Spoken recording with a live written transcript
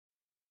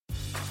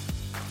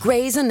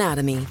Grey's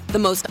Anatomy, the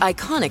most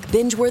iconic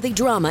binge-worthy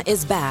drama,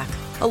 is back,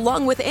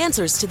 along with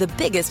answers to the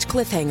biggest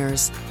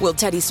cliffhangers. Will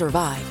Teddy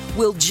survive?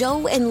 Will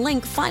Joe and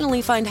Link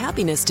finally find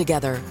happiness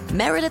together?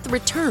 Meredith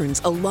returns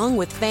along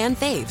with fan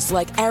faves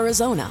like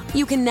Arizona.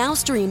 You can now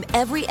stream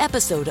every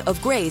episode of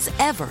Grey's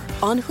ever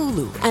on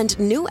Hulu, and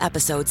new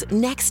episodes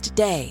next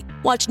day.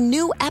 Watch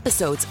new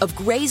episodes of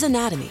Grey's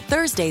Anatomy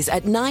Thursdays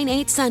at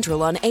 9/8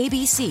 Central on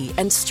ABC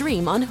and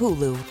stream on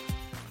Hulu.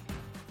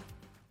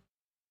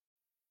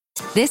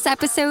 This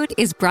episode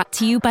is brought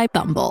to you by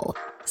Bumble.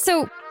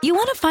 So, you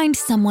want to find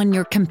someone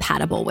you're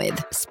compatible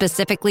with,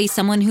 specifically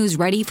someone who's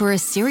ready for a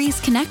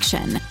serious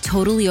connection,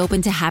 totally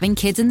open to having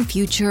kids in the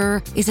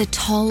future, is a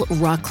tall,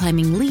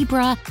 rock-climbing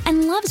Libra,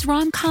 and loves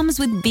rom-coms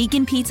with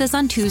vegan pizzas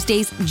on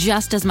Tuesdays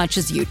just as much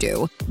as you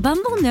do.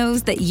 Bumble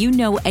knows that you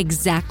know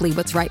exactly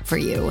what's right for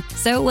you.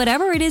 So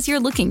whatever it is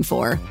you're looking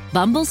for,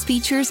 Bumble's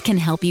features can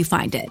help you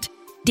find it.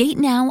 Date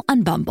now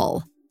on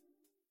Bumble.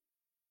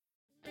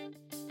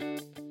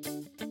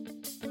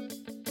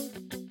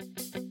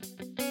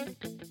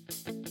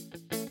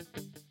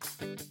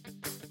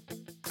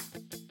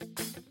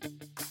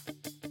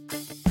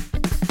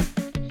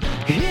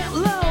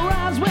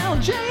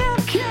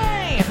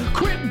 JFK,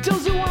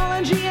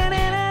 cryptozoology and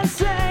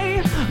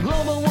NSA,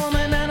 global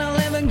woman and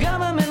 11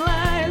 government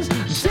lies.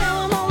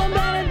 Tell them all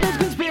about it, those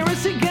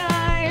conspiracy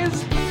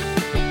guys.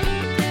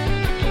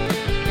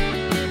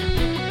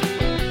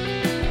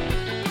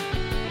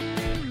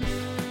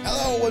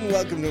 Hello and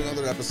welcome to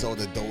another episode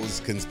of Those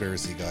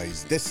Conspiracy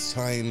Guys. This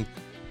time,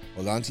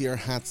 hold on to your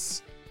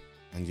hats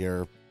and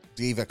your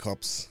Diva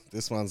cups.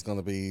 This one's going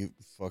to be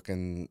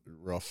fucking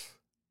rough.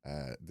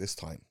 This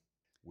time,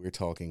 we're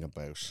talking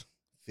about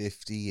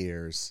 50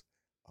 years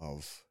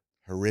of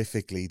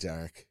horrifically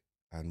dark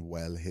and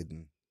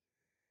well-hidden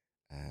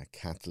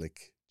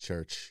Catholic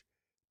Church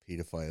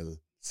pedophile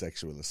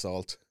sexual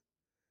assault.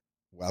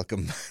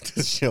 Welcome to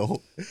the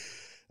show.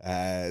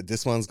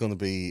 This one's going to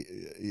be,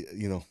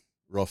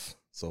 rough.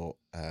 So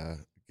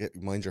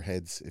mind your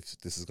heads if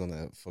this is going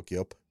to fuck you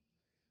up,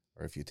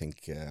 or if you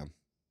think you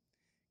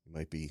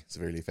might be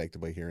severely affected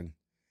by hearing.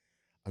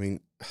 I mean,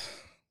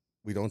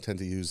 we don't tend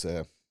to use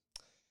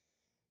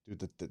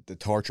do the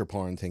torture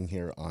porn thing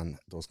here on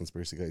Those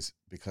Conspiracy Guys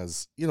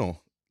because,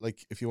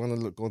 like if you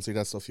want to go and see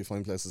that stuff, you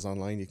find places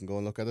online, you can go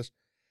and look at it.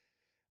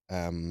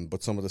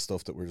 But some of the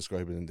stuff that we're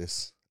describing in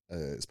this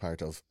is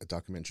part of a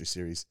documentary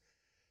series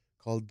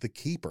called The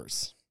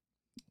Keepers,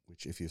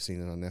 which, if you've seen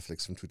it on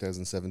Netflix from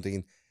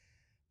 2017,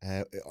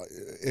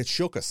 it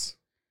shook us.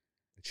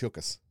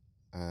 It's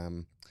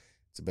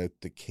about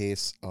the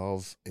case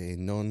of a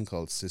nun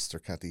called Sister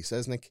Kathy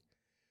Sesnick,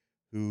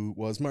 who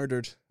was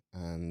murdered,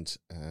 and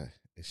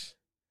it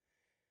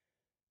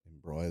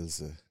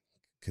embroils a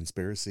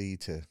conspiracy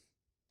to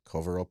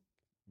cover up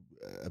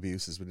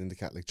abuses within the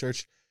Catholic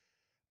Church.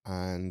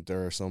 And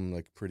there are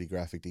some pretty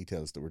graphic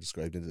details that were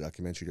described in the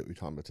documentary that we're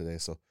talking about today.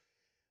 So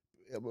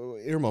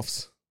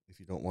earmuffs if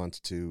you don't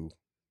want to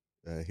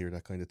hear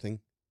that kind of thing.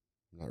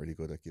 I'm not really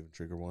good at giving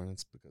trigger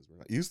warnings because we're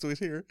not used to it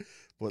here.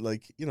 But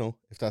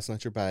if that's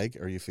not your bag,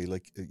 or you feel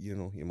like,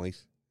 you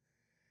might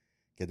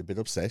get a bit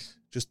upset,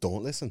 just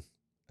don't listen.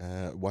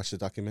 Watch the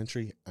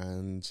documentary,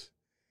 and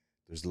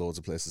there's loads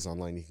of places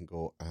online you can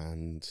go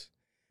and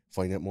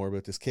find out more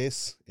about this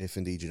case, if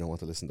indeed you don't want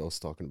to listen to us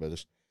talking about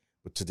it.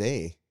 But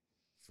today,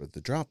 for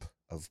the drop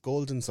of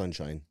golden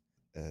sunshine,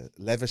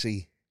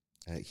 levity,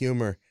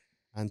 humour,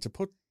 and to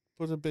put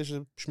a bit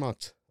of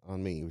schmucked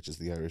on me, which is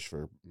the Irish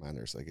for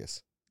manners, I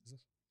guess. Is it?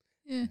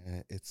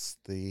 Yeah. It's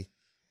the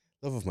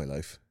love of my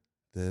life,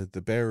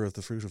 the bearer of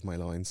the fruit of my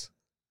loins,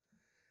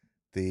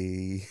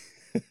 the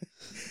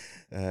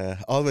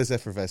always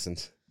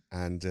effervescent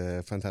and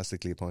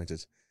fantastically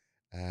appointed,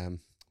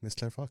 Miss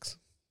Claire Fox.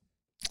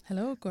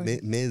 Hello, Gordon.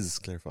 Ms.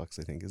 Claire Fox,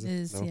 I think, is it?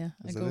 Ms, No? yeah.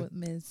 Is I it go it? with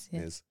Ms,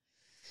 yeah. Ms.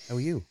 How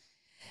are you?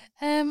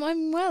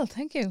 I'm well,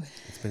 thank you.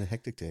 It's been a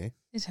hectic day.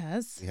 It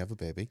has. We have a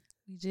baby.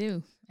 We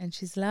do. And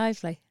she's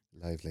lively.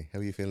 Lively. How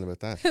are you feeling about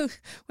that?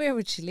 Where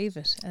would she leave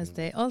it, as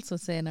they also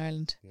say in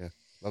Ireland? Yeah.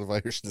 A lot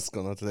of Irishness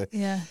going on today.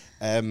 Yeah.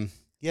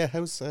 Yeah,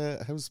 how's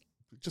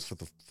just for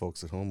the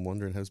folks at home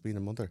wondering, how's being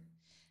a mother?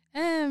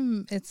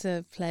 It's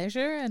a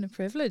pleasure and a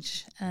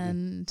privilege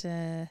and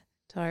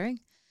tiring.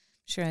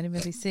 I'm sure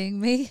anybody seeing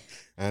me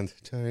And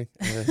Terry,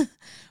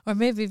 or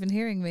maybe even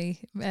hearing me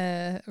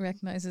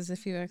recognises a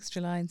few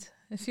extra lines,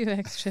 few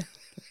extra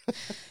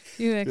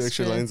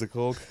lines of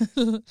coke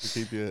to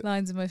keep you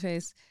lines in my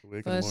face.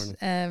 awake in the But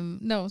morning.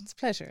 no, it's a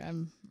pleasure.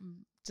 I'm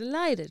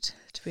delighted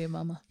to be a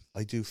mama.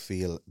 I do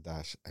feel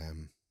that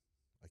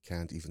I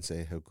can't even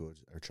say how good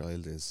our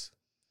child is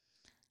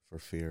for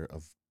fear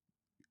of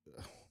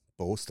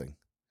boasting.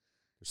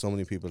 There's so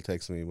many people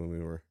text me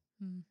when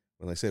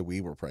I say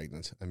we were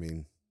pregnant, I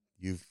mean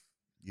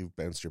you've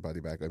bounced your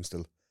body back. I'm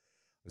still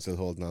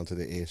holding on to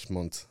the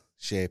 8-month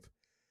shape.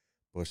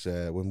 But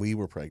when we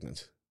were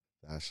pregnant,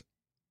 that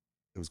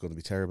it was going to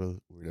be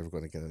terrible. We were never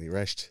going to get any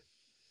rest.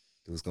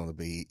 There was going to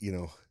be,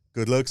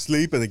 good luck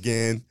sleeping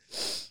again.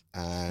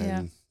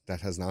 And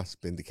that has not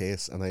been the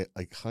case. And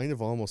I kind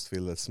of almost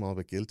feel a small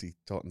bit guilty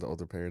talking to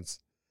other parents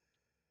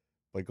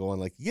by going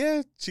like,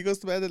 yeah, she goes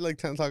to bed at like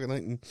 10 o'clock at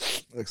night and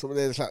like some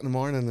 8 o'clock in the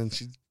morning,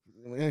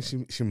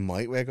 and she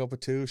might wake up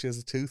at 2 if she has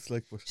a tooth.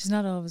 Like, but She's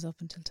not always up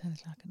until 10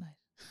 o'clock at night.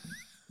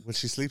 well,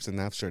 she sleeps and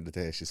naps during the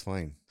day. She's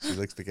fine. She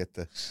likes to get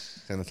the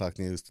 10 o'clock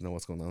news to know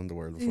what's going on in the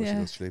world before she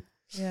goes to sleep.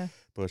 Yeah.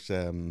 But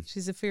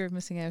She's a fear of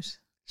missing out.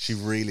 she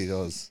really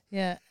does.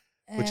 Yeah.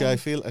 But yeah, I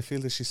feel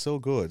that she's so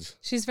good.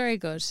 She's very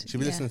good. She'll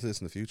be listening to this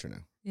in the future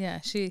now. Yeah,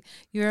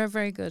 you are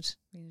very good,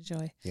 Rena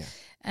Joy.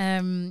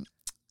 Yeah.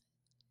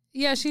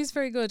 Yeah, she's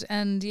very good.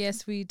 And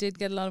yes, we did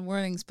get a lot of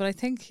warnings. But I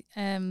think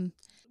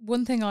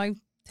one thing I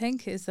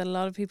think is that a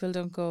lot of people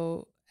don't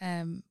go,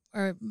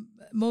 or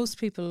most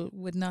people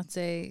would not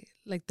say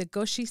like the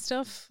gushy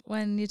stuff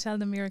when you tell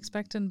them you're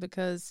expecting,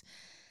 because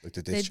Like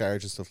the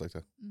discharge and stuff like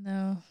that.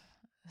 no.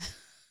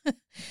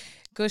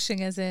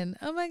 Gushing as in,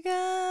 oh my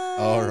God.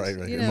 Oh, right.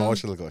 you know.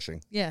 Emotional gushing.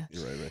 Yeah.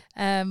 You're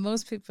right.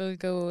 Most people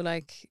go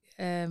like,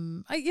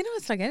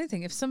 it's like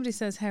anything. If somebody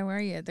says, how are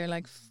you? They're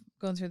like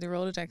going through the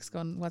Rolodex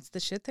going, what's the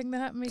shit thing that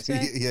happened to me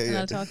today? Yeah, and yeah.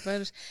 I'll talk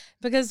about it.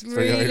 Because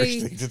Very Irish really,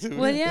 thing to do.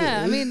 well,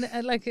 yeah, I mean,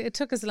 like it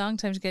took us a long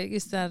time to get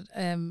used to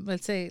that.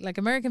 Let's say like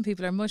American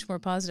people are much more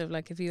positive.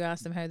 Like if you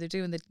ask them how they're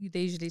doing, they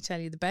usually tell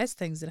you the best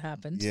things that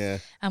happened. Yeah.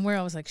 And we're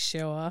always like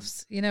show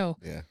offs, you know.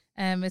 Yeah.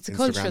 It's a Instagram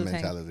cultural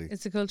mentality. thing.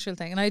 It's a cultural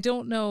thing. And I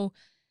don't know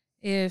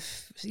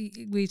if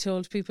we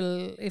told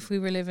people, if we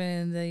were living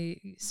in the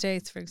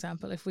States, for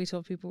example, if we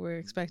told people we were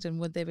expecting,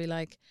 would they be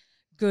like,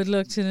 good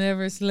luck to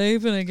never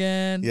sleeping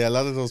again? Yeah, a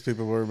lot of those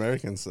people were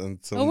Americans and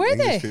some Oh, were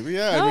English they? people.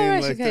 Yeah, Oh, I mean,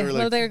 right, like okay. they were like,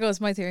 Well, there goes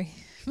my theory.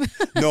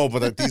 no,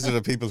 but these are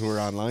the people who are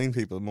online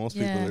people. Most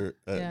Yeah, people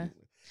are yeah.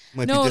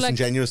 might No, be like-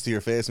 disingenuous to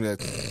your face and be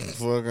like,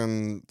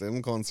 fucking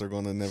them cunts are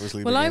going to never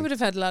sleep Well, again. I would have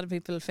had a lot of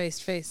people face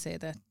to face say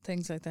that,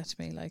 things like that to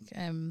me, like,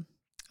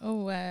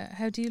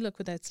 how do you look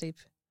without sleep?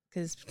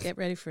 Because get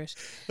ready for it.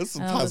 That's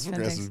some and all those passive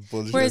kind of aggressive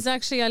bullshit. Whereas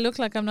actually, I look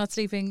like I'm not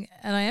sleeping,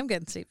 and I am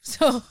getting sleep.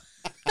 So,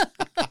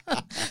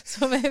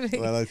 so maybe.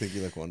 Well, I think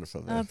you look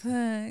wonderful Oh, there.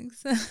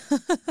 thanks.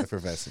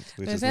 Effervescent,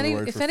 which if is any,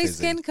 another word if for any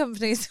fizzing. skin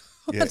companies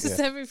want Yeah, to yeah.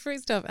 send me free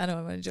stuff, I know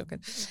I'm only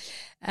joking.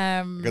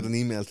 I got an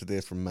email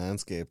today from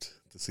Manscaped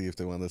to see if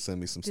they want to send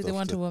me some Do stuff. they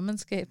want to- a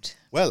womanscaped?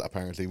 Well,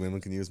 apparently women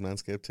can use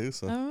Manscaped too,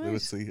 so All we'll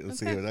right. see. We'll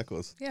see Okay. how that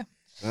goes. Yeah.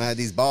 And I had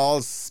these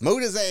balls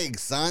smooth as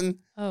eggs, son.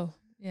 Oh,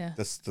 yeah.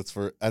 That's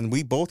for, and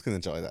we both can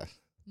enjoy that.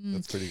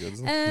 That's pretty good,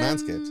 isn't it?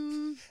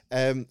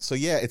 Manscaped. So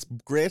yeah, it's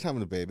great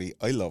having a baby.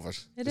 I love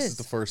it. It This is. is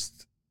the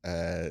first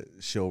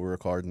show we're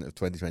recording of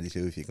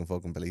 2022, if you can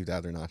fucking believe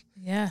that or not.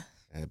 Yeah.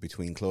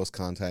 Between close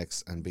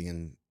contacts and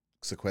being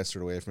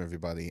sequestered away from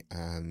everybody,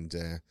 and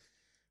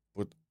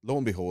but lo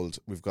and behold,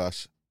 we've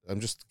got. I'm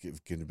just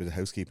giving a bit of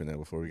housekeeping now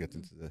before we get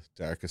into the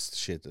darkest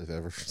shit I've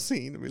ever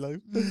seen in my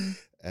life.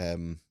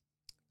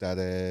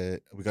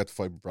 That we got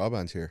fibre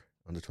broadband here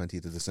on the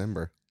 20th of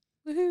December.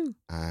 Woohoo.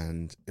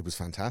 And it was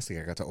fantastic.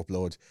 I got to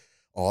upload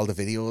all the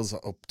videos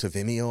up to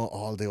Vimeo,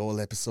 all the old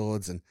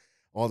episodes and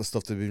all the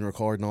stuff that we've been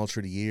recording all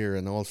through the year,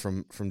 and all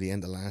from the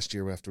end of last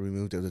year after we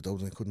moved out of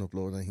Dublin. I couldn't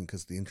upload anything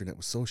because the internet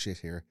was so shit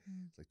here.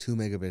 It's like 2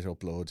 megabit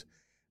upload.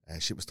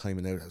 Shit was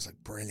timing out. I was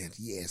like, brilliant.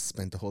 Yes.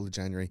 Spent the whole of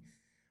January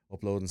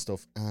uploading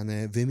stuff. And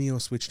Vimeo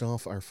switched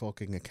off our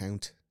fucking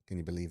account. Can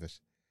you believe it?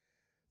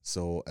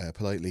 So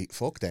politely,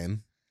 fuck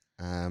them.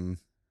 And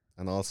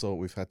also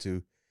we've had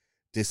to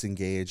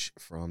disengage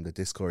from the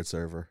Discord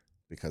server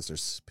because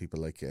there's people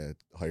like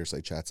higher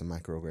side chats and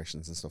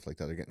macroaggressions and stuff like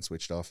that are getting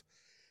switched off.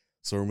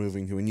 So we're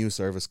moving to a new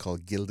service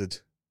called Gilded,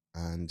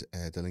 and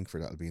the link for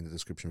that will be in the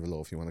description below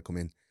if you want to come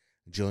in,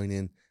 join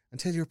in, and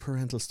tell your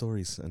parental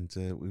stories. And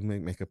we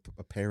might make a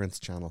parents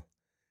channel,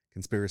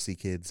 Conspiracy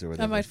Kids or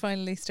whatever. I might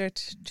finally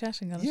start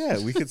chatting on it. Yeah,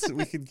 we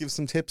could give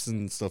some tips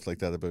and stuff like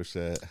that about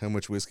how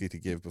much whiskey to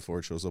give before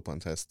it shows up on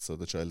tests, so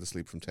the child is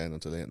asleep from 10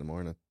 until 8 in the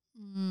morning.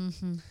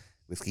 Mm-hmm.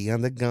 Whiskey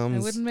on the gums. I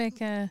wouldn't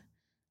make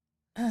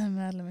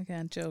Madeleine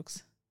McCann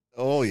jokes.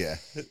 Oh yeah,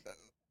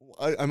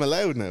 I'm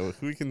allowed now.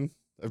 We can.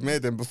 I've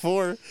made them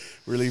before.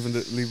 We're leaving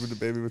the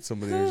baby with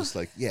somebody. They're just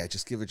like, yeah,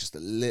 just give it just a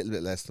little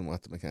bit less than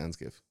what the McCanns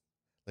give,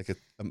 like a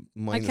I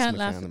minus can't McCann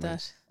laugh at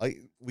amount. that.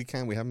 We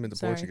can. We haven't been to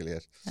Sorry. Portugal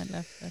yet, Can't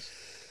laugh at that.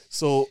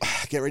 so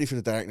get ready for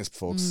the darkness,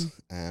 folks.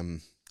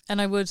 And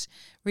I would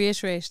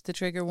reiterate the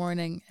trigger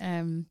warning.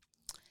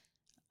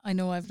 I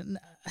know I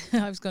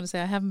was going to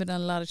say I haven't been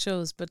on a lot of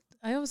shows, but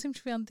I always seem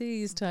to be on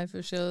these type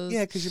of shows.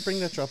 Yeah, because you bring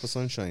that drop of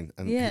sunshine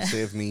and Yeah. you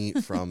save me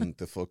from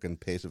the fucking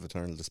pit of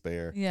eternal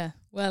despair. Yeah.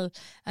 Well,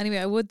 anyway,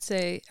 I would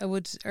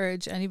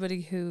urge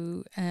anybody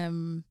who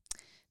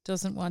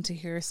doesn't want to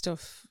hear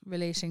stuff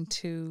relating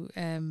to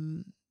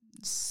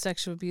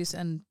sexual abuse,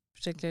 and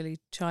particularly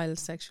child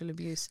sexual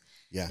abuse,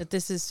 Yeah, that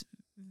this is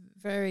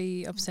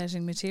very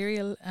upsetting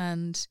material.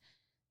 And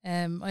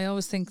I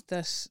always think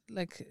that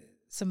like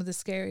some of the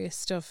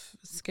scariest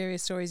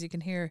stories you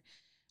can hear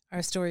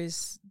are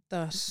stories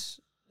that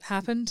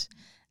happened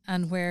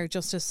and where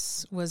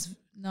justice was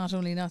not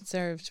only not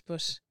served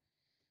but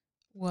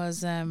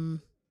was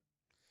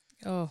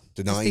Oh,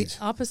 Denied. just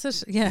the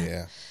opposite. Yeah.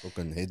 Yeah,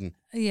 fucking hidden.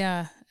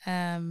 Yeah.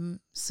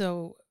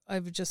 So I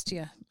would just,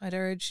 I'd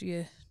urge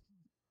you,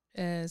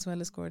 as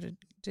well as Gordon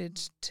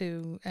did,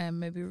 to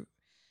maybe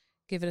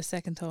give it a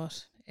second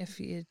thought if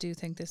you do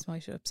think this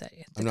might upset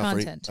you. The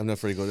content. I'm not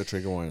very good at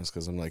trigger warnings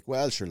because I'm like,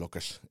 well, sure, look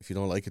it. If you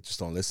don't like it, just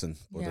don't listen.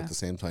 But Yeah. at the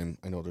same time,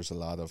 I know there's a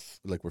lot of,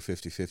 like, we're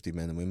 50-50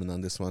 men and women on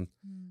this one.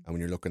 Mm. And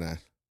when you're looking at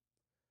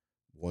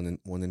one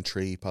in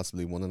three,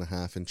 possibly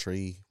 1.5 in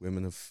 3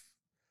 women have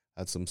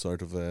had some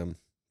sort of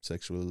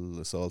sexual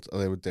assault.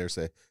 And I would dare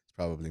say it's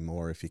probably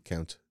more if you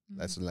count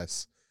less and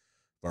less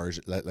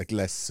version, like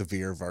less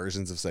severe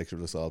versions of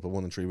sexual assault. But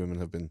 1 in 3 women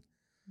have been,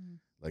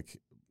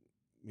 like,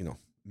 you know,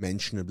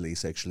 mentionably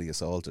sexually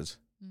assaulted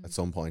at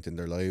some point in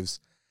their lives.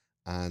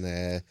 And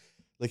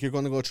like, you're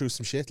going to go through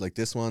some shit. Like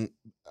this one,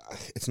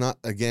 it's not,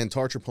 again,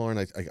 torture porn.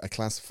 I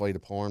classify the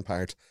porn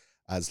part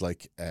as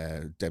like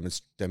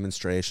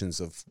demonstrations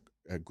of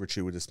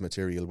gratuitous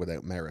material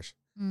without merit,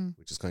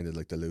 which is kind of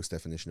like the loose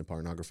definition of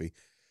pornography.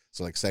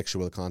 So like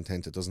sexual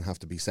content, it doesn't have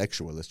to be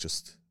sexual. It's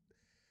just,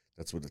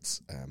 that's what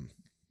it's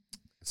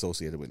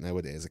associated with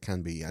nowadays. It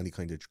can be any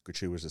kind of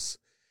gratuitous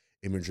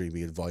imagery,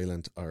 be it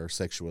violent or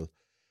sexual,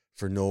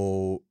 for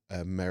no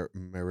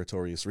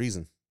meritorious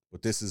reason.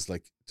 But this is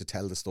like to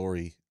tell the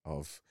story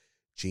of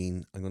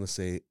Jean, I'm going to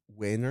say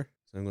Weiner,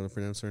 so I'm going to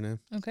pronounce her name.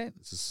 Okay.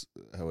 This is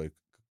how I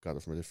got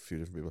it from a few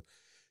different people.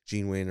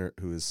 Jean Weiner,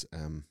 who is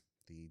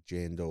the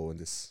Jane Doe in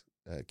this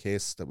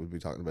case that we'll be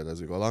talking about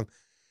as we go along.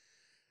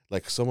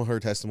 Like, some of her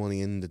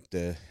testimony in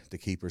the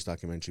Keepers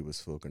documentary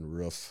was fucking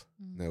rough.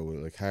 Now,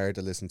 like, hard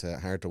to listen to,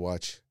 hard to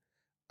watch,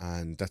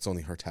 and that's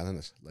only her telling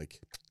it. Like,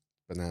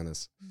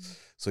 bananas.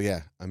 So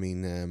yeah, I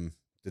mean,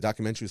 the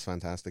documentary was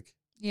fantastic.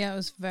 Yeah, it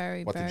was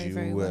very well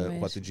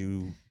made. What did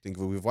you think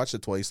of it? We've watched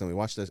it twice, and we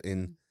watched it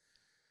in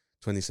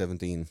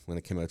 2017 when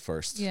it came out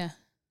first. Yeah.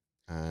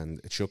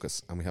 And it shook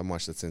us, and we haven't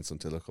watched it since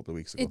until a couple of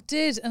weeks ago. It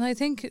did, and I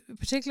think it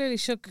particularly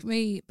shook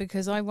me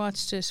because I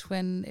watched it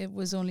when it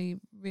was only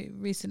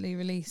recently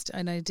released,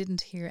 and I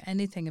didn't hear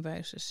anything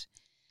about it.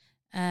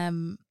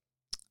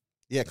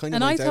 Yeah, kind of.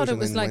 And I thought it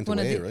was like one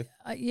of the. right?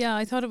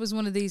 I thought it was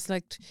one of these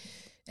like,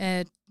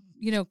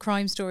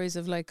 crime stories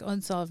of like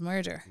unsolved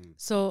murder.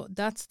 So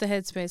that's the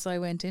headspace I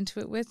went into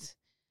it with,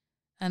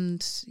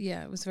 and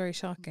yeah, it was very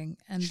shocking.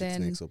 And Shit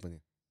then snakes up on you.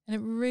 And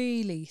it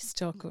really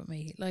stuck with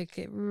me. Like,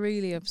 it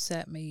really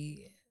upset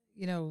me,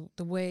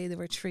 the way they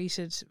were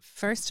treated,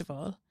 first of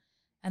all,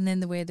 and then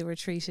the way they were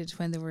treated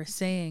when they were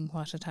saying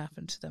what had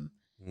happened to them.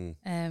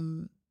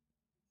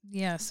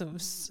 So it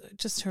was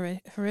just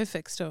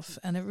horrific stuff.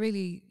 And it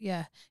really,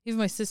 even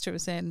my sister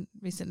was saying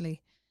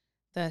recently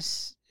that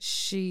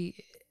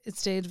it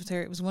stayed with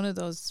her. It was one of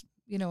those,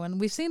 and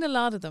we've seen a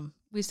lot of them.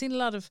 We've seen a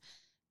lot of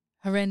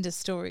horrendous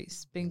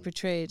stories being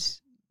portrayed,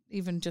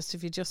 even just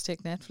if you just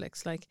take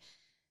Netflix, like,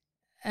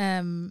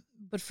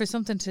 but for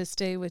something to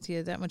stay with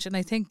you that much, and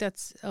I think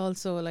that's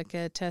also like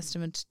a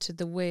testament to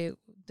the way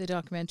the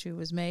documentary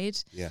was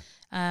made. Yeah.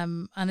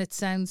 And it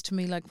sounds to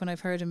me like when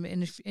I've heard him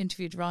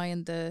interviewed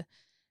Ryan, the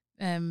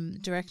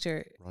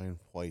director, Ryan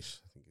White,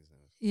 I think his name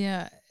is.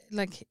 Yeah,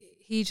 like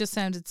he just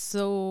sounded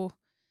so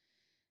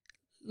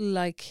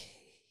like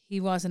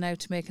he wasn't out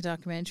to make a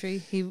documentary.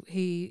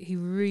 He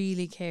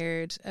really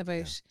cared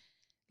about,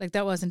 like,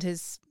 that wasn't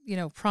his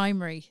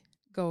primary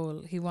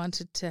goal. He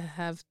wanted to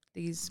have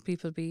these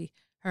people be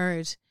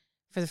heard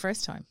for the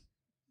first time,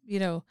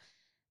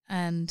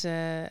 and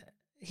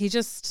he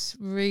just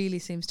really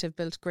seems to have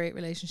built great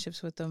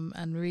relationships with them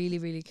and really,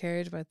 really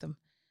cared about them.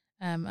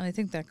 And I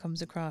think that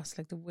comes across,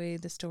 like, the way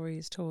the story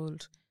is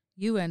told.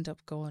 You end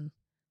up going,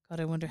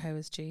 God, I wonder how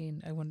is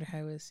Jane? I wonder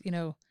how is,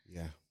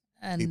 Yeah.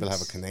 And people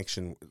have a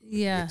connection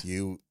with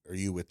you, or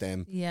you with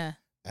them. Yeah.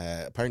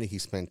 Apparently he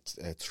spent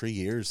 3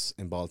 years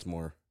in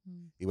Baltimore.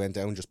 He went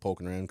down just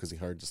poking around because he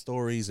heard the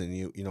stories,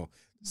 and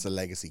it's a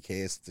legacy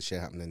case. The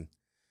shit happened in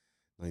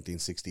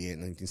 1968,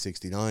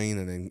 1969,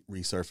 and then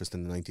resurfaced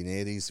in the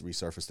 1980s,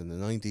 resurfaced in the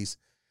 90s,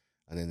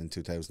 and then in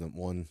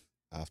 2001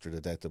 after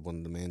the death of one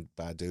of the main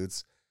bad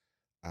dudes,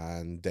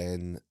 and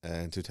then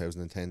in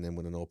 2010 then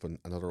with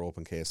another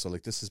open case. So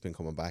like, this has been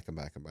coming back and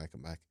back and back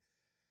and back.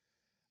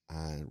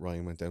 And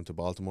Ryan went down to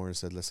Baltimore and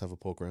said, let's have a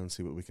poke around,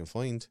 see what we can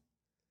find.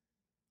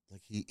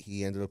 Like,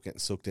 he ended up getting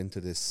sucked into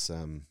this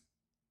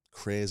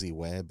crazy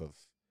web of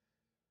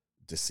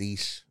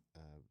deceit,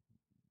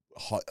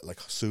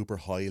 super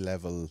high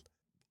level,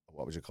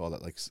 what would you call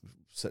it, like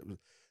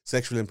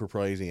sexual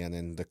impropriety, and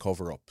then the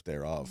cover up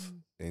thereof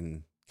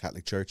in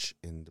Catholic Church,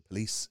 in the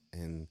police,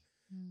 in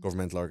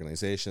governmental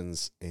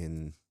organizations,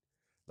 in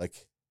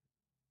like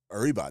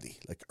everybody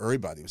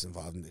was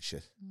involved in this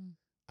shit.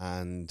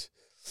 And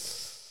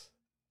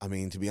I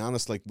mean, to be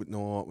honest, like, with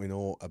what we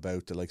know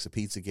about the likes of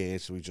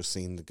Pizzagate, we've just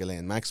seen the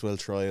Ghislaine Maxwell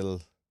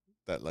trial,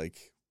 that,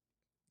 like,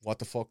 what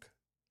the fuck?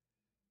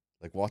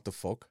 Like, what the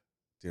fuck?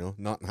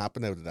 Nothing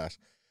happened out of that.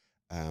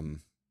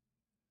 I'm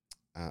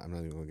not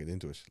even going to get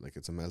into it. Like,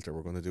 it's a melter.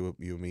 We're going to do it.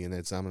 You, me, and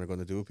Ed Salmon are going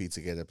to do a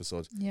Pizzagate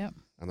episode. Yeah.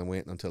 And I'm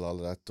waiting until all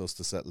of that dust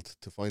is settled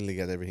to finally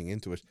get everything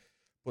into it.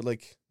 But,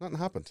 like, nothing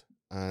happened.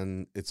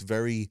 And it's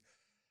very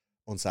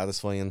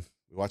unsatisfying.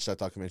 We watched that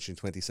documentary in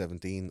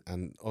 2017,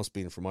 and us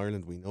being from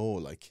Ireland, we know,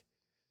 like,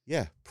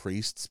 yeah,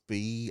 priests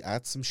be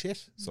at some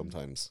shit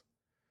sometimes.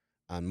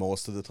 And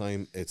most of the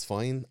time it's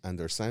fine and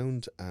they're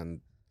sound and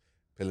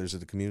pillars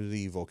of the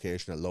community,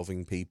 vocational,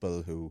 loving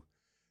people who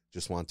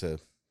just want to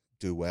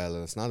do well.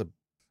 And it's not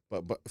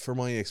but for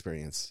my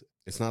experience,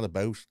 it's not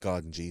about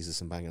God and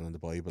Jesus and banging on the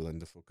Bible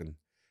and the fucking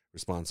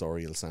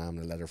responsorial psalm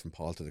and a letter from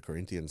Paul to the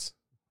Corinthians.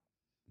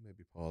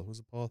 Maybe Paul. Was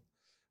it Paul?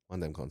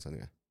 One of them cunts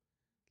anyway.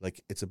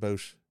 Like, it's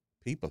about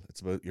people.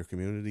 It's about your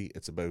community.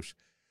 It's about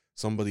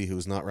somebody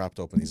who's not wrapped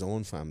up in his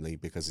own family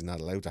because he's not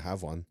allowed to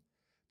have one,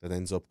 that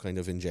ends up kind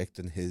of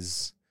injecting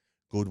his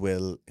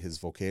goodwill, his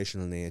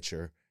vocational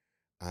nature,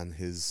 and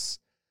his,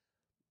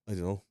 I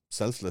don't know,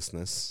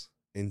 selflessness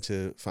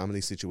into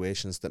family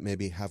situations that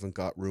maybe haven't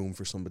got room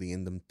for somebody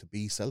in them to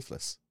be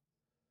selfless.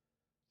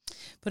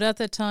 But at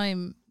the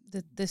time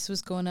that this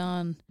was going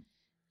on,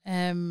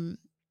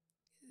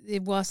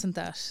 it wasn't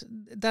that.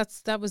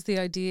 That was the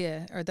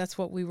idea, or that's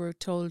what we were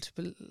told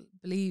to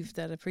believe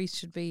that a priest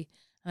should be.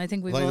 And I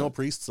think we've Well, I all, know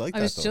priests like I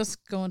that, was though.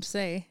 just going to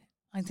say,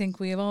 I think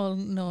we have all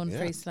known Yeah.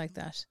 priests like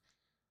that.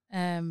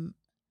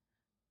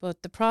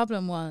 But the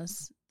problem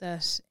was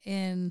that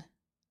in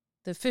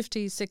the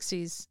 50s,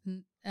 60s,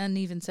 and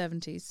even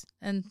 70s,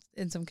 and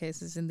in some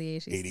cases in the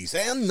 80s. 80s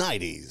and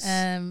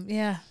 90s.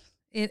 Yeah.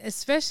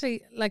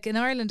 Especially like in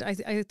Ireland,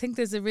 I think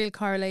there's a real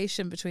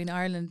correlation between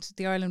Ireland,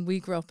 the Ireland we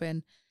grew up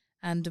in,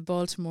 and the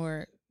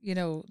Baltimore, you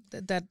know,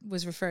 that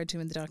was referred to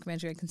in the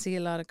documentary. I can see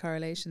a lot of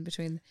correlation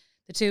between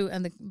the two.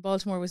 And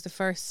Baltimore was the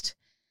first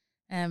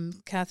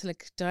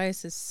Catholic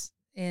diocese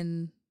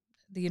in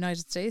the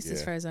United States, as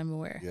Yeah. far as I'm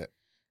aware. Yeah.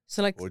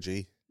 So like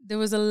OG. there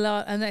was a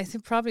lot, and I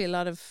think probably a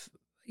lot of,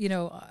 you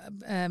know,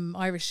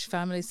 Irish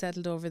families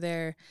settled over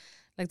there.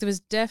 Like there was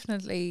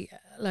definitely,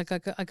 like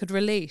I could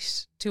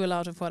relate to a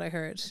lot of what I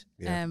heard.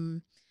 Yeah.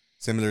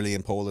 Similarly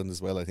in Poland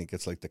as well, I think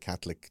it's like the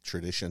Catholic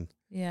tradition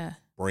Yeah.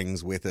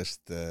 brings with it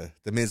the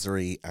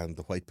misery and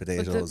the white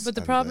potatoes. But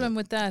the and problem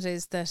with that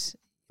is that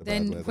the bad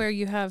then weather. where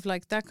you have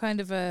like that kind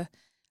of a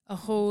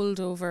hold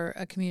over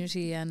a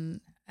community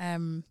and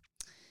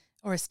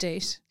or a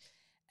state,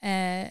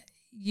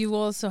 you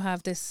also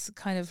have this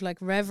kind of like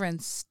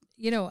reverence,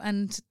 you know,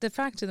 and the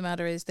fact of the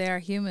matter is they are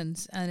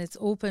humans, and it's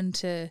open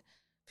to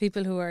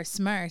people who are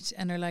smart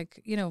and are like,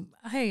 you know,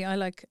 hey, I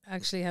like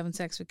actually having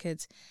sex with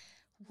kids.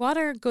 What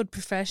are good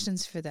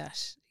professions for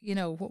that? You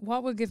know,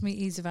 what would give me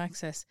ease of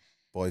access?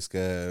 Boy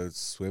Scouts,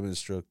 swim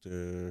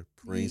instructor,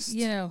 priest,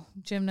 You know,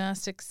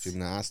 gymnastics,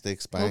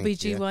 gymnastics, bank. Yeah.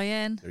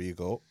 OBGYN. There you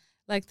go.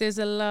 Like there's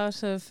a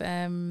lot of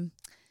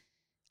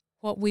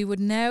what we would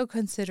now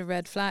consider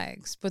red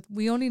flags, but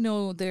we only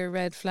know they're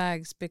red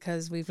flags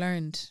because we've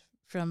learned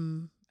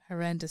from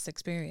horrendous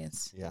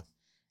experience. Yeah.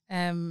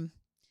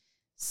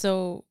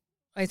 So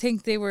I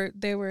think they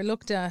were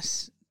looked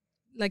at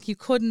like you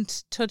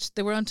couldn't touch.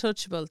 They were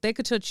untouchable. They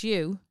could touch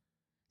you,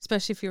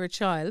 especially if you were a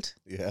child,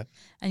 Yeah.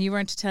 and you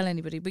weren't to tell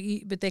anybody.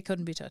 But they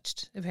couldn't be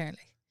touched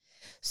apparently.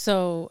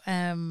 So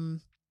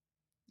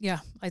yeah,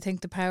 I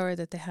think the power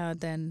that they had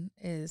then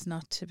is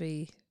not to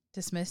be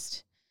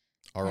dismissed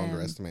Or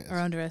underestimated. Or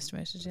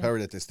underestimated. The Yeah. power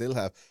that they still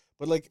have.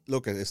 But like,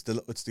 look, it's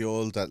the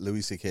old that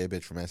Louis C.K.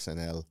 bit from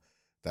SNL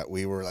that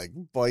we were like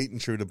biting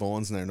through the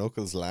bones in our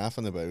knuckles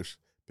laughing about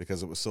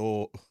because it was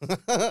so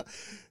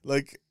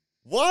like,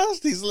 what?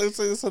 He's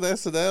listening to this on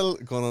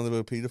SNL going on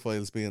about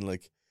pedophiles being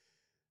like,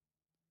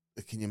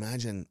 can you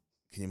imagine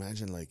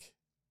like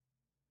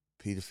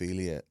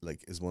pedophilia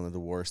like is one of the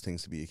worst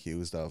things to be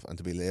accused of, and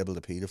to be labelled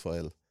a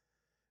pedophile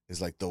is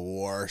like the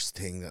worst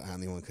thing that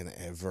anyone can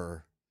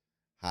ever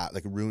have.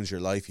 Like, it ruins your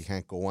life. You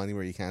can't go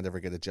anywhere. You can't ever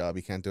get a job.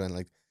 You can't do anything.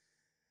 Like,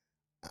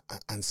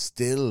 and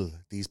still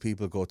these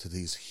people go to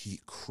these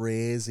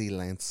crazy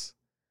lengths,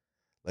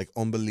 like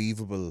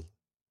unbelievable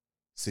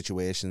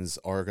situations,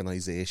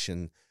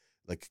 organization,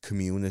 like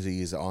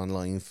communities,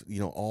 online, you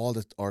know, all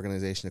the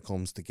organization that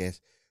comes to get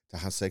to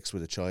have sex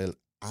with a child,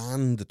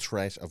 and the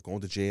threat of going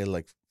to jail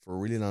like for a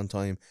really long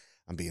time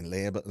and being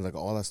labelled and like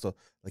all that stuff.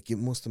 Like, it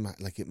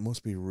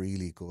must be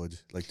really good,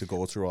 like, to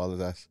go through all of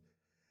that,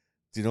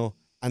 do you know?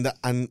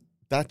 And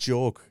that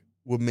joke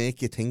would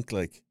make you think,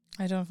 like,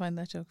 I don't find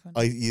that joke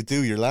funny. you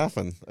do, you're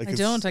laughing. Like, I it's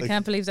don't. I like,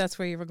 can't believe that's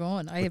where you were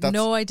going. I have that's-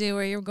 no idea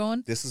where you're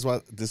going. This is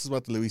what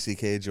the Louis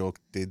C.K. joke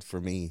did for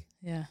me.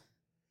 Yeah.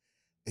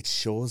 It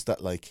shows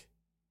that, like,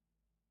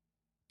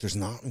 there's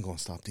nothing going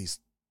to stop these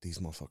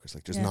motherfuckers.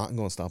 Like, there's Yeah. nothing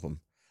going to stop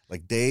them.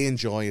 Like, they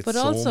enjoy it But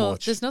so also,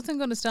 much. there's nothing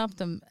going to stop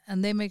them,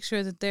 and they make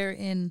sure that they're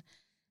in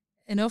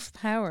enough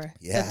power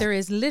Yeah. that there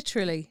is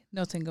literally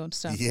nothing going to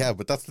stop them. Yeah,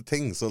 but that's the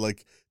thing. So,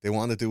 like, they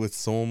want to do it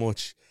so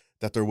much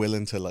that they're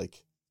willing to,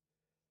 like,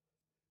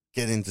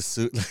 get into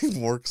like,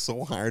 work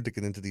so hard to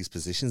get into these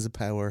positions of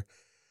power,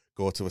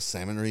 go to a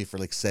seminary for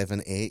like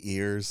 7-8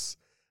 years,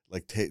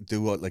 like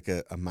do like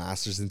a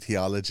master's in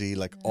theology,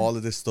 like all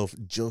of this stuff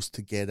just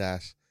to get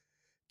at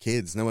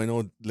kids. Now, I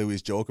know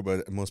Louis' joke about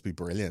it must be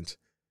brilliant.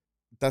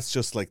 That's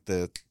just like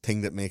the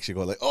thing that makes you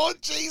go like, oh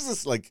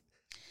Jesus, like,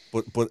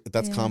 But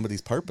that's Yeah.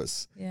 comedy's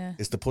purpose. Yeah.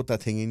 Is to put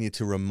that thing in you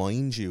to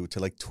remind you, to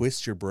like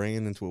twist your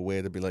brain into a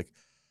way to be like,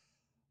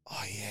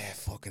 oh yeah,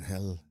 fucking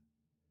hell.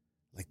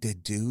 Like they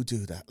do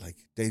that. Like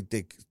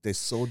they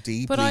so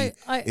deeply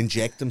I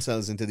inject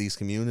themselves into these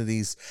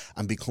communities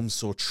and become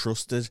so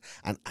trusted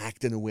and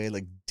act in a way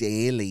like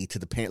daily to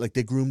the parent. Like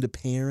they groom the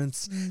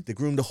parents, they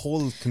groom the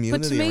whole but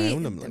community to me,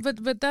 around them.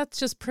 Like, but that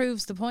just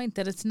proves the point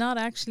that it's not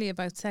actually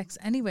about sex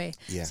anyway.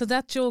 Yeah. So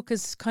that joke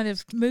is kind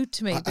of moot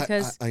to me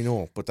because I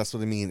know, but that's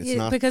what I mean. It's yeah,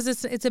 not because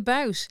it's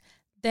about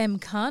them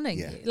conning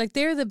Yeah. you. Like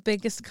they're the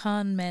biggest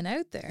con men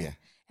out there. Yeah.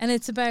 And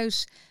it's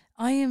about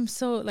I am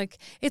so like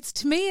it's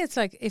to me it's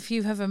like if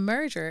you have a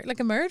murderer,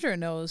 like a murderer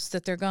knows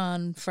that they're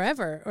gone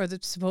forever or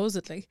that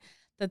supposedly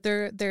that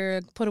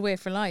they're put away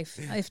for life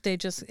if they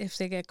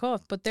get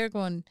caught, but they're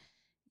going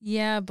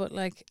yeah, but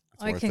like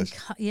It's I worth can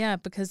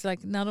it. because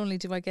like not only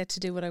do I get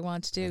to do what I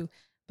want to do,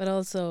 but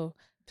also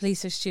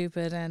police are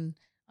stupid and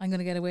I'm going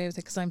to get away with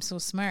it because I'm so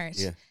smart.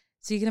 Yeah.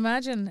 So you can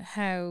imagine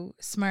how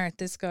smart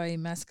this guy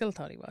Mescal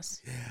thought he was.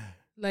 Yeah.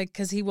 Like,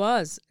 because he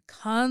was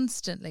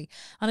constantly,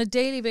 on a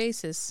daily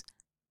basis,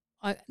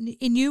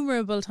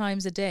 innumerable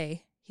times a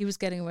day, he was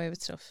getting away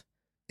with stuff.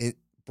 in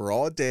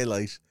broad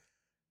daylight.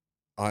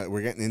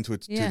 We're getting into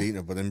it Yeah. too deep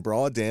now, but in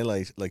broad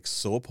daylight, like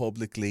so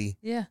publicly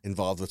Yeah.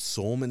 involved with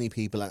so many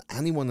people, and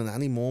anyone in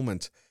any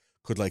moment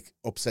could like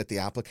upset the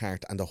apple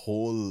cart and the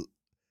whole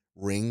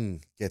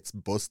ring gets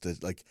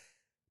busted. Like,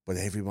 but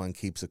everyone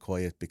keeps it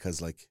quiet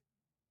because like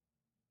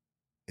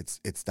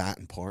it's that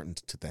important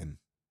to them.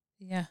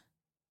 Yeah.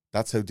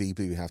 That's how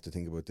deeply we have to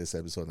think about this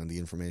episode and the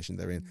information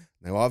they're in.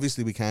 Now,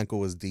 obviously, we can't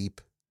go as deep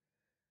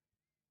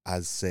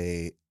as,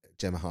 say,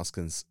 Gemma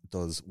Hoskins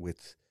does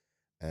with,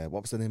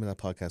 what was the name of that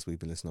podcast we've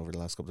been listening over the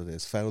last couple of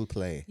days? Foul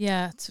Play.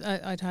 Yeah.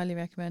 I'd highly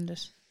recommend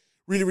it.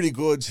 Really, really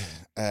good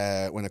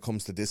when it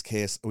comes to this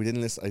case. We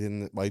didn't listen. I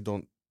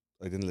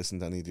didn't listen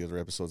to any of the other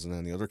episodes in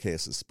any other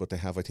cases, but they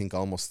have, I think,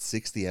 almost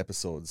 60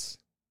 episodes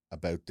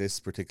about this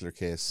particular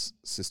case,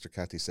 Sister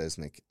Kathy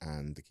Sesnick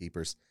and the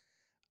Keepers.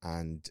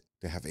 And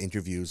they have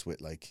interviews with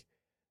like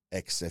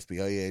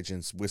ex-FBI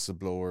agents,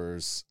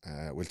 whistleblowers.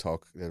 We'll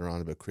talk later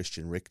on about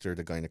Christian Richter,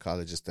 the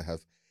gynecologist. They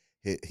have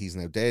he's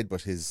now dead,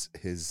 but his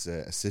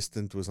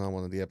assistant was on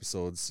one of the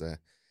episodes.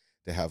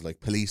 They have like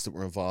police that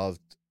were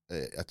involved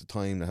at the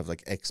time. They have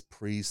like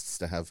ex-priests.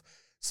 They have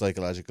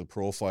psychological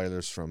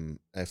profilers from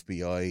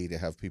FBI. They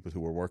have people who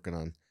were working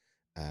on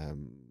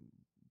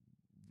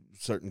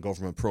certain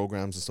government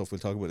programs and stuff. We'll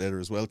talk about later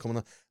as well. Coming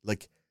on,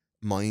 like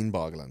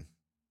mind-boggling.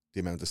 The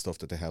amount of stuff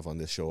that they have on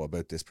this show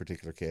about this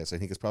particular case. I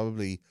think it's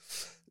probably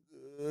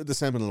the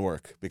seminal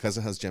work because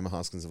it has Gemma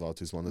Hoskins involved,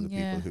 who's one of the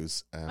people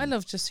who's... I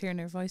love just hearing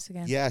her voice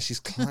again. Yeah, she's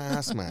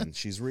class, man.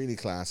 She's really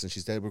class, and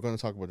she's dead. We're going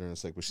to talk about her in a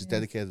sec, but she's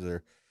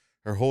dedicated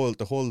the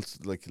whole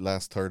like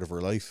last third of her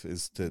life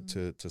is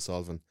to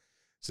solving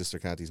Sister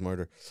Kathy's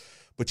murder.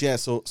 But yeah,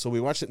 so we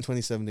watched it in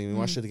 2017. We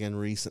watched it again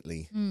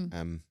recently.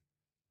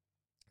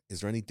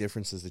 Is there any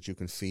differences that you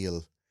can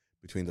feel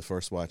between the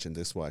first watch and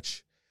this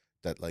watch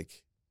that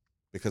like...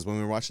 Because when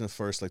we were watching it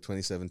first, like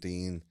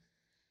 2017,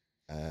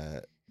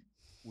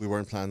 we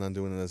weren't planning on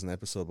doing it as an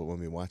episode, but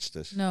when we watched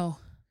it, No.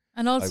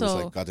 And also... I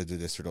was like, got to do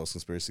this for those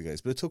conspiracy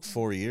guys. But it took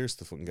 4 years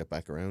to fucking get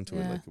back around to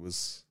it. Like, it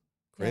was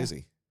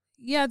crazy.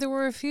 Yeah, there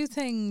were a few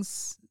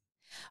things.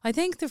 I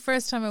think the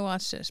first time I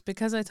watched it,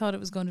 because I thought it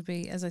was going to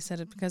be, as I said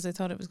it, because I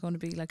thought it was going to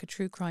be like a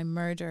true crime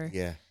murder.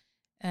 Yeah.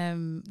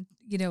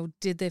 You know,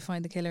 did they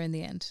find the killer in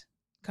the end?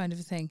 Kind of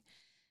a thing.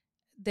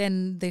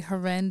 Then the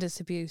horrendous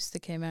abuse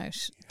that came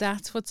out.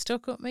 That's what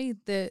stuck with me.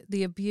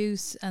 The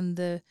abuse and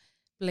the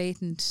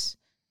blatant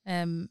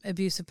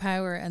abuse of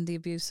power and the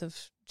abuse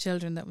of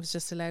children that was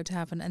just allowed to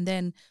happen. And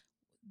then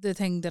the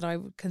thing that I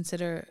would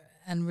consider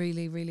and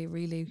really, really,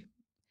 really,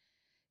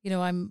 you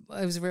know,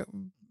 I was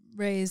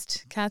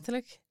raised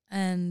Catholic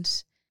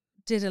and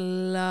did a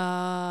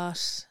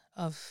lot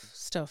of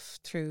stuff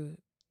through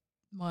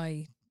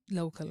my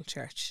local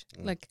church.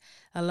 Like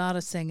a lot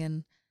of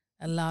singing,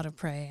 a lot of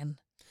praying.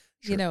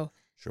 Sure. You know,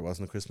 Sure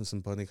wasn't a Christmas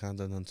in Bonnie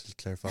Condon until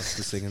Claire Fox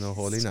was singing "Oh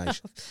Holy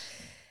Night."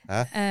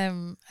 Huh?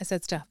 I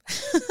said stop.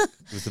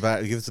 Give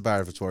us the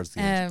bar towards the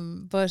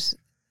end. But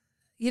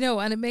you know,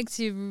 and it makes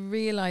you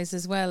realise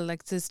as well,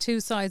 like there's two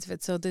sides of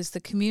it. So there's the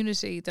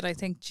community that I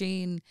think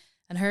Jean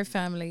and her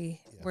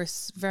family were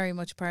very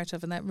much part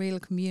of, and that real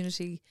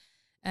community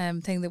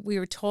thing that we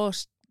were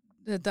taught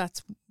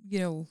that's, you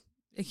know,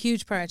 a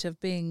huge part of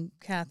being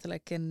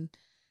Catholic. And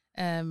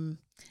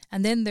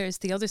then there's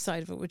the other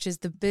side of it, which is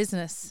the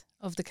business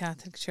of the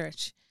Catholic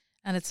Church.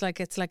 And it's like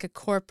a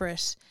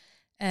corporate,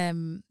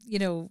 you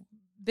know,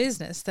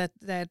 business that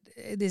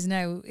it is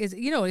now, is,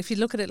 you know, if you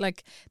look at it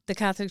like the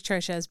Catholic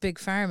Church as big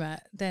pharma,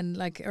 then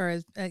like,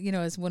 or you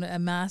know, as a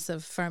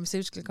massive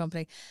pharmaceutical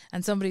company,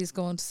 and somebody's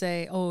going to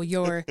say, oh,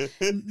 your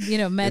you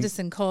know,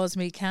 medicine caused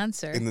me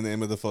cancer In the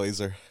name of the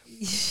Pfizer.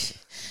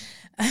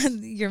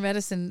 and your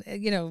medicine,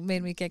 you know,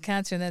 made me get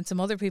cancer. And then some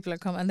other people are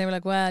coming and they were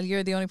like, well,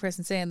 you're the only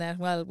person saying that.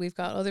 Well, we've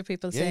got other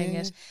people saying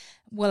it.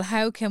 Well,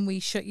 how can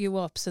we shut you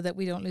up so that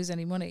we don't lose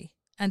any money?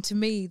 And to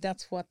me,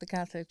 that's what the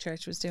Catholic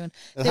Church was doing.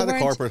 It They had a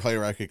weren't- corporate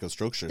hierarchical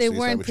structure. they So you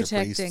start weren't with your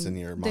priests protecting and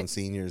your the-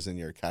 monsignors and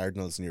your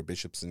cardinals and your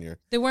bishops and your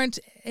They weren't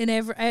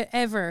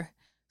ever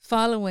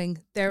following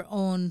their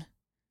own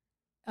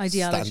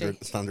ideology.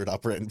 standard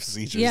operating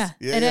procedures. Yeah,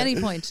 at any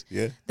point.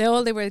 Yeah.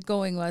 All they were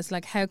going was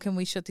like, how can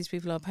we shut these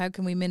people up? How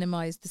can we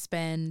minimize the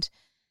spend?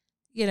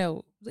 You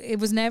know, it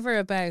was never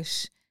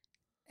about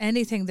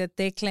anything that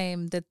they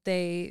claim that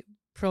they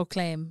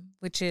proclaim,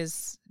 which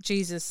is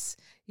Jesus,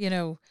 you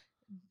know,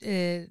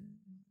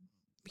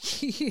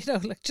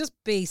 like just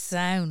be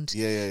sound.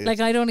 Yeah. Like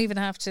I don't even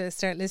have to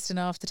start listing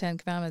off the 10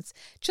 Commandments.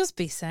 Just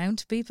be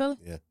sound, people.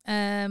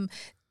 Yeah.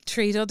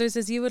 Treat others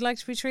as you would like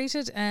to be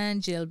treated,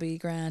 and you'll be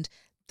grand.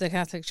 The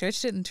Catholic Church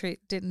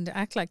didn't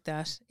act like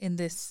that in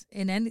this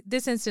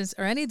instance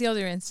or any of the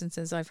other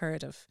instances I've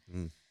heard of.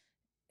 Mm.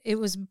 It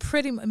was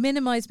pretty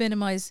minimize,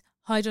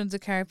 hide under the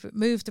carpet,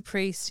 move the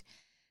priest.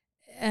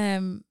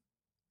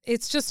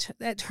 It's just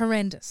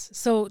horrendous.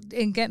 So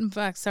in getting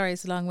back, sorry,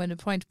 it's a long-winded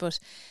point, but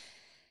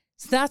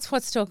so that's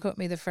what stuck with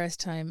me the first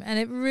time, and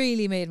it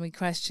really made me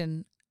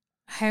question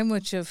how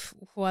much of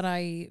what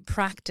I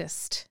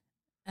practiced,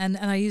 and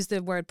I use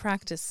the word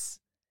practice,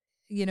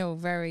 you know,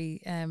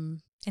 very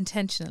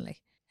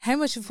intentionally. How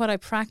much of what I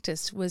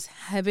practiced was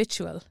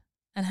habitual,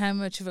 and how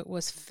much of it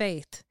was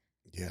faith,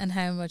 Yeah. and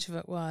how much of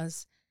it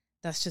was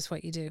that's just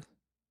what you do.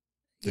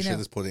 The shit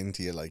is put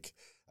into you like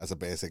as a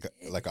basic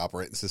like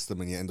operating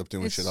system, and you end up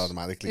doing shit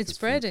automatically. It's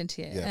bred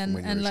into you, from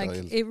when and you're a like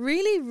child. it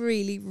really,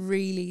 really,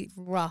 really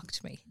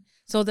rocked me.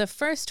 So the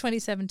first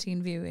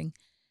 2017 viewing,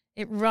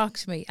 it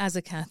rocked me as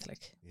a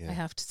Catholic, Yeah. I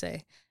have to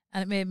say,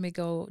 and it made me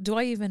go, do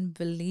I even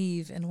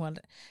believe in what?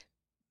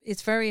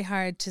 It's very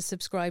hard to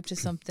subscribe to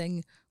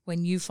something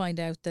when you find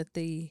out that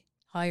the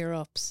higher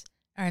ups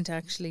aren't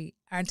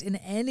in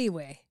any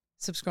way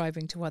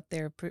subscribing to what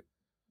they're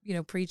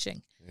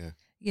preaching. Yeah.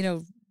 You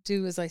know,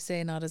 do as I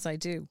say, not as I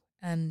do.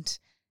 And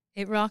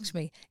it rocked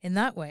me in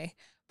that way.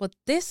 But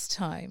this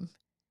time,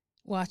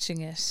 watching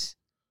it,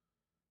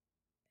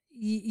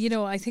 you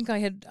know, I think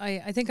I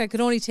think I could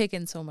only take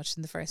in so much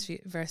in the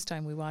first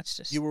time we watched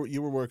it. You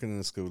were working in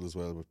a school as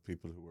well with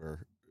people who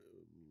were,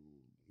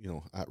 you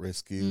know, at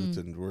risk youth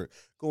and were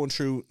going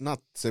through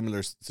not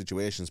similar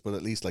situations, but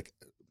at least like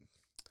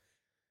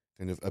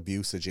kind of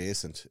abuse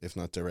adjacent, if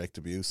not direct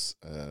abuse,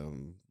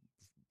 from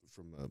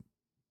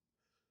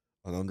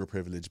an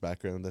underprivileged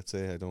background. Let's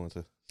say I don't want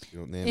to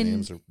name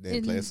names or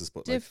name places,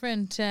 but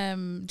different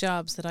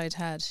jobs that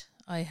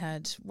I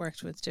had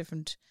worked with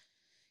different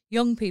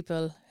young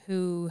people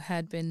who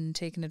had been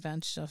taken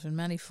advantage of in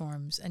many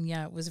forms, and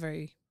it was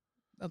very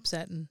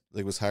upsetting.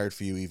 Like it was hard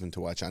for you even to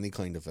watch any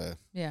kind of a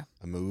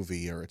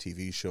movie or a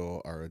TV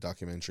show or a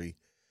documentary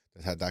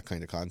that had that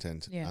kind of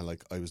content. Yeah. And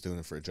like I was doing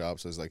it for a job,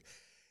 so I was like,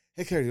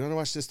 hey Claire, do you want to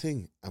watch this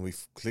thing? And we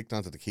clicked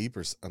onto The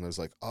Keepers, and I was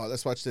like, oh,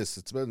 let's watch this.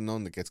 It's about a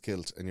nun that gets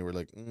killed. And you were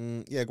like,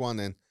 yeah, go on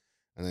then.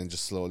 And then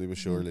just slowly but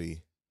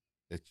surely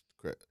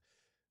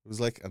it was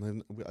like, and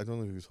then I don't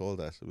know if you told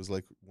that. It was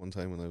like one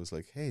time when I was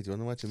like, hey, do you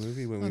want to watch a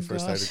movie when we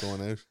first started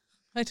going out?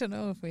 I don't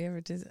know if we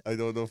ever did it. I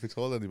don't know if we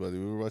told anybody.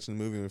 We were watching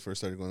the movie when we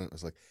first started going out. I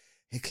was like,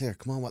 hey Claire,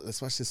 come on,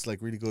 let's watch this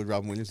like really good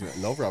Robin Williams movie.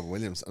 I love Robin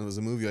Williams, and it was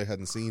a movie I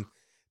hadn't seen.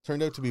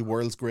 Turned out to be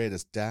World's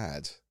Greatest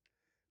Dad,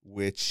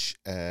 which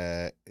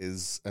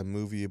is a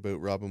movie about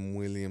Robin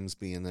Williams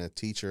being a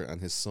teacher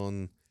and his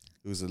son,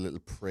 who's a little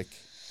prick,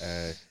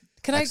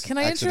 Can I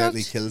accidentally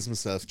interrupt? kills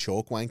himself,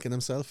 choke wanking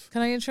himself.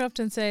 Can I interrupt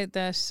and say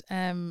that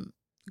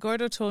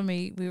Gordo told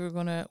me we were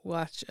going to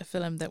watch a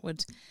film that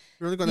would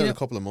We're only going out a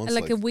couple of months,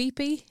 like a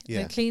weepy,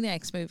 Yeah. a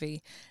Kleenex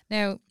movie.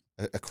 Now,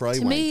 a cry to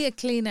wank. me, a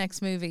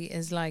Kleenex movie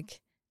is like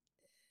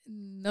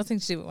nothing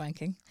to do with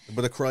wanking.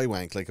 But a cry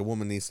wank, like a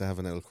woman needs to have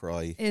an old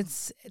cry.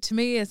 It's to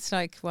me, it's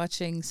like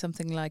watching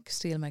something like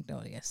Steel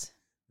Magnolias.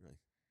 Right.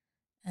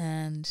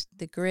 And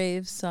the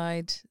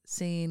graveside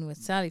scene with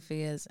Sally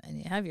Fields, and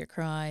you have your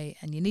cry,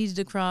 and you needed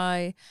to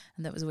cry,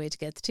 and that was a way to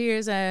get the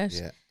tears out.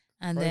 Yeah.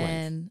 And Cry wank.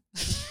 then,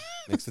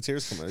 Makes the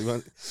tears come out. You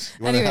want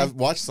Anyway. to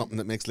watch something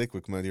that makes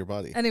liquid come out of your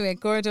body. anyway,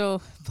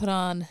 Gordo put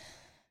on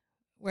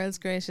World's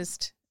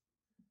Greatest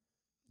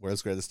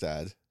World's Greatest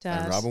Dad.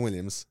 Dad. And Robin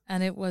Williams.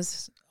 and it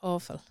was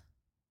awful.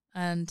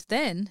 And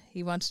then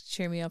he wanted to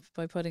cheer me up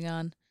by putting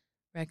on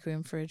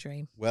Requiem for a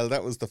Dream. Well,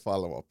 that was the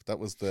follow-up. That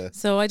was the...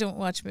 So I don't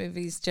watch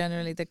movies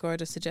generally that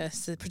Gordo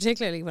suggests,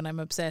 particularly when I'm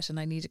upset and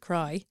I need to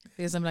cry,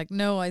 because I'm like,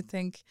 no, I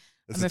think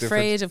It's I'm a different-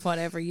 afraid of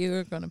whatever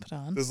you're going to put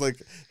on. It's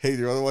like, hey,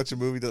 do you want to watch a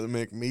movie that'll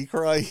make me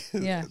cry?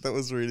 Yeah. That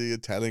was really a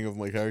telling of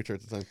my character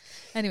at the time.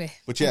 Anyway,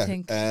 But yeah, I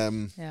think,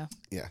 yeah.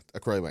 yeah, a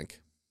cry wank.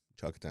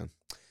 Chalk it down.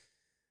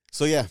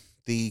 So yeah,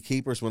 The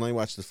Keepers, when I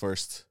watched it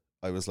first,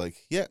 I was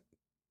like, yeah,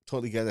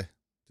 totally get it.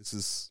 This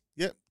is,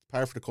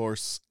 par for the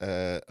course.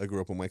 I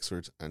grew up in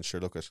Wexford, and sure,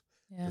 look it.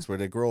 Yeah. It's where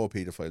they grow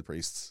paedophile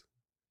priests.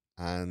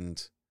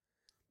 And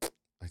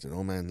I don't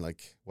know, man,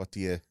 like, what do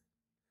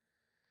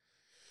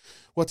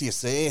you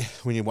say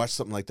when you watch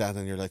something like that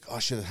and you're like, oh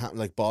shit, it happened?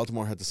 Like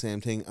Baltimore had the same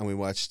thing, and we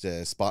watched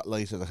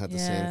Spotlight, and it had the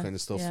same kind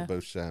of stuff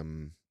about I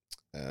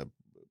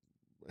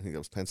think that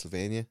was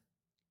Pennsylvania.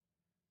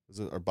 Was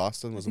it, or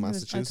Boston? Was it I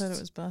Massachusetts? thought it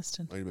was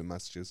Boston. Might have been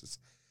Massachusetts.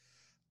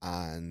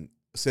 And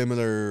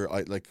similar,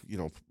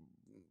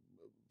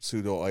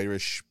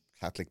 pseudo-Irish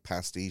Catholic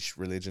pastiche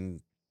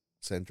religion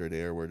centre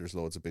there, where there's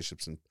loads of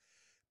bishops and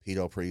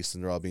pedo priests,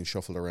 and they're all being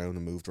shuffled around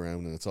and moved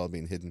around, and it's all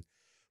being hidden.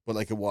 But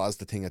like, it was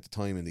the thing at the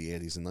time in the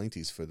 80s and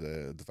 90s for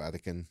the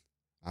Vatican,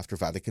 after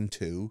Vatican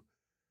II,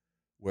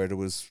 where there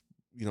was,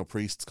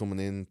 priests coming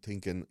in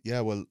thinking,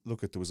 yeah, well,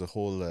 look, there was a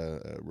whole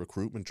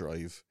recruitment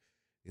drive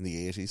in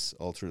the 80s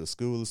all through the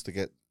schools to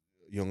get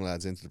young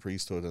lads into the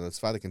priesthood, and it's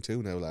Vatican II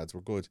now, lads,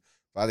 we're good.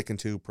 Vatican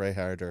II, pray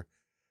harder.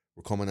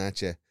 We're coming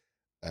at you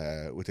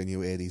with the new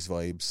 80s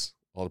vibes,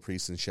 all the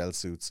priests in shell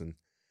suits and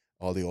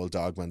all the old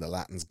dogma, and the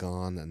Latin's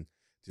gone, and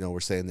we're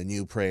saying the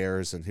new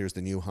prayers, and here's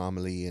the new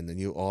homily, and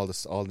all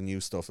the new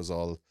stuff is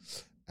all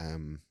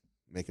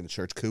making the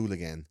church cool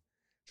again,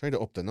 trying to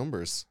up the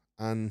numbers,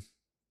 and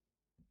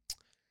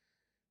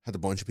had a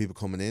bunch of people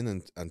coming in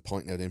and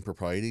pointing out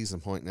improprieties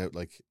and pointing out,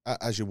 like,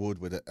 as you would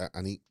with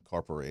any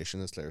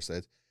corporation, as Claire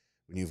said,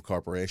 when you have a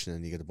corporation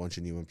and you get a bunch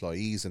of new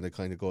employees, and they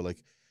kind of go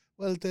like,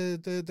 well,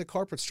 the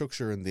corporate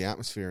structure and the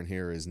atmosphere in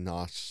here is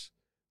not,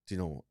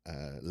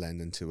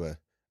 lending to a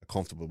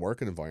comfortable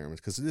working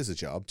environment, because it is a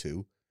job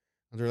too.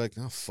 And they're like,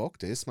 no, fuck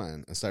this,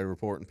 man, and started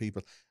reporting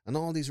people. And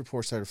all these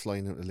reports started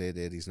flying out in the late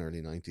 80s and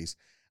early 90s,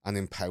 and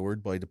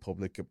empowered by the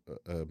public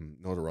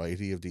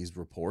notoriety of these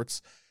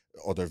reports,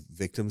 other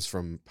victims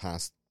from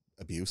past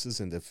abuses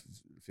in the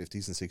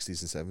 50s and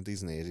 60s and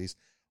 70s and 80s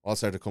all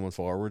started coming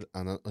forward,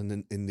 and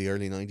in the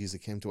early 90s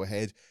it came to a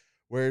head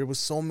where there was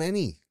so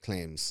many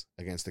claims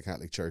against the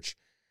Catholic Church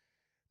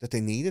that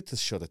they needed to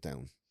shut it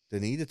down. They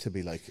needed to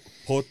be like,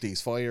 put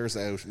these fires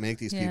out, make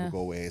these people go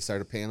away.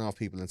 Started paying off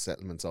people in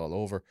settlements all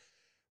over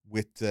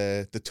with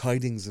the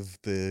tidings of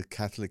the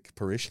Catholic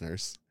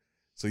parishioners.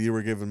 So you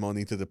were giving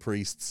money to the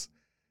priests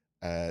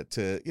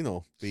to,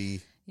 be...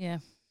 Yeah,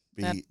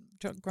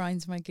 that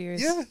grinds my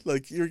gears. Yeah,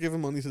 like, you're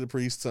giving money to the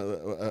priests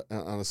on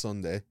a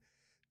Sunday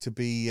to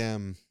be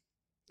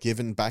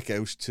given back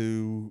out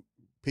to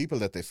people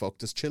that they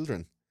fucked as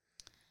children.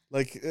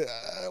 Like,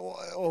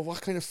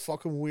 what kind of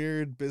fucking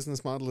weird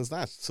business model is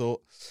that?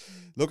 So,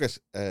 look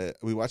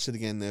we watched it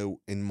again now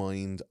in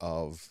mind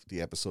of the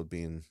episode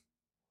being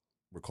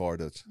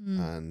recorded,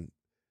 and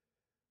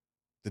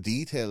the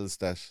details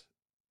that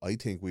I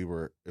think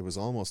it was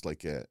almost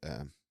like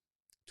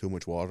too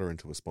much water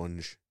into a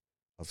sponge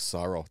of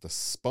sorrow. The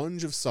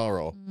sponge of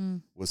sorrow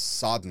was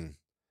sodden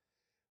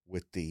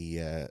with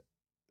the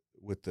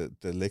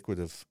liquid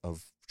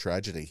of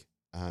tragedy,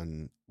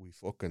 and we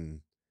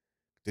fucking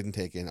didn't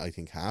take in, I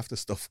think, half the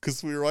stuff,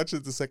 because we were watching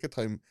it the second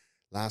time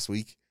last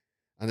week,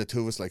 and the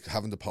two of us like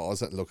having to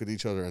pause it and look at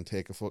each other and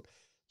take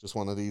just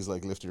one of these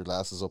like lift your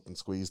glasses up and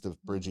squeeze the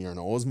bridge of your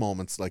nose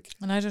moments. Like,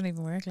 and I don't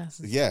even wear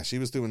glasses. Yeah, she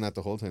was doing that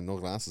the whole time, no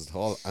glasses at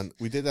all, and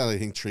we did that I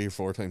think 3 or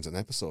 4 times an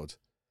episode.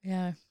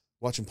 Yeah,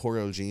 watching poor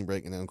old Jean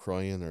breaking down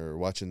crying, or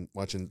watching.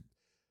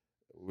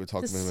 We're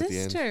talking about him at the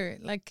end. Sister,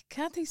 like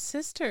Kathy's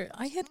sister,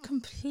 I had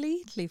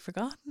completely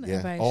forgotten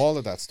about. All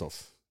of that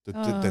stuff.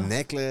 The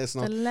necklace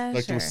and all. The letter.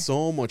 Like, there was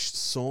so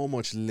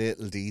much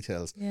little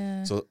details.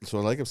 Yeah. So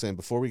like I'm saying,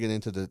 before we get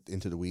into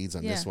the weeds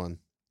on this one,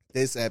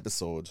 this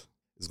episode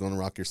is going to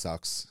rock your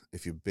socks.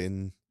 If you've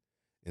been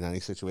in any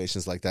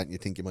situations like that and you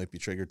think you might be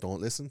triggered,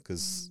 don't listen,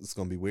 because it's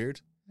going to be weird.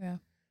 Yeah.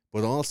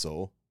 But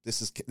also,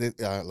 this is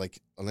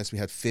like, unless we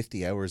had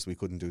 50 hours, we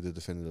couldn't do the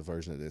definitive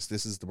version of this.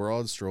 This is the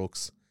broad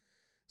strokes,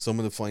 some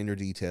of the finer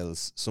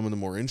details, some of the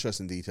more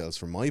interesting details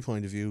from my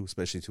point of view,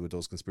 especially to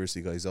those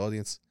conspiracy guys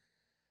audience.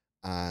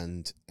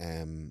 And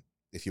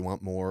if you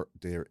want more,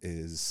 there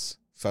is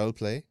Foul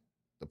Play,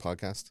 the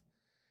podcast.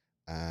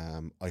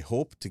 I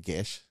hope to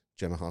get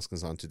Gemma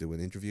Hoskins on to do an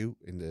interview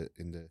in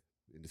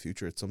the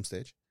future at some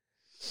stage,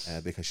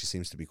 because she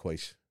seems to be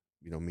quite,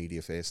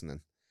 media facing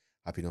and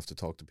happy enough to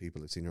talk to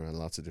people. I've seen her on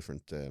lots of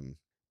different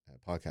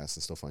podcasts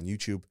and stuff on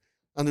YouTube.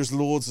 And there's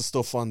loads of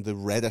stuff on the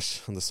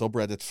Reddit, on the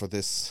subreddit for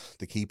this,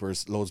 The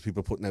Keepers. Loads of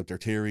people putting out their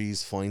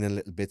theories, finding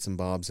little bits and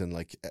bobs, and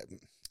like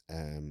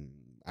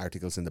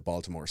articles in the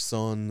Baltimore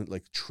Sun,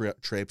 like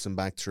traipsing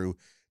back through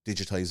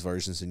digitized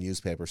versions of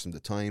newspapers from the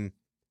time,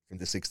 from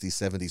the 60s,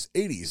 70s,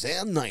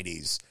 80s, and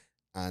 90s,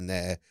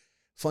 and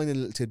finding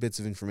little tidbits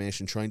of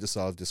information, trying to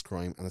solve this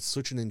crime. And it's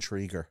such an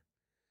intriguer.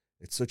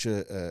 It's such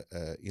a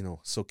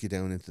suck you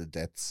down into the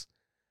depths.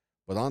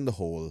 But on the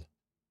whole,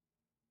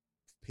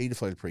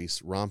 paedophile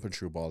priests ramping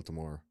through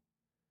Baltimore,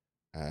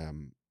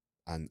 and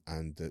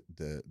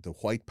the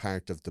white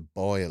part of the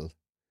boil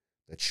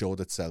that showed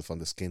itself on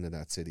the skin of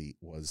that city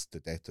was the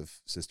death of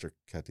Sister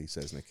Kathy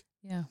Sesnick.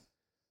 Yeah.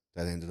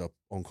 That ended up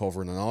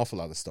uncovering an awful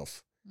lot of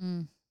stuff.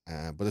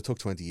 But it took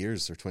 20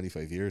 years or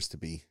 25 years to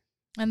be.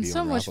 And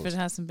so much of unraveled. it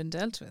hasn't been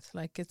dealt with.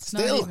 Like, it's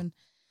Still not even.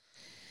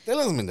 Still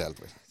hasn't been dealt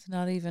with. It's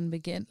not even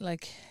begin.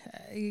 Like,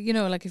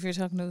 like if you're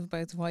talking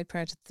about the white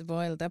part of the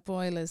boil, that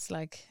boil is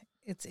like,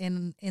 it's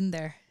in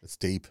there. It's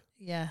deep.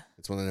 Yeah.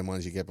 It's one of them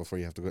ones you get before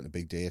you have to go on a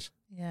big date.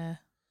 Yeah.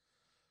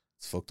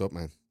 It's fucked up,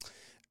 man.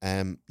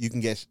 You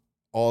can get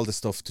all the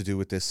stuff to do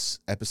with this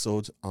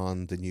episode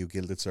on the new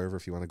Gilded server.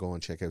 If you want to go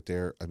and check out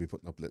there, I'll be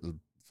putting up little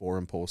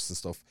forum posts and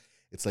stuff.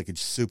 It's like a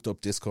souped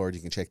up Discord.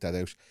 You can check that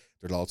out.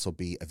 There'll also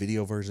be a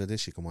video version of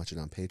this. You can watch it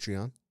on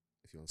Patreon.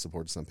 If you want to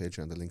support us on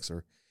Patreon, the links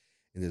are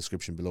in the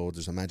description below.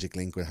 There's a magic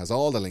link that has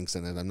all the links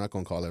in it. I'm not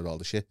going to call out all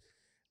the shit.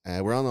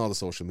 We're on all the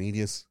social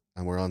medias,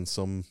 and we're on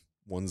some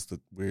ones that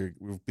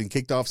we've been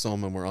kicked off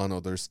some, and we're on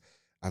others.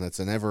 And it's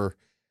an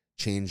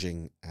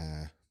ever-changing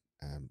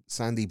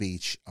sandy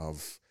beach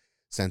of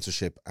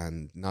censorship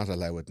and not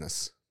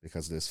allowedness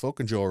because of this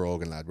fucking Joe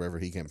Rogan lad, wherever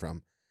he came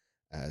from.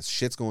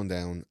 Shit's going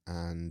down,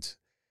 and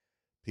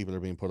people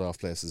are being put off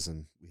places,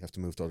 and we have to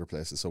move to other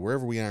places. So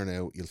wherever we are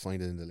now, you'll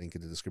find it in the link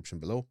in the description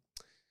below.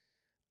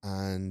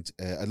 And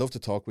I'd love to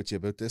talk with you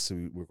about this. So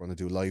we're going to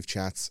do live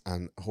chats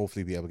and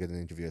hopefully be able to get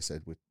an interview, I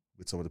said, with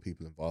some of the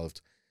people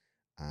involved,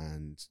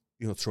 and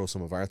throw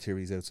some of our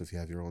theories out. So if you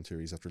have your own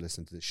theories after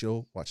listening to the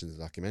show, watching the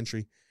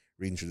documentary,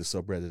 reading through the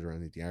subreddit or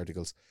any of the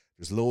articles,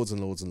 there's loads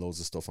and loads and loads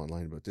of stuff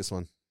online about this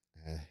one.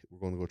 We're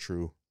going to go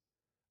through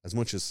as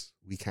much as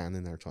we can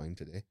in our time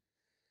today.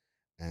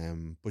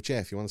 But yeah,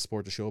 if you want to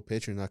support the show,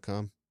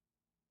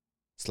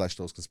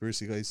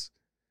 patreon.com/thoseconspiracyguys.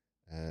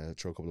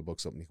 Throw a couple of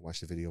bucks up and you can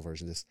watch the video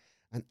version of this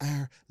and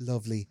our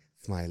lovely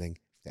smiling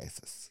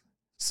faces.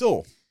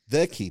 So,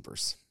 The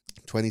Keepers,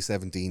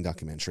 2017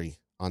 documentary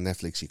on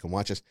Netflix. You can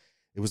watch it.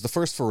 It was the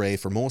first foray,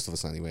 for most of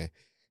us anyway,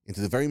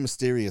 into the very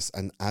mysterious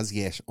and as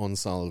yet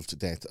unsolved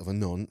death of a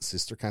nun,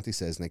 Sister Kathy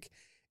Sesnick,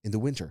 in the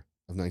winter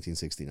of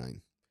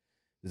 1969.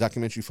 The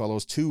documentary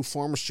follows two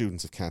former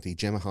students of Kathy,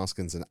 Gemma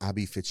Hoskins and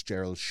Abby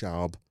Fitzgerald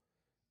Schaub,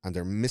 and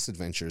their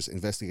misadventures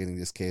investigating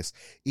this case,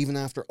 even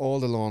after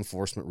all the law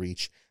enforcement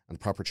reach and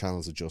proper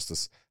channels of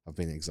justice have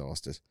been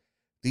exhausted.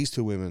 These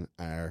two women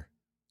are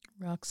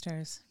rock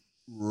stars.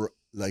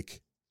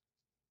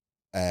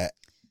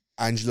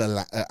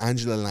 Angela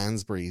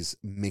Lansbury's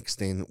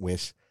mixed in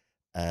with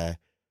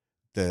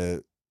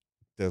the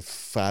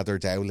Father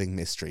Dowling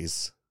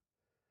mysteries.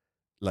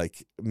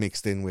 Like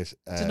mixed in with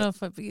I don't know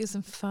if I'd be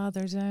using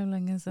Father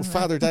Dowling as a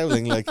Father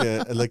Dowling,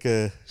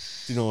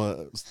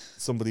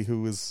 somebody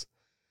who was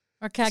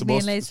or Cagney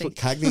and Lacey.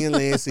 Cagney and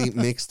Lacey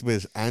mixed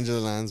with Angela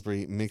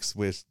Lansbury mixed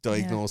with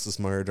Diagnosis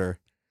Murder.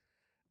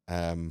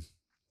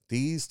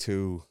 These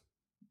two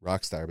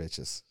rock star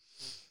bitches,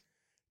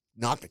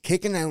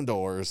 kicking down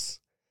doors,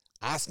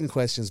 asking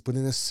questions, but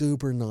in a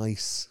super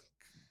nice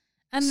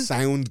and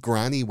sound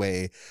granny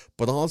way,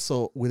 but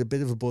also with a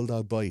bit of a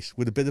bulldog bite,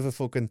 with a bit of a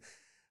fucking,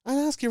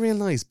 I'll ask you real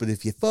nice, but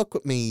if you fuck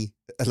with me,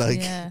 I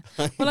like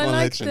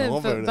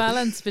the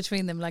balance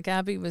between them. Like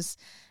Abby was,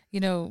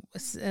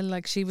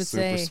 like she would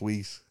super say,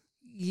 sweet.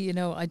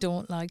 I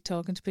don't like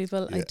talking to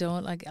people.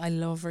 Yeah. I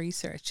love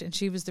research. And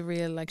she was the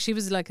real, she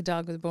was like a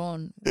dog with a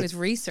bone with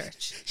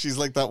research. She's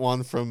like that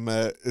one from,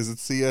 is it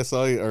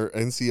CSI or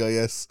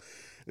NCIS?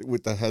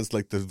 That has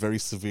the very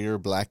severe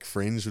black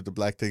fringe with the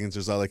black thing, and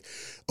she's all like,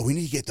 "Oh, we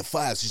need to get the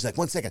files." She's like,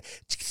 "1 second,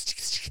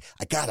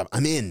 I got them.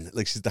 I'm in."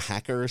 Like she's the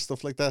hacker or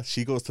stuff like that.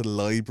 She goes to the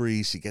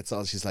library. She gets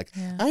all. She's like,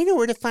 "I know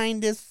where to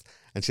find this."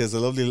 And she has a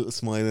lovely little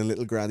smile and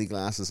little granny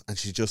glasses, and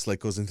she just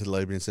goes into the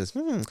library and says,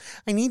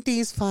 "I need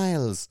these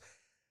files."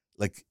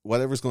 Like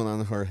whatever's going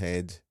on in her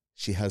head,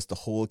 she has the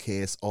whole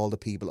case, all the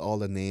people, all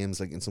the names,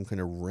 like in some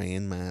kind of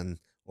Rain Man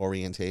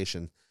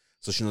orientation,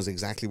 so she knows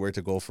exactly where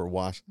to go for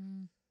what.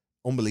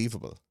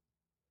 Unbelievable.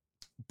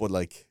 But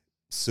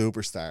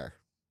superstar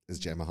is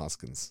Gemma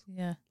Hoskins.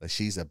 Yeah.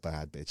 She's a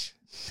bad bitch,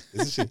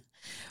 isn't she?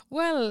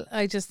 Well,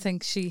 I just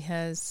think she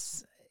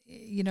has,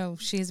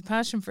 she has a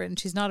passion for it and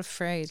she's not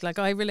afraid.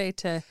 I relate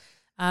to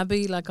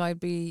Abby, I'd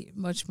be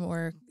much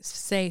more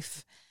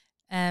safe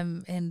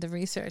in the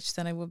research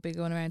than I would be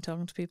going around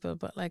talking to people.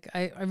 But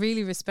I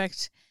really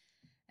respect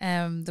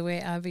the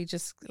way Abby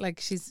just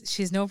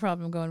she's no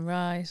problem going,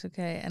 right,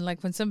 okay. And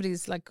when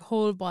somebody's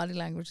whole body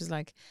language is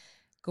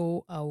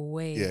go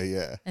away.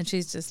 Yeah. And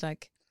she's just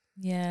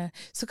yeah.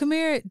 So come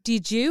here,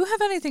 did you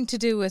have anything to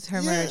do with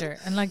her murder?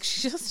 And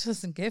she just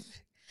doesn't give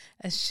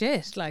a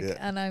shit.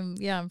 And I'm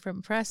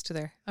impressed with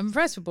her. I'm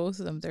impressed with both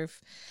of them. They're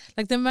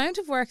the amount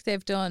of work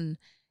they've done,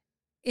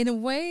 in a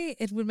way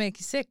it would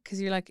make you sick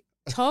because you're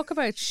talk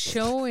about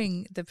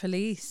showing the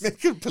police.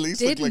 Police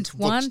didn't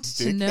want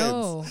to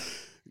know.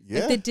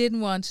 Yeah. They didn't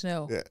want to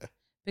know. Yeah.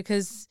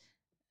 Because,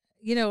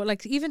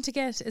 even to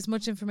get as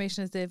much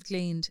information as they've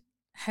gleaned,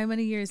 how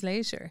many years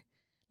later?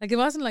 It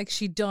wasn't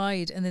she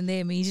died and then they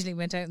immediately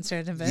went out and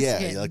started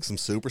investigating. Yeah, some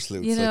super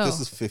sleuths. This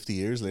is 50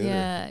 years later.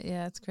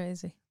 Yeah, it's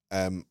crazy.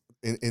 In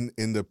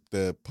the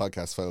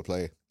podcast File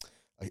Play,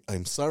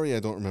 I'm sorry I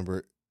don't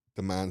remember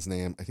the man's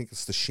name. I think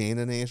it's the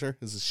Shaneinator.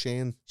 Is it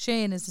Shane?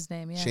 Shane is his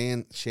name, yeah.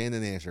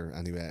 Shaneinator,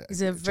 anyway.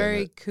 He's a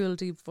very cool,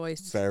 deep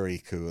voice. Very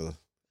cool.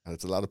 And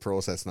it's a lot of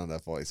processing on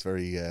that voice.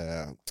 Very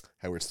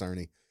Howard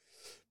Sterny.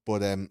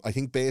 But I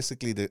think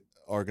basically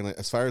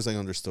as far as I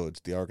understood,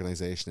 the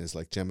organisation is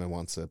Gemma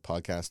wants a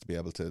podcast to be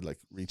able to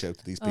reach out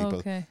to these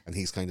people, and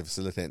he's kind of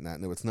facilitating that.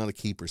 No, it's not a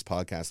Keepers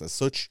podcast as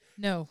such.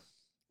 No,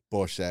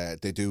 but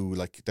they do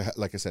like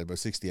I said, about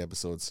 60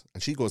 episodes,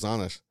 and she goes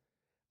on it,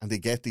 and they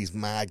get these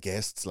mad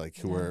guests like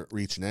who Yeah. are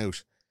reaching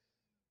out,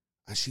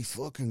 and she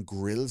fucking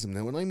grills them.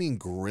 Now, when I mean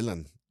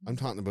grilling, I'm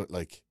talking about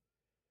like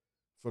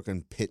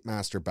fucking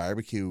pitmaster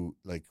barbecue,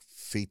 like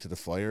feet to the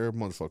fire,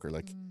 motherfucker.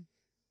 Like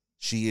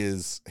she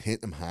is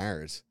hitting them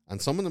hard,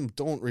 and some of them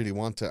don't really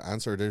want to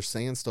answer. They're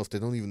saying stuff they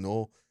don't even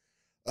know.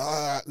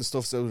 The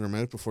stuff's out of their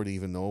mouth before they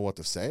even know what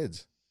they've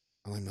said.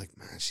 And I'm like,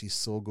 man, she's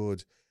so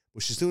good.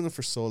 But she's doing it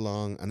for so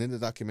long. And in the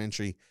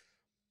documentary,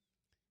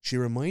 she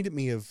reminded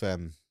me of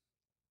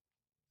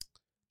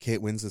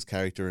Kate Winslet's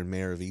character in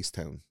Mayor of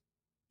Easttown.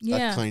 Yeah.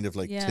 That kind of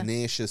like yeah.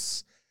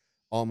 tenacious,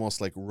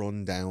 almost like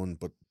run down,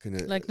 but kind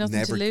of Like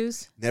nothing to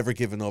lose. Never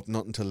giving up,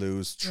 nothing to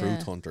lose, truth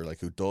Yeah. hunter, like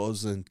who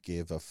doesn't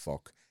give a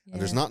fuck. Yeah.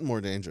 And there's nothing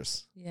more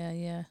dangerous. Yeah,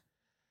 yeah.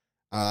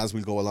 As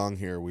we go along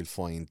here, we'll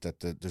find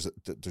that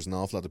there's an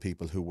awful lot of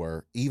people who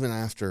were, even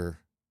after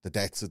the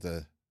deaths of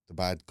the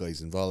bad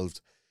guys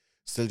involved,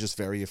 still just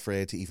very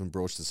afraid to even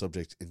broach the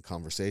subject in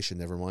conversation,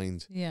 never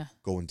mind Yeah.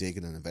 going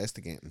digging and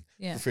investigating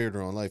Yeah. for fear of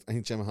their own life. I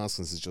think Gemma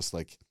Hoskins is just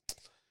like,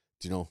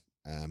 do you know,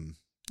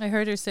 I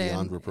heard her say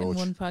beyond in reproach.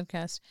 one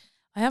podcast,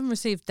 I haven't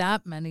received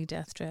that many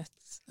death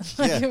threats.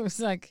 Like Yeah. it was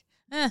like,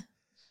 but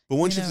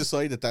once you you've know.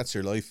 decided that's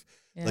your life,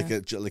 yeah.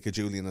 like a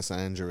Julian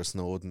Assange or a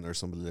Snowden or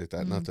somebody like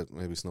that. Not that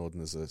maybe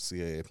Snowden is a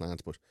CIA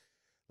plant, but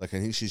like I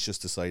think she's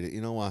just decided, you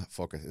know what,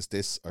 fuck it, it's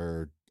this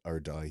or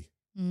die.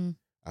 Mm.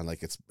 And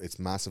like it's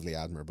massively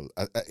admirable.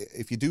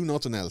 If you do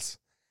nothing else,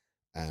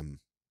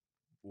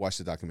 watch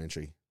the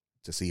documentary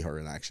to see her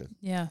in action.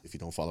 Yeah. If you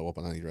don't follow up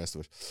on any of the rest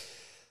of it.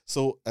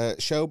 So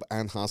Schaub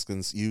and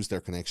Hoskins used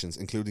their connections,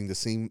 including the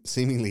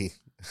seemingly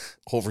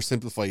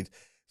oversimplified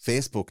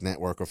Facebook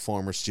network of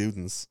former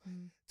students,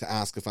 to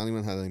ask if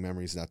anyone had any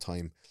memories of that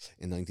time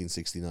in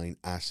 1969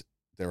 at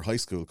their high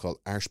school called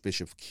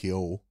Archbishop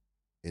Keogh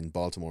in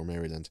Baltimore,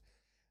 Maryland.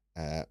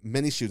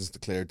 Many students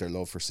declared their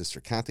love for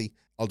Sister Kathy,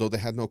 although they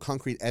had no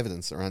concrete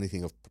evidence or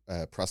anything of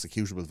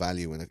prosecutable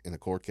value in a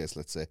court case,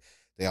 let's say.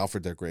 They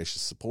offered their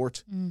gracious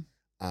support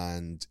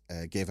and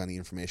gave any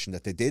information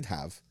that they did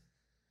have.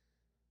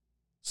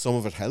 Some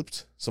of it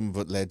helped. Some of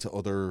it led to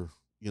other,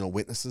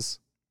 witnesses.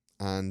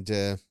 And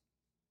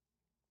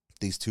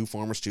these two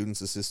former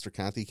students of Sister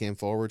Kathy came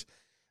forward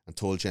and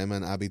told Gemma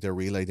and Abby their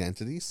real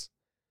identities.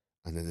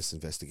 And then this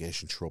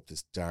investigation threw up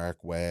this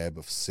dark web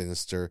of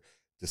sinister,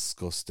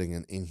 disgusting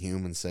and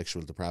inhuman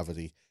sexual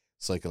depravity,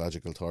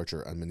 psychological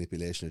torture and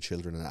manipulation of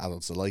children and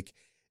adults alike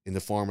in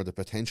the form of the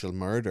potential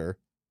murder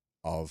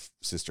of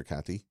Sister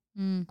Kathy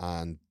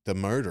and the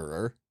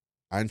murderer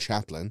and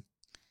chaplain.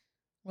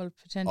 Well,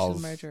 potential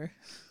murderer.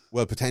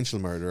 Well, potential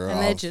murderer.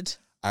 Alleged.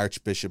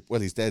 Archbishop.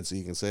 Well, he's dead, so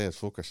you can say it.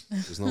 Fuck it.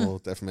 There's no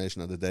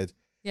defamation of the dead.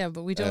 Yeah,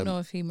 but we don't know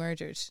if he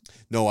murdered.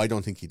 No, I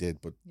don't think he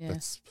did, but Yeah.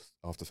 that's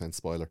off the fence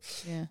spoiler.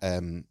 Yeah.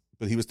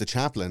 But he was the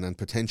chaplain and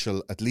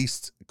potential, at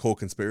least,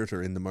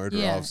 co-conspirator in the murder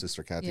Yeah. of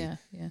Sister Kathy. Yeah,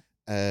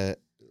 yeah.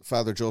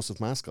 Father Joseph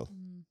Maskell,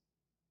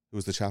 who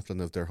was the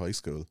chaplain of their high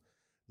school.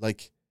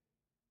 Like,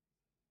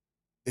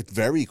 it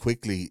very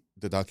quickly,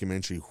 the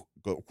documentary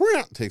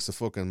takes a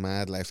fucking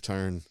mad left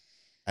turn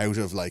out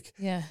of, like,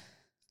 Yeah.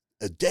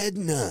 a dead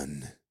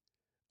nun,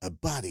 a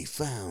body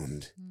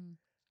found,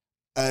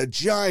 a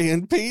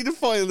giant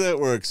paedophile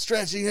network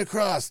stretching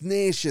across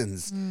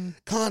nations,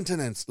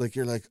 continents. Like,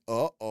 you're like,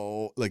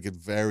 uh-oh. Like, it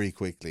very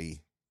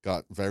quickly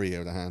got very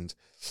out of hand.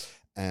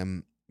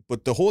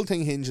 But the whole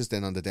thing hinges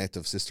then on the death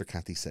of Sister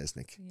Kathy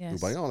Sesnick, who Yes.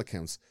 by all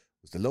accounts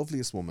was the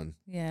loveliest woman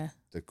Yeah.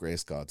 that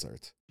graced God's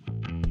earth.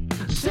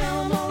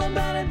 Tell them all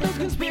about it, those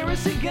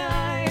conspiracy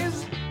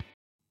guys.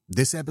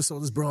 This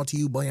episode is brought to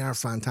you by our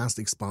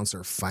fantastic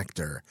sponsor,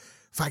 Factor.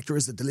 Factor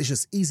is a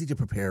delicious,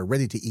 easy-to-prepare,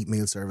 ready-to-eat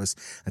meal service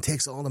and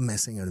takes all the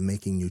messing out of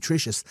making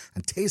nutritious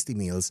and tasty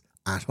meals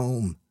at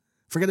home.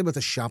 Forget about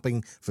the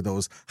shopping for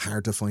those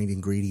hard-to-find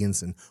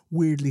ingredients and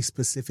weirdly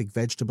specific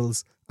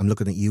vegetables. I'm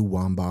looking at you,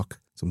 Wambach,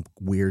 some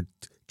weird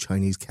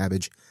Chinese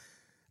cabbage.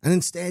 And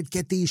instead,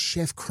 get these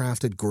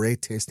chef-crafted,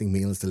 great-tasting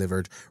meals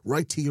delivered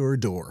right to your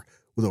door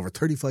with over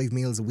 35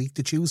 meals a week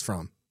to choose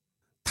from.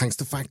 Thanks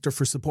to Factor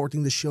for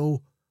supporting the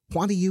show.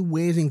 What are you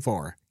waiting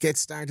for? Get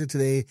started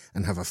today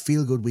and have a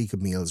feel-good week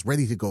of meals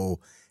ready to go.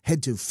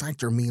 Head to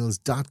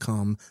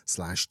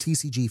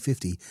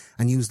factormeals.com/TCG50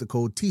 and use the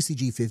code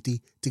TCG50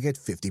 to get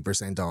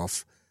 50%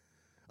 off.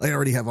 I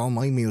already have all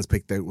my meals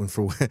picked out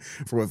for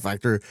what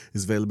Factor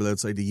is available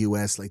outside the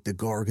US, like the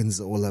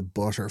Gorgonzola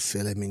butter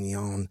filet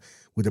mignon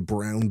with a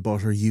brown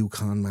butter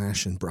Yukon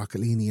mash and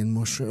broccolini and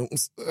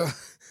mushrooms. Ugh.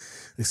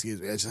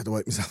 Excuse me, I just had to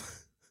wipe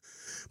myself.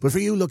 But for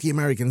you lucky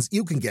Americans,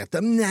 you can get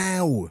them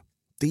now.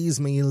 These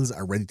meals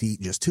are ready to eat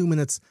in just 2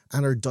 minutes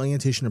and are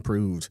dietitian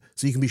approved,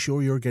 so you can be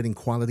sure you're getting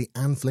quality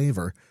and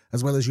flavour,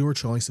 as well as your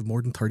choice of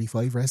more than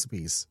 35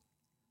 recipes.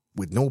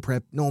 With no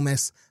prep, no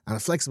mess, and a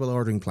flexible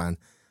ordering plan,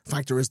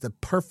 Factor is the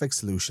perfect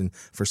solution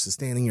for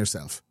sustaining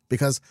yourself.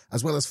 Because,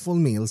 as well as full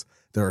meals,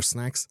 there are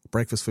snacks,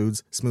 breakfast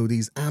foods,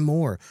 smoothies, and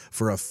more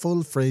for a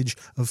full fridge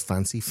of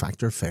fancy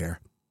Factor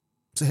fare.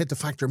 So head to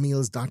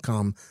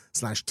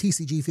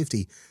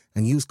factormeals.com/TCG50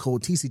 and use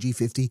code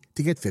TCG50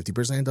 to get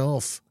 50%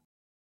 off.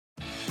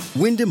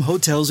 Wyndham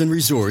Hotels and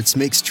Resorts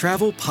makes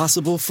travel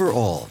possible for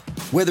all.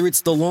 Whether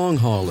it's the long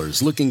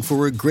haulers looking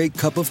for a great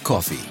cup of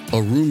coffee,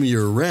 a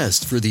roomier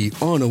rest for the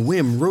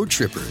on-a-whim road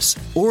trippers,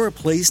 or a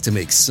place to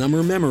make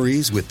summer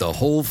memories with the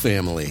whole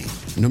family.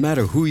 No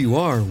matter who you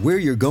are, where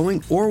you're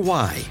going, or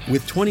why,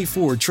 with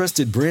 24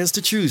 trusted brands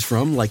to choose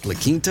from like La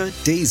Quinta,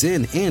 Days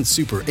Inn, and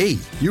Super 8,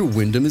 your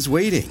Wyndham is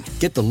waiting.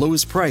 Get the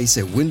lowest price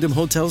at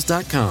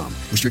WyndhamHotels.com.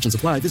 Restrictions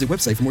apply. Visit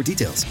website for more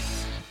details.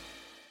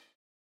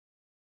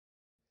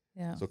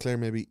 Yeah. So Claire,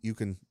 maybe you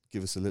can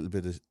give us a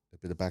bit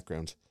of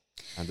background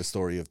and the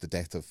story of the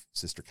death of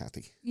Sister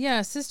Kathy.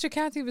 Yeah, Sister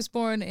Kathy was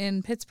born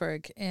in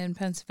Pittsburgh in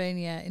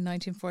Pennsylvania in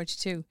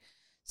 1942.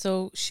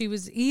 So she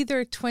was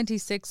either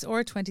 26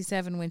 or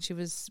 27 when she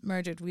was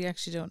murdered. We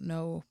actually don't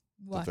know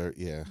what,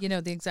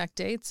 the exact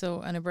date.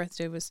 So, and her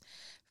birthday was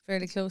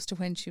fairly close to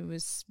when she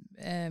was,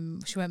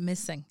 she went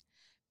missing.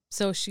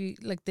 So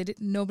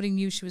nobody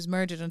knew she was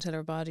murdered until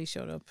her body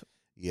showed up.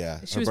 Yeah,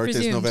 She her was birthday's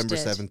presumed November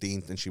dead.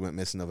 17th and she went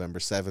missing November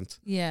 7th.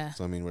 Yeah.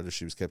 So, I mean, whether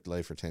she was kept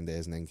alive for 10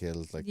 days and then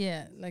killed, like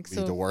be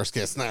so. the worst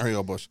case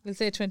scenario, but... We'll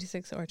say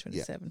 26 or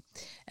 27.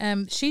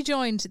 Yeah. She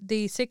joined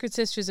the Sacred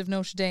Sisters of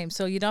Notre Dame.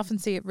 So you'd often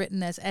see it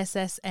written as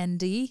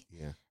SSND.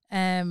 Yeah.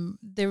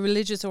 The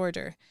religious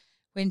order.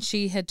 When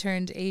she had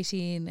turned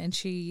 18 and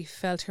she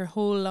felt her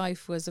whole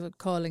life was a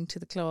calling to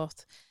the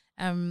cloth.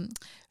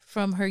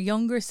 From her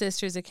younger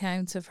sister's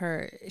accounts of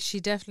her, she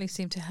definitely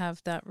seemed to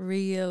have that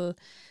real...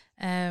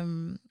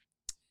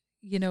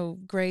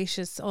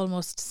 gracious,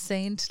 almost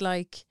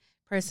saint-like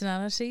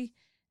personality.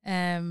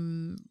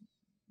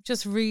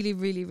 Just really,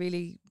 really,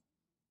 really,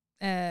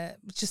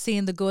 just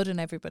seeing the good in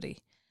everybody.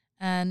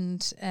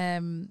 And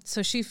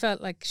so she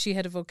felt like she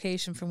had a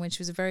vocation from when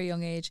she was a very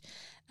young age.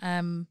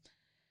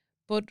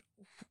 But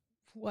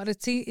what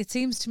it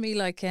seems to me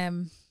like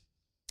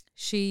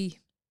she,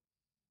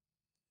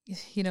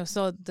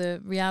 saw the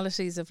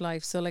realities of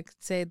life. So like,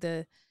 say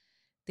the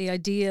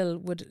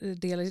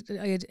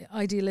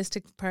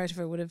idealistic part of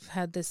her would have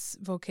had this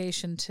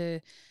vocation to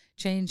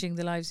changing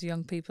the lives of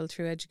young people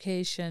through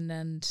education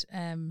and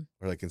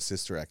or like in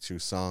Sister Act 2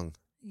 song.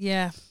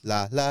 Yeah.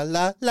 La la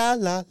la la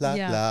la la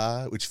Yeah.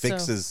 la, which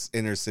fixes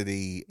inner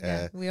city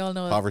we all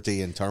know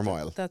poverty and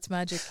turmoil. that's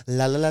magic.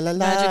 La la la la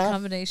Magic la.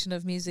 combination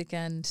of music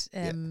and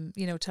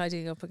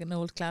tidying up an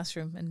old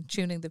classroom and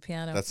tuning the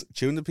piano. That's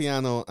tune the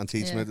piano and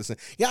teach Yeah. me to sing.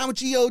 Yeah, I'm a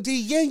G.O.D.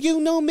 Yeah,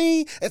 you know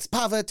me. It's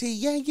poverty.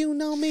 Yeah, you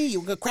know me.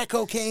 You got crack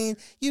cocaine.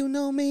 You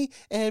know me.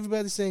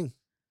 Everybody sing.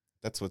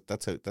 That's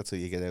how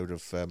you get out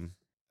of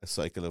a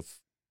cycle of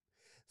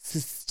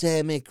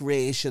systemic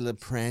racial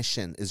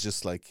oppression. Is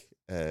just like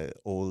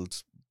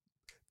old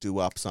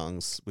doo-wop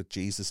songs with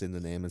Jesus in the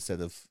name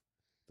instead of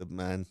the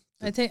man.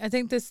 I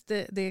think this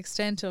the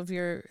extent of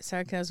your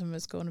sarcasm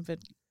is going a bit.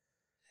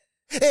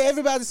 Hey,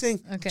 everybody sing.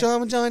 Okay.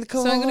 Join the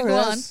chorus. So I'm going to go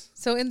on.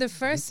 So in the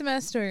first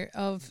semester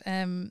of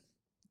the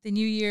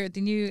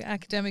new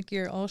academic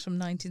year, autumn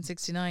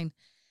 1969,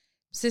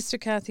 Sister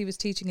Kathy was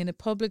teaching in a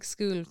public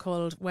school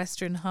called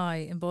Western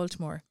High in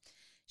Baltimore.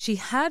 She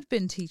had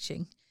been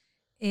teaching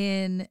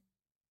in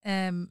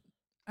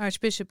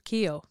Archbishop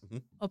Keogh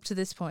up to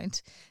this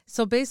point.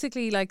 So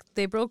basically, like,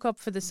 they broke up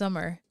for the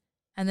summer,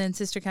 and then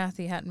Sister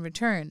Kathy hadn't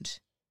returned.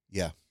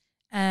 Yeah.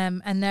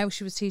 And now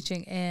she was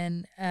teaching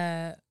in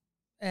a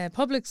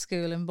public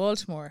school in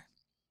Baltimore.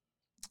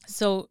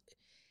 So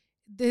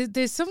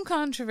there's some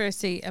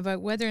controversy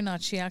about whether or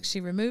not she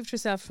actually removed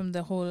herself from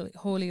the whole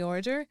Holy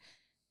Order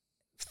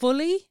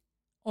fully,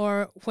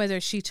 or whether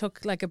she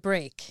took like a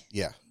break.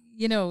 Yeah.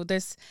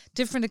 There's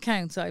different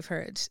accounts I've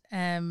heard.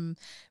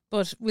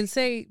 But we'll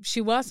say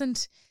she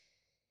wasn't.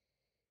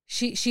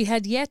 She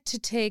had yet to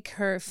take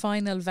her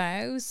final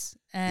vows.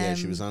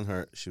 She was on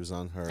her.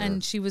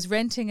 And she was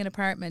renting an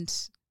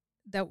apartment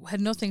that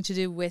had nothing to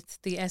do with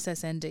the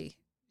SSND.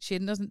 She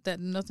had nothing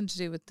to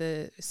do with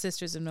the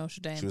Sisters of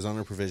Notre Dame. She was on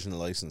her provisional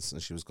license,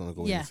 and she was going to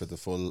go in for the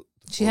full.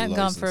 She hadn't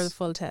license. gone for the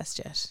full test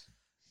yet.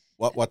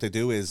 What they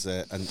do is,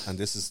 and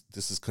this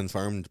is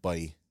confirmed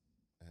by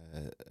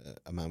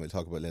a man we'll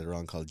talk about later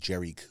on called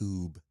Jerry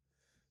Koob,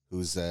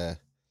 who's a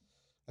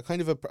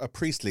kind of a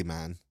priestly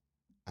man,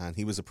 and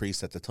he was a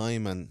priest at the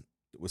time and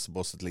was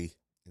supposedly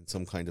in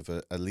some kind of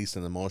at least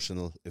an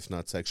emotional, if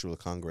not sexual,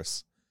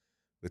 congress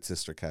with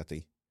Sister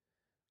Kathy.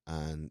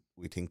 And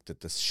we think that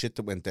the shit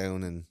that went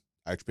down in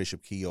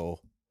Archbishop Keogh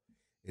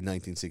in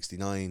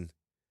 1969,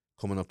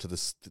 coming up to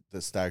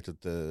the start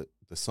of the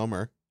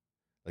summer,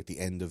 like the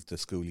end of the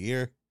school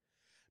year,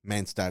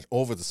 meant that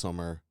over the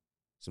summer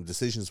some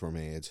decisions were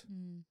made.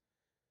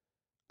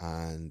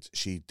 And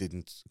she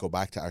didn't go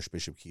back to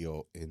Archbishop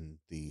Keogh in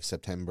the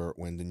September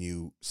when the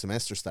new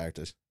semester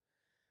started,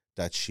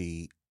 that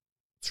she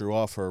threw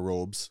off her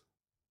robes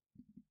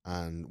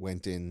and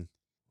went in,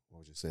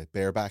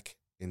 bareback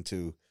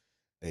into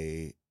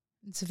a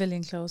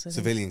civilian clothes.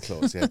 Civilian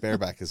clothes, yeah.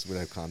 Bareback is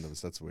without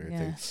condoms. That's a weird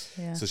thing.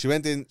 Yeah. So she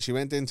went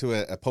into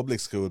a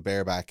public school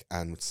bareback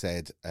and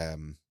said,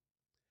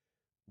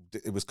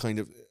 it was kind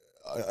of,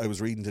 I was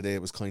reading today,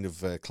 it was kind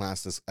of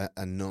classed as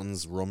a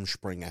nun's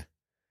Rumspringa,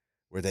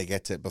 where they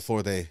get to,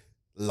 before they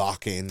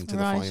lock into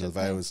Right, the final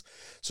okay. vows.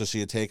 So she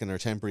had taken her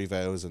temporary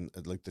vows and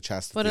like the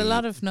chastity. But a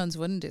lot of nuns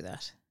wouldn't do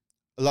that.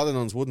 A lot of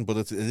nuns wouldn't, but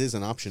it is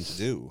an option to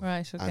do.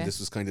 Right, okay. And this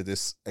was kind of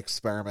this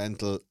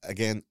experimental.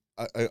 Again,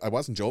 I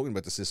wasn't joking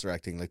about the Sister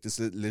Act thing. Like, this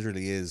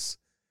literally is,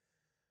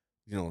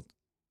 you know,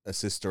 a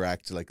Sister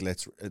Act. Like,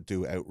 let's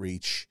do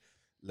outreach.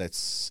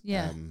 Let's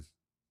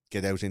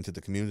get out into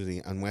the community.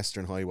 And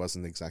Western High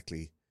wasn't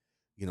exactly,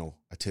 you know,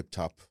 a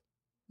tip-top,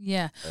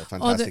 Yeah.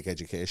 fantastic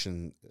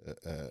education.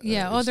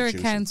 Other institution.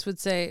 accounts would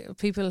say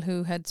people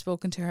who had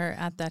spoken to her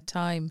at that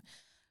time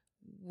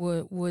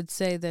would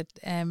say that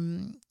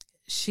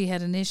she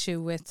had an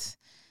issue with,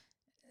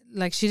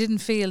 like, she didn't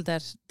feel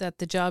that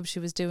the job she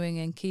was doing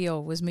in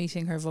Keogh was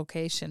meeting her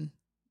vocation,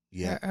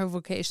 her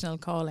vocational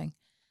calling.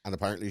 And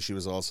apparently she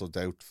was also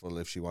doubtful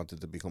if she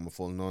wanted to become a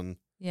full nun.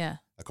 Yeah.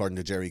 According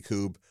to Jerry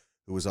Coob,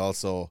 who was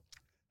also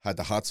had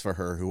the hots for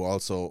her, who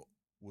also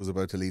was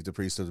about to leave the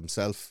priesthood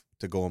himself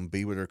to go and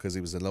be with her because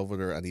he was in love with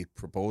her and he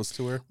proposed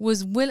to her.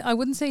 I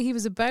wouldn't say he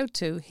was about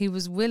to. He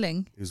was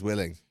willing. He was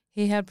willing.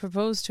 He had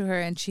proposed to her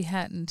and she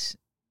hadn't.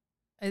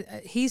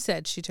 He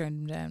said she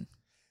turned him down.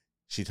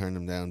 She turned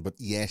him down, but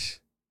yet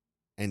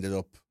ended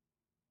up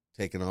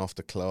taking off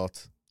the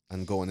cloth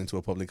and going into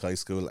a public high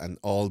school and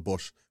all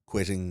but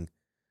quitting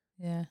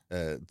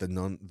the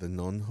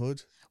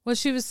nunhood. Well,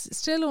 she was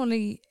still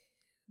only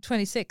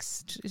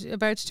 26,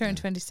 about to turn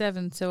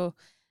 27, so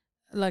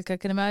like I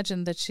can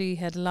imagine that she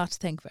had a lot to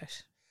think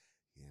about.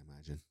 Yeah,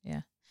 imagine.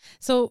 Yeah.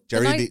 So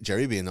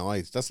Jerry be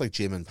annoyed. That's like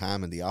Jim and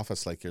Pam in The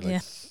Office. Like, you're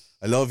like,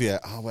 I love you.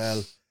 Oh,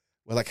 well,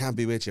 I can't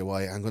be with you.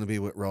 Why? I'm going to be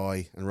with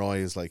Roy. And Roy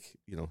is like,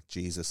 you know,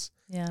 Jesus.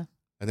 Yeah.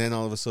 And then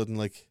all of a sudden,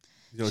 like,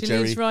 you know, she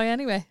leaves Roy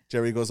anyway.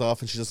 Jerry goes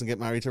off and she doesn't get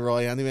married to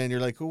Roy anyway. And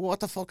you're like, well,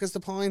 what the fuck is the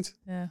point?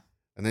 Yeah.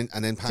 And then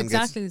Pam it's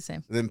exactly the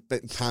same. And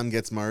then Pam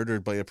gets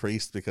murdered by a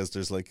priest because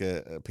there's like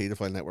a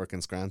paedophile network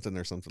in Scranton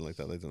or something like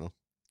that. I don't know.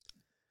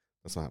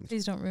 That's what happened.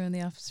 Please don't ruin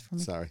The Office for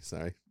me.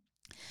 Sorry.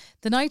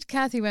 The night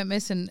Kathy went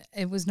missing,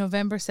 it was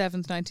November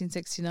 7th,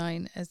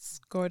 1969. As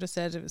Gordo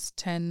said, it was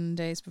 10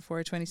 days before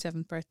her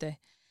 27th birthday.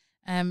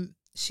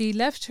 She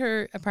left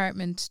her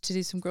apartment to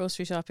do some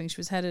grocery shopping. She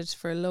was headed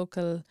for a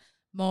local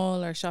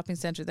mall or shopping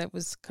centre that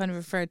was kind of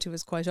referred to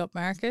as quite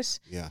upmarket.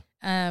 Yeah.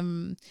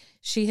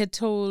 She had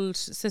told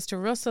Sister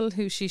Russell,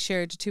 who she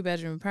shared a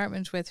 2-bedroom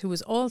apartment with, who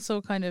was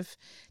also kind of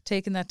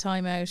taking that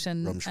time out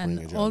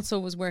and also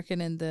was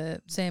working in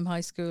the same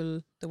high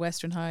school, the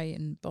Western High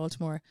in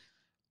Baltimore.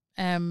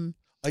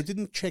 I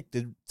didn't check.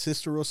 Did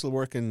Sister Russell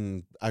work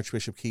in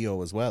Archbishop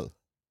Keogh as well?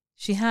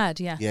 She had,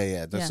 yeah.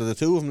 Yeah. So the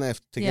two of them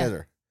left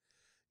together.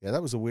 Yeah,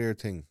 that was a weird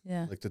thing.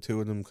 Yeah. Like the two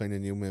of them kind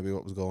of knew maybe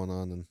what was going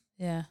on. And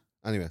yeah.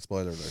 Anyway,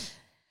 spoiler alert.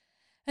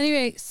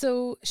 Anyway,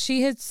 so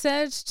she had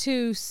said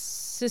to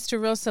Sister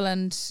Russell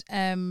and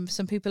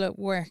some people at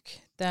work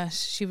that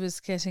she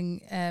was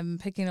picking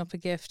up a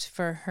gift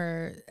for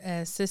her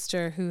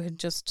sister who had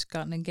just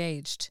gotten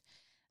engaged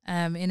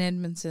in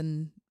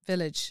Edmondson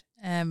Village.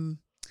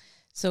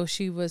 So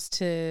she was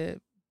to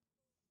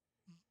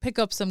pick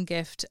up some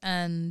gift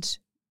and,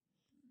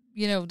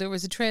 you know, there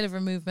was a trail of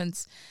her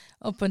movements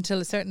up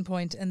until a certain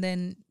point and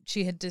then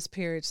she had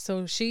disappeared.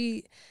 So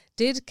she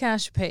did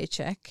cash a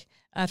paycheck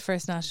at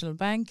First National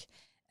Bank.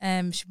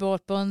 She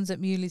bought buns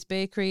at Muley's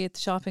Bakery at the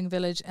shopping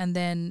village and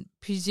then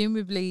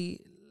presumably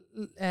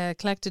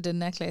collected a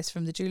necklace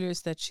from the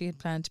jewellers that she had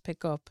planned to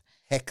pick up.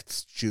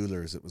 Hecht's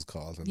Jewellers it was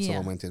called, and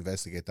someone went to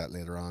investigate that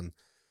later on.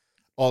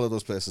 All of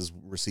those places,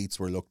 receipts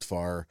were looked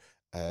for.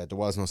 There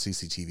was no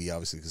CCTV,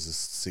 obviously, because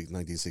it's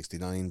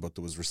 1969, but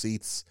there was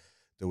receipts.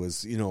 There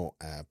was, you know,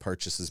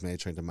 purchases made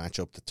trying to match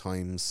up the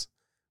times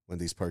when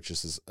these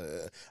purchases...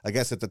 I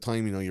guess at the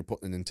time, you know, you're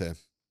putting it into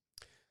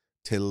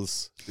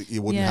tills.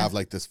 You wouldn't have,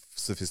 like, this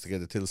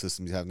sophisticated till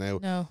system you have now.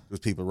 No. There was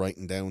people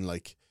writing down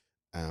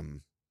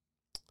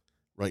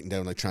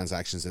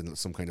transactions in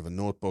some kind of a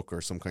notebook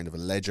or some kind of a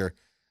ledger.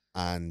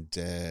 And,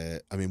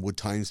 I mean, would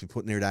times be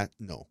put near that?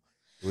 No.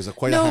 It was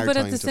quite a hard time to find.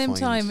 No, but at the same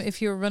time, if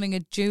you're running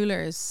a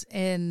jeweller's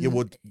in... You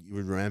would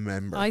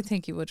remember. I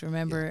think you would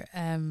remember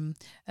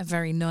a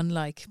very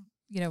nun-like,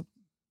 you know,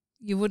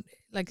 you would,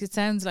 like, it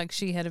sounds like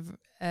she had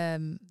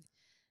an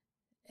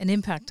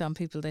impact on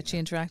people that she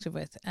interacted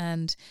with.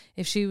 And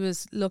if she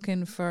was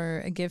looking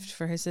for a gift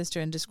for her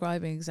sister and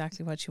describing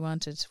exactly what she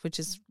wanted, which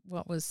is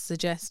what was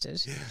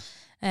suggested,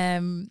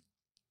 on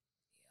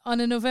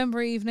a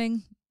November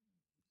evening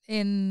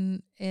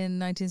in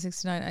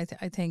 1969,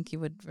 I think you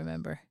would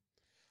remember.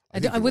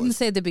 I wouldn't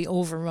say they'd be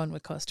overrun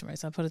with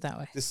customers. I'll put it that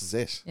way. This is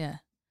it. Yeah.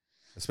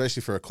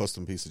 Especially for a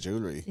custom piece of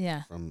jewellery.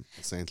 Yeah. From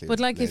a saintly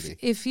But like lady.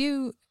 if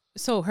you...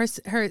 So her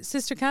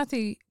sister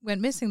Kathy went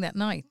missing that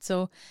night.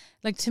 So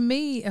like to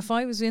me, if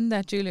I was in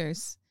that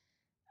jeweller's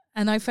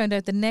and I found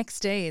out the next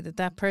day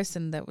that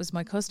person that was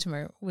my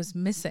customer was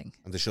missing.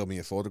 And they showed me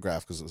a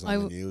photograph because it was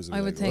on the news.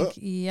 I would think,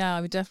 I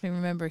would definitely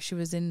remember she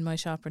was in my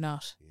shop or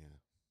not. Yeah.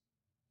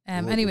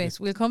 Anyways,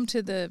 we'll come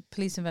to the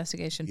police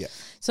investigation. Yeah.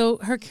 So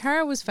her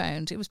car was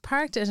found. It was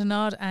parked at an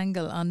odd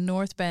angle on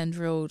North Bend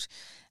Road.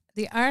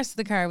 The arse of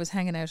the car was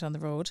hanging out on the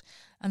road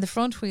and the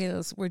front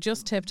wheels were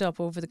just tipped up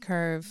over the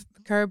curb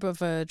curb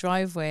of a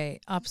driveway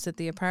opposite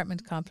the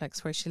apartment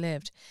complex where she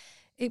lived.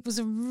 It was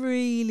a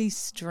really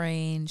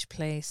strange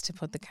place to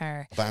put the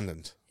car.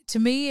 Abandoned. To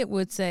me, it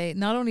would say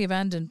not only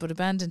abandoned, but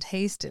abandoned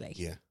hastily.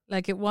 Yeah.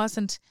 Like it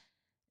wasn't,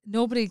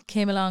 nobody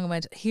came along and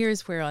went,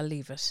 here's where I'll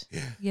leave it.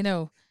 Yeah. You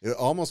know? It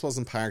almost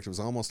wasn't parked. It was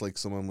almost like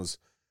someone was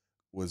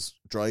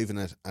driving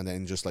it and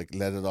then just like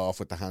let it off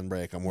with the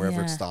handbrake, and wherever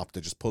Yeah. it stopped,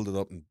 they just pulled it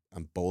up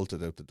and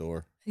bolted out the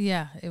door.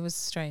 Yeah, it was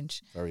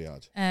strange. Very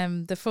odd.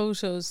 The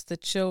photos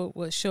that show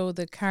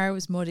the car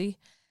was muddy.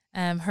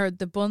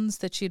 The buns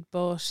that she'd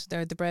bought,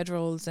 the bread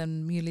rolls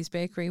and Muley's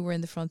Bakery, were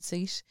in the front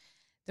seat.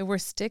 There were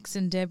sticks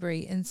and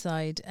debris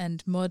inside,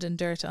 and mud and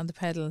dirt on the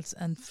pedals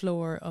and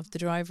floor of the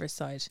driver's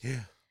side.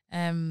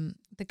 Yeah.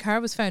 The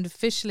car was found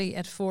officially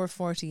at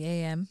 4:40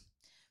 a.m.,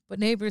 but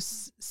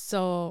neighbours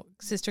saw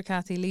Sister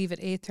Kathy leave at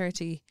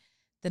 8:30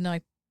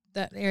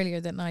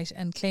 earlier that night,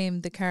 and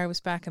claimed the car was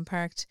back and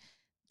parked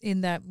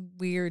in that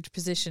weird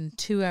position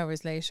 2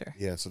 hours later.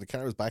 Yeah, so the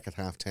car was back at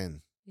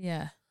 10:30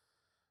 Yeah.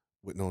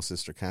 with no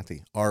Sister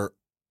Kathy. Or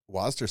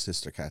was there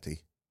Sister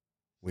Kathy?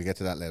 We'll get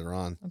to that later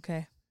on.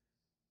 Okay.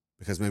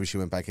 Because maybe she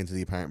went back into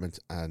the apartment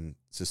and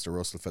Sister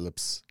Russell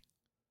Phillips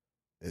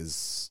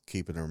is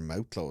keeping her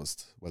mouth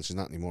closed. Well, she's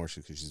not anymore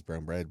because she's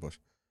brown bread, but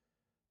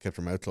kept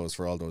her mouth closed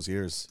for all those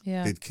years.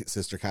 Yeah. Did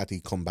Sister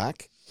Kathy come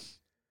back?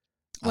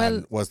 Well-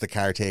 And was the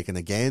car taken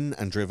again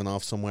and driven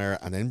off somewhere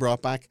and then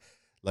brought back?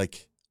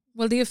 Like,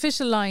 Well, the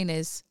official line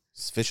is,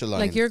 it's official line.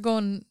 like, you're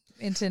going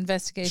into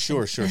investigation.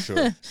 Sure.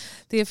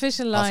 The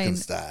official line,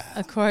 Oscar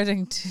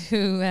according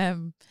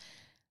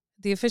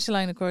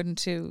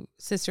to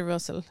Sister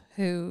Russell,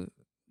 who,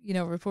 you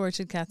know,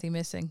 reported Kathy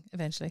missing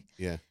eventually,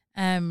 Yeah.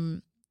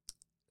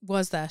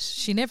 was that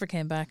she never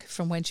came back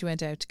from when she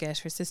went out to get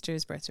her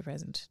sister's birthday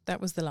present. That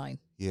was the line.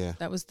 Yeah.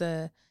 That was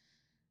the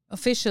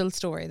official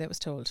story that was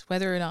told.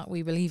 Whether or not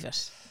we believe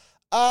it,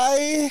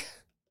 I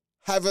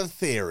have a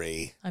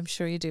theory. I'm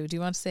sure you do. Do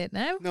you want to say it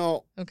now?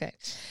 No. Okay.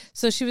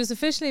 So she was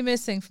officially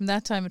missing from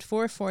that time at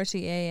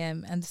 4:40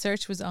 a.m. and the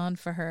search was on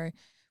for her,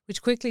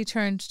 which quickly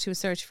turned to a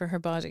search for her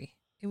body.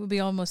 It would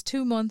be almost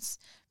 2 months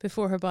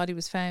before her body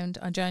was found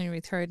on January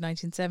 3rd,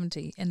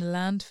 1970, in a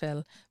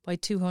landfill by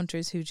two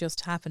hunters who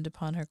just happened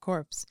upon her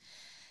corpse.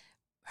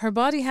 Her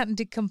body hadn't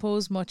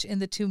decomposed much in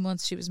the 2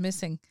 months she was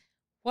missing.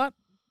 What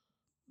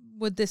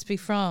would this be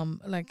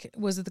from? Like,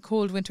 was it the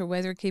cold winter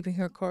weather keeping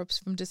her corpse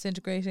from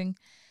disintegrating?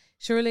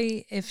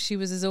 Surely, if she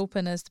was as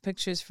open as the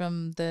pictures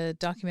from the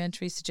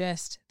documentary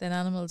suggest, then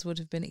animals would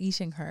have been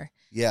eating her.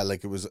 Yeah,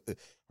 like it was.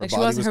 Like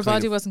her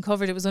body wasn't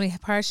covered; it was only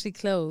partially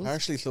clothed.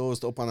 Partially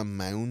closed up on a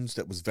mound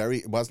that was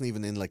it wasn't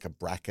even in like a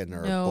bracken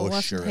or No, a it bush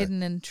wasn't or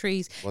hidden in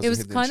trees. wasn't It was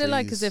hidden in kind of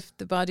like as trees. if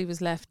the body was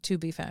left to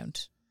be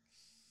found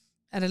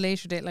at a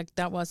later date. Like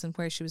that wasn't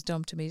where she was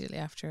dumped immediately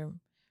after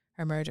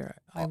her murder.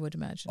 I would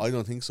imagine. I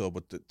don't think so,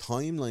 but the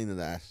timeline of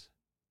that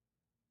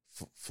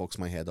fucks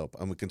my head up,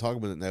 and we can talk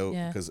about it now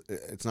Yeah. because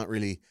it's not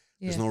really.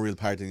 There's Yeah. no real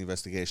part in the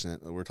investigation.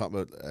 We're talking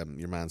about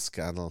your man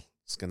Scannell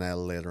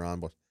later on,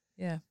 but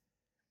Yeah.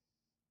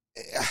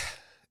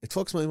 it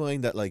fucks my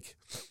mind that like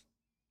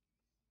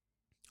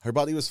her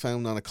body was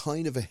found on a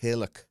kind of a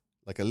hillock,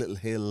 like a little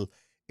hill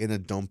in a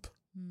dump.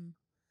 Mm.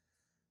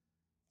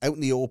 Out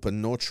in the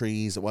open, no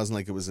trees. It wasn't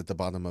like it was at the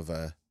bottom of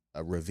a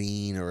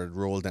ravine or it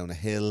rolled down a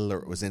hill or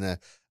it was in a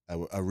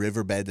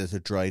riverbed that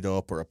had dried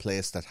up or a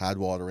place that had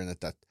water in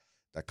it that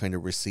kind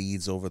of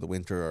recedes over the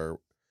winter, or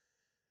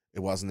it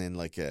wasn't in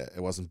like it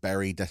wasn't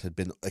buried, that had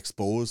been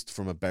exposed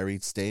from a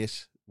buried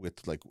state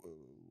with like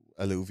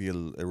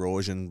alluvial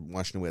erosion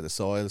washing away the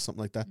soil or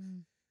something like that. Mm.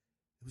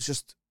 It was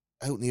just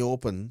out in the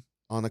open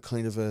on a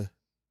kind of a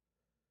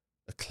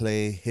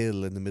clay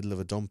hill in the middle of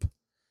a dump.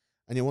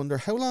 And you wonder,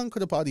 how long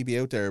could a body be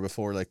out there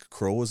before like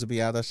crows would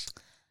be at it,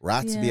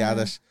 rats would be at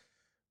Yeah. it.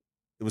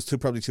 It was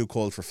probably too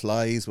cold for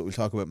flies, but we'll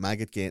talk about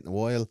maggot gate in a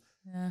while.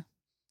 Yeah.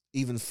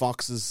 Even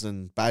foxes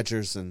and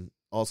badgers and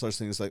all sorts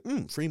of things like,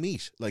 free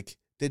meat. Like,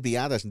 they'd be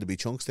at it and there'd be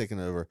chunks taken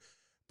over.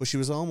 But she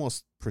was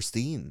almost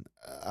pristine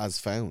as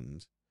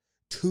found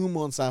 2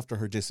 months after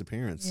her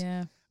disappearance.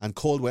 Yeah. And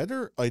cold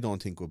weather, I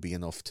don't think would be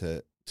enough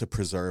to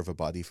preserve a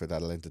body for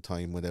that length of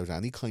time without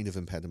any kind of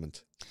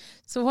impediment.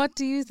 So, what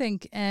do you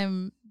think?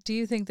 Do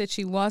you think that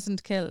she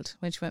wasn't killed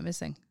when she went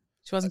missing?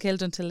 She wasn't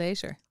killed until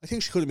later, I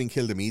think she could have been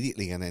killed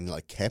immediately and then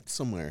like kept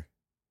somewhere.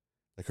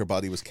 Like her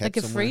body was kept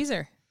like a somewhere.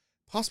 freezer.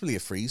 Possibly a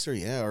freezer,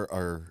 yeah,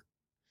 or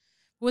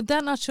Would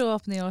that not show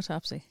up in the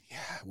autopsy?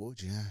 yeah, it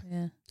would, yeah.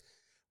 Yeah.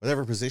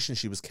 Whatever position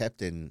she was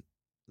kept in,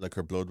 like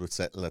her blood would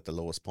settle at the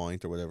lowest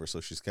point or whatever, so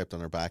she's kept on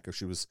her back. If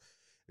she was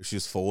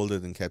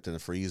folded and kept in a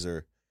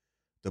freezer,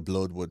 the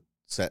blood would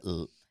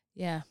settle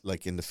Yeah.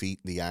 like in the feet,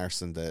 the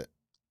arse and the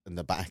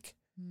back.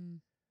 Mm.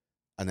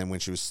 And then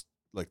when she was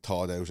like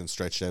thawed out and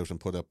stretched out and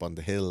put up on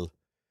the hill,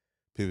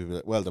 people would be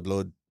like, well, the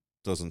blood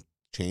doesn't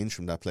change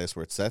from that place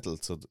where it's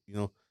settled. So, you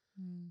know,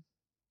 Mm.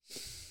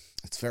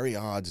 it's very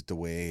odd the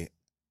way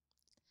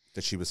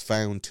that she was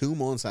found 2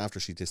 months after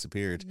she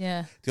disappeared.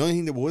 Yeah. The only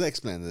thing that would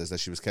explain it is that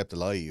she was kept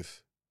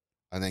alive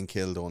and then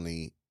killed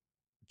only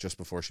just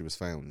before she was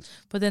found.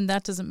 But then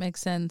that doesn't make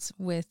sense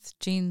with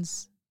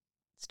Jean's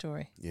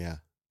story. Yeah.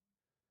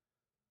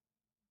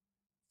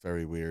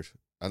 Very weird.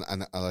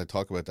 And I'll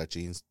talk about that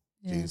Jean's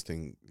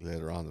thing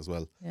later on as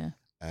well. Yeah.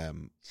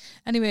 Um,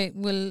 Anyway,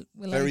 we'll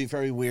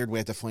very weird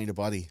way to find a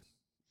body.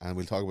 And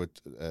we'll talk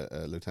about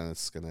Lieutenant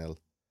Scannell.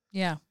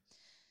 Yeah.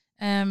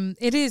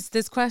 It is.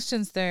 There's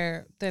questions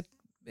there that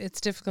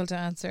it's difficult to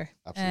answer.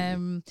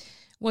 Absolutely.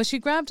 Was she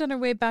grabbed on her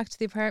way back to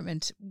the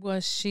apartment?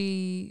 Was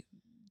she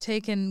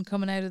taken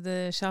coming out of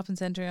the shopping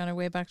centre on her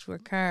way back to her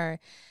car?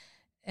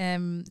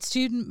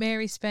 Student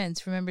Mary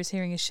Spence remembers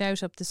hearing a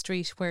shout up the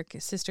street where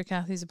Sister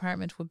Kathy's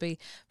apartment would be.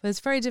 But it's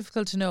very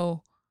difficult to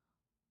know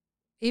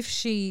if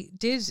she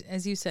did,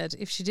 as you said,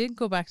 if she did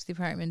go back to the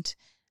apartment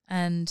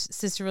and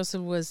Sister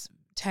Russell was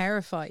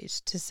terrified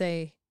to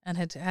say and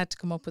had to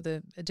come up with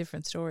a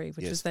different story,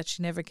 which was that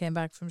she never came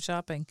back from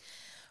shopping.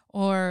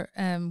 Or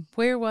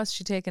where was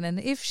she taken? And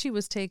if she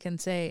was taken,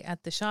 say,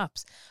 at the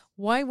shops,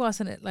 why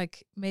wasn't it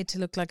like made to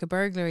look like a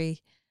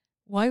burglary?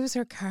 Why was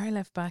her car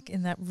left back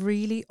in that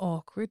really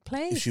awkward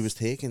place? If she was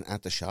taken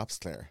at the shops,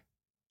 Claire,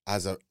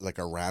 as a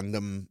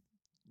random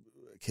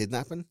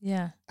kidnapping,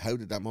 Yeah. how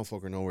did that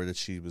motherfucker know where that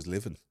she was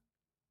living?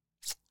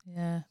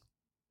 Yeah.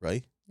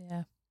 Right?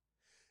 Yeah.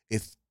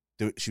 If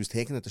she was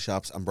taken at the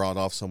shops and brought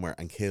off somewhere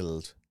and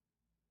killed,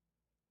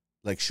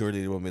 like,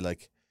 surely they wouldn't be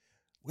like,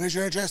 where's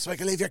your address so I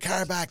can leave your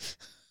car back?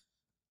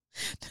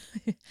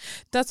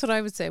 That's what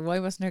I would say. Why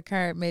wasn't her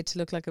car made to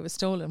look like it was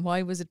stolen?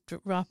 Why was it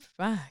dropped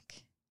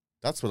back?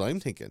 That's what I'm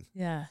thinking.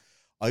 Yeah.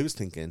 I was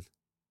thinking,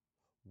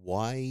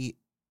 why,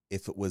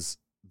 if it was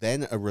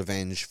then a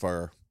revenge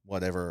for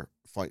whatever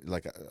fight,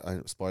 like,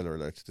 spoiler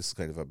alert, this is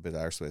kind of a bit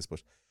arseways,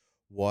 but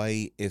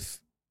why, if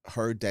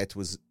her death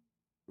was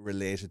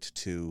related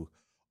to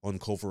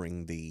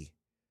uncovering the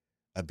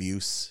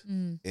abuse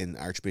in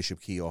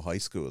Archbishop Keogh High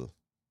School,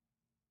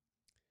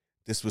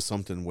 this was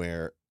something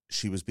where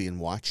she was being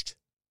watched,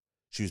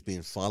 she was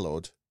being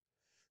followed,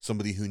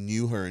 somebody who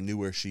knew her and knew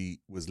where she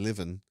was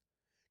living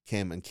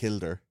came and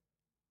killed her.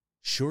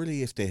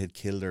 Surely if they had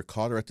killed her,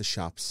 caught her at the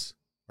shops,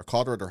 or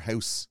caught her at her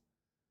house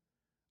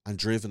and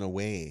driven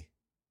away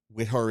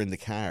with her in the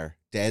car,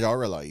 dead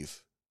or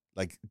alive,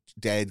 like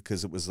dead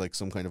because it was like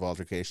some kind of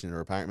altercation in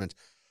her apartment,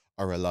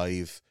 or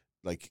alive,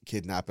 like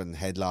kidnapping,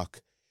 headlock,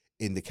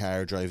 in the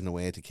car driving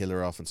away to kill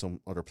her off in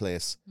some other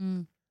place.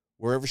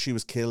 Wherever she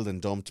was killed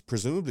and dumped,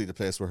 presumably the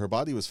place where her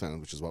body was found,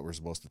 which is what we're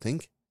supposed to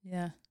think.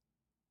 Yeah.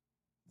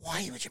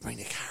 Why would you bring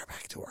the car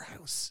back to her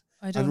house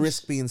I don't and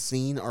risk being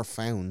seen or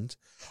found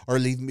or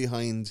leaving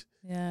behind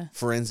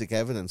forensic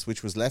evidence,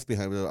 which was left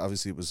behind? Well,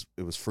 obviously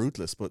it was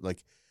fruitless, but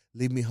like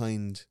leaving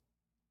behind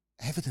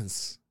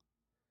evidence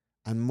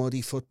and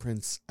muddy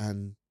footprints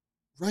and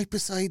right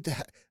beside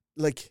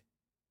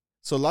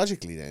so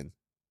logically then,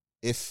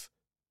 if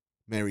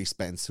Mary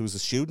Spence, who was a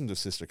student of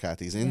Sister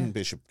Kathy's in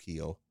Bishop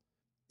Keogh,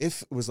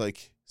 if it was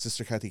like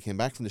Sister Kathy came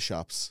back from the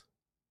shops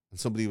and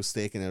somebody was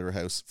staking out her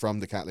house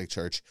from the Catholic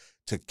Church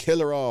to kill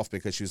her off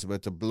because she was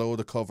about to blow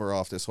the cover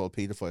off this whole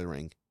paedophile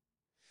ring,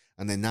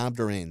 and they nabbed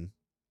her in,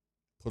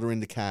 put her in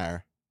the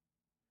car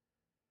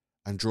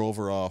and drove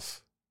her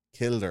off,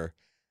 killed her,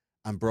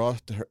 and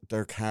brought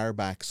their car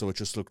back so it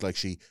just looked like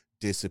she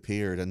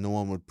disappeared and no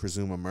one would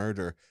presume a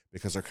murder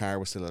because her car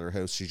was still at her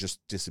house. She just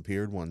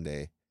disappeared one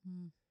day.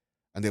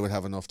 And they would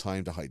have enough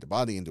time to hide the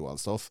body and do all the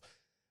stuff,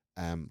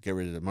 get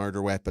rid of the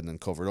murder weapon and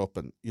cover it up.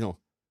 And, you know,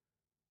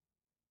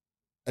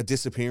 a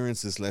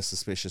disappearance is less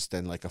suspicious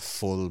than like a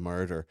full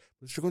murder.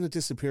 But if you're going to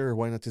disappear her,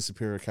 why not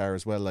disappear her car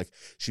as well? Like,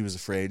 she was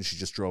afraid and she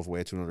just drove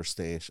away to another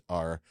state,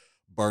 or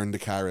burned the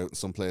car out in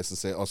some place and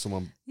say, oh,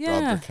 someone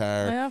robbed her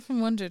car. I often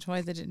wondered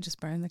why they didn't just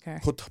burn the car.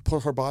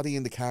 Put her body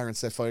in the car and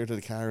set fire to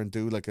the car and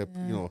do like a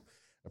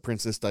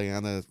Princess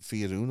Diana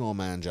Fiat Uno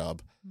man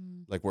job.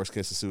 Like, worst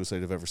case of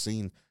suicide I've ever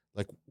seen.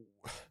 Like,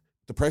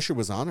 the pressure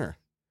was on her.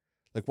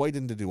 Like, why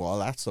didn't they do all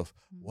that stuff?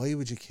 Why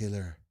would you kill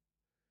her?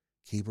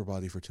 Keep her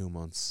body for 2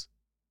 months.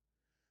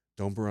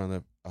 Dump her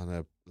on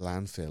a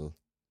landfill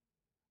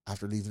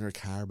after leaving her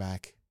car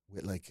back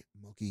with like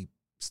mucky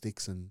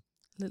sticks and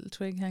little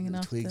twig hanging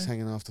off. Twigs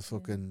hanging off the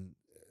fucking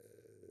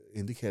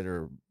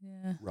indicator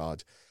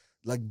rod.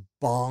 Like,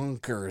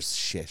 bonkers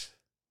shit.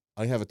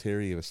 I have a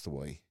theory as to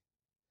why.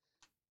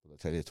 But I'll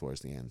tell you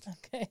towards the end.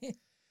 Okay.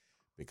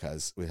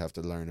 Because we have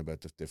to learn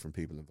about the different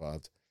people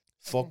involved.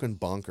 Fucking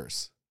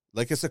bonkers.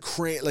 Like, it's a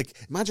like,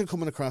 imagine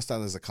coming across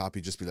that as a cop,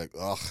 you'd just be like,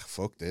 ugh,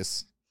 fuck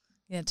this.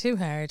 Yeah, too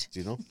hard. Do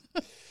you know?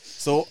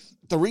 So,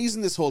 the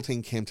reason this whole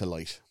thing came to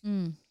light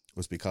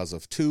was because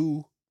of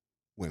two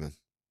women.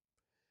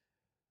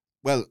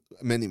 Well,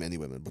 many, many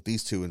women, but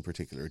these two in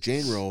particular,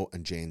 Jane Roe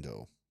and Jane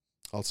Doe,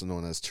 also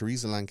known as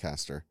Teresa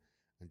Lancaster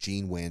and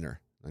Jean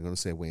Weiner. I'm going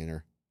to say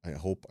Weiner. I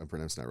hope I'm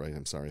pronouncing that right.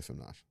 I'm sorry if I'm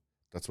not.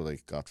 That's what I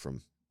got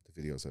from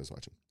the videos I was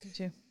watching. Did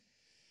you?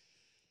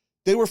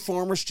 They were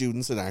former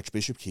students at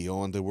Archbishop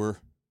Keogh and they were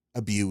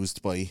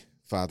abused by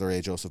Father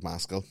A. Joseph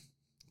Maskell.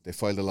 They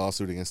filed a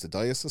lawsuit against the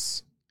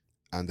diocese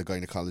and the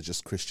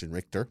gynecologist Christian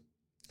Richter,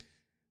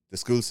 the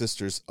School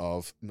Sisters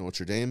of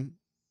Notre Dame,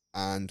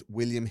 and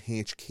William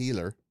H.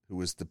 Keeler, who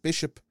was the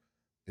bishop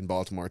in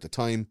Baltimore at the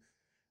time.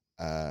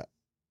 At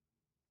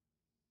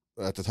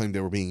the time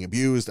they were being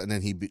abused, and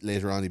then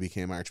later on he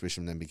became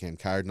archbishop and then became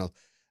cardinal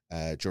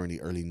during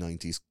the early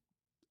 90s,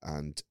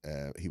 and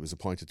he was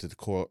appointed to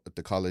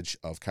the College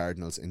of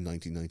Cardinals in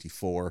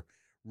 1994,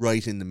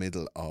 right in the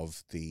middle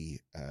of the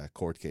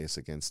court case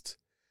against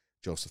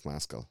Joseph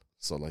Maskell.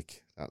 So,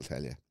 like, that'll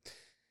tell you.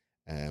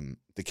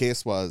 The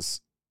case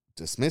was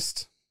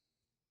dismissed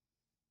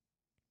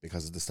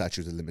because of the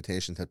statute of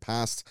limitations had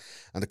passed,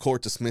 and the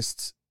court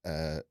dismissed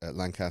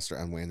Lancaster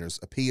and Wehner's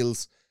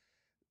appeals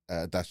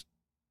that,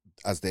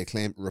 as they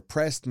claim,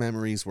 repressed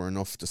memories were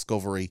enough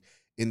discovery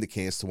in the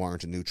case to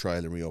warrant a new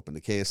trial and reopen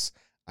the case,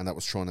 and that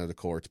was thrown out of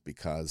court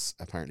because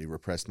apparently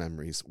repressed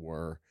memories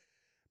were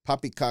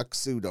poppycock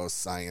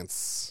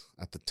pseudoscience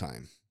at the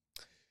time.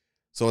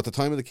 So at the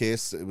time of the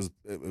case, it was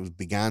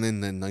began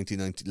in late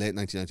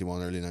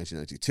 1991, early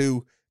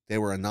 1992. They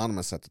were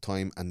anonymous at the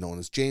time and known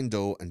as Jane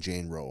Doe and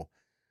Jane Roe.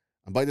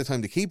 And by the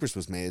time The Keepers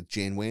was made,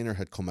 Jane Wehner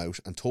had come out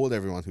and told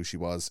everyone who she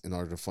was in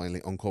order to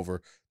finally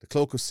uncover the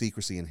cloak of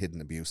secrecy and hidden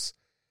abuse.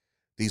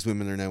 These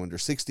women are now in their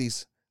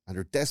 60s and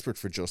are desperate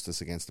for justice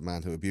against the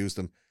man who abused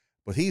them,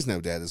 but he's now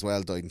dead as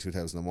well, died in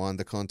 2001,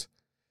 the cunt.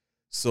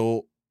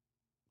 So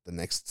the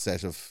next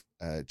set of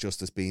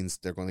justice beans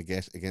they're going to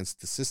get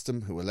against the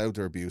system who allowed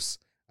their abuse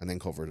and then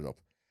covered it up.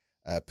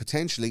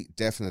 Potentially,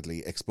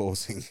 definitely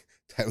exposing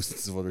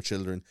thousands of other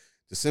children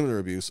to similar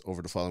abuse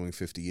over the following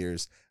 50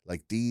 years.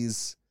 Like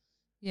these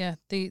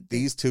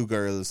two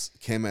girls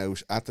came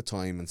out at the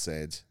time and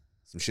said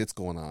some shit's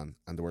going on,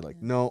 and they were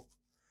like, no.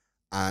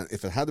 And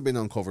if it had been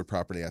uncovered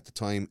properly at the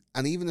time,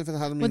 and even if it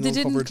hadn't been uncovered... But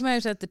they didn't come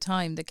out at the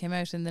time. They came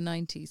out in the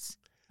 90s.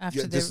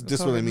 After this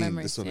what I mean.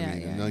 This is what I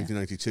mean. In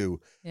 1992,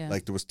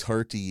 like there was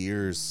 30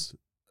 years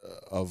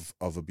of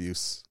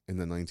abuse in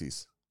the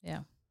 90s.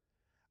 Yeah.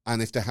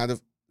 And if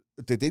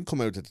they did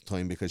come out at the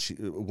time because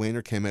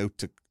Wehner came out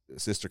to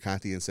Sister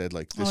Cathy and said,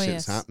 like, this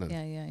shit's happening.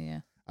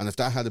 Yeah. And if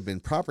that had been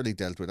properly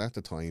dealt with at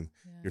the time,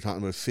 you're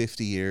talking about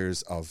 50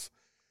 years of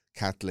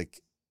Catholic,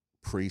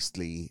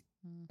 priestly,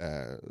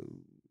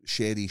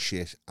 shady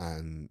shit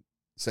and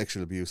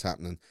sexual abuse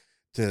happening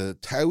to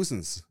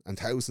thousands and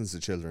thousands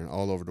of children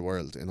all over the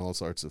world in all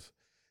sorts of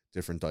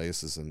different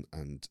dioceses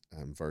and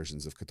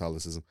versions of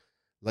Catholicism.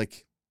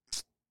 Like,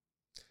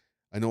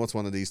 I know it's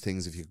one of these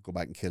things, if you could go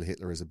back and kill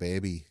Hitler as a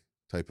baby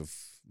type of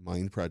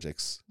mind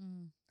projects,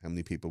 how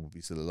many people would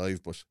be still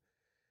alive? But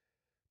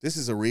this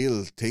is a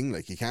real thing.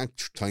 Like, you can't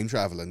time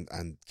travel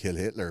and kill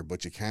Hitler,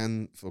 but you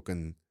can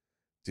fucking,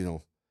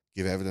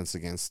 give evidence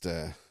against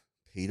a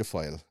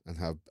paedophile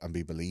and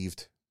be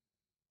believed,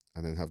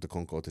 and then have the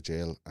cunt go to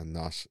jail and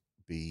not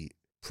be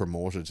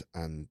promoted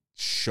and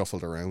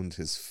shuffled around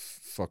his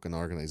fucking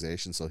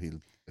organisation so he'll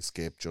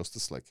escape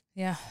justice. Like,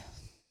 yeah.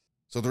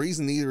 So the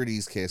reason neither of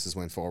these cases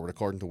went forward,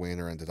 according to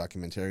Wehner and the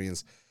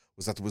documentarians,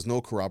 was that there was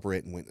no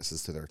corroborating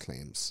witnesses to their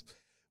claims.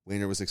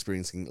 Wehner was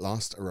experiencing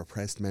lost or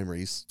repressed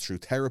memories. Through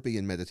therapy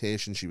and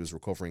meditation, she was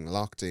recovering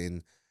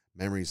locked-in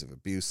memories of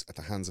abuse at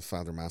the hands of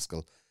Father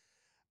Maskell.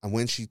 And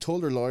when she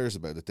told her lawyers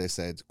about it, they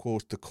said,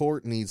 quote, "The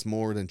court needs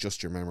more than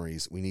just your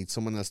memories. We need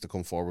someone else to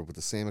come forward with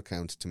the same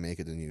account to make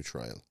it a new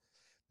trial."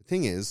 The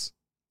thing is,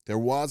 there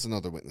was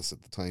another witness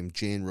at the time,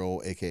 Jane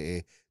Roe,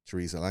 a.k.a.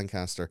 Teresa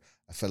Lancaster,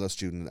 a fellow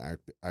student at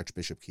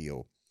Archbishop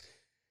Keogh.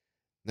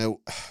 Now,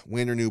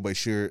 Wehner knew by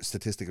sheer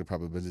statistical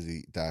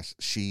probability that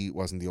she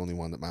wasn't the only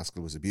one that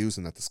Maskell was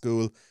abusing at the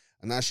school,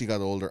 and as she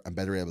got older and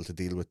better able to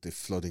deal with the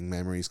flooding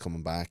memories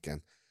coming back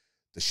and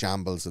the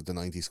shambles of the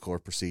 90s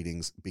court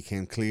proceedings,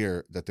 became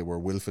clear that they were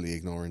willfully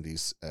ignoring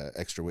these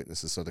extra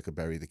witnesses so they could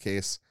bury the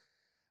case.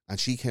 And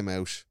she came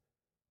out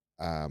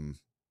in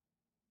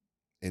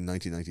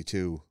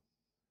 1992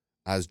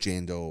 as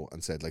Jane Doe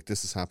and said, like,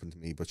 this has happened to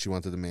me, but she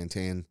wanted to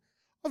maintain,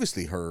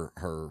 obviously,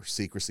 her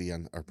secrecy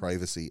and her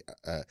privacy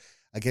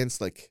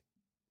against, like,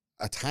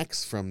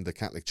 attacks from the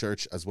Catholic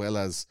Church, as well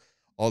as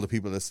all the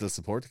people that still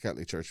support the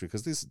Catholic Church,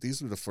 because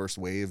these were the first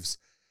waves.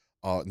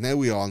 Now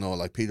we all know,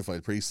 like,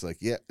 paedophile priests, like,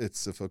 yeah,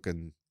 it's a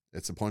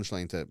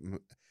punchline to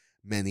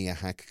many a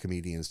hack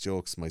comedian's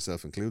jokes,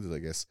 myself included, I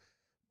guess.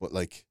 But,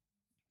 like,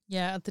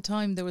 yeah, at the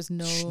time there was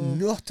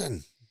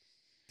nothing.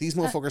 These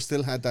motherfuckers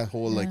still had that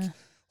whole like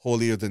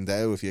holier than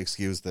thou, if you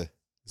excuse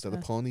is that a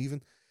pun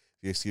even?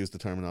 If you excuse the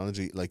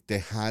terminology, like, they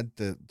had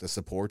the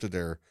support of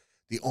the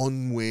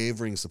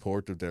unwavering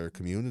support of their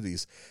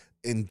communities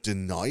in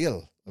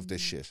denial of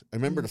this shit. I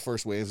remember the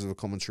first waves of it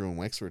coming through in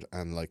Wexford,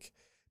 and, like,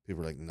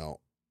 people were like,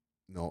 no,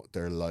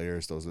 they're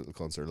liars, those little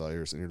cunts are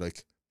liars. And you're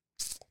like,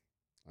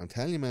 I'm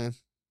telling you, man.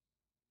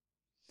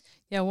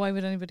 Yeah, why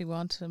would anybody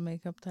want to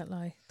make up that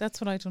lie?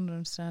 That's what I don't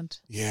understand.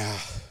 Yeah.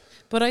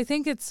 But I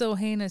think it's so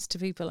heinous to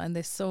people, and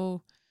they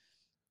so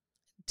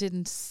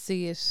didn't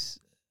see it.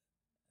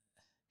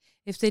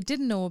 If they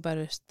didn't know about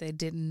it, they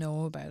didn't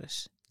know about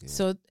it.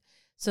 Yeah.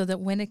 So that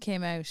when it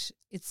came out,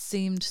 it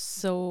seemed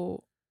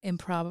so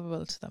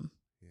improbable to them.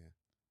 Yeah.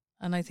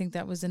 And I think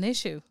that was an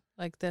issue.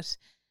 Like, that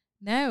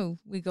now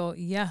we go,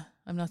 yeah,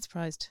 I'm not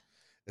surprised.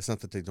 It's not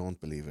that they don't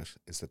believe it,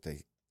 it's that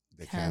they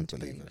can't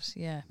believe it.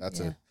 Yeah.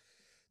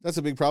 That's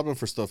a big problem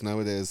for stuff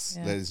nowadays,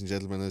 Yeah. ladies and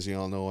gentlemen, as you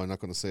all know. I'm not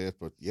going to say it,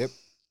 but yep,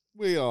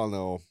 we all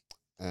know.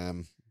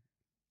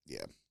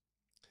 Yeah.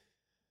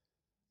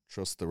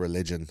 Trust the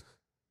religion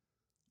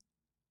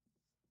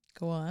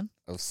Go on.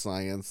 of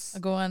science.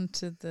 I'll go on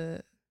to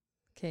the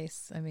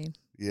case. I mean,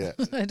 Yeah.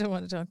 I don't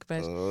want to talk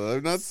about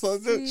I'm not so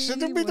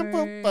shouldn't be the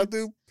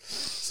C-words.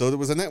 So there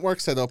was a network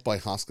set up by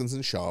Hoskins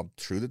and Schaub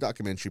through the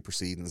documentary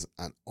proceedings,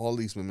 and all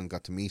these women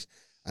got to meet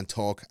and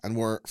talk and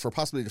were, for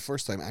possibly the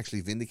first time,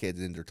 actually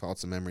vindicated in their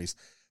thoughts and memories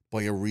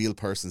by a real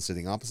person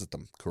sitting opposite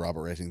them,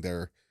 corroborating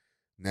their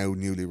now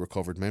newly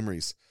recovered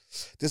memories.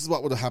 This is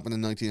what would have happened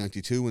in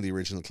 1992 when the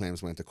original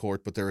claims went to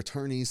court, but their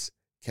attorneys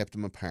kept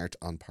them apart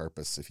on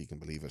purpose, if you can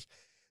believe it.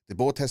 They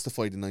both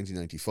testified in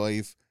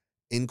 1995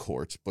 in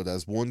court, but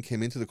as one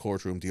came into the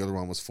courtroom, the other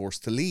one was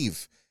forced to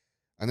leave.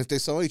 And if they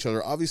saw each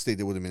other, obviously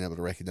they would have been able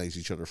to recognize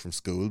each other from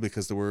school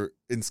because they were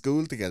in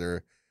school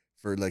together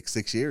for like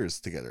 6 years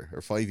together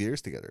or 5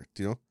 years together.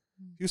 Do you know?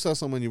 If you saw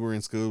someone you were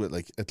in school with,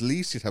 like, at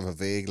least you'd have a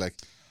vague, like,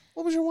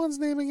 what was your one's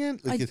name again?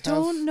 Like, I you'd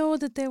don't know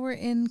that they were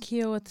in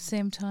Keogh at the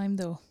same time,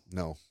 though.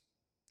 No.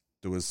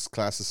 There was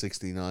class of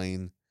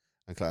 69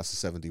 and class of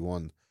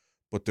 71.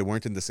 But they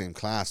weren't in the same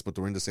class, but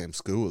they were in the same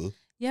school.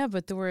 Yeah,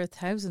 but there were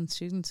 1,000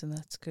 students in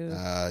that school.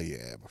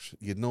 Yeah, but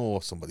you'd know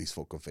somebody's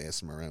fucking face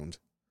from around.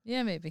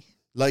 Yeah, maybe.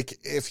 Like,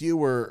 if you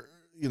were,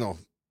 you know,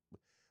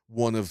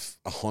 one of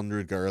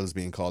 100 girls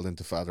being called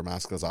into Father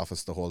Maskell's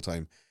office the whole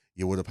time,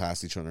 you would have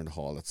passed each other in the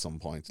hall at some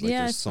point. Like, Yeah,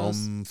 I there's suppose.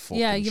 some fucking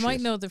Yeah, you might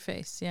shit. know their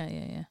face. Yeah,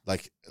 yeah, yeah.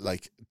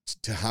 Like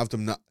to have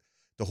them not.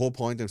 The whole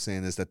point I'm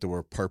saying is that they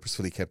were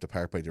purposefully kept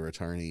apart by their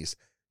attorneys.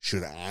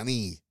 Should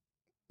any,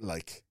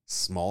 like,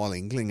 small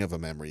inkling of a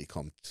memory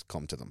come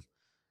to them,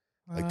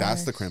 like,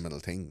 that's the Right. criminal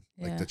thing.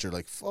 Like, Yeah. that you're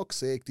like, fuck's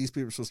sake, these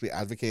people are supposed to be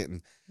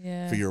advocating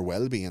Yeah. for your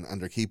well-being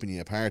and they're keeping you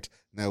apart.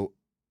 Now,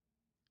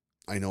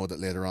 I know that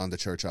later on the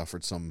church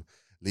offered some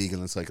legal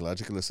and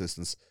psychological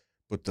assistance,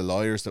 but the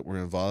lawyers that were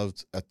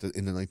involved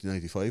in the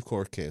 1995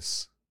 court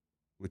case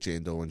with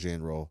Jane Doe and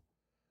Jane Roe,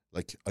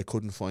 like, I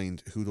couldn't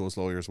find who those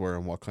lawyers were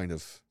and what kind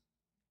of,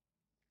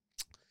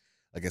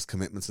 I guess,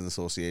 commitments and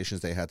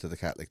associations they had to the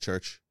Catholic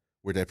Church.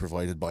 Were they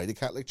provided by the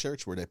Catholic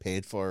Church? Were they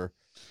paid for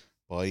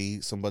by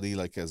somebody,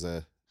 like, as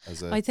a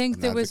I think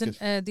an there was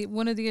advocate?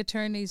 one of the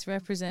attorneys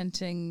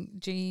representing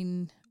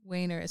Jean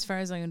Weiner, as far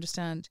as I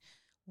understand,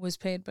 was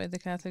paid by the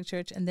Catholic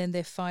Church, and then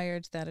they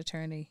fired that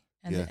attorney,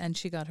 and Yeah. and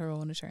she got her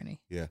own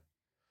attorney. Yeah.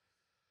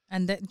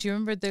 And do you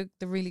remember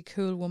the really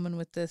cool woman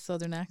with the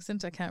southern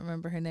accent? I can't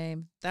remember her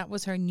name. That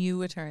was her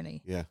new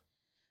attorney. Yeah.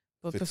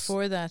 But Fitz-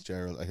 before that,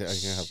 Gerald, I have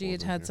she had both of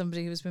them had here.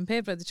 somebody who was been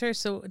paid by the church,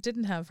 so it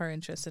didn't have her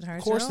interest at heart.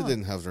 Of course, at they all.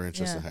 didn't have their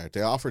interest at Yeah. heart.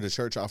 The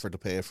church offered to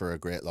pay for a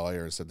great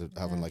lawyer instead of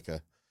having, Yeah. like,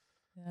 a,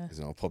 Yeah.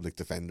 you know, public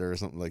defender or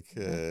something, like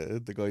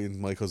the guy in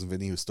My Cousin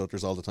Vinny who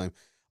stutters all the time.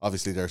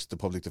 Obviously, the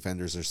public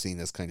defenders are seen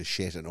as kind of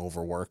shit and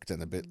overworked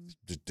and a bit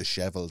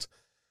dishevelled.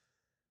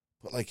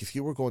 But, like, if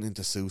you were going in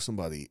to sue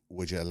somebody,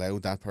 would you allow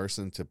that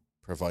person to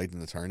provide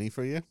an attorney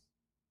for you?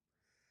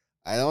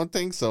 I don't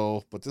think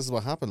so. But this is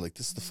what happened. Like,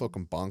 this is the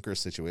fucking bonkers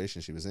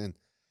situation she was in.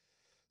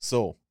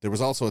 So there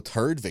was also a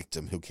third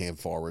victim who came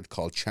forward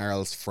called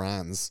Charles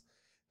Franz,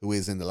 who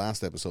is in the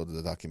last episode of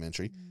the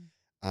documentary.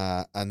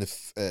 And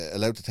if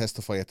allowed to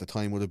testify at the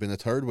time, would have been a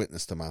third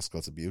witness to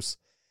Maskell's abuse.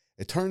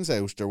 It turns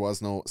out there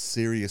was no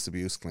serious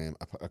abuse claim,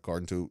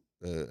 according to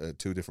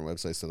two different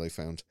websites that I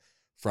found,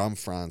 from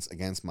Franz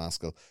against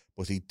Maskell,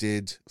 but he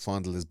did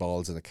fondle his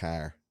balls in a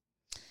car.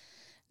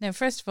 Now,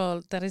 first of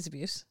all, that is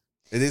abuse.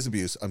 It is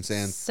abuse. I'm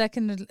saying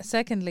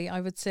Secondly, I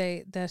would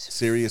say that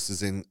serious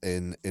is in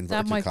inverted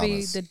that might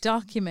commas. be the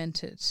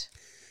documented.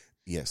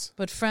 Yes.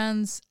 But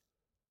Franz,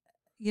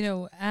 you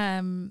know,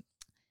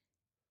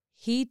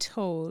 he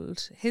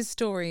told his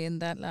story in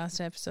that last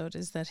episode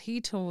is that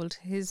he told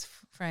his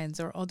friends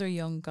or other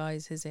young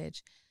guys his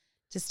age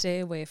to stay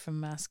away from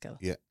Maskell.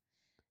 Yeah.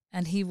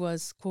 And he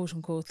was, quote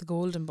unquote, the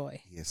golden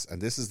boy. Yes,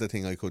 and this is the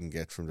thing I couldn't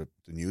get from the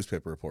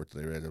newspaper report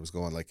that I read. I was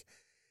going, like,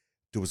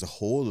 there was a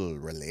whole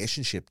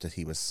relationship that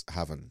he was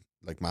having,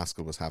 like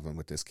Maskell was having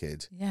with this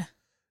kid. Yeah.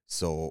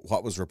 So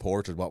what was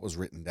reported, what was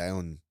written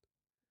down,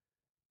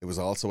 it was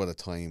also at a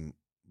time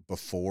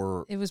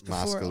before It was before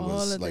Maskell all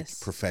was, of like, this.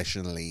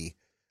 professionally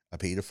a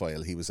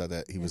paedophile. He was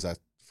at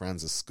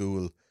Franz's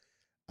school,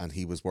 and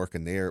he was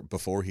working there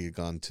before he had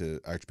gone to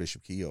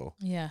Archbishop Keogh.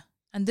 Yeah.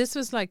 And this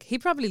was like, he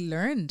probably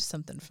learned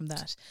something from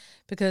that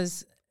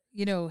because,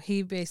 you know,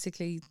 he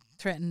basically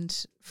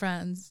threatened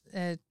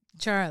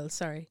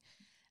Charles,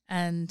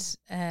 and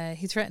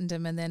he threatened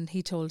him, and then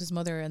he told his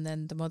mother, and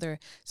then the mother.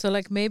 So,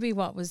 like, maybe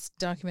what was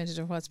documented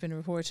or what's been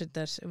reported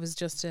that it was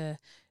just a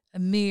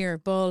mere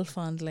ball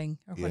fondling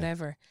or Yeah.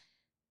 whatever.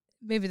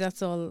 Maybe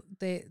that's all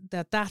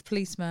that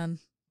policeman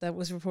that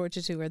was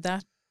reported to, or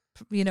that,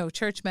 you know,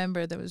 church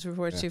member that was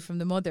reported to from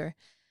the mother.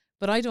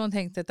 But I don't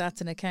think that that's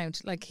an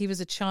account. Like, he was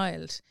a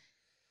child.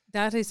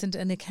 That isn't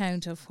an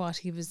account of what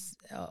he was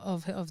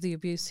of the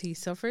abuse he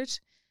suffered.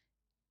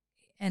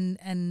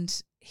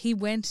 And he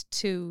went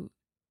to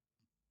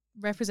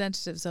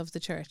representatives of the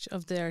church,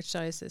 of the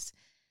archdiocese,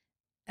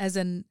 as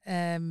an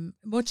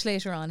much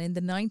later on in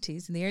the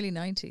 90s, in the early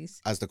 90s,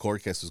 As the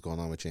court case was going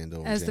on with Jane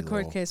Doe. as and the Jane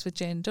court Roe. case with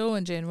Jane Doe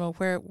and Jane Roe,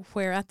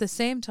 where at the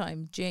same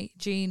time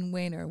Jean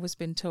Weiner was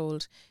being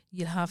told,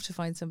 you'll have to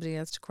find somebody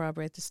else to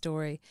corroborate the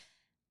story.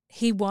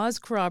 He was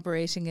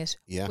corroborating it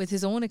Yeah. with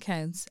his own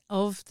accounts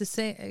of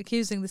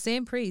accusing the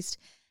same priest,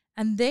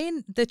 and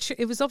then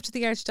it was up to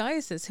the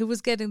archdiocese, who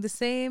was getting the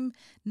same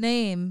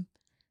name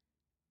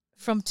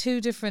from two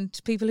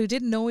different people who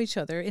didn't know each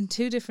other in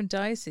two different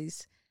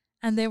dioceses,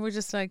 and they were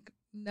just like,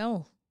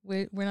 no,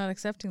 we're not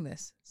accepting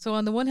this. So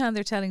on the one hand,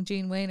 they're telling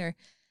Jean Weiner,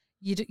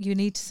 you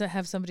need to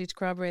have somebody to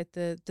corroborate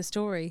the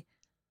story,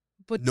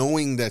 but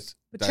Knowing that.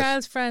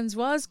 Charles Franz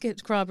was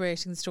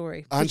corroborating the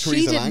story, And but she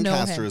Teresa didn't know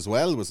Lancaster him. as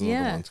well was another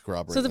Yeah. one to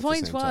corroborate. So the at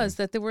point same was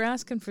time. that they were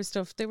asking for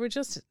stuff. They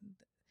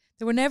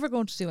were never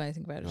going to do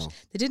anything about it. No.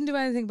 They didn't do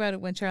anything about it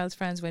when Charles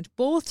Franz went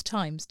both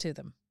times to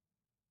them.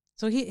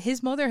 So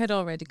his mother had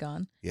already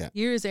gone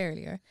years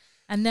earlier,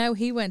 and now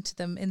he went to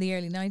them in the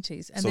early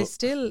 90s, and they So-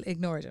 still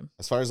ignored him.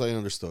 As far as I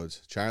understood,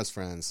 Charles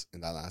Franz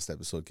in that last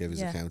episode gave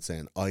his Yeah. account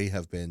saying, I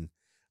have been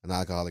an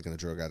alcoholic and a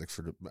drug addict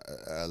for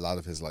a lot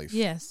of his life.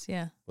 Yes,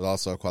 yeah, But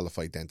also a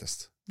qualified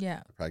dentist,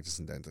 yeah, a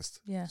practicing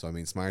dentist. Yeah. So, I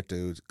mean, smart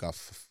dude got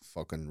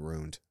fucking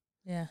ruined.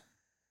 yeah.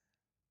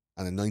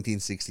 And in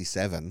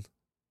 1967,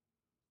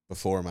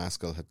 before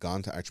Maskell had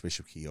gone to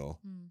Archbishop Keogh,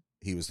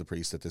 he was the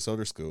priest at this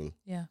other school.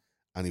 Yeah.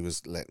 And he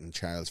was letting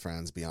Charles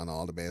Franz be on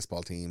all the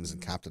baseball teams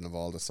and captain of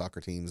all the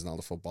soccer teams and all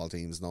the football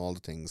teams and all the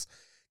things,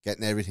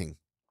 getting everything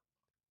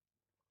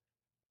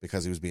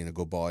because he was being a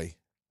good boy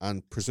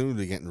and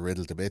presumably getting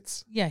riddled to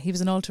bits. Yeah, he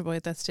was an altar boy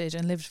at that stage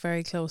and lived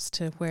very close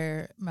to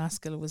where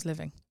Maskell was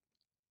living.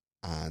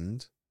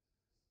 And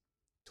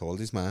told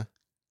his ma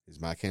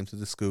came to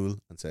the school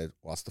and said,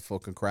 what's the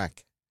fucking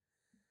crack?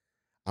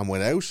 And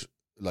without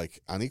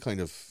like any kind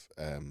of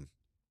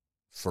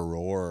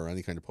furore or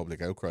any kind of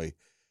public outcry,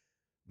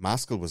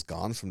 Maskell was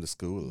gone from the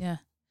school. Yeah,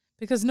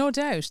 because no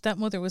doubt that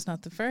mother was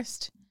not the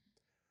first.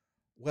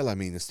 Well, I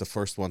mean, it's the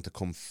first one to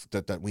come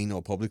that we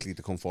know publicly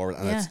to come forward,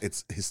 and Yeah.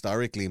 it's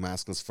historically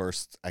Maskell's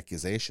first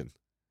accusation.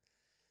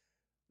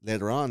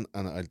 Later on,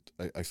 and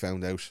I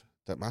found out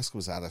that Maskell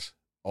was at it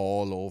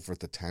all over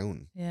the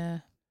town, Yeah,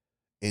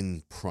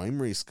 in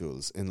primary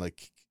schools, in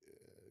like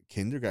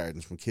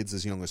kindergartens, from kids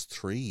as young as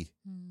 3.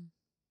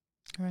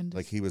 horrendous.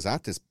 Like, he was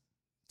at this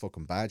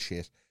fucking bad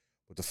shit.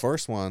 But the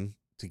first one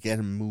to get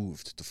him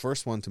moved, the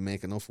first one to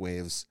make enough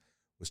waves,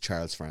 was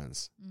Charles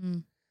Franz.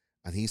 Mm.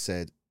 And he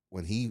said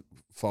when he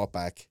fought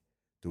back,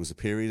 there was a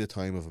period of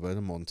time of about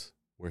a month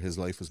where his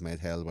life was made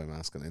hell by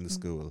Maskell in the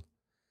school.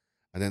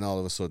 And then all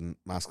of a sudden,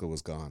 Maskell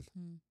was gone.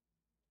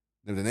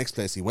 Now, the next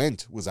place he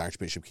went was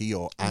Archbishop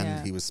Keogh, and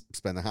Yeah. he was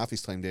spending half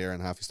his time there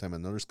and half his time at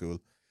another school.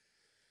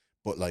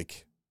 But,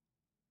 like,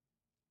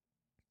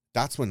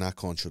 that's when that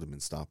con should have been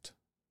stopped,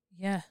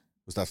 Yeah,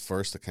 was that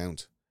first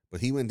account.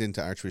 But he went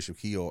into Archbishop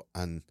Keogh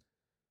and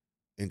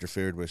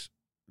interfered with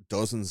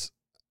dozens,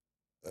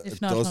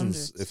 If not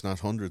hundreds. if not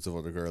hundreds of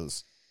other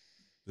girls.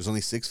 There's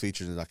only 6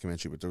 featured in the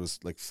documentary, but there was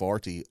like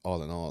 40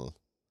 all in all.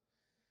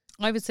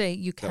 I would say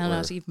you That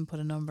cannot were- even put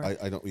a number.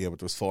 I don't, yeah, but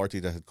there was 40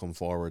 that had come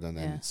forward and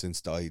then Yeah.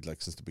 since died,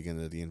 like since the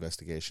beginning of the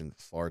investigation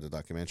for the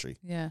documentary,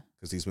 Yeah,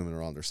 because these women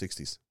are all in their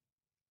 60s.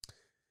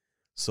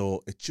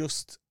 So it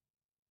just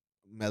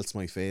melts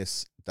my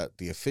face that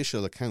the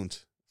official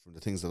account from the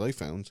things that I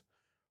found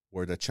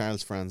were that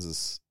Charles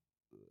Franz's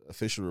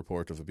official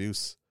report of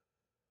abuse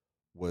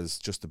was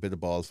just a bit of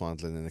ball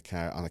fondling in a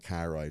car on a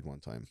car ride one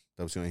time.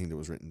 That was the only thing that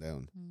was written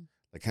down.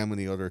 Like, how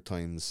many other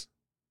times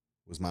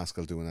was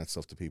Maskell doing that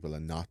stuff to people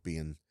and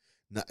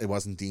it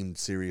wasn't deemed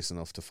serious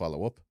enough to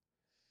follow up?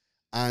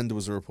 And there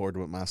was a report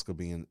about Maskell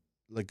being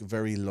like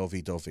very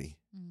lovey-dovey.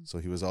 So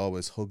he was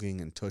always hugging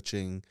and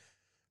touching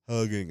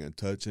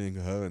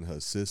her and her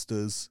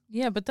sisters.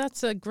 yeah, but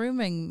that's a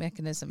grooming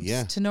mechanism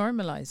Yeah. to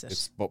normalise it.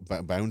 It's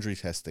boundary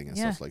testing and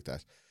Yeah. stuff like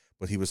that.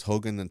 But he was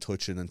hugging and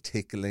touching and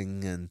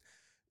tickling and,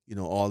 you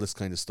know, all this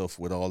kind of stuff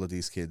with all of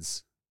these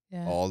kids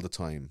Yeah, all the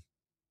time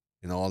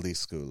in all these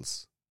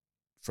schools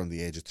from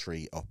the age of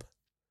 3 up.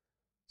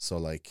 So,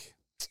 like,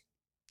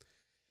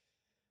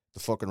 the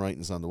fucking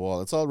writing's on the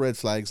wall. It's all red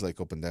flags, like,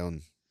 up and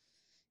down.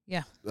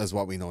 yeah, As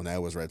what we know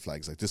now as red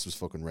flags. Like, this was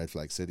fucking Red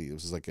Flag City. It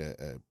was like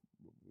a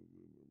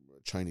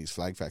Chinese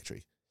flag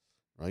factory,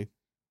 right?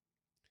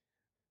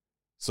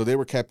 So they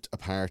were kept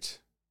apart.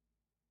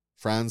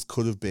 Franz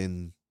could have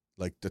been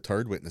like the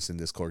third witness in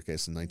this court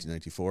case in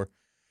 1994,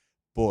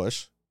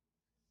 but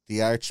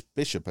the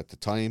Archbishop at the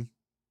time,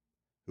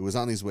 who was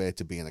on his way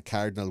to being a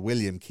cardinal,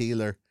 William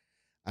Keeler,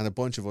 and a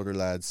bunch of other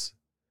lads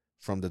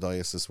from the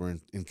diocese were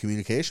in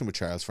communication with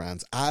Charles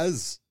Franz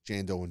as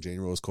Jane Doe and Jane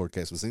Roe's court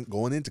case was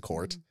going into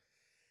court.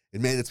 It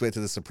made its way to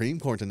the Supreme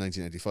Court in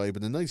 1995,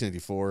 but in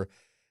 1994,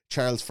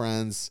 Charles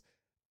Franz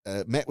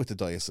met with the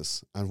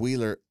diocese, and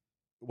Wheeler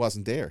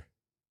wasn't there.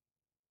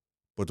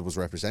 But there was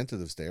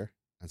representatives there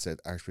and said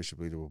Archbishop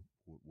Wheeler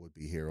would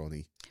be here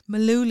only.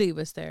 Malooly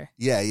was there.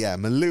 Yeah,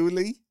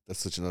 Malooly. That's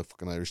such a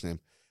fucking Irish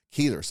name.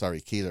 Keeler.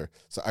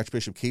 So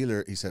Archbishop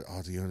Keeler, he said,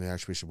 the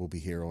Archbishop will be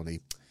here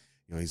only,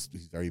 you know, he's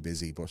very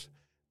busy, but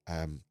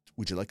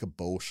would you like a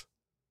boat?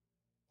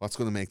 What's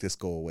going to make this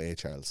go away,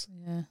 Charles?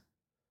 Yeah.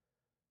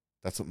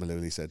 That's what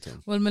Mullooly said to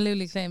him. Well,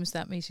 Mullooly claims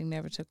that meeting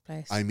never took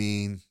place. I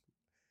mean,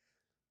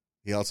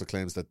 he also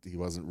claims that he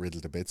wasn't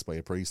riddled to bits by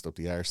a priest up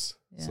the arse.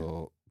 Yeah.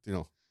 So, you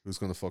know, who's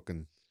going to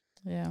fucking...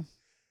 Yeah.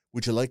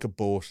 Would you like a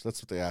boat?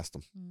 That's what they asked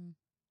him. Mm.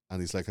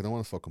 And he's like, I don't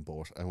want a fucking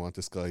boat. I want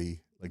this guy,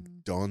 like,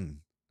 done.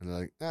 And they're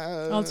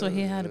like, Also,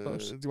 he had a boat.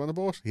 Do you want a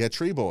boat? He had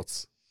 3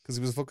 boats because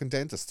he was a fucking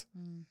dentist.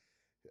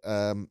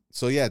 Mm.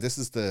 So, yeah, this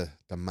is the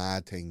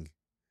mad thing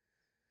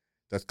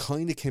that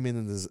kind of came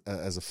in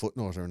as a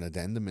footnote or an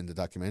addendum in the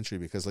documentary,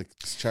 because, like,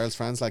 Charles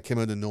Franz, like, came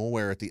out of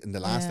nowhere in the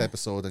last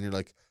episode, and you're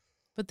like,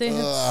 but they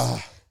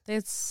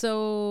had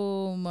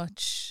so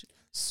much...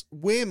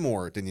 way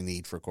more than you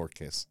need for a court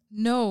case.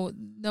 No,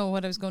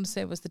 what I was going to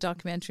say was the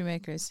documentary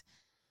makers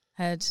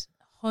had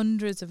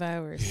hundreds of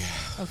hours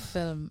of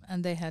film,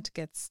 and they had to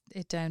get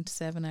it down to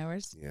 7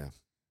 hours. Yeah.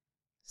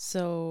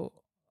 So,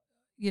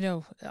 you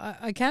know,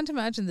 I can't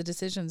imagine the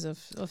decisions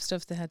of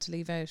stuff they had to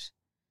leave out.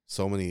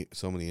 So many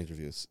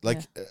interviews.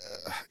 Like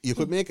you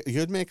could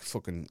make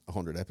fucking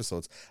 100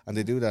 episodes, and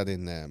they do that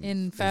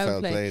in Foul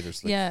Play.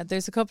 There's like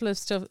there's a couple of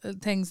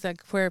things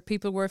like where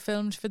people were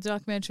filmed for the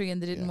documentary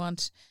and they didn't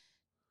want.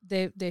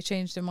 They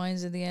changed their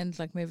minds in the end.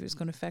 Like maybe it was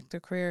going to affect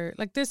their career.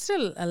 Like there's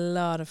still a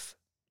lot of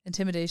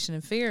intimidation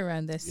and fear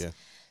around this. Yeah.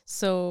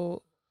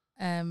 So,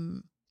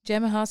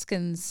 Gemma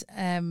Hoskins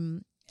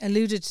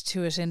alluded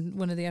to it in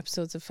one of the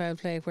episodes of Foul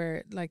Play,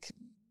 where, like,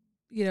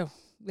 you know,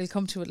 we'll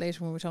come to it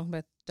later when we're talking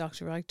about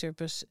Dr. Reichter,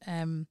 but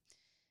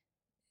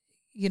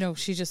you know,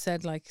 she just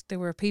said, like, there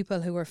were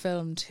people who were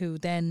filmed who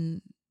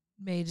then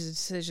made a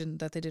decision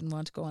that they didn't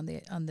want to go on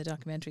the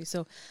documentary.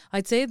 So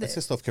I'd say that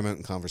this stuff came out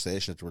in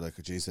conversation that were like,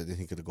 oh, geez, I didn't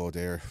think it'd go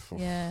there.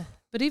 Yeah,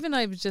 but even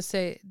I would just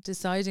say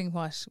deciding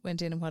what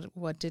went in and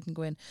what didn't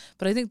go in.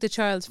 But I think the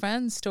Charles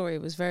Franz story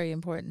was very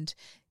important,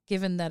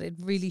 given that it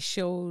really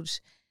showed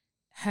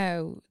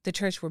how the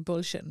church were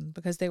bullshitting,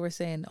 because they were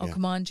saying, oh,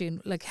 come on,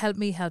 Jean, like, help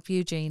me help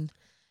you, Jean.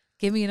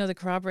 Give me another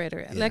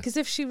corroborator. Yeah. Like as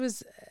if she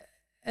was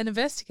an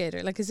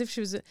investigator, like as if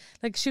she was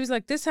like,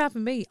 this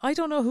happened to me. I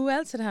don't know who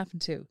else it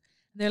happened to. And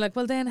they're like,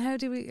 well, then how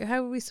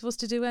are we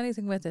supposed to do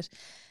anything with it?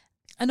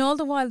 And all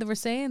the while they were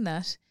saying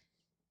that,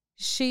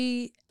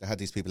 they had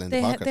these people in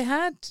the pocket. They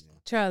had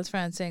Charles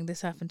Franz saying,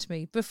 this happened to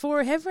me,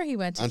 before ever he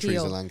went to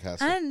Teresa Keogh.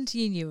 Lancaster. And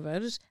you knew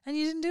about it, and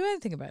you didn't do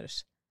anything about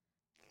it.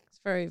 It's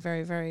very,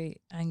 very, very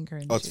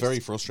anger. Oh, it's very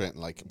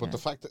frustrating. Like, but the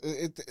fact that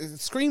it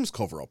screams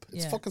cover up.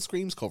 It's fucking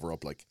screams cover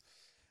up. Like,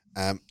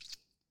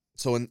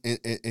 so in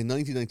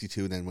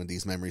 1992, then, when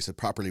these memories had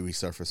properly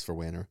resurfaced for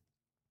Weiner,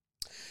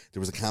 there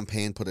was a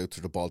campaign put out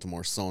through the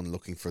Baltimore Sun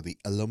looking for the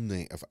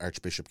alumni of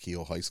Archbishop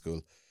Keogh High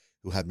School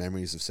who had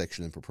memories of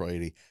sexual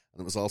impropriety,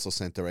 and it was also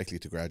sent directly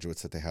to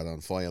graduates that they had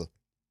on file.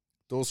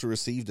 Those who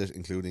received it,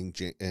 including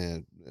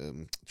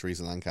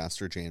Teresa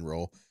Lancaster, Jane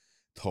Rowe,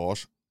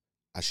 thought,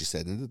 as she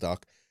said in the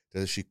doc,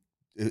 that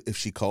if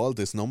she called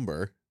this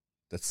number,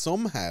 that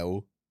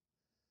somehow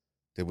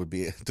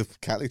the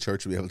Catholic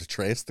Church would be able to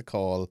trace the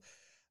call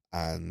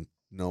and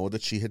know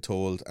that she had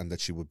told, and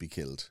that she would be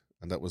killed.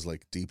 And that was,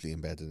 like, deeply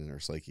embedded in her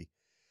psyche.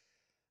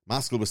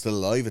 Maskell was still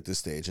alive at this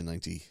stage in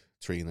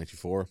 93 and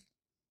 94.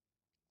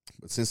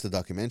 But since the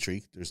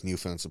documentary, there's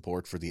newfound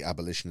support for the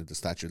abolition of the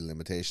statute of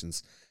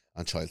limitations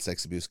on child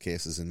sex abuse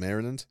cases in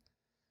Maryland.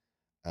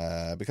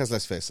 Because,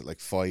 let's face it,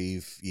 like,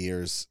 5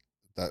 years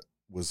that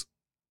was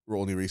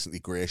only recently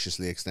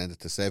graciously extended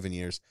to 7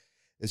 years,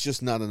 it's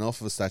just not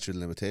enough of a statute of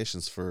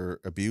limitations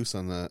for abuse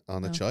on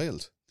a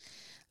child.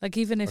 Like,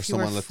 even if you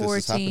were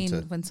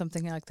 14 when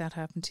something like that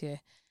happened to you,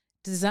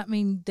 does that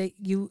mean that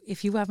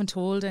if you haven't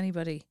told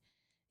anybody,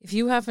 if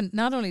you haven't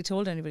not only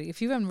told anybody, if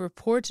you haven't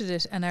reported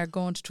it and are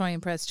going to try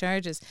and press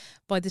charges,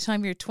 by the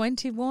time you're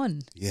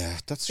 21, then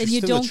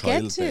you don't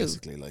get to.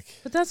 Basically, like.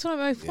 But that's what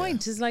my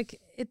point is.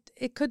 Like,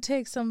 it could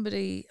take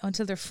somebody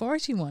until they're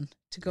 41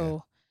 to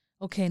go,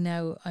 okay,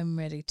 now I'm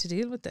ready to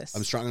deal with this.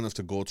 I'm strong enough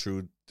to go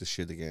through the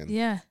shit again.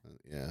 Yeah.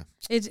 Yeah.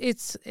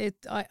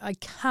 I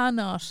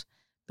cannot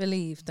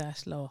believe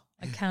that law.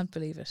 I can't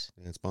believe it.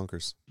 Yeah, it's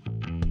bonkers.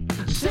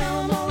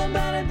 Tell them all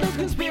about it, those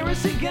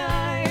conspiracy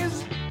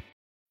guys.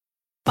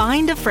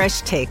 Find a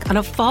fresh take on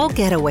a fall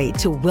getaway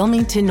to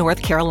Wilmington,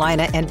 North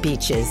Carolina and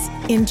beaches.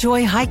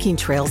 Enjoy hiking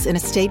trails in a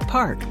state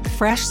park,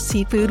 fresh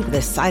seafood with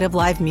a side of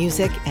live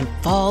music, and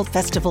fall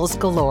festivals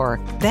galore.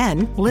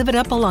 Then live it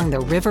up along the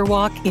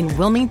Riverwalk in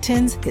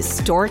Wilmington's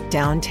historic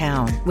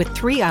downtown. With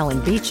 3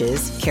 island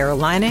beaches,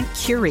 Carolina,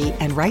 Curie,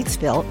 and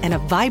Wrightsville, and a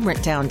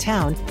vibrant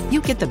downtown, you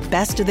get the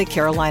best of the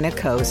Carolina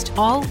coast,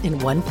 all in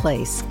one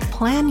place.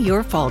 Plan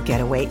your fall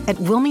getaway at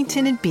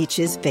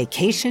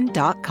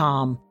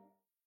WilmingtonandBeachesVacation.com.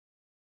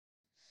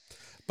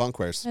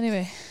 Bonkers.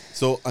 Anyway.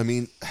 So, I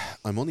mean,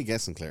 I'm only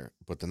guessing, Claire,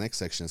 but the next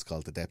section is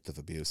called The Depth of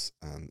Abuse,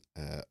 and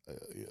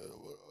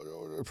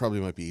it probably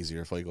might be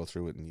easier if I go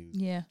through it and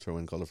you throw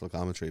in colourful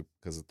commentary,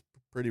 because it's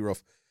pretty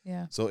rough.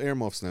 Yeah. So,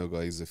 earmuffs now,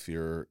 guys, if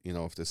you're,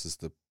 if this is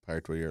the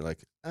part where you're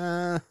like,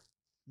 no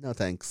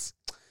thanks.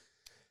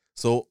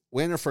 So,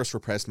 Weiner first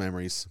repressed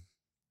memories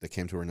that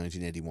came to her in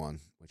 1981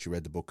 when she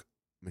read the book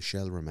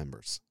Michelle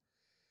Remembers,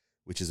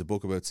 which is a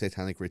book about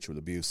satanic ritual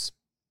abuse.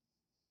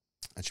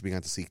 And she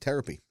began to seek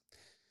therapy.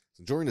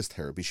 So during this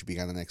therapy, she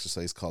began an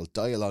exercise called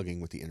dialoguing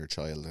with the inner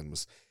child and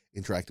was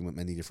interacting with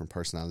many different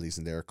personalities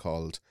in there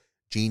called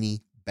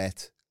Jeannie,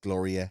 Beth,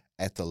 Gloria,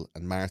 Ethel,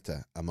 and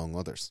Martha, among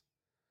others.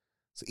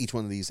 So each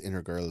one of these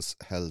inner girls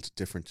held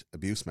different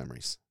abuse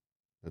memories.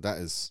 Now that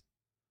is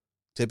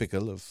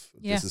typical of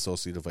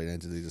dissociative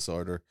identity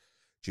disorder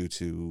due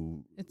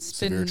to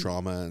severe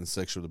trauma and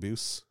sexual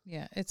abuse.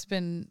 Yeah, it's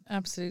been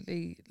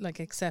absolutely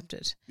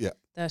accepted. Yeah.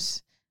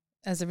 That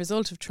as a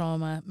result of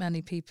trauma,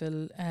 many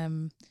people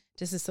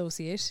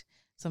disassociate.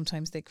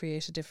 Sometimes they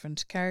create a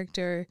different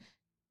character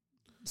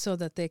so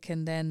that they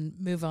can then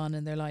move on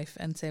in their life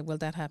and say, well,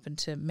 that happened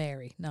to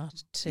Mary,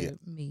 not to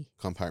me.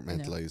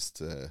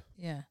 Compartmentalized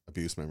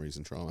abuse memories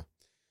and trauma.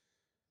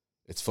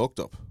 It's fucked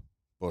up,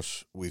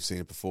 but we've seen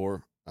it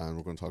before, and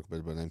we're going to talk a bit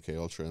about MK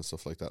Ultra and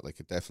stuff like that.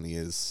 Like, it definitely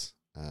is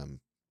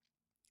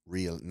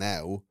real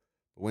now.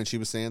 But when she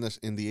was saying it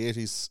in the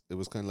 80s, it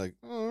was kind of like,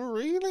 oh,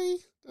 really?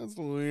 That's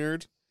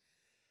weird.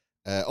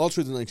 All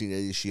through the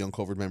 1980s, she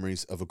uncovered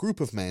memories of a group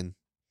of men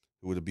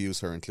who would abuse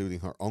her,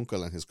 including her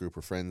uncle and his group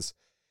of friends,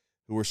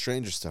 who were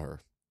strangers to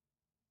her.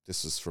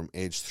 This was from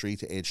age 3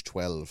 to age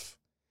 12.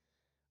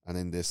 And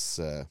in this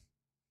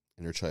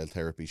inner child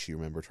therapy, she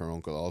remembered her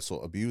uncle also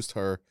abused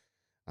her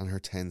and her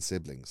 10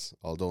 siblings,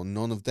 although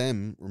none of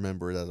them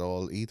remember it at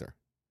all either.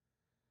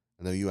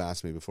 I know you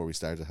asked me before we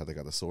started how they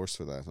got a source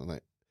for that, and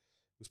it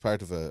was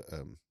part of a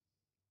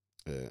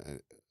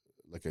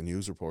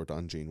news report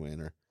on Jean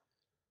Weiner.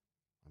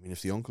 I mean,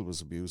 if the uncle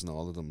was abusing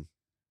all of them,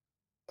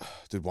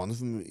 did one of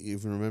them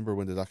even remember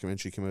when the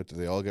documentary came out? Did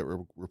they all get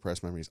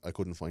repressed memories? I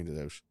couldn't find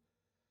it out.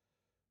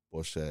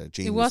 But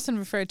Jean wasn't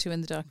referred to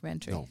in the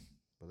documentary. No,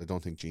 but I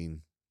don't think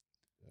Jean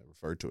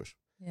referred to it.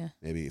 Yeah.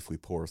 Maybe if we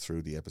pour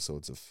through the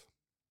episodes of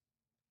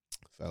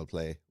Foul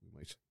Play, we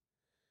might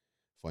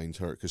find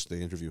her, because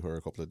they interview her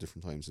a couple of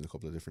different times in a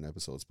couple of different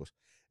episodes. But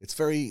it's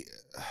very,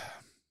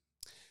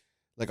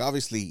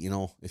 obviously, you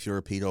know, if you're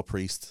a pedo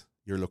priest,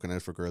 you're looking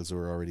out for girls who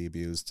are already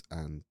abused,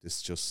 and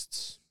this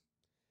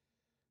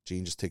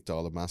Jean just ticked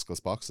all of Maskell's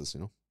boxes, you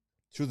know.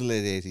 Through the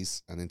late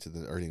 80s and into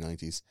the early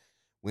 90s,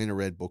 Weiner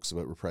read books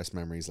about repressed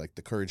memories like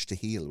The Courage to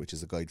Heal, which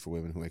is a guide for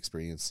women who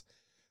experience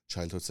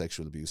childhood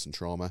sexual abuse and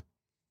trauma.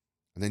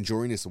 And then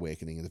during this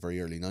awakening in the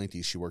very early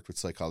 90s, she worked with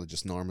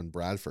psychologist Norman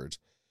Bradford,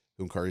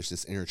 who encouraged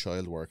this inner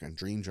child work and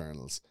dream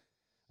journals.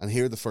 And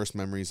here the first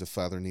memories of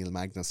Father Neil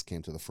Magnus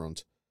came to the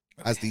front.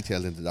 As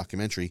detailed in the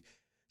documentary,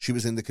 she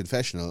was in the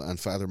confessional and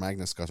Father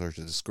Magnus got her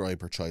to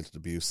describe her childhood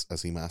abuse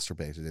as he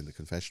masturbated in the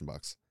confession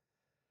box.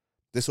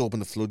 This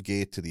opened a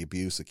floodgate to the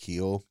abuse at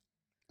Keogh,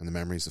 and the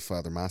memories of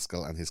Father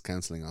Maskell and his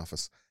counselling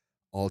office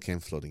all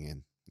came flooding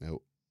in. Now,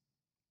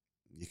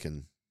 you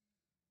can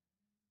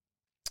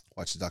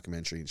watch the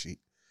documentary, and she,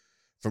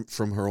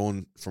 from her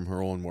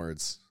own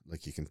words,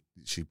 like you can,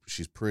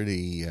 she's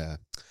pretty. I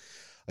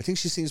think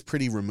she seems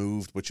pretty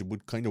removed, but you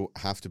would kind of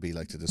have to be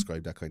like to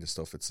describe that kind of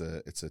stuff. I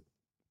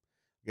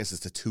guess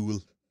it's a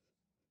tool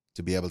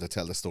to be able to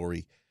tell the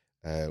story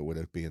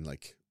without being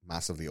like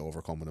massively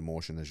overcome with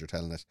emotion as you're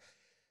telling it.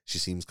 She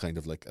seems kind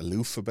of like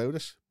aloof about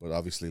it, but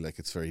obviously like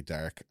it's very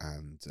dark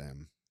and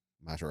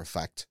matter of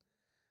fact.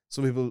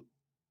 Some people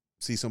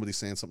see somebody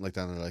saying something like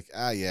that and they're like,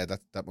 yeah,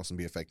 that mustn't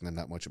be affecting them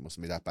that much. It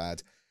mustn't be that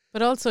bad.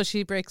 But also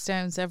she breaks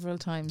down several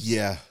times.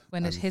 Yeah.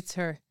 When it hits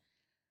her.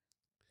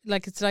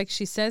 Like, it's like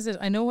she says it.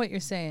 I know what you're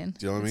saying.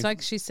 Do you know what I mean? It's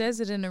like she says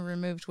it in a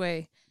removed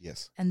way.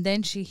 Yes. And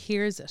then she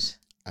hears it.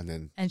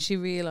 And she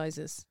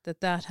realizes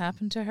that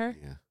happened to her.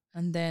 Yeah.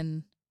 And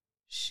then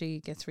she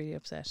gets really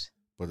upset.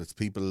 But it's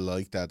people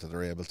like that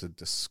are able to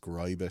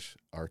describe it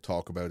or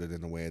talk about it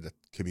in a way that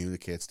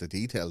communicates the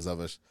details of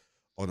it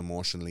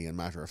unemotionally and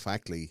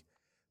matter-of-factly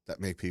that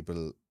make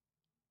people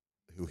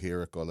who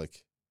hear it go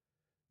like,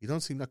 you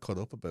don't seem that cut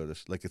up about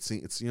it. Like, it's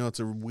you know,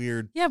 it's a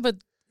weird... Yeah, but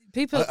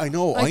people... I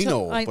know. I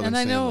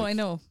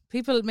know.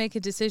 People make a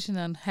decision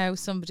on how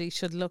somebody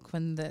should look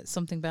when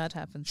something bad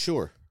happens.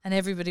 Sure. And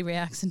everybody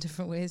reacts in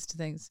different ways to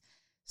things.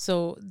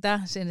 So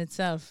that in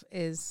itself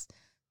is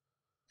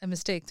a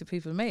mistake that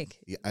people make.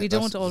 Yeah, we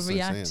don't all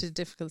react to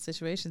difficult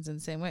situations in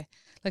the same way.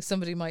 Like,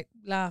 somebody might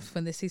laugh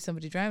when they see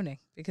somebody drowning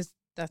because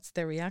that's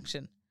their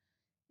reaction.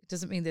 It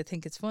doesn't mean they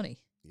think it's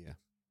funny. Yeah.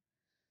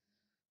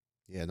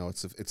 Yeah, no,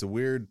 it's a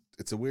weird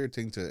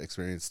thing to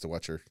experience, to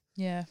watch her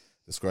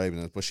describing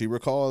it. But she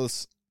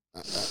recalls,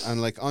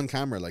 and like on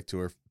camera, like to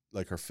her,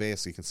 like her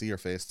face, you can see her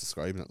face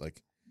describing it.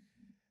 Like,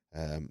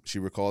 she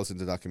recalls in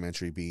the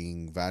documentary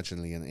being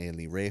vaginally and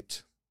anally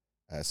raped,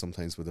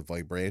 sometimes with a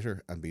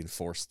vibrator, and being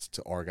forced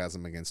to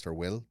orgasm against her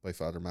will by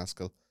Father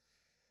Maskell,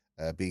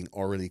 being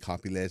orally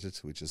copulated,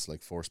 which is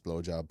like forced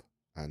blowjob,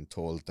 and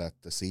told that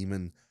the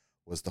semen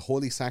was the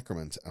holy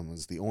sacrament and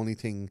was the only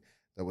thing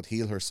that would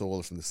heal her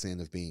soul from the sin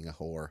of being a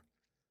whore.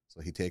 So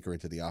he'd take her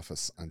into the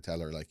office and tell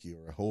her, like,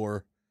 you're a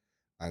whore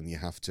and you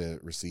have to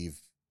receive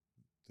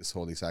this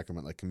holy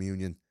sacrament, like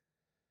communion,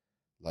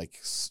 like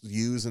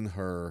using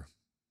her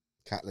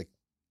Catholic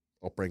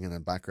upbringing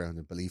and background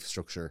and belief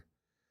structure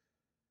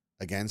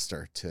against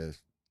her to,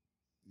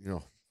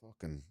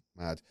 fucking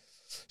mad.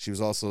 She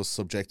was also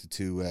subjected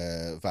to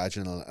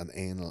vaginal and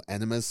anal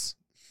enemas,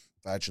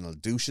 vaginal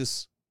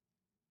douches.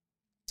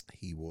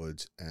 He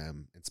would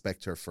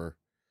inspect her for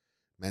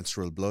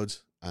menstrual blood,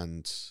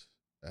 and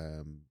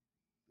there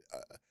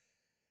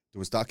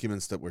was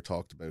documents that were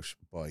talked about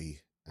by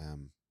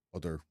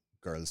other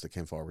girls that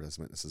came forward as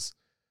witnesses,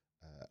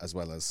 as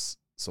well as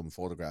some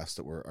photographs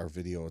that were, or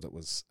video that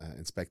was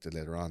inspected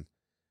later on,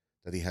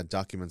 that he had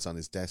documents on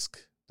his desk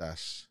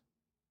that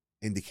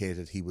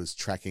indicated he was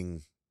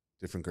tracking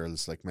different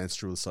girls' like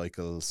menstrual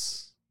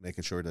cycles,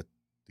 making sure that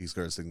these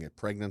girls didn't get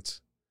pregnant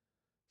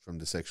from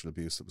the sexual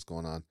abuse that was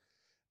going on.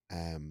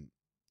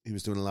 He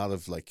was doing a lot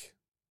of like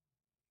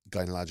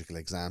gynecological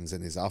exams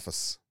in his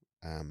office,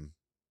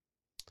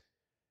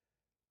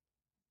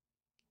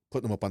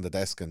 putting them up on the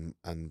desk and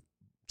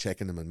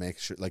checking them and making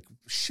sure, like,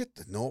 shit,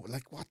 no,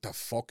 like, what the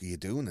fuck are you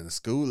doing in a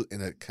school, in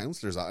a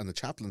counsellor's, in a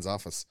chaplain's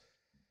office?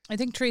 I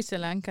think Teresa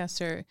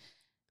Lancaster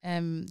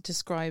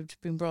described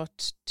being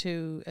brought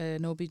to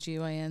an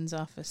OBGYN's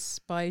office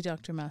by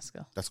Dr.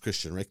 Maskell. That's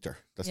Christian Richter.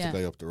 That's the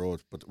guy up the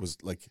road. But it was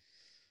like,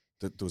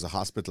 there was a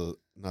hospital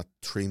not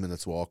 3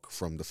 minutes walk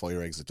from the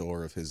fire exit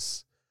door of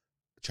his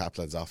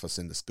chaplain's office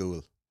in the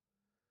school.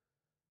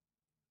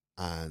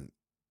 And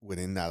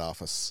within that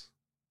office,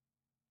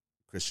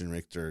 Christian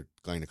Richter,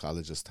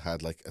 gynecologist,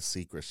 had like a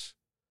secret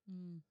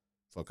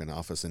fucking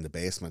office in the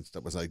basement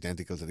that was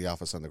identical to the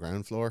office on the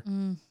ground floor.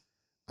 And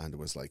there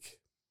was like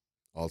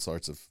all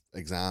sorts of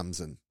exams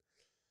and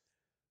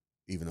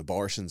even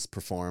abortions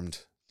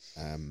performed.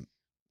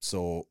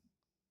 So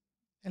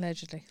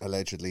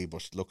allegedly,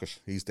 but look,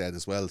 he's dead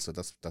as well. So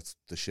that's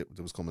the shit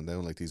that was coming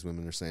down. Like these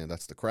women are saying,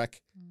 that's the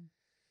crack.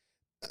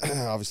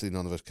 Obviously,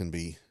 none of it can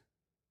be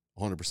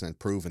 100%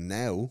 proven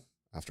now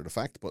after the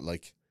fact, but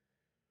like,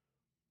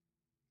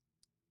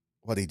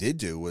 what he did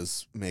do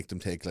was make them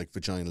take like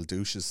vaginal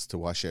douches to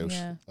wash out,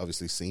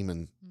 obviously,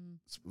 semen,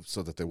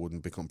 so that they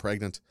wouldn't become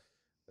pregnant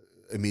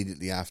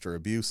immediately after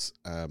abuse.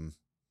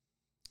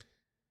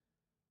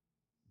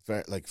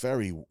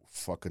 Very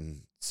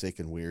fucking sick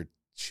and weird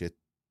shit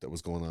that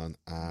was going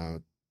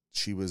on.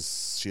 She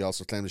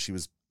also claimed that she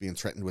was being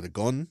threatened with a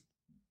gun,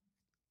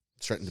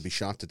 threatened to be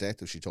shot to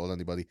death if she told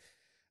anybody,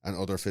 and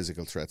other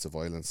physical threats of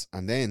violence.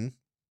 And then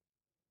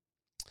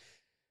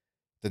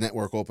the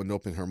network opened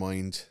up in her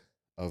mind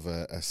of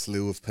a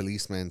slew of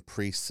policemen,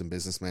 priests and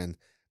businessmen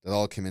that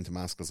all came into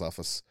Maskell's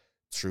office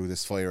through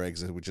this fire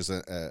exit, which is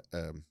a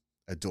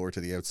door to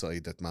the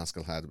outside that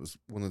Maskell had. It was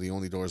one of the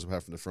only doors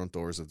apart from the front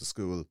doors of the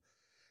school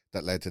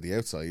that led to the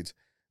outside,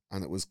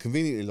 and it was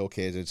conveniently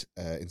located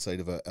inside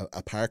of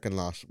a parking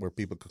lot where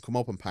people could come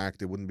up and park.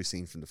 They wouldn't be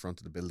seen from the front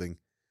of the building.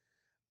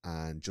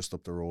 And just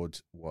up the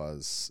road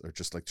was, or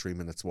just like 3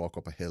 minutes walk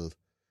up a hill,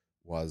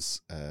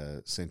 was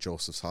St.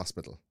 Joseph's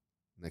Hospital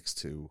next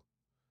to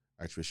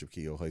Archbishop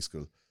Keogh High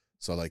School.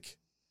 So like,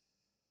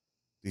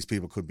 these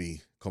people could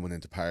be coming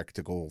into park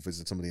to go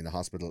visit somebody in the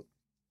hospital,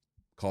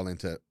 call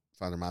into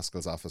Father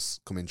Maskell's office,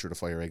 come in through the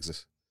fire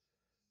exit,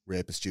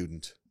 rape a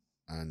student,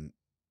 and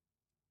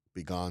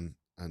be gone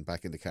and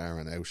back in the car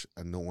and out,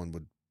 and no one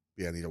would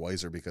be any the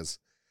wiser because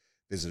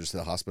visitors to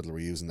the hospital were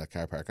using that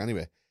car park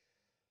anyway.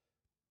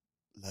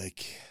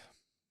 Like,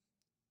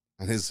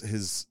 and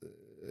his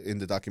in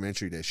the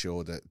documentary they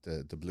show that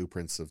the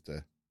blueprints of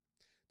the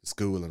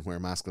school and where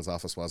Maskell's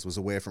office was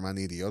away from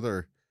any of the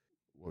other,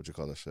 what would you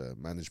call it,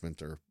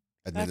 management or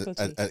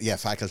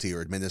faculty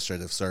or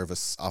administrative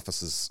service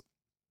offices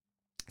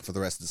for the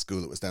rest of the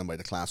school. It was down by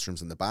the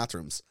classrooms and the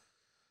bathrooms.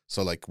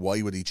 So like,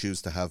 why would he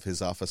choose to have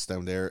his office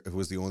down there if it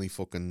was the only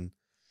fucking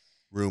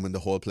room in the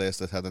whole place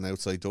that had an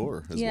outside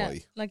door?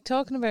 Why. Like,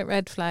 talking about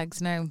red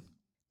flags now,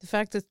 the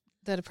fact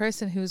that a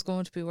person who's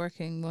going to be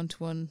working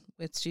one-to-one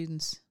with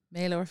students,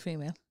 male or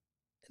female,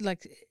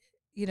 like,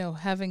 you know,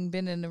 having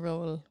been in a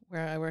role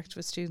where I worked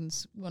with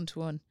students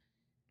one-to-one,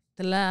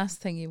 the last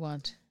thing you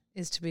want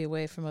is to be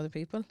away from other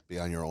people. Be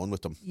on your own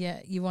with them. Yeah,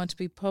 you want to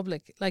be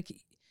public. Like,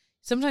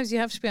 sometimes you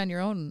have to be on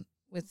your own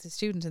with the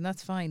student, and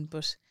that's fine,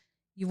 but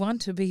you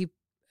want to be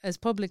as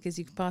public as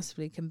you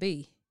possibly can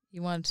be.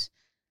 You want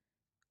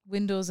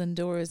windows and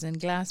doors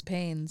and glass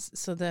panes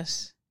so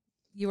that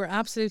you are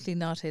absolutely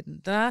not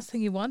hidden. The last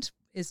thing you want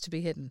is to be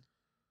hidden.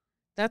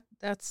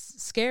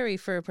 That's scary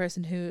for a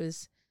person who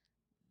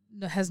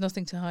has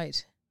nothing to hide.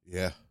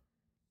 Yeah.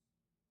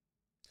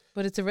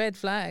 But it's a red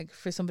flag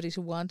for somebody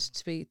to want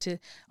to be.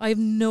 I have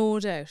no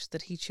doubt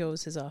that he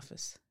chose his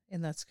office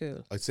in that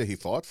school. I'd say he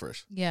fought for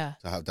it. Yeah.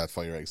 To have that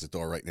fire exit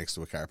door right next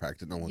to a car park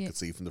that no one could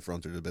see from the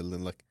front of the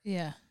building. Like,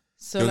 yeah.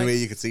 So the only way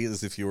you could see it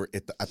is if you were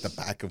at the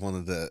back of one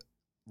of the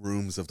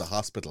rooms of the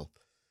hospital.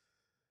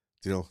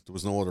 You know, there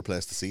was no other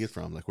place to see it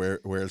from. Like, where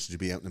else would you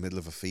be out in the middle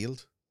of a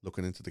field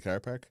looking into the car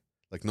park?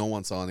 Like, no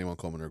one saw anyone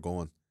coming or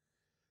going.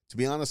 To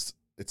be honest,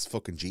 it's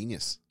fucking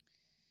genius.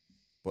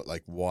 But,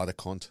 like, what a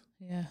cunt.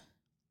 Yeah.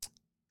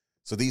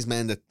 So these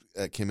men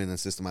that came in and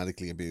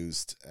systematically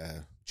abused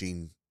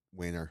Jean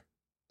Weiner,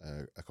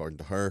 according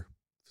to her,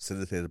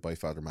 facilitated by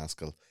Father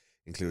Maskell,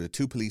 included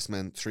 2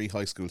 policemen, 3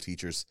 high school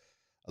teachers,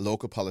 a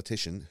local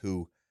politician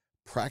who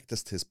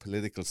practiced his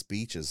political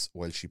speeches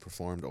while she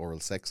performed oral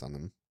sex on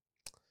him,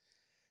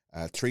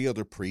 3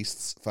 other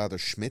priests, Father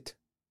Schmidt,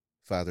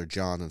 Father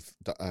John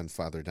and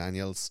Father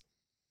Daniels,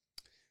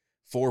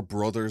 4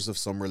 brothers of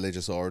some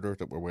religious order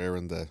that were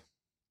wearing the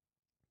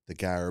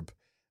garb,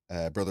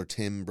 Brother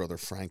Tim, Brother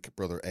Frank,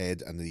 Brother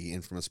Ed, and the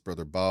infamous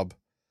Brother Bob,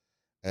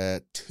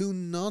 2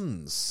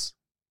 nuns,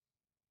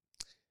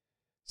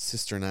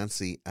 Sister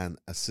Nancy and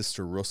a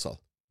Sister Russell.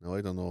 Now,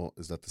 I don't know,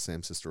 is that the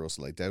same Sister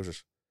Russell? I doubt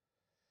it.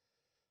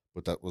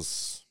 But that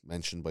was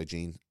mentioned by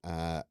Jean.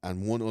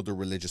 And 1 other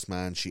religious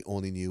man she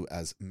only knew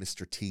as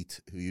Mr. Teeth,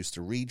 who used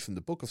to read from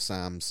the Book of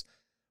Psalms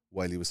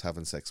while he was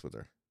having sex with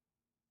her.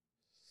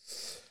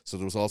 So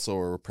there was also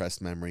a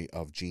repressed memory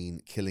of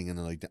Jean killing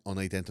an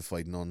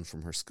unidentified nun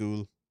from her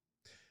school.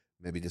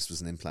 Maybe this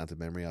was an implanted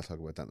memory. I'll talk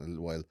about that in a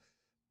little while.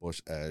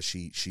 But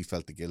she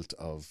felt the guilt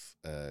of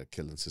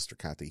killing Sister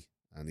Cathy,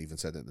 and even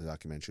said it in the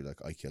documentary,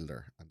 like, I killed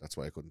her, and that's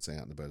why I couldn't say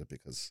anything about it,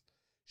 because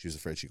she was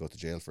afraid she'd go to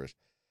jail for it.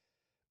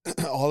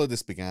 All of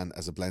this began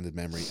as a blended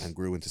memory and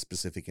grew into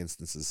specific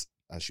instances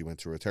as she went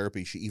through her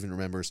therapy. She even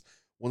remembers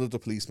one of the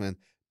policemen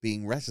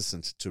being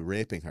reticent to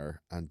raping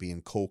her and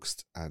being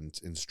coaxed and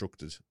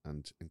instructed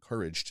and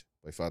encouraged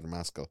by Father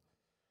Maskell.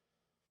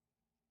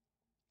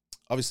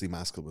 Obviously,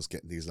 Maskell was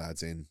getting these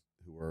lads in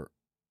who were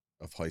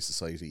of high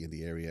society in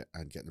the area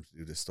and getting them to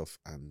do this stuff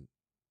and,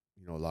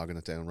 you know, logging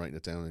it down, writing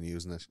it down and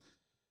using it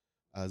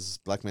as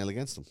blackmail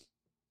against them.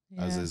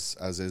 Yeah.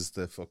 As is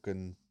the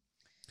fucking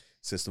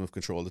system of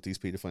control that these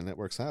paedophile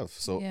networks have.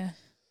 So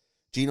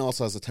Jean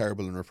also has a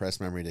terrible and repressed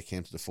memory that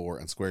came to the fore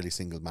and squarely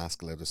singled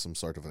Maskell out as some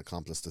sort of an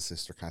accomplice to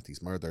Sister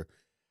Cathy's murder,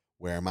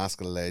 where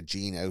Maskell led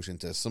Jean out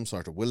into some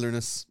sort of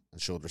wilderness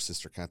and showed her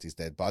Sister Cathy's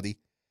dead body.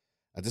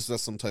 And this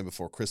was sometime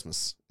before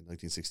Christmas in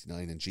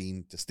 1969, and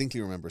Jean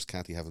distinctly remembers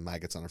Cathy having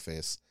maggots on her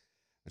face,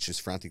 and she's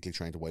frantically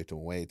trying to wipe them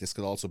away. This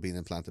could also be an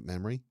implanted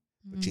memory,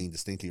 but Jean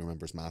distinctly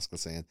remembers Maskell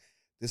saying,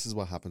 "This is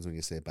what happens when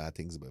you say bad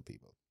things about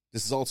people."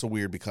 This is also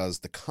weird because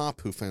the cop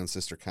who found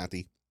Sister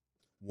Cathy,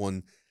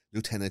 one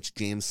Lieutenant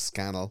James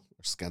Scannell,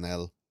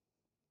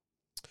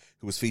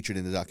 who was featured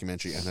in the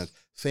documentary and had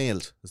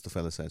failed, as the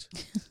fella said,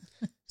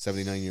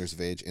 79 years of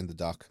age in the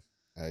doc.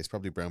 He's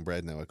probably brown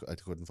bread now. I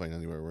couldn't find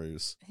anywhere where he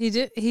was. He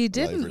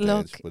didn't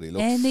look dead, but he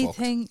looked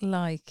anything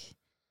like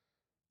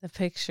the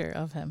picture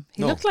of him.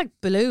 He looked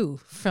like Blue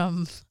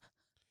from.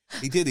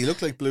 He did. He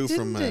looked like Blue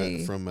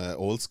from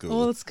Old School.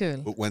 Old School.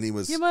 But when he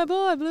was, you're my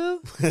boy,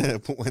 Blue.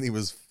 But when he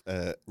was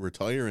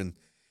retiring,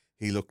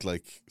 he looked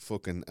like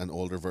fucking an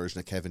older version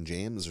of Kevin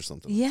James or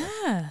something.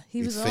 Yeah,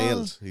 he was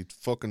failed. He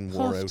fucking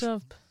wore out.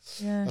 Up.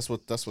 Yeah, that's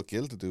what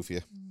guilt to do for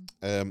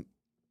you.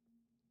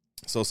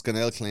 So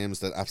Scannell claims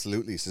that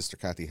absolutely Sister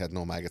Cathy had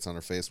no maggots on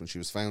her face when she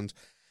was found,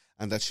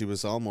 and that she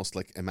was almost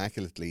like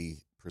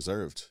immaculately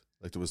preserved.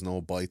 Like there was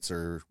no bites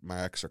or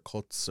marks or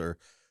cuts, or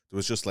there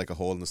was just like a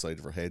hole in the side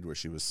of her head where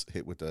she was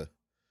hit with the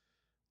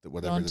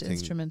whatever blunt the thing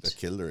instrument that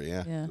killed her.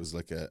 Yeah, it was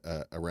like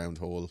a round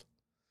hole.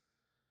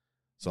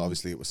 So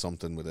obviously it was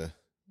something with a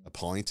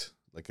point,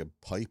 like a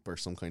pipe or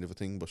some kind of a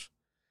thing,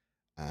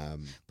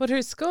 but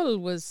her skull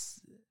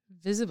was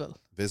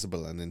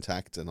visible and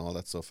intact and all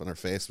that stuff, and her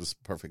face was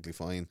perfectly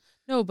fine.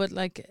 No, but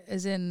like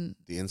as in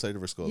the inside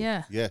of her skull.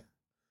 Yeah.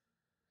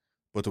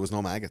 But there was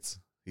no maggots,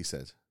 he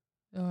said.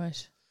 All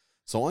right.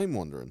 So I'm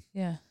wondering,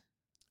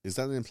 is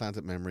that an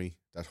implanted memory,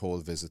 that whole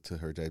visit to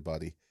her dead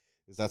body?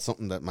 Is that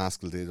something that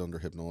Maskell did under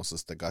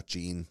hypnosis that got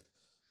Jean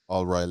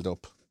all riled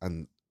up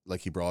and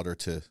like he brought her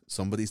to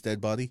somebody's dead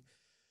body?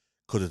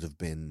 Could it have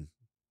been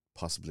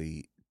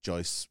possibly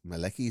Joyce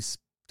Malecki's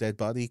dead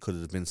body? Could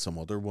it have been some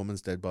other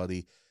woman's dead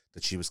body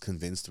that she was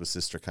convinced was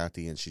Sister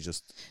Cathy and she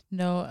just...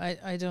 No,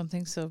 I don't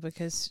think so,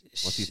 because...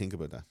 What do you think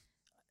about that?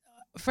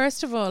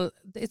 First of all,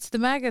 it's the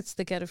maggots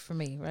that get it for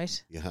me,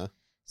 right? Yeah.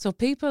 So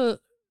people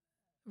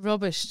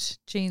rubbished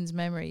Jean's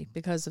memory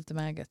because of the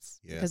maggots,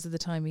 because of the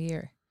time of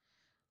year.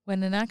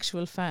 When in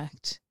actual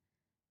fact,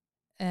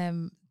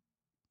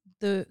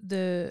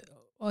 the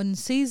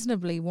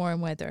unseasonably warm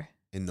weather...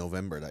 In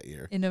November that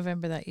year.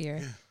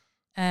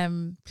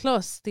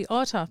 Plus the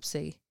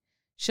autopsy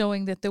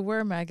showing that there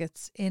were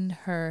maggots in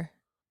her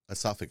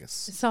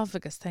esophagus,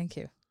 thank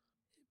you,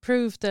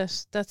 proved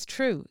that that's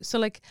true. So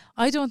like,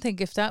 I don't think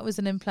if that was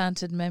an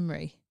implanted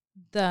memory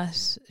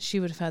that she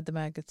would have had the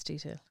maggots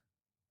detail.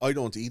 I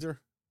don't either,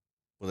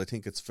 but I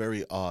think it's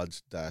very odd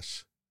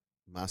that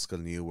Maskell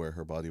knew where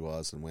her body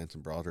was and went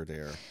and brought her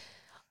there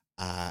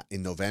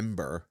in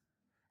November,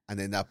 and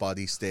then that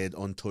body stayed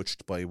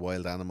untouched by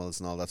wild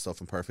animals and all that stuff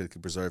and perfectly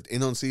preserved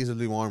in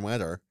unseasonably warm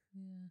weather.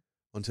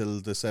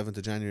 Until the 7th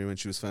of January when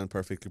she was found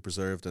perfectly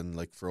preserved and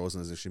like frozen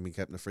as if she'd been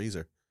kept in a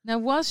freezer. Now,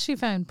 was she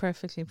found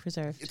perfectly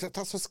preserved?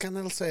 That's what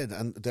Scannell said.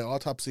 And the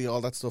autopsy, all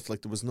that stuff,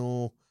 like there was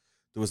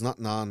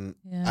nothing on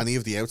any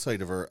of the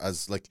outside of her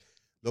as like,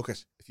 look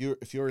at,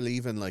 if you're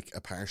leaving like a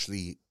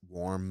partially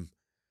warm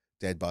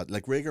dead body,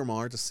 like rigor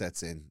mortis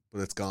sets in,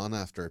 but it's gone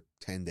after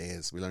 10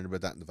 days. We learned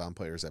about that in the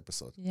vampires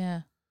episode.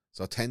 Yeah.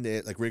 So 10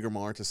 days, like rigor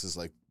mortis is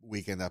like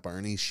weekend at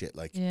Bernie's shit,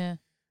 like, Yeah.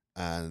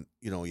 and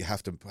you know you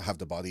have to have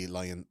the body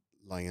lying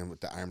with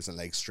the arms and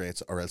legs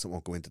straight, or else it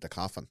won't go into the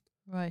coffin.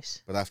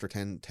 Right. But after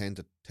 10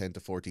 to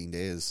 14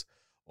 days,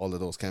 all of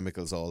those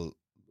chemicals all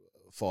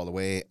fall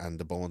away, and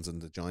the bones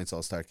and the joints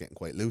all start getting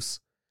quite loose,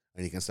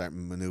 and you can start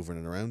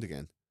maneuvering around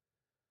again.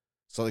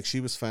 So like she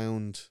was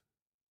found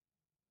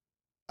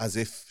as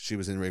if she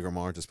was in rigor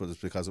mortis, but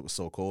it's because it was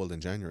so cold in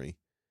January.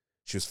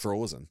 She was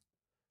frozen,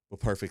 but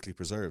perfectly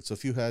preserved. So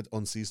if you had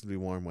unseasonably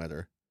warm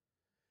weather,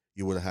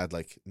 you would have had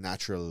like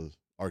natural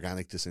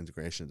organic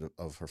disintegration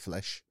of her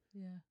flesh.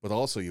 Yeah. But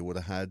also you would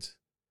have had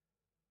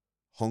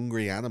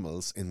hungry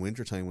animals in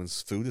wintertime when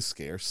food is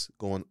scarce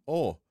going,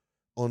 oh,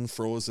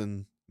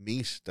 unfrozen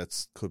meat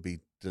that could be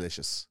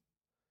delicious.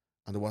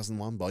 And there wasn't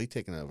one bite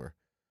taken out of her.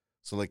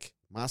 So like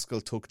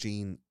Maskell took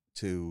Jean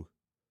to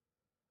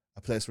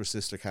a place where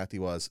Sister Cathy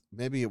was.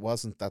 Maybe it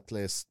wasn't that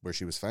place where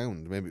she was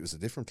found. Maybe it was a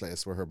different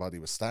place where her body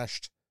was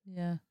stashed.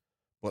 Yeah.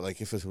 But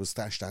like if it was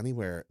stashed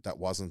anywhere that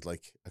wasn't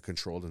like a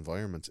controlled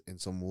environment, in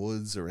some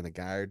woods or in a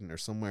garden or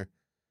somewhere,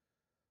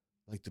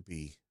 like to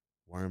be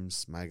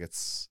worms,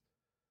 maggots,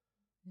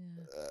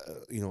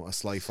 Yeah. A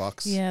sly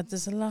fox. Yeah,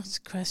 there's a lot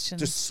of questions.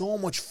 There's so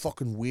much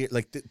fucking weird,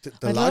 like the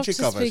I'd logic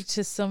love of to speak it.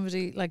 to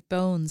somebody like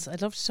Bones.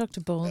 I'd love to talk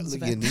to Bones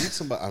Like, about you need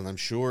somebody, and I'm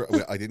sure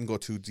well, I didn't go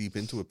too deep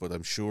into it, but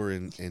I'm sure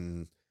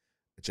in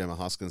Gemma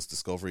Hoskins'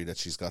 discovery that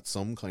she's got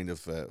some kind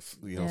of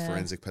Yeah.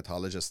 forensic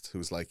pathologist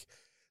who's like,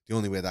 the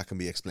only way that can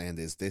be explained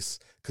is this.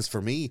 Because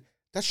for me,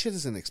 that shit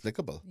is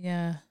inexplicable.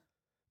 Yeah.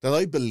 That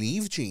I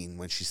believe Jean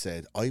when she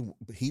said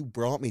he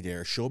brought me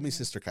there, showed me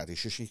Sister Cathy.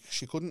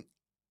 She couldn't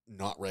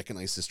not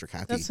recognize Sister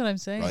Cathy. That's what I'm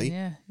saying. right?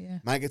 Yeah, yeah.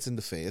 Maggots in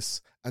the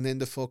face, and then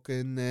the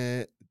fucking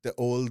the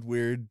old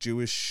weird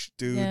Jewish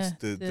dude, Yeah,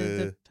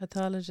 the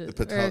pathologist,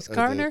 the or his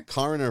coroner. the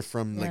coroner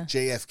from Yeah. like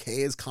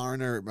JFK's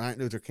coroner,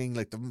 Martin Luther King,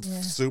 like the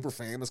Yeah. super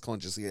famous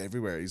cunt you see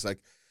everywhere. He's like,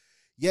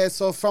 yeah,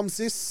 so from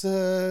this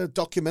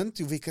document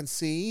we can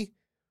see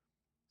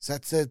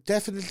that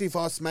definitely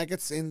was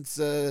maggots in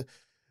the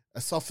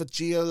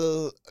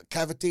esophageal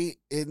cavity,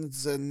 in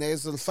the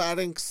nasal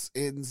pharynx,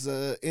 in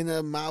the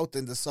inner mouth,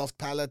 in the soft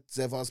palate,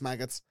 there was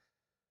maggots.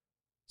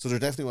 So there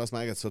definitely was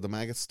maggots. So the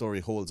maggot story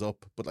holds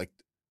up, but like,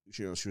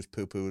 she was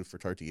poo-pooed for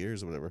 30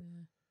 years or whatever.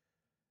 Yeah.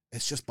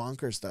 It's just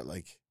bonkers that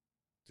like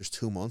there's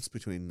 2 months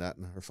between that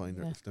and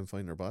them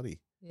finding her body.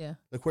 Yeah,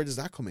 Like, where does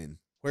that come in?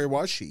 Where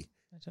was she?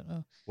 I don't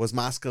know. Was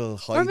Maskell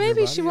hiding Or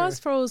maybe her she body, was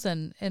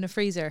frozen in a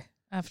freezer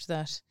after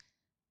that,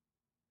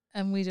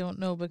 and we don't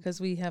know because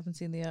we haven't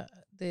seen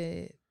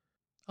the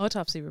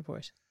autopsy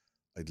report.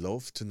 I'd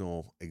love to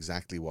know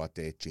exactly what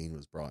date Jean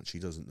was brought. She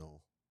doesn't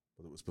know,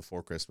 but it was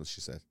before Christmas,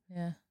 she said.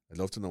 Yeah, I'd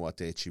love to know what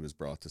date she was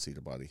brought to see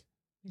the body,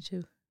 me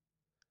too.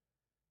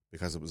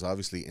 because it was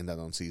obviously in that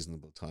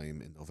unseasonable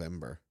time in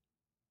November,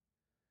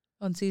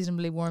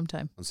 Unseasonably warm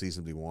time.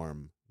 unseasonably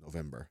warm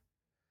November.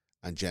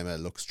 And Gemma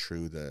looks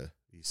through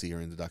you see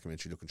her in the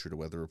documentary looking through the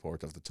weather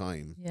report of the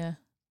time. Yeah,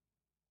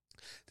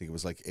 I think it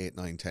was like 8,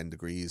 9, 10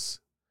 degrees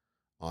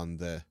on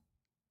the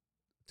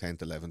 10th,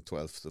 11th,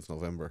 12th of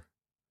November.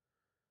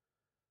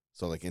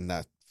 So like in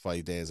that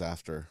 5 days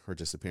after her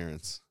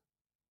disappearance,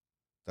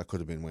 that could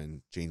have been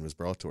when Jean was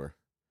brought to her.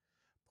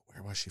 But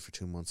where was she for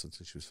 2 months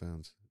until she was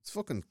found? It's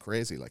fucking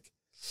crazy. Like,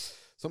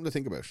 something to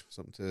think about,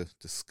 something to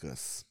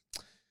discuss.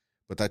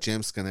 But that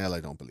James Scannell, I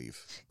don't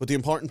believe. But the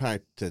important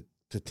part to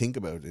think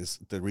about is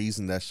the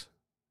reason that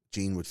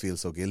Jean would feel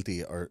so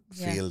guilty, or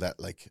Yeah. feel that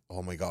like,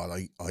 oh my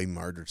God, I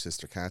murdered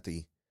Sister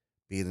Cathy,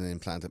 be it an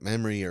implanted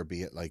memory, or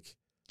be it like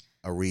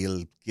a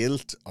real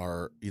guilt,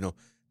 or,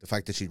 the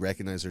fact that she'd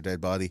recognize her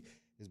dead body,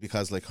 is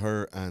because like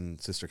her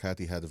and Sister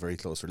Cathy had a very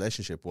close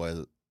relationship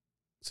while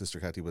Sister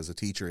Cathy was a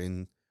teacher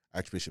in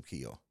Archbishop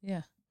Keogh.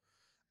 yeah,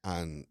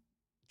 And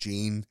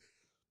Jean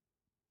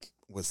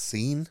was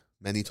seen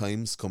many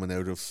times coming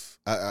out of,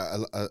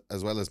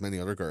 as well as many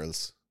other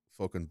girls,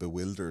 fucking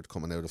bewildered,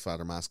 coming out of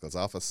Father Maskell's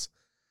office,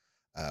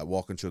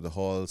 walking through the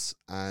halls.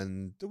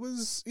 And there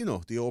was, the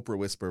Oprah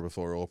whisper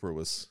before Oprah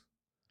was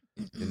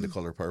in The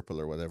Colour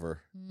Purple or whatever.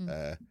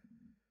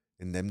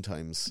 In them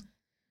times,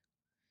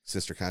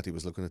 Sister Cathy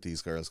was looking at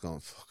these girls going,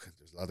 fucking,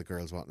 there's a lot of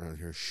girls walking around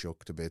here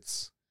shook to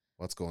bits.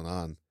 What's going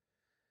on?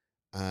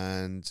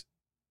 And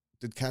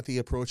did Cathy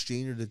approach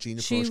Jean, or did Jean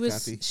approach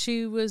Cathy?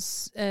 She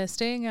was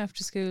staying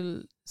after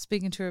school,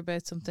 speaking to her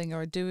about something,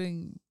 or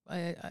doing.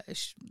 I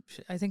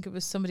think it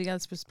was somebody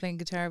else was playing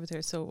guitar with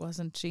her, so it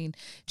wasn't Jean.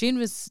 Jean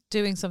was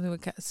doing something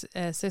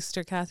with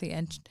Sister Cathy,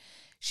 and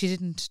she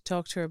didn't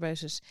talk to her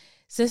about it.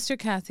 Sister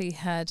Cathy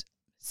had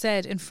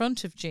said in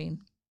front of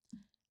Jean,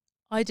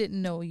 "I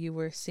didn't know you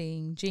were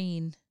seeing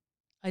Jean.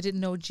 I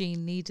didn't know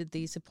Jean needed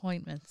these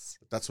appointments."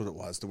 That's what it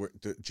was.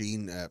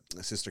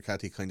 Sister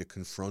Cathy kind of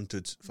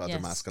confronted Father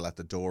Yes. Maskell at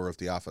the door of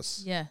the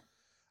office, Yeah,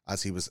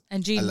 as he was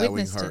and Jean allowing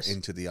witnessed her it.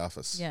 into the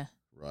office. Yeah.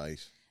 Right.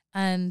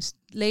 And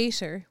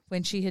later,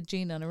 when she had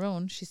Jean on her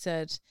own, she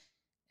said,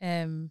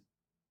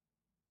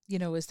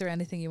 is there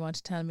anything you want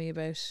to tell me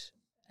about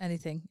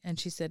anything? And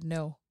she said,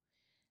 no.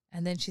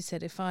 And then she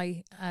said, if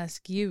I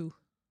ask you,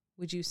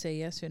 would you say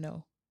yes or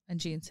no? And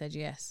Jean said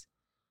yes.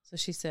 So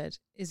she said,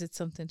 is it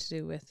something to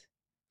do with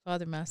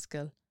Father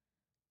Maskell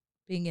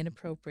being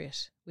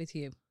inappropriate with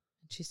you?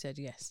 And she said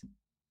yes.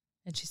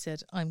 And she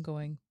said, I'm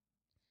going.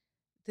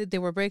 They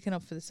were breaking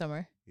up for the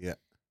summer. Yeah.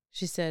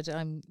 She said,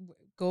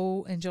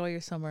 go enjoy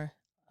your summer.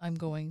 I'm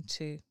going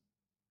to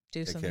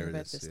do Take something care of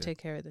about this, this, yeah. take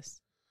care of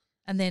this.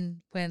 And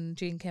then when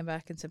Jean came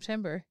back in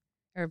September,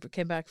 or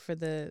came back for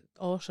the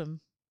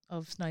autumn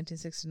of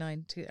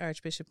 1969 to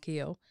Archbishop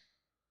Keogh,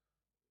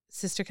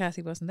 Sister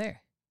Kathy wasn't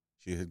there.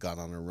 She had gone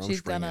on a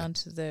She'd gone Rumspringa. on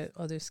to the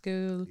other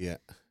school. Yeah.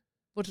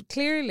 But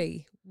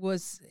clearly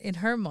was, in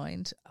her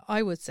mind,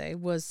 I would say,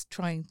 was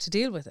trying to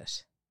deal with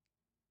it.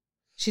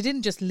 She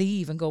didn't just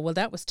leave and go, well,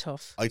 that was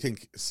tough. I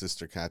think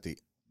Sister Kathy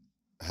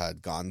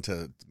had gone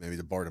to maybe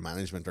the board of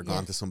management or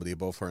gone to somebody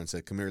above her and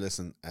said, come here,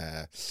 listen,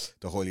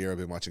 the whole year I've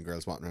been watching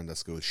girls walking around that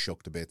school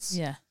shook to bits.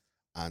 Yeah.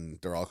 And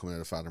they're all coming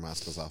out of Father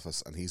Maskell's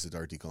office and he's a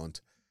dirty cunt.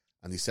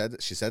 And she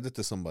said it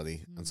to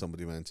somebody and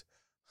somebody went,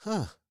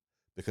 huh.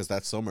 Because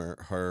that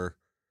summer her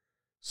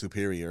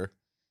superior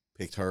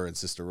picked her and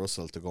Sister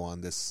Russell to go on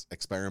this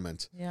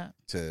experiment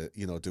to,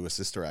 do a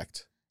sister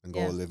act and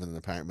go live in an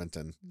apartment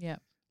and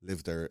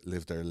live their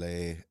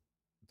lay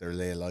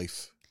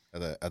life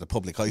at a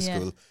public high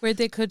school where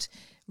they could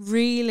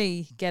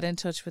really get in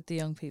touch with the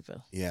young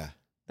people. Yeah.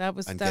 That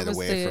was and that get was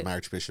away the, from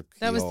Archbishop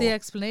Keogh. That was the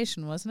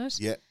explanation, wasn't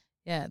it? Yeah.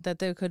 Yeah, that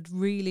they could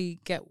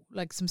really get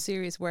like some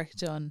serious work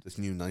done. This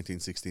new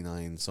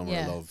 1969 Summer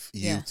of Love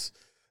youth.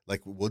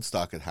 Like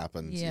Woodstock had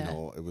happened,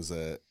 it was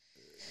a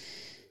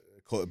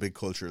big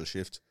cultural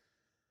shift.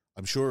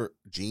 I'm sure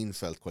Jean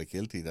felt quite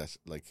guilty that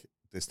like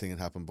this thing had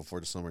happened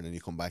before the summer and then you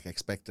come back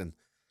expecting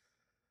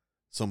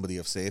somebody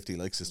of safety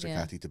like Sister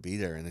Kathy to be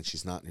there and then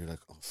she's not and you're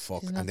like, oh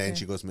fuck. And then there.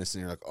 she goes missing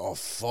and you're like, oh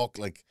fuck.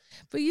 Like,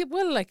 but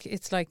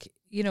it's like,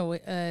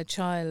 a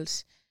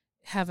child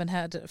having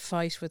had a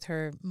fight with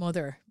her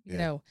mother, you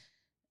know,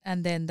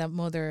 and then that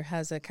mother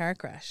has a car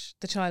crash.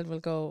 The child will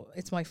go,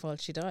 it's my fault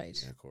she died.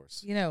 Yeah, of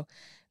course.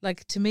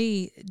 Like to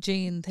me,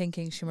 Jean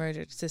thinking she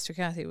murdered Sister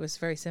Kathy was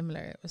very similar.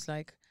 It was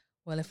like,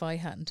 well, if I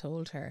hadn't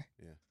told her,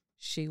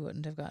 she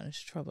wouldn't have gotten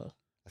into trouble.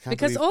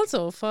 Because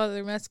also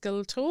Father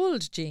Maskell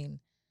told Jean,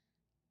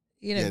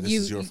 this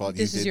is your fault.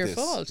 This is your this.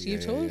 fault. You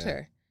told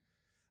her.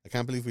 I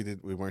can't believe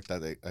we weren't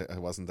that. I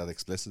wasn't that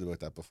explicit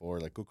about that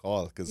before. Like, good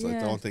call, because I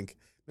don't think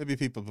maybe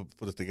people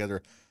put it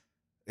together.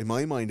 In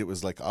my mind, it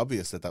was like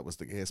obvious that was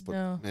the case,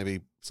 but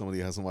maybe somebody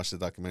who hasn't watched the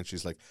documentary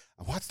is like,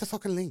 what's the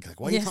fucking link? Like,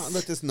 why are you talking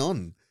about this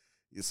nun?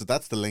 So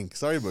that's the link.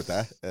 Sorry about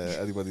that.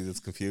 Anybody that's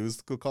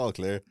confused, good call,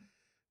 Claire.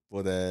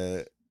 But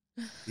a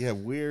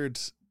weird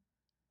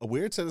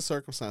set of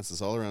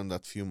circumstances all around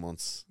that few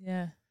months.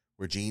 Yeah,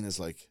 where Jean is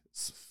like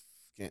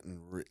getting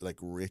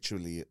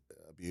ritually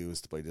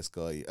abused by this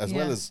guy, as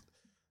well as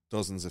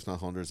dozens, if not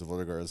hundreds, of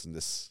other girls in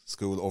this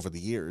school over the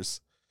years.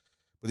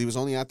 But he was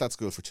only at that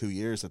school for 2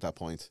 years at that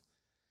point.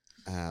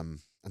 And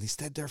he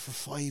stayed there for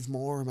 5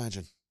 more,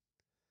 imagine,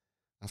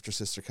 after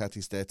Sister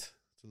Kathy's death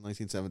till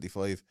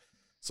 1975.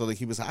 So like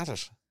he was at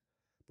it.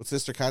 But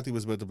Sister Kathy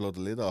was about to blow the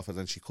lid off it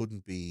and she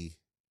couldn't be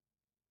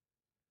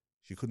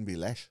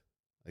let,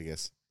 I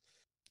guess.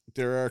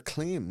 There are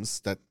claims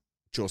that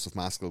Joseph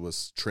Maskell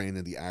was trained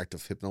in the art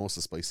of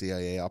hypnosis by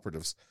CIA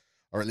operatives,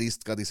 or at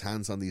least got his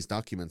hands on these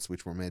documents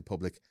which were made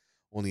public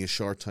only a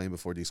short time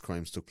before these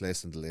crimes took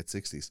place in the late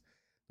 60s.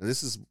 Now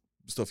this is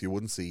stuff you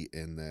wouldn't see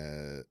in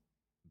the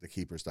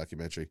Keepers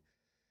documentary.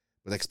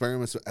 But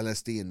experiments with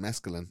LSD and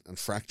mescaline and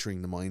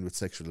fracturing the mind with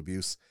sexual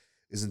abuse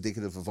is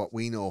indicative of what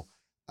we know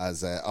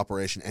as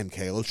Operation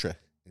MK Ultra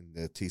in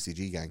the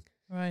TCG gang.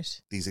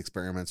 Right. These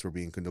experiments were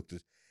being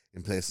conducted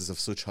in places of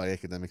such high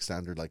academic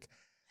standard like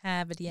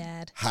Harvard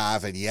Yard.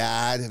 Harvard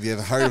Yard. Have you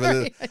ever heard of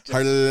a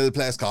little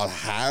place called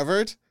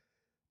Harvard? Do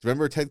you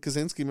remember Ted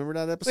Kaczynski? Remember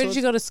that episode? Where did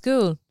you go to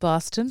school?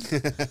 Boston.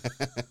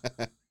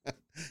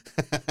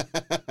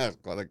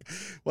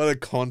 What a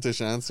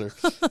contish answer.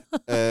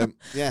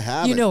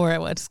 Harvard. You know where I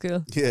went to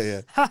school.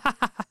 Yeah.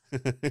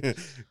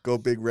 Go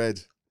Big Red.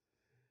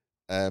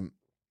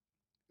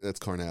 That's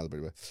Cornell, by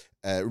the way.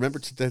 Remember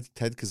Ted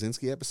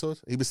Kaczynski episode?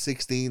 He was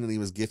 16 and he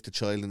was gifted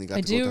child and he got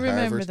to go to Harvard. I do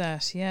remember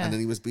that, yeah. And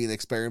then he was being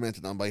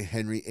experimented on by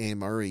Henry A.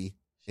 Murray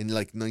in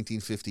like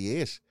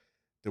 1958.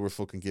 They were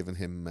fucking giving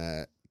him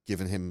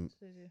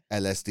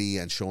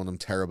LSD and showing him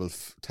terrible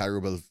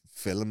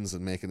films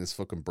and making his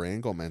fucking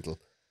brain go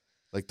mental.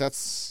 Like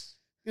that's,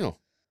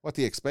 what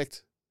do you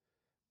expect?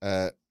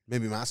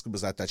 Maybe Maskell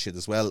was at that shit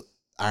as well,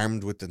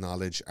 armed with the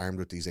knowledge, armed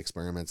with these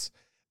experiments.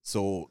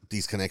 So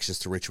these connections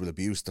to ritual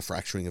abuse, the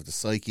fracturing of the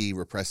psyche,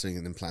 repressing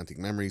and implanting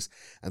memories,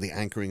 and the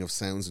anchoring of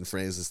sounds and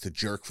phrases to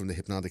jerk from the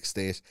hypnotic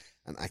state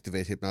and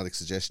activate hypnotic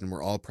suggestion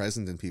were all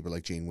present in people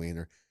like Jean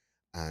Weiner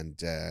and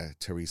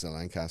Teresa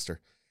Lancaster.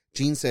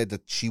 Jean said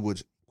that she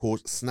would,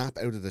 quote, snap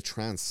out of the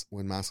trance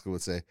when Maskell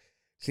would say,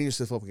 clean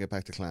yourself up and get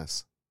back to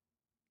class.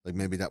 Like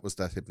maybe that was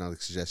that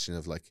hypnotic suggestion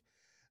of like,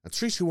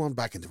 3, 2, 1,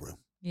 back in the room.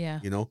 Yeah.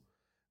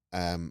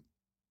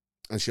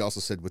 And she also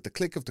said with the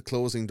click of the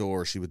closing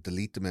door, she would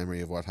delete the memory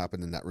of what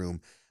happened in that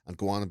room and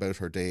go on about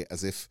her day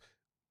as if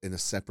in a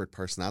separate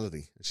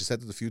personality. And she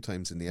said it a few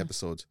times in the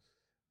episode,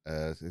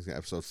 I think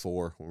episode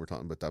 4, when we're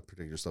talking about that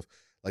particular stuff.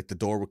 Like the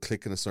door would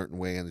click in a certain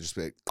way and it'd just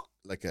be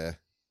like a,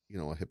 you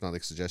know, a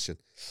hypnotic suggestion.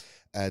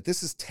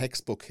 This is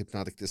textbook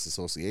hypnotic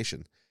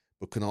disassociation,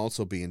 but can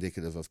also be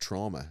indicative of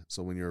trauma.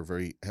 So when you're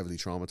very heavily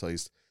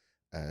traumatized,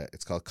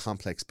 it's called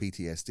complex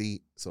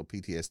PTSD. So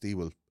PTSD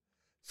will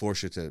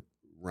force you to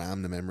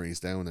ram the memories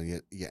down,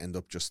 and you end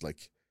up just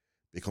like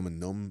becoming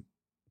numb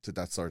to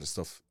that sort of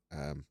stuff.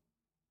 And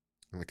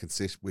it can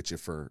sit with you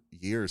for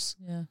years,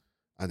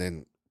 and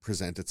then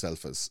present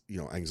itself as, you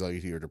know,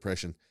 anxiety or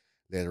depression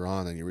later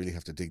on, and you really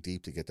have to dig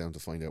deep to get down to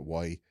find out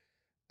why.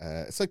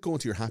 It's like going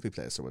to your happy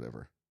place or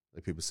whatever.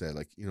 Like people say,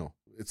 like, you know,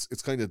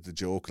 it's kind of the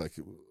joke, like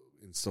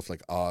in stuff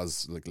like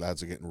Oz, like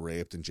lads are getting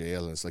raped in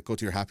jail, and it's like, go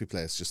to your happy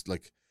place, just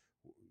like,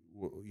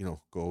 you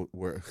know, go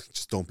where,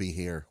 just don't be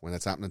here when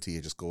it's happening to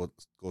you. Just go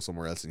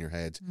somewhere else in your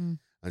head and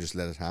just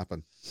let it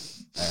happen.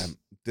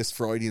 This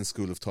Freudian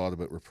school of thought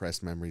about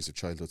repressed memories of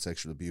childhood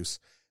sexual abuse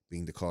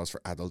being the cause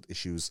for adult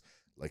issues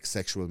like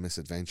sexual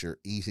misadventure,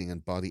 eating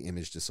and body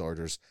image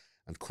disorders,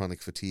 and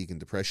chronic fatigue and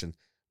depression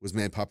was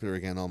made popular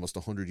again almost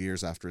 100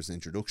 years after its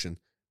introduction,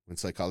 when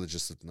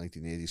psychologists of the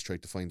 1980s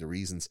tried to find the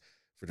reasons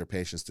for their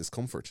patients'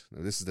 discomfort.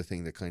 Now, this is the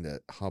thing that kind of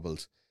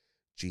hobbled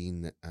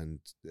Jean and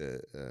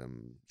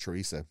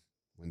Teresa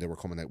when they were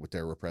coming out with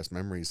their repressed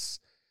memories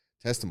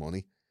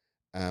testimony.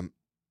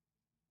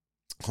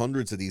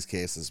 Hundreds of these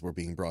cases were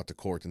being brought to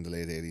court in the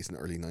late 80s and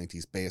early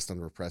 90s based on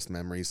repressed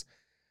memories.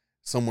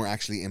 Some were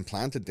actually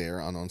implanted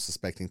there on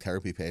unsuspecting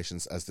therapy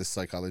patients as this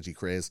psychology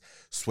craze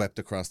swept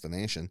across the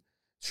nation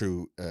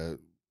through,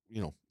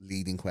 you know,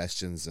 leading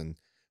questions and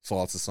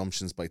false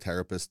assumptions by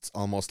therapists,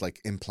 almost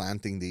like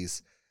implanting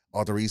these,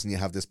 oh, the reason you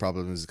have this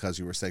problem is because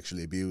you were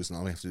sexually abused, and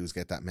all you have to do is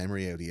get that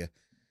memory out of you.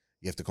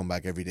 You have to come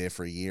back every day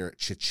for a year,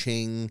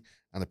 cha-ching,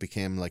 and it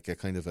became like a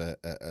kind of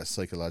a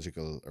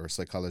psychological or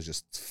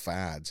psychologist's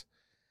fad.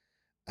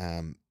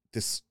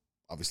 This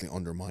obviously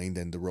undermined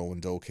in the Rowan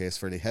Doe case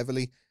fairly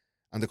heavily,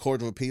 and the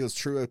Court of Appeals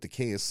threw out the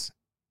case,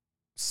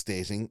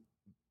 stating,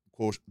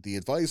 quote, the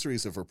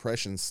advisories of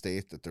repression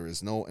state that there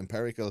is no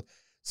empirical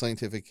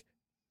scientific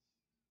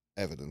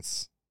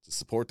evidence to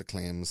support the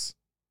claims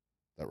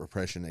that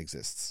repression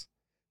exists.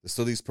 The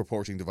studies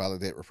purporting to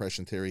validate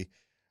repression theory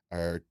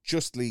are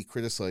justly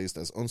criticized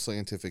as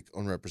unscientific,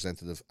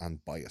 unrepresentative,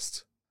 and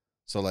biased.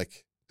 So,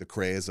 like, the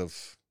craze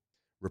of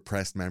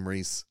repressed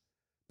memories,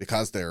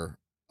 because they're,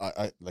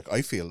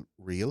 I feel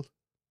real.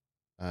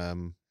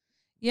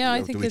 Yeah, I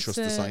do think we it's trust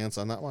the science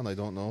on that one? I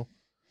don't know.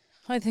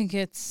 I think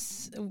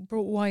it's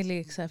widely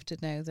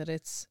accepted now that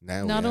it's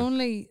Now, not yeah.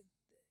 only,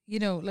 you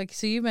know, like,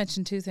 so you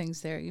mentioned two things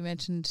there. You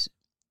mentioned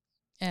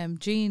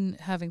Jean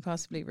having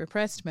possibly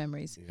repressed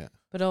memories, Yeah.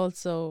 but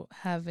also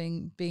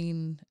having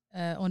been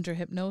under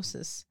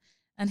hypnosis.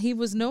 And he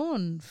was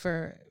known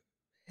for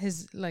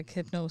his, like,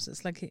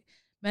 hypnosis. Like,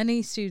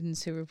 many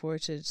students who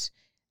reported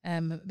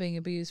being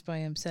abused by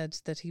him said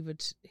that he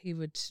would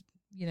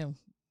you know,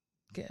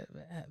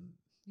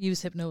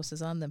 use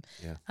hypnosis on them.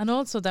 Yeah. And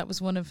also that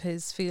was one of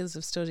his fields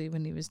of study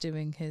when he was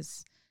doing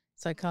his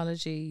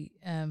psychology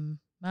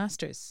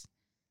masters.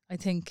 I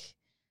think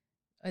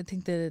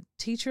the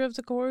teacher of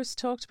the course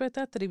talked about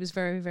that he was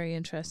very, very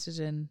interested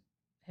in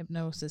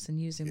hypnosis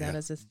and using that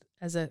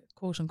as a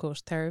quote unquote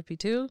therapy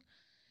tool.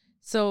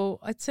 So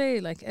I'd say,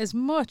 like, as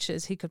much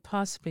as he could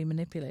possibly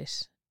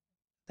manipulate,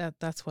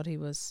 that's what he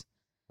was.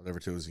 Whatever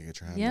tools you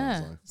get your hands on. Yeah.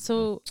 Sorry.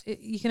 So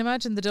you can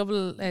imagine the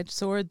double-edged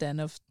sword then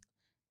of,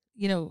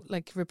 you know,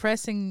 like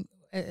repressing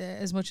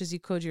as much as you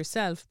could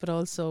yourself, but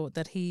also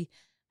that he,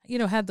 you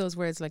know, had those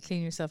words like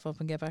clean yourself up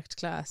and get back to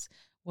class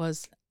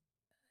was,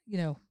 you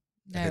know,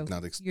 now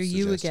hypnotic you're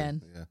you suggestion,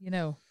 again, yeah. you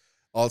know.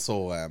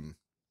 Also,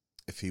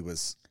 if he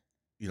was,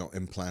 you know,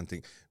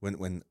 implanting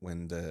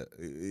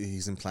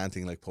he's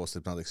implanting like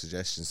post-hypnotic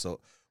suggestions.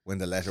 So when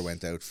the letter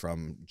went out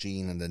from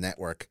Jean and the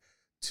network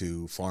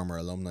to former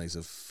alumni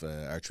of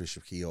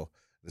Archbishop Keogh,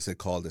 they said,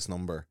 call this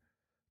number.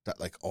 That,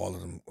 like, all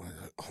of them,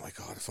 oh my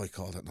God, if I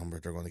call that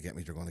number, they're going to get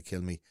me, they're going to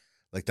kill me.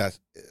 Like that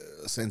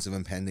sense of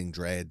impending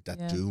dread,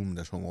 that doom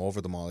that hung over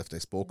them all if they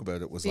spoke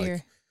about it was Fear.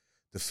 like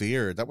the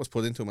fear that was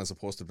put into him as a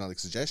post-hypnotic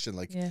suggestion.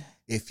 Like,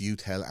 if you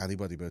tell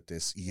anybody about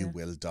this, you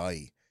will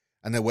die.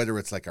 And then whether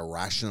it's like a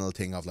rational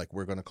thing of like,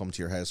 we're going to come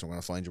to your house, we're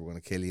going to find you, we're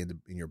going to kill you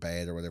in your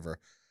bed or whatever.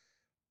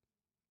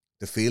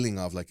 The feeling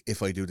of like,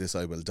 if I do this,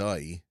 I will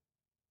die,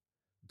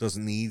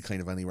 doesn't need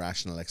kind of any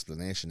rational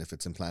explanation if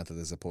it's implanted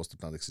as a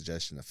post-hypnotic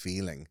suggestion, a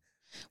feeling.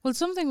 Well,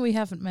 something we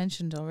haven't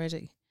mentioned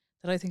already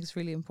that I think is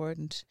really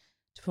important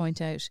to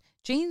point out.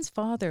 Jean's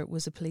father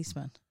was a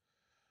policeman.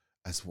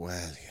 As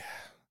well, yeah.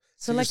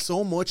 So, See, like, there's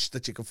so much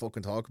that you can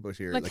fucking talk about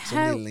here. Like so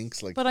how, many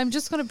links. Like, but I'm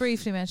just going to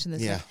briefly mention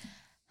this. Yeah. Like,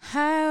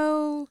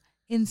 how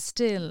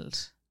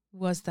instilled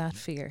was that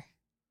fear?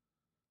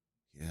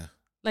 Yeah.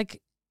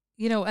 Like,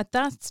 you know, at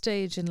that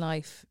stage in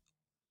life,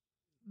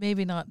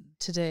 maybe not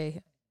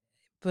today,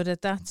 but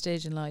at that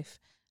stage in life,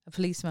 a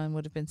policeman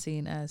would have been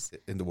seen as,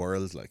 In the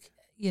world, like,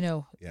 you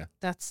know, yeah,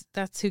 that's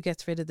who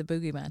gets rid of the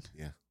boogeyman.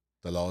 yeah.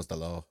 The law is the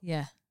law.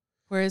 Yeah.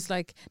 Whereas,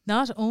 like,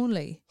 not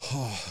only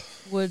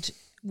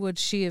would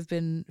she have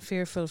been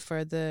fearful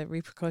for the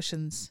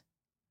repercussions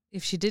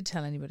if she did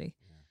tell anybody,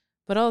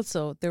 but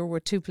also there were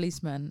 2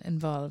 policemen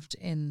involved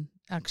in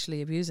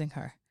actually abusing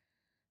her.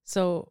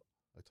 So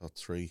I thought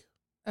 3.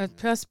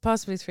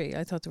 Possibly 3.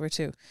 I thought there were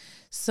 2.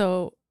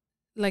 So,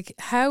 like,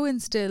 how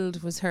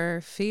instilled was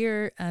her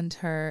fear and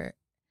her,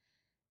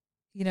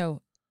 you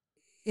know,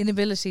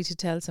 inability to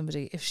tell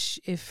somebody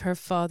if her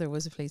father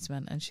was a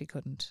policeman and she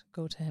couldn't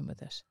go to him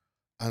with it?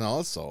 And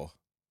also,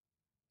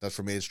 that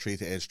from age 3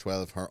 to age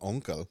 12, her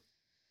uncle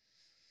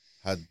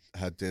had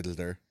diddled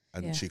her,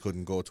 and she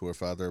couldn't go to her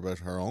father about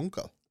her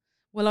uncle.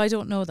 Well, I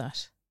don't know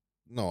that.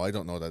 No, I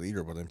don't know that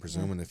either, but I'm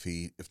presuming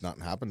if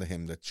nothing happened to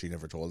him, that she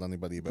never told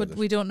anybody about it. But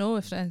we don't know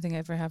if anything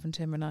ever happened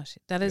to him or not.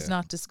 That is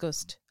not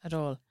discussed at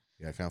all.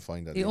 Yeah, I can't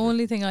find that. The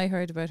only thing I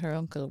heard about her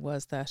uncle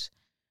was that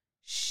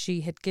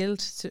she had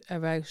guilt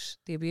about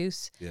the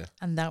abuse,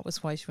 and that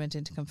was why she went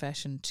into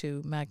confession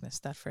to Magnus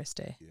that first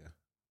day. Yeah.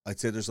 I'd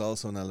say there's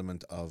also an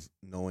element of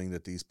knowing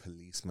that these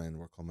policemen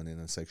were coming in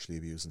and sexually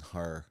abusing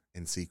her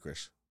in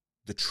secret.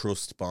 The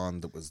trust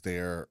bond that was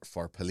there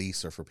for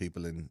police or for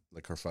people in,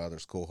 like, her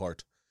father's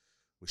cohort,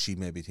 was she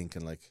maybe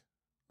thinking, like,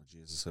 oh,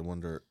 Jesus, I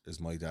wonder, is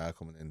my dad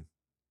coming in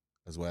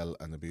as well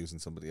and abusing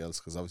somebody else?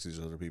 Because obviously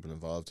there's other people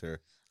involved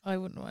here. I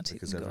wouldn't want to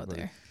even go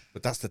there.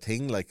 But that's the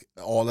thing, like,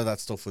 all of that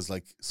stuff was,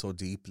 like, so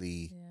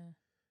deeply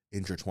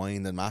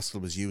intertwined, and Maskell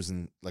was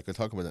using, like, I'll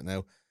talk about it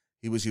now,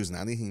 he was using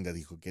anything that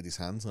he could get his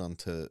hands on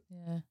to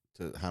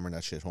hammer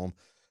that shit home.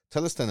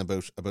 Tell us then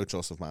about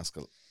Joseph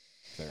Maskell,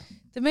 Claire.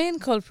 The main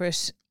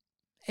culprit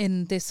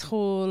in this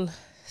whole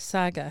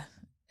saga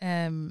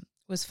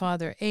was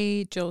Father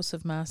A.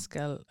 Joseph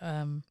Maskell,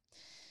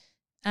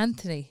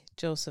 Anthony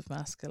Joseph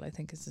Maskell, I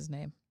think is his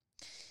name.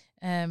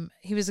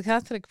 He was a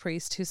Catholic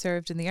priest who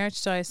served in the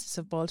Archdiocese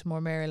of Baltimore,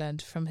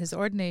 Maryland from his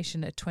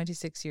ordination at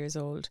 26 years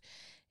old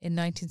in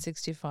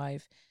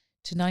 1965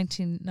 to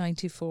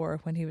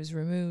 1994 when he was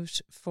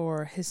removed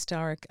for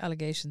historic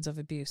allegations of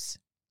abuse.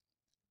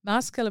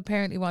 Maskell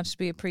apparently wanted to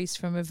be a priest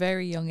from a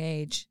very young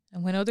age,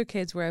 and when other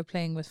kids were out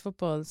playing with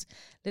footballs,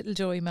 little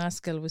Joey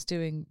Maskell was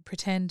doing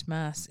pretend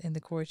mass in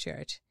the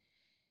courtyard.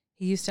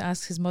 He used to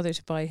ask his mother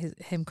to buy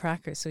him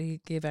crackers so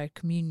he gave out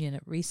communion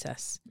at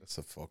recess. That's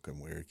a fucking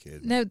weird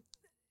kid. Now,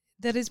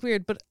 that is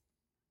weird, but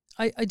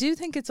I do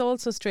think it's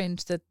also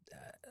strange that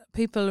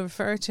people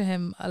refer to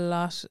him a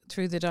lot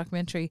through the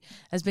documentary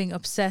as being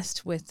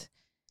obsessed with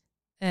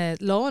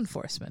law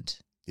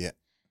enforcement. Yeah.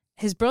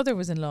 His brother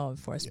was in law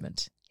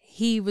enforcement. Yeah.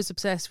 He was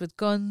obsessed with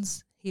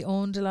guns. He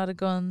owned a lot of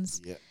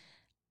guns. Yeah.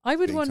 I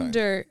would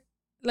wonder,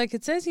 like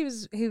it says he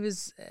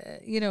was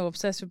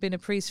obsessed with being a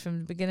priest from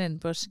the beginning,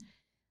 but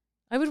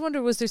I would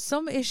wonder, was there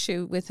some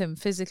issue with him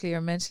physically or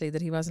mentally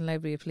that he wasn't allowed to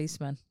be a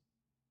policeman?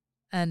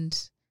 And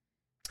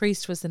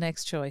priest was the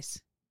next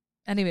choice.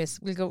 Anyways,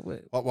 we'll go.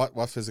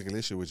 What physical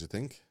issue would you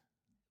think?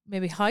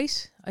 Maybe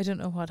height. I don't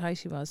know what height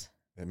he was.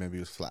 Maybe he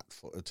was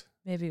flat-footed.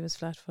 Maybe he was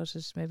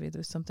flat-footed. Maybe there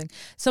was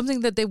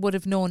something that they would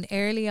have known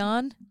early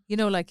on. You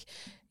know, like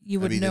you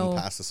would know. Maybe he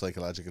didn't pass the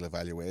psychological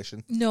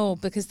evaluation. No,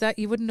 because that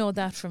you wouldn't know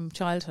that from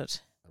childhood.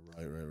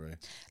 Right.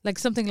 Like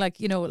something like,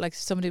 you know, like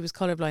somebody was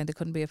colourblind, they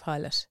couldn't be a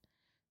pilot.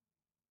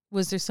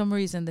 Was there some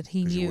reason that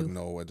he knew? You wouldn't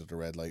know whether the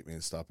red light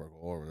means stop or go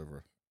or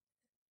whatever.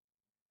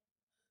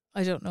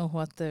 I don't know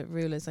what the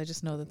rule is. I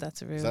just know that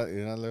that's a rule. Is that,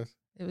 you're not allowed?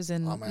 It was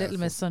in Little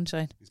Miss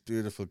Sunshine. These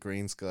beautiful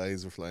green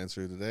skies were flying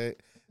through today.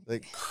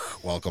 Like,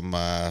 welcome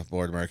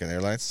aboard American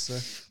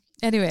Airlines.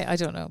 Anyway, I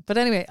don't know. But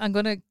anyway, I'm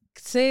going to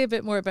say a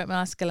bit more about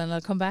Maskell and I'll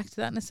come back to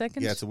that in a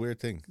second. Yeah, it's a weird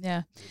thing.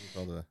 Yeah.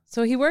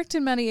 So he worked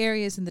in many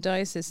areas in the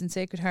diocese in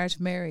Sacred Heart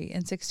of Mary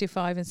in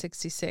 65 and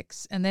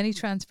 66. And then he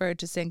transferred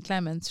to St.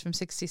 Clement's from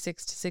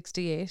 66 to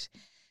 68.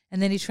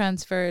 And then he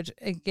transferred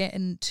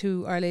again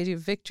to Our Lady of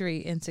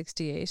Victory in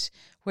 68,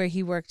 where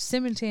he worked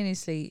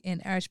simultaneously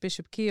in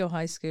Archbishop Keogh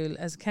High School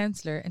as a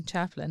counsellor and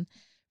chaplain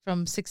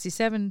from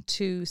 67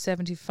 to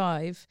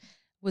 75,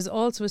 was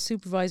also a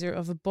supervisor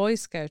of a Boy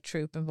Scout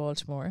troop in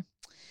Baltimore.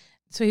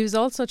 So he was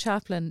also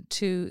chaplain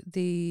to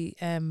the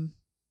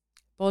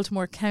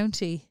Baltimore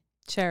County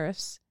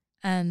Sheriffs,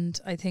 and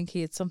I think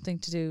he had something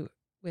to do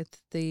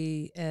with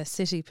the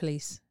city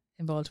police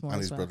in Baltimore.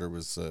 And as well.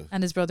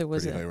 His brother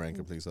was a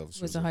high-ranking police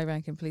officer. Was a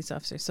high-ranking police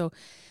officer. So,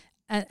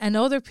 and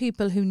other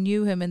people who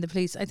knew him in the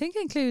police, I think,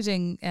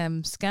 including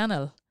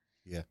Scannell,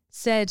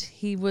 said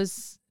he would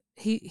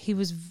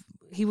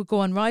go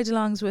on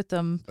ride-alongs with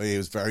them. Oh, he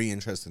was very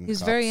interested in. He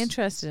was very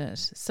interested in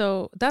it.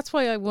 So that's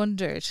why I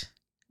wondered: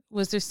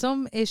 was there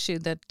some issue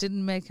that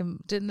didn't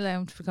allow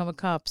him to become a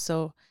cop?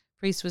 So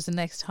priest was the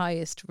next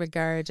highest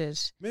regarded.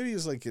 Maybe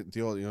it's like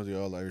the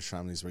old Irish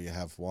families where you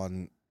have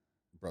one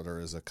brother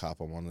as a cop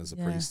and one as a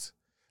priest.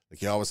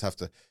 Like you always have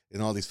to, in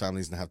all these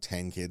families, and have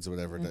 10 kids or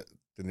whatever, that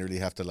they nearly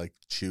have to like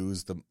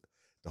choose the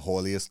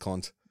holiest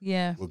cunt.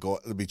 Yeah, will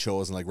be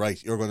chosen. Like,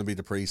 right, you're going to be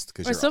the priest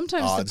because you're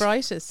sometimes odd. The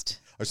brightest,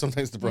 or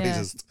sometimes the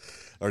brightest,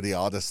 or the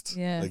oddest.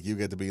 Yeah, like you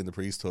get to be in the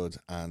priesthood,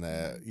 and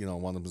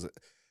one of them was.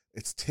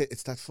 It's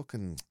that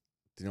fucking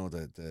you know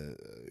the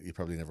you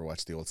probably never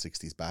watched the old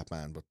 60s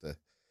Batman, but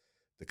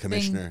the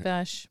commissioner, Bing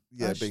Bash.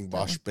 Bing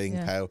Bosh, Bing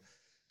yeah. Pow.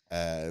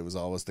 It was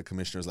always the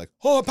commissioner's like,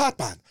 "Oh,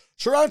 Batman,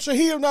 sure aren't you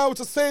here now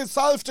to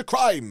solve the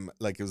crime?"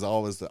 Like it was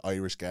always the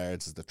Irish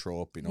guards as the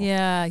trope, you know.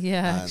 Yeah, And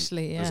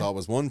actually, yeah. there's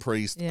always one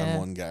priest Yeah. and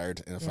one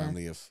guard in a Yeah.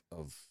 family of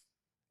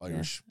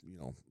Irish, you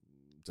know,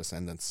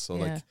 descendants. So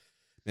Yeah. like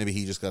maybe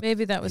he just got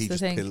Maybe that was he the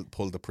just thing.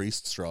 pulled the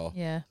priest straw.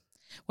 Yeah.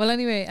 Well,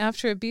 anyway,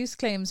 after abuse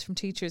claims from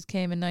teachers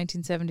came in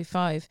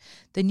 1975,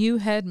 the new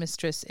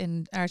headmistress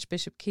in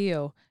Archbishop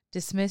Keogh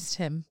dismissed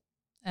him.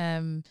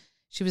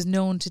 She was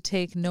known to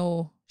take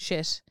no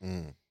shit.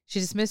 Mm. She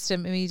dismissed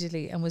him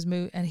immediately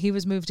and he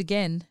was moved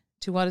again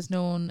to what is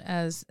known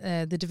as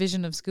the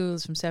Division of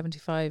Schools from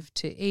 75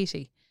 to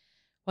 80.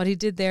 What he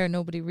did there,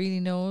 nobody really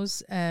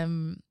knows,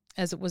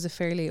 as it was a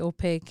fairly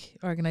opaque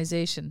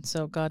organisation,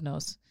 so God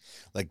knows.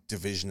 Like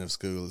Division of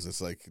Schools,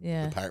 it's like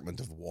Yeah. Department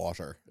of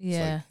Water. It's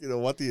Yeah. like, you know,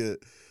 what do you...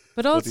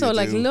 But what do also, you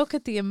like, do? look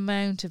at the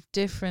amount of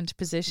different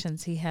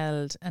positions he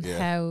held and Yeah.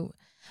 how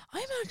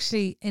I'm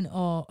actually in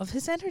awe of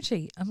his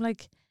energy. I'm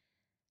like,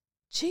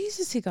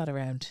 Jesus, he got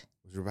around.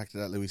 We're back to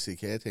that Louis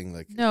C.K. thing.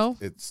 Like, No.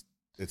 it's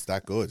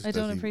that good. I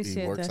don't that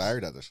appreciate he works that.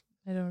 hard at it.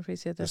 I don't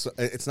appreciate that.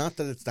 It's not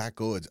that it's that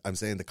good. I'm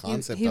saying the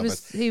concept he of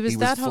was, it. He was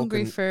that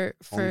hungry fucking for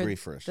hungry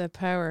for it. the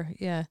power,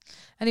 yeah.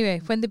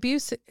 Anyway, when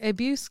the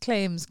abuse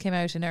claims came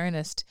out in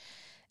earnest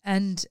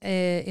and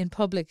in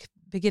public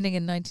beginning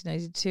in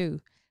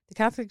 1992, the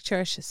Catholic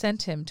Church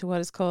sent him to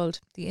what is called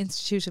the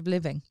Institute of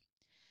Living,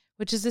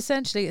 which is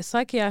essentially a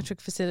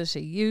psychiatric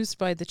facility used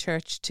by the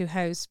church to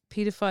house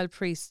paedophile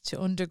priests to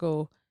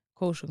undergo,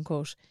 quote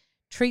unquote,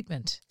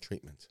 treatment.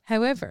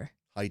 However,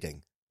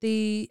 Hiding.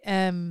 the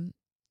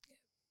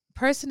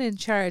person in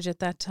charge at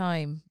that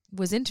time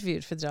was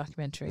interviewed for the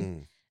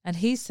documentary, and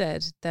he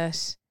said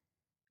that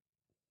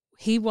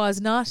he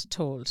was not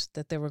told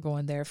that they were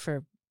going there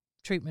for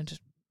treatment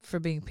for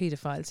being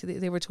paedophiles.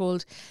 They were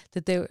told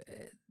that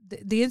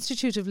the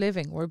Institute of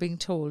Living were being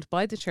told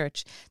by the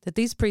church that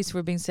these priests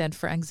were being sent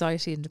for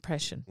anxiety and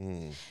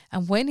depression.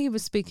 And when he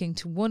was speaking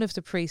to one of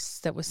the priests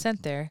that was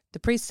sent there, the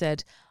priest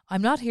said,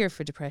 "I'm not here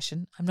for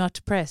depression. I'm not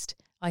depressed.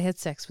 I had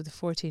sex with a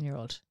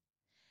 14-year-old.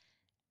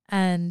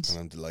 And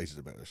I'm delighted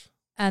about it.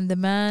 And the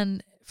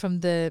man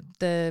from the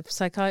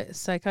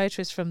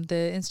psychiatrist from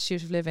the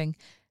Institute of Living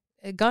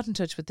got in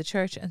touch with the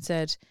church and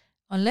said,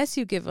 unless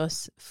you give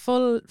us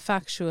full,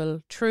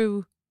 factual,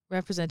 true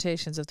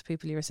representations of the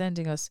people you're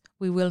sending us,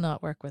 we will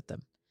not work with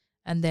them.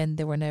 And then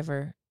they were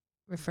never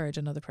referred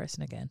another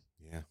person again.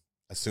 Yeah.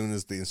 As soon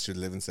as the Institute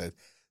of Living said,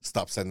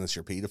 stop sending us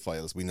your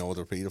paedophiles, we know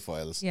they're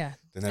paedophiles. Yeah.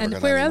 They never And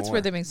got where any else more.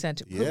 were they being sent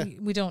to? Yeah.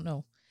 We don't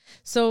know.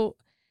 So,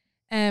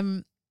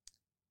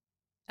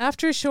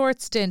 after a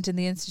short stint in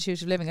the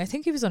Institute of Living, I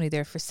think he was only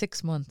there for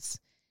 6 months,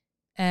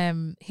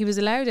 he was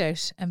allowed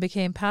out and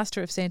became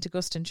pastor of St.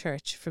 Augustine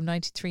Church from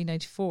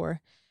 93-94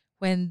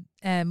 when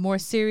more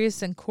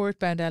serious and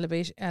court-bound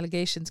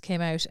allegations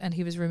came out, and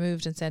he was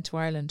removed and sent to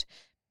Ireland,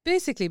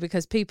 basically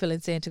because people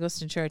in St.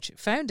 Augustine Church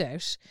found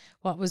out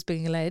what was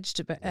being alleged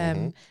about,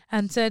 and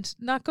said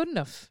not good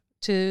enough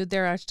to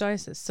their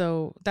archdiocese.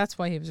 So that's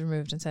why he was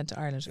removed and sent to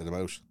Ireland. Get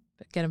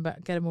him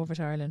out. Get him over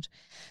to Ireland.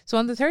 So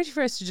on the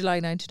 31st of July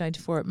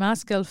 1994,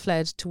 Maskell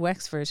fled to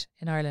Wexford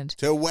in Ireland.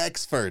 To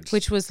Wexford.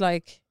 Which was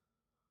like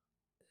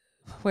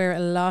where a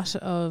lot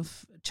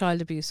of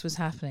child abuse was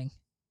happening.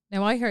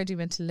 Now, I heard he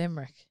went to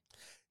Limerick.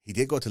 He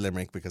did go to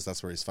Limerick because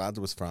that's where his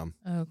father was from.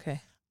 Okay.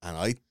 And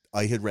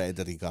I had read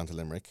that he'd gone to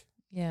Limerick.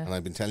 Yeah. And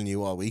I've been telling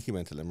you all week he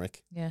went to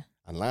Limerick. Yeah.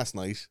 And last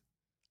night,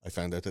 I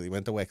found out that he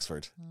went to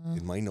Wexford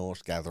in my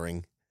note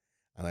gathering.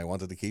 And I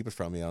wanted to keep it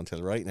from you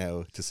until right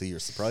now to see your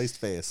surprised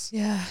face.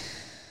 Yeah.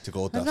 To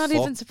go, I'm not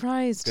even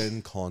surprised.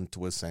 Fucking cunt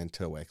was sent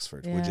to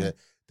Wexford. Yeah. Would you?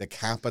 The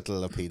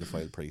capital of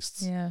paedophile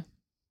priests. Yeah.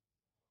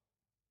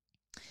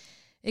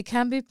 It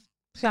can be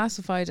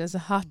classified as a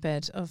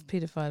hotbed of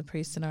paedophile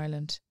priests in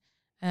Ireland.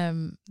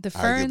 The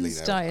Ferns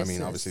now. diocese. I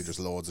mean, obviously, there's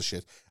loads of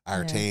shit.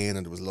 Artane,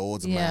 and there was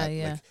loads of Yeah, mad.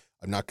 yeah. Like,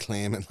 I'm not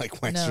claiming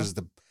like Wexford's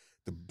the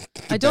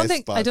I don't best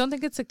think spot. I don't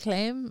think it's a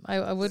claim.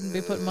 I wouldn't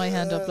be putting my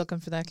hand up looking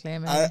for that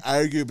claim. Anyway.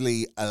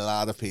 Arguably, a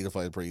lot of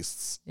paedophile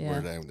priests Yeah.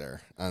 were down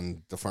there,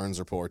 and the Ferns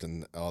report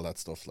and all that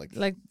stuff. Like,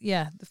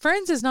 yeah, the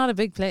Ferns is not a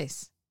big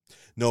place.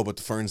 No, but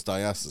the Ferns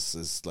diocese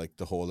is like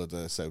the whole of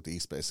the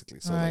southeast, basically.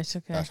 So Right, like,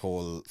 okay. that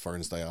whole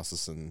Ferns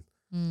diocesan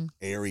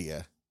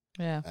area,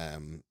 Yeah.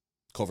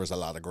 covers a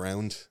lot of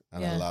ground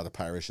and Yeah. a lot of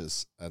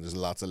parishes, and there's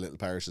lots of little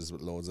parishes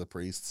with loads of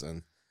priests,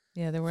 and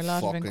Yeah, there were a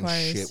lot of fucking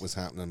inquiries. shit was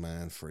happening,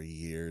 man, for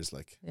years.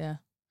 Like, Yeah.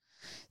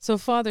 So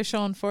Father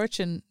Sean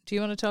Fortune, do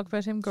you want to talk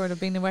about him, Gordon,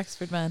 being a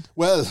Wexford man?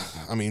 well,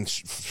 I mean,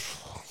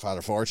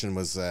 Father Fortune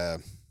was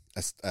a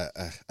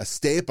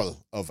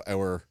staple of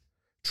our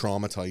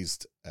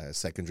traumatized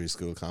secondary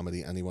school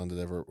comedy. Anyone that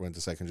ever went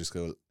to secondary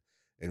school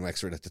in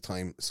Wexford at the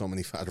time, so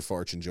many Father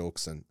Fortune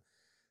jokes, and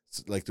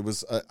like there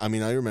was. I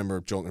mean, I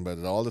remember joking about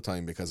it all the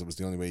time because it was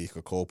the only way you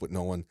could cope with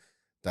knowing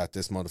that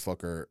this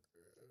motherfucker,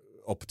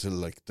 up till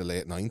like the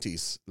late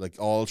 90s, like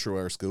all through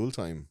our school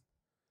time,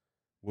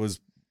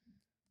 was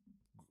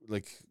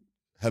like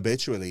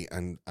habitually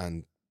and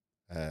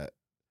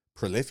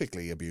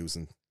prolifically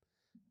abusing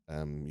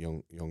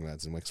young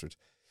lads in Wexford.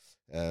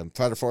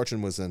 Father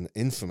Fortune was an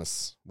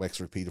infamous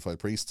Wexford paedophile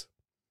priest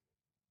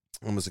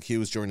and was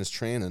accused during his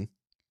training,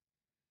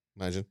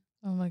 imagine,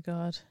 Oh my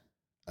God.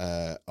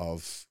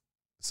 of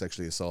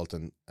sexually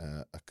assaulting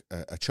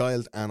a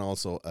child and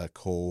also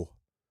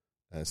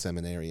a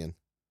seminarian.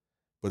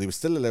 But he was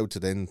still allowed to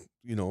then,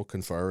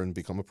 confer and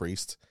become a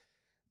priest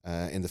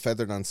in the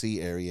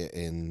Featherdon-Sea area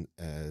in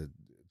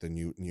the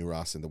New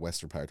Ross in the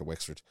western part of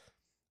Wexford.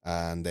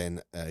 And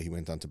then he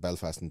went on to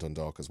Belfast and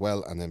Dundalk as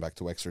well, and then back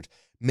to Wexford.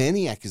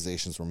 Many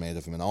accusations were made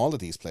of him in all of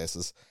these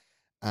places,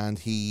 and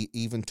he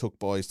even took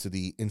boys to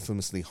the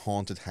infamously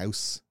haunted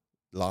house,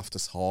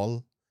 Loftus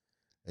Hall.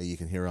 You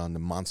can hear on the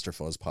Monster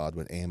Fuzz pod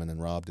with Eamon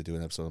and Rob. They do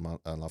an episode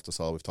on Loftus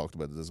Hall. We've talked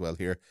about it as well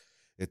here.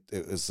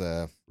 It was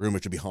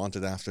rumoured to be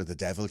haunted after the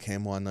devil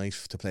came one night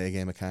to play a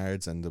game of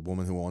cards, and the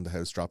woman who owned the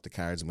house dropped the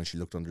cards, and when she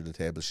looked under the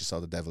table, she saw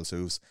the devil's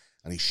hooves,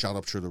 and he shot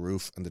up through the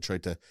roof, and they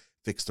tried to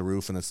fix the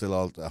roof, and it's still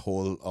a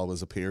hole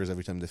always appears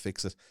every time they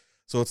fix it.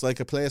 So it's like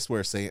a place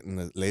where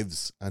Satan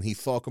lives, and he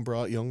fucking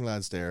brought young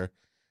lads there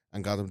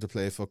and got them to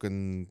play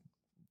fucking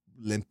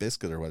Limp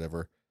Bizkit or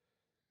whatever,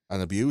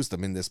 and abused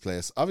them in this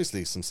place.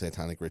 Obviously some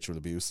satanic ritual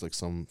abuse, like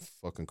some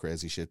fucking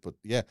crazy shit, but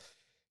yeah,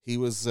 he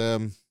was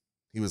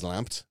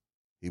lamped.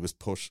 He was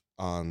put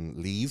on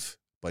leave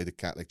by the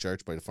Catholic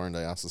Church, by the Foreign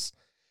Diocese,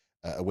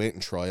 awaiting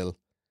trial.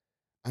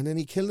 And then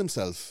he killed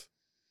himself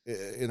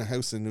in a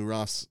house in New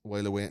Ross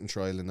while awaiting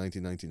trial in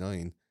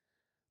 1999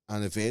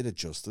 and evaded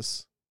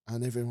justice.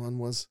 And everyone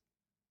was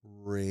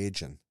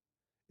raging.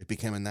 It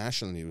became a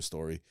national news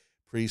story.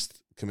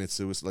 Priest commits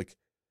suicide. Like,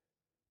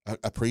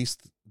 a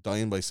priest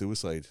dying by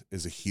suicide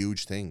is a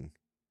huge thing.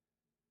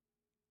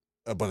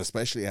 But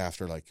especially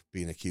after, like,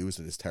 being accused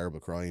of this terrible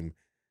crime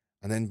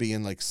and then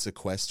being, like,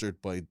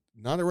 sequestered by,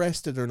 not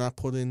arrested or not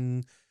put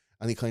in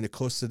any kind of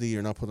custody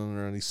or not put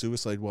under any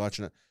suicide watch,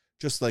 and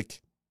just,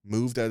 like,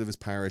 moved out of his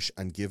parish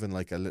and given,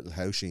 like, a little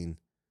housing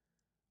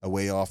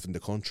away off in the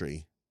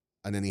country.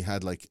 And then he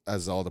had, like,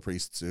 as all the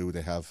priests do,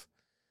 they have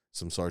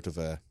some sort of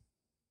a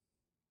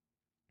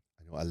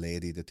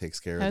lady that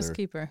takes care of their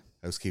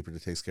housekeeper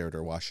that takes care of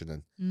their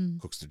washing and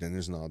cooks their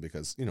dinners and all,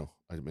 because,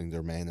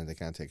 they're men and they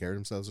can't take care of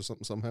themselves or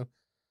something somehow.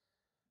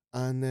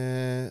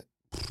 And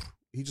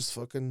he just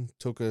fucking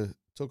took a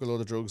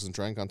load of drugs and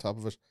drank on top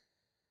of it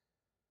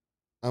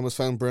and was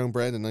found brown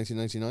bread in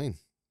 1999.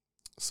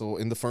 So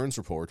in the Ferns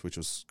report, which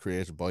was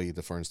created by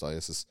the Ferns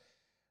Diocese,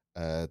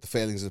 the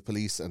failings of the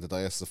police and the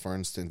Diocese of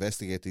Ferns to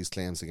investigate these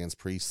claims against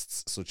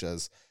priests such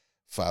as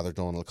Father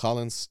Donald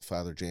Collins,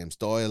 Father James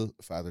Doyle,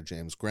 Father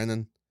James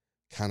Grennan,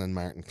 Canon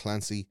Martin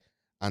Clancy,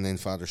 and then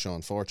Father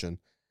Sean Fortune,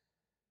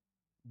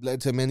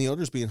 led to many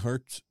others being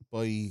hurt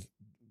by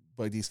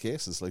these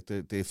cases. Like,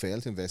 they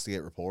failed to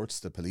investigate reports.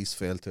 The police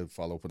failed to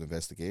follow up with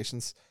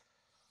investigations.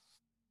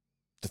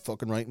 The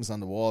fucking writings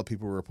on the wall.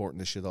 People were reporting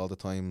this shit all the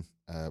time.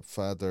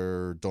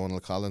 Father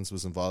Donald Collins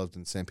was involved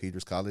in St.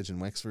 Peter's College in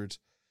Wexford.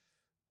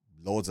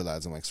 Loads of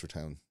lads in Wexford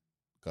town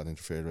got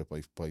interfered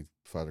with by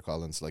Father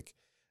Collins. Like,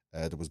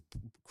 there was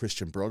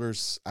Christian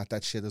Brothers at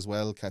that shit as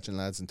well, catching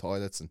lads in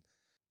toilets, and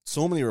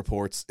so many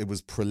reports. It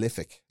was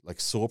prolific, like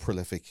so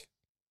prolific,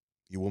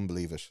 you wouldn't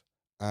believe it.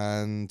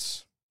 And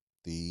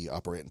the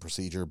operating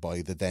procedure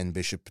by the then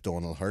Bishop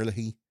Donald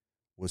Hurley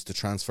was to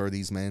transfer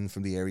these men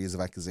from the areas of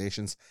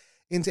accusations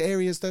into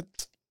areas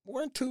that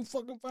weren't too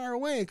fucking far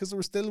away, because they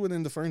were still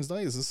within the Ferns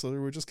Diocese, so they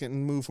were just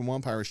getting moved from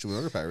one parish to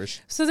another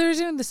parish. So they were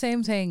doing the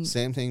same thing.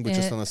 Same thing, but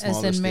just on a smaller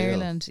as in scale.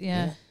 Maryland,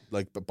 yeah.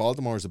 Like, but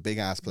Baltimore is a big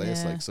ass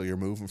place, Yeah. like, so you're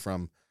moving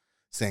from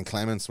St.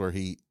 Clement's where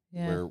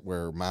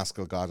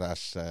Maskell got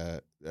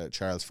at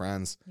Charles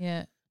Franz,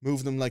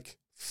 moving them like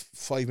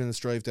 5 minutes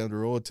drive down the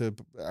road to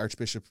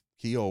Archbishop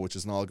Keogh, which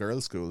is an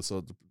all-girls school,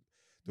 so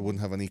they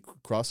wouldn't have any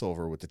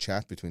crossover with the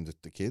chat between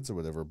the kids or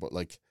whatever. But,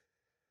 like,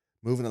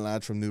 moving a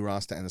lad from New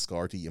Ross to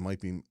Enniscorthy, you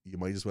might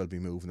as well be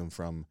moving them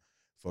from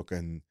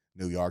fucking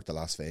New York to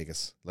Las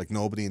Vegas. Like,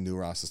 nobody in New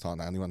Ross has taught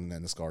anyone in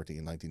Enniscorthy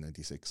in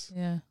 1996.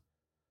 Yeah.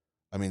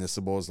 I mean, I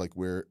suppose, like,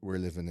 we're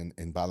living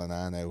in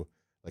Ballina now.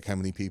 Like, how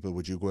many people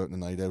would you go out on a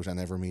night out and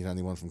ever meet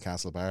anyone from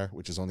Castlebar,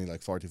 which is only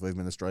like 45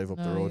 minutes drive up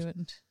the road? You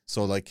wouldn't.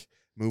 So, like,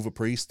 move a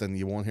priest and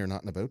you won't hear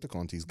nothing about the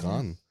cunt. He's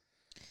gone.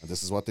 And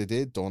this is what they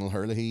did. Donald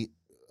Hurley,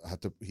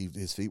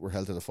 his feet were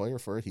held to the fire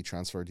for it. He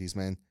transferred these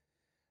men.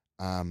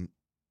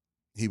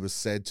 He was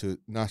said to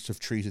not have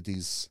treated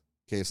these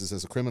cases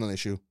as a criminal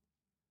issue,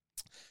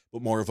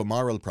 but more of a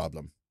moral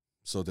problem.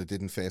 So they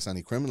didn't face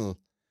any criminal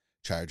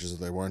charges, or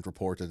they weren't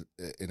reported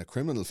in a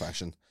criminal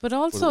fashion. But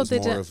also,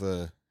 it was more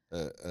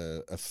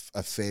of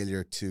a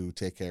failure to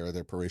take care of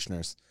their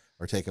parishioners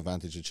or take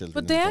advantage of children.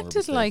 But they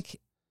acted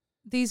like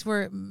these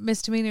were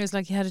misdemeanors,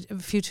 like you had a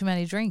few too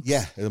many drinks.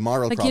 Yeah, a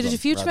moral problem. Like, you had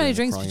a few too many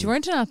drinks, but you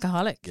weren't an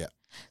alcoholic. Yeah.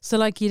 So,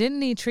 like, you didn't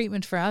need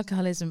treatment for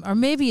alcoholism, or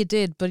maybe you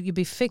did, but you'd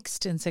be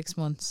fixed in 6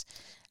 months,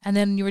 and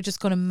then you were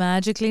just going to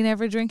magically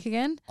never drink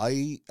again.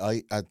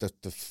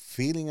 The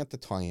feeling at the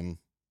time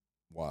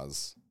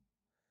was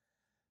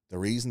the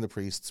reason the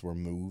priests were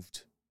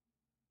moved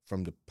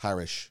from the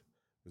parish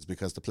was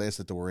because the place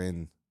that they were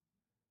in,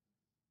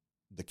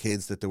 the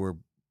kids that they were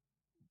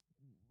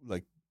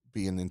like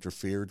being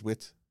interfered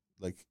with,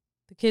 like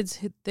The kids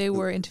they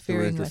were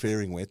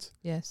interfering with,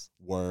 Yes.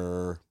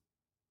 were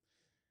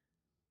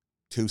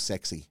too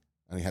sexy,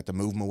 and he had to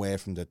move them away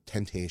from the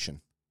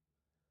temptation.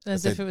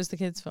 As if it was the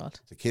kids'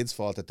 fault. The kids'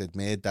 fault that they'd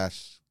made that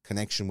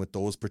connection with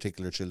those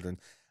particular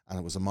children, and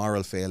it was a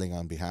moral failing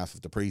on behalf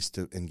of the priest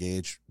to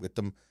engage with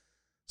them.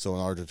 So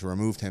in order to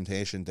remove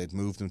temptation, they'd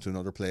move them to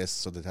another place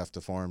so they'd have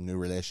to form new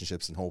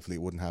relationships, and hopefully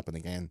it wouldn't happen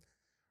again,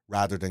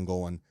 rather than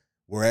going,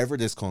 wherever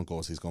this cunt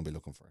goes, he's going to be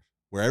looking for it.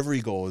 Wherever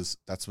he goes,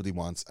 that's what he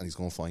wants, and he's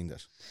going to find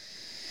it.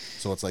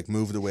 So it's like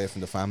moving away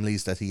from the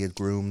families that he had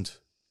groomed,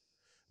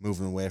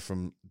 moving away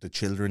from the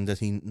children that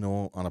he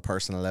know on a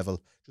personal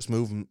level, just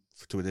moving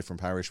to a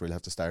different parish where he'll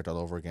have to start all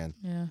over again.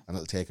 Yeah. And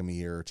it'll take him a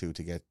year or two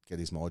to get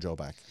his mojo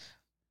back.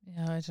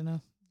 Yeah, I don't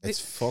know.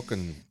 It's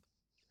fucking...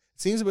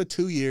 It seems about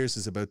 2 years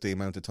is about the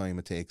amount of time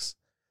it takes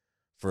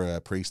for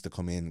a priest to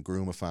come in,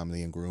 groom a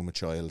family and groom a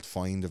child,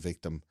 find a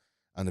victim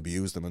and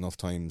abuse them enough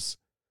times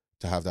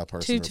to have that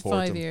person 2 to report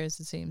 5 them, years,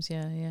 it seems.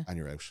 Yeah, yeah. and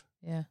you're out.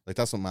 Yeah. Like,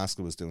 that's what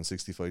Maskell was doing,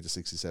 65 to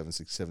 67,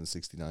 67,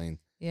 69.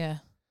 Yeah.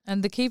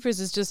 And the Keepers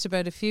is just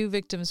about a few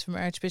victims from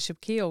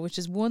Archbishop Keogh, which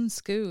is one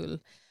school.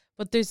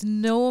 But there's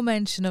no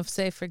mention of,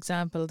 say, for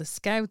example, the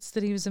scouts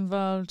that he was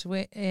involved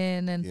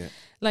in. And,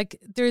 like,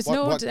 there's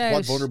no doubt.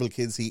 What vulnerable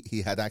kids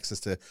he had access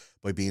to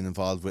by being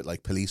involved with,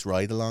 like, police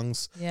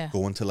ride-alongs,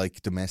 going to,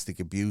 like, domestic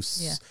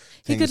abuse. Yeah.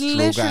 Things, he could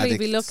literally be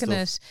addict looking stuff.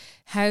 at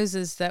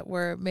houses that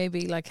were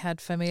maybe, like, had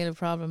familial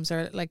problems,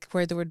 or, like,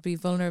 where there would be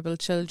vulnerable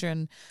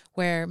children,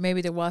 where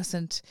maybe there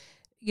wasn't,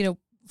 you know,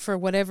 for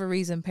whatever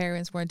reason,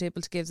 parents weren't able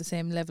to give the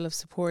same level of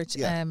support.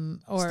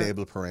 Or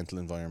stable parental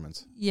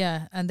environment.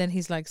 Yeah, and then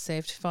he's like,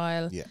 saved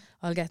file. Yeah.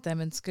 I'll get them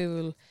in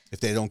school. If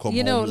they don't come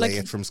home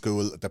late from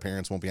school, the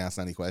parents won't be asked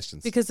any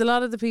questions. Because a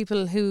lot of the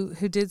people who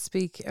did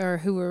speak, or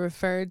who were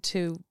referred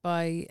to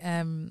by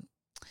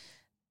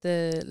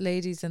the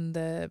ladies in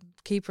the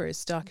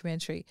Keepers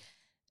documentary,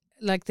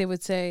 like they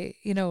would say,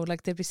 you know,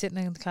 like they'd be sitting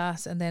in the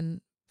class, and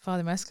then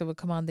Father Maskell would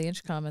come on the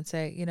intercom and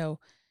say, you know,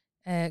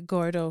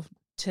 Gordo,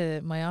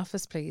 to my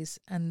office, please.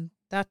 And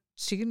that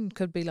student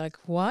could be like,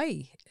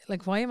 why?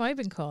 Like, why am I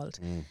being called?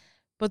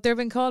 But they're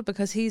being called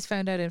because he's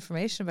found out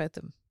information about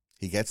them.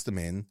 He gets them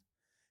in.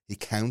 He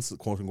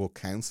quote unquote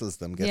counsels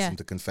them, gets them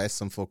to confess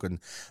some fucking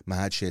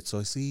mad shit. So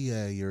I see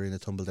you're in a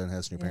tumble down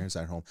house and your parents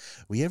are at home.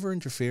 Were you ever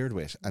interfered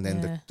with? And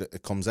then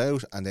it comes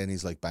out, and then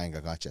he's like, bang,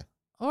 I got you.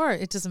 Or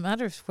it doesn't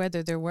matter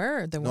whether there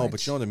were or there weren't. No,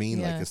 but you know what I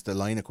mean? Like, it's the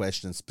line of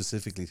questions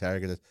specifically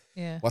targeted.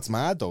 Yeah. What's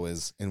mad, though,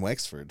 is in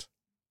Wexford,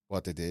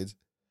 what they did,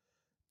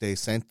 they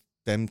sent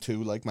them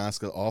to, like,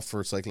 Maskell, off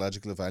for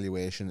psychological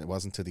evaluation. It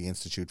wasn't to the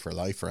Institute for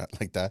Life or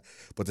like that,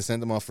 but they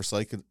sent them off for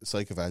psych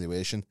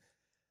evaluation.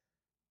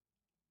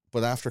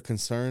 But after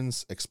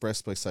concerns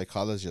expressed by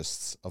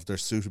psychologists of their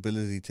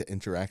suitability to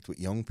interact with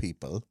young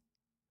people,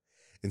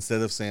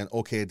 instead of saying,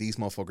 okay, these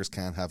motherfuckers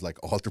can't have, like,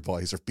 altar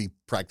boys or be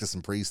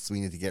practicing priests, we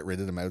need to get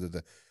rid of them out of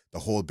the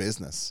whole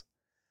business,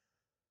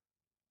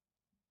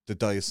 the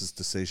diocese's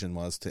decision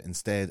was to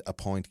instead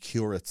appoint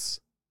curates,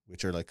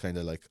 which are like kind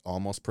of like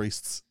almost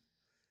priests.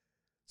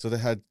 So they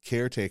had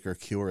caretaker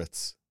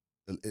curates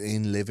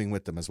in living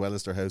with them, as well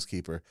as their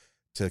housekeeper,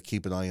 to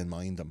keep an eye and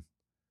mind them.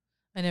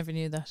 I never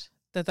knew that.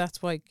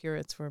 That's why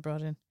curates were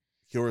brought in.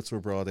 Curates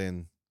were brought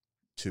in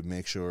to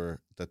make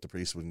sure that the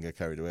priest wouldn't get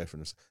carried away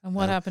from us. And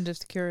what happened if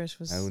the curate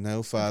was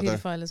no, Father, a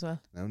paedophile as well?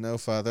 No,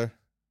 Father.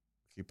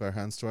 Keep our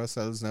hands to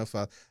ourselves now,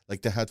 Father.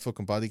 Like, they had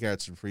fucking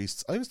bodyguards for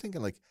priests. I was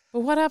thinking, like... But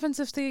what happens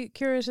if the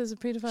curate is a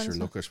paedophile? Sure,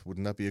 look,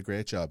 wouldn't that be a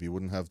great job? You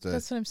wouldn't have the...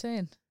 That's what I'm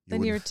saying.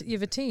 Then you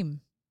have a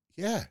team.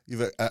 Yeah, you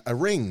have a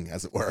ring,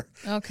 as it were.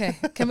 Okay.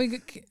 Can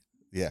we...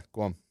 Yeah,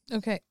 go on.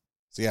 Okay.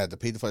 So, yeah, the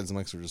paedophiles in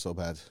Wexford are so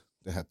bad,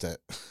 they had to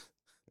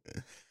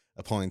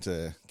appoint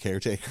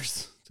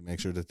caretakers to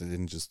make sure that they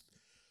didn't just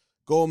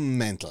go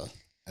mental.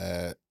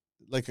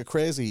 Like a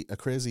crazy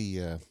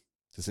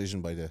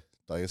decision by the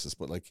diocese,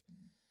 but, like,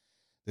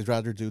 they'd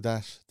rather do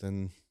that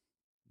than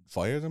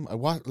fire them.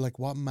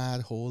 What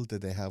mad hold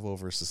did they have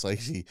over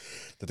society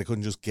that they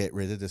couldn't just get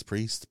rid of this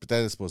priest? But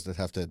then I suppose they'd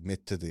have to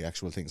admit to the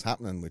actual things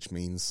happening, which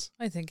means...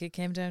 I think it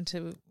came down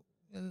to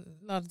a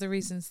lot of the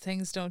reasons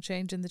things don't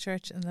change in the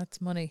church, and that's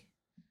money.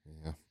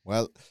 Yeah.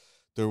 Well,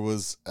 there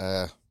was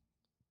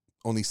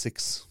only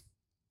 6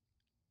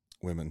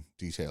 women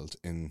detailed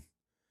in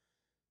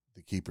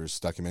the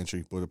Keepers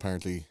documentary, but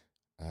apparently,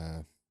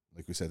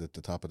 like we said at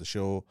the top of the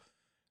show,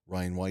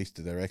 Ryan White,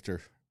 the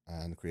director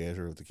and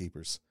creator of the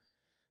Keepers,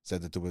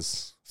 said that there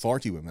was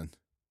 40 women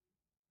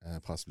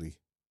possibly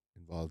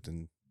involved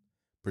in,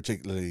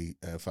 particularly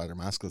Father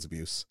Maskell's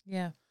abuse.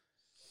 Yeah.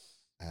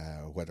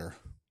 Whether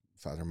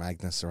Father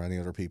Magnus or any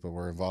other people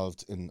were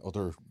involved in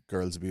other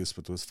girls' abuse,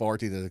 but there was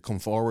 40 that had come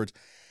forward,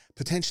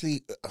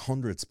 potentially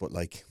hundreds, but,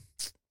 like,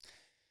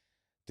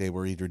 they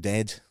were either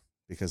dead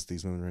because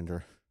these women were in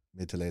their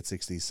mid to late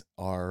 60s,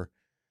 or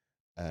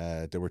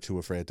they were too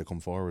afraid to come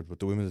forward. But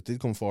the women that did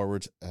come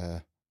forward,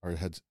 or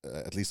had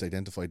at least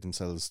identified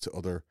themselves to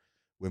other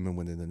women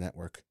within the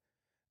network.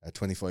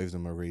 25 of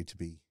them agreed to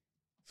be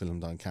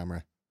filmed on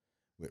camera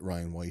with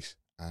Ryan White,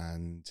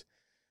 and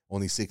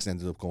only 6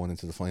 ended up going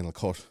into the final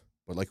cut.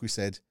 But like we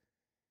said,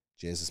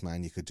 Jesus,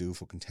 man, you could do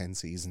fucking 10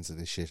 seasons of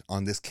this shit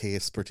on this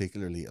case,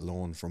 particularly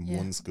alone, from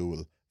one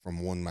school,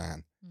 from one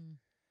man.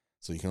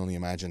 So you can only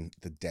imagine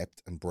the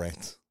depth and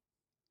breadth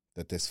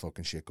that this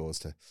fucking shit goes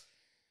to.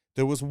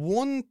 There was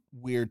one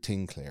weird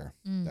thing, Claire,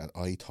 that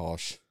I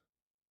thought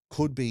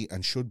could be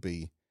and should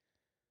be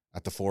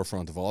at the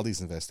forefront of all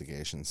these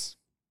investigations.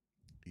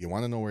 You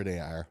want to know where they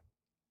are?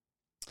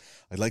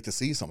 I'd like to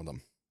see some of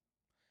them.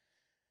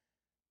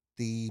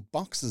 The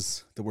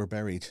boxes that were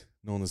buried,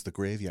 known as the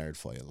graveyard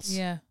files.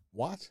 Yeah.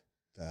 What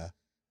the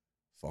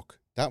fuck?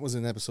 That was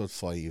in episode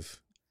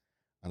 5,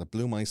 and it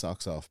blew my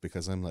socks off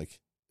because I'm like,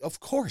 of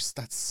course,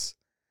 that's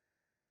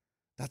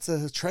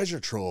a treasure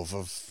trove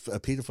of a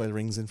paedophile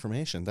ring's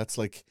information. That's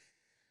like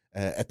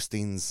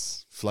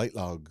Epstein's flight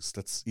logs.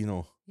 That's, you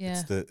know,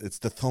 it's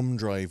the thumb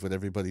drive with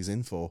everybody's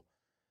info.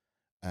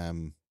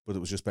 But it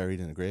was just buried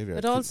in a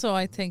graveyard. But also,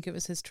 I think it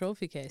was his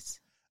trophy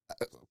case.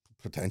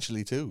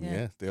 Potentially too,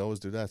 yeah. They always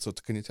do that. So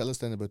can you tell us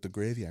then about the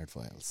graveyard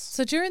files?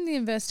 So during the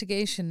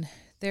investigation,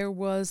 there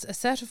was a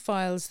set of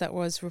files that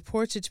was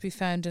reported to be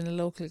found in a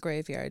local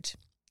graveyard.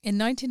 In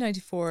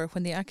 1994,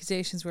 when the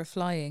accusations were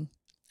flying,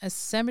 a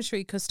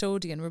cemetery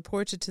custodian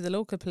reported to the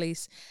local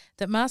police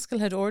that Maskell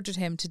had ordered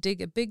him to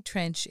dig a big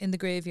trench in the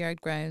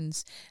graveyard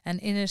grounds, and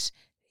in it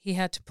he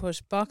had to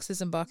put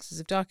boxes and boxes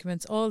of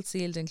documents, all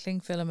sealed in cling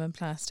film and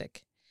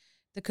plastic.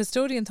 The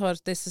custodian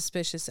thought this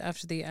suspicious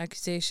after the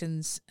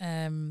accusations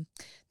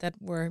that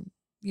were,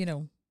 you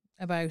know,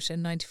 about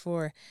in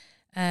 94,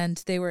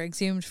 and they were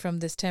exhumed from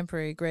this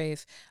temporary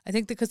grave. I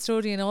think the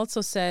custodian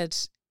also said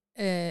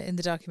in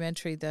the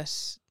documentary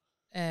that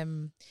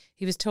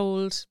he was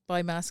told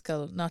by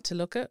Maskell not to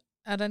look at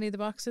any of the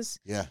boxes.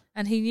 Yeah.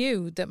 And he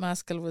knew that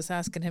Maskell was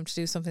asking him to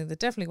do something that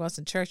definitely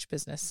wasn't church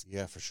business.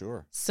 Yeah, for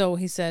sure. So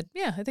he said,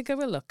 yeah, I think I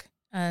will look.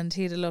 And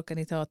he had a look and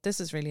he thought, this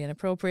is really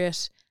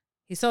inappropriate.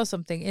 He saw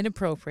something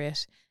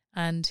inappropriate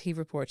and he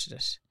reported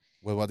it.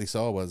 Well, what he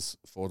saw was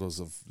photos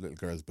of little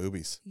girls'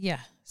 boobies. Yeah.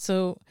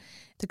 So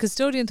the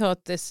custodian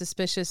thought this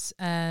suspicious,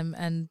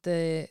 and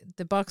the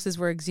boxes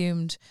were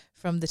exhumed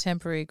from the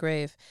temporary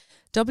grave.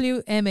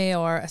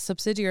 WMAR, a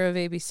subsidiary of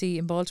ABC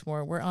in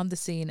Baltimore, were on the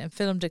scene and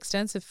filmed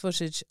extensive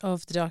footage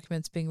of the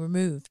documents being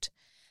removed.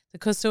 The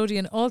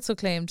custodian also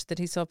claimed that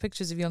he saw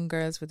pictures of young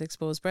girls with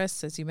exposed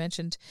breasts, as you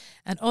mentioned,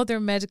 and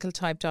other medical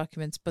type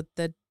documents, but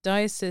the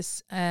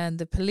diocese and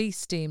the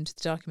police deemed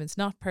the documents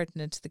not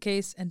pertinent to the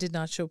case and did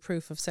not show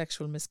proof of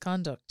sexual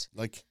misconduct.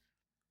 Like,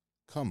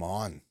 come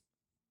on.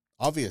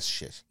 Obvious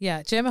shit.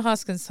 Yeah, Gemma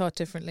Hoskins thought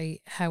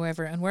differently,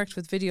 however, and worked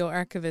with video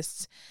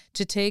archivists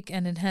to take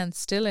and enhance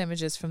still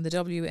images from the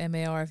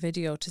WMAR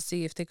video to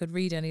see if they could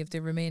read any of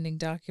the remaining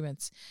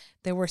documents.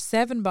 There were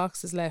 7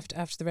 boxes left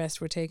after the rest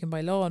were taken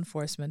by law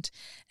enforcement,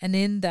 and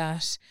in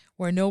that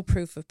were no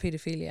proof of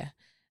paedophilia.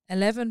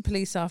 11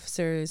 police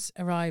officers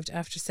arrived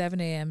after 7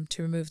 a.m.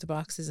 to remove the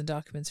boxes and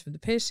documents from the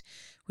pit,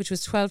 which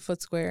was 12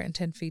 foot square and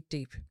 10 feet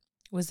deep.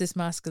 Was this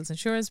Maskell's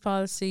insurance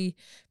policy,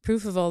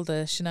 proof of all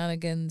the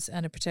shenanigans,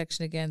 and a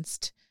protection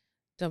against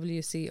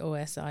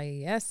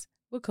WCOSIES?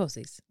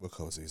 Wukosies.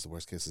 Wukosies, the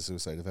worst case of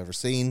suicide I've ever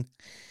seen.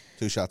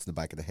 2 shots in the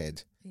back of the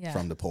head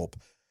from the Pope.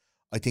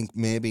 I think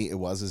maybe it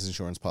was his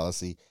insurance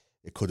policy.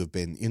 It could have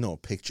been, you know,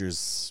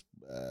 pictures,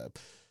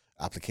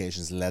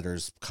 applications,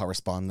 letters,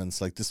 correspondence.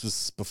 Like, this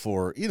was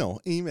before, you know,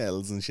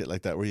 emails and shit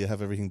like that, where you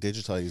have everything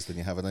digitized and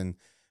you have it in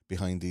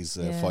behind these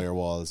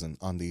firewalls and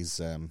on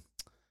these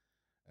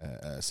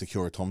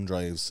secure thumb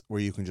drives, where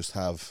you can just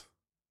have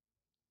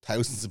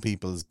thousands of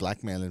people's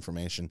blackmail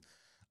information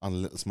on a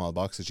little small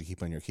box that you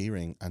keep on your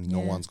keyring, and no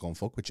one's going to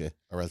fuck with you,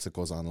 or else it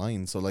goes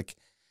online. So, like,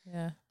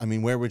 I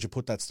mean, where would you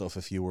put that stuff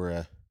if you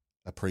were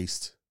a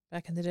priest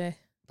back in the day?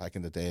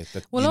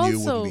 That well, you knew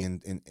also,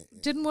 wouldn't be in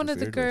didn't one of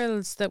the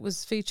girls that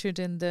was featured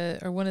in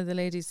or one of the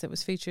ladies that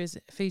was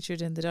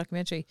featured in the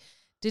documentary,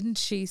 didn't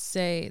she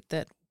say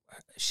that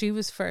she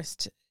was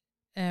first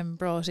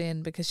brought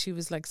in because she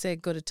was, like, say,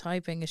 good at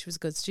typing and she was a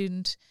good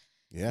student?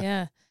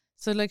 Yeah.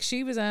 So, like,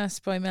 she was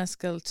asked by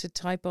Maskell to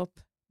type up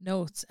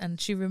notes,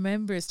 and she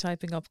remembers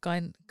typing up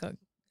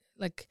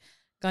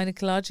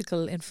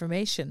gynecological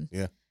information.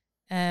 Yeah.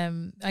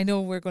 I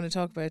know we're going to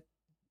talk about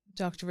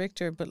Dr.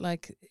 Richter, but,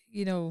 like,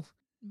 you know,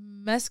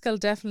 Maskell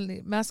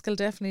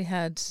definitely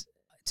had,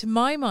 to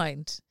my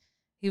mind,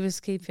 he was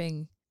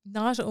keeping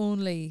not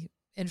only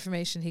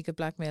information he could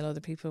blackmail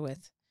other people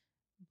with,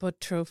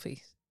 but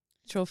trophies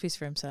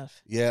for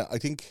himself. Yeah, I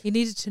think he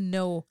needed to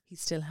know he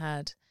still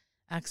had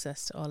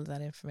access to all of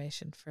that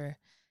information for,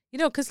 you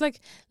know, because, like,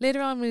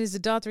 later on when he's a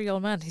doddering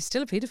old man, he's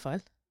still a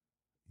paedophile.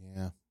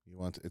 Yeah,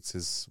 it's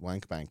his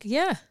wank bank.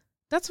 Yeah,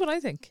 that's what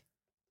I think.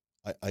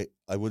 I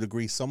would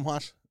agree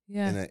somewhat.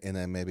 Yeah. In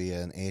a maybe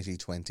an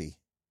 80-20.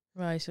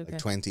 Right, okay. Like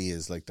 20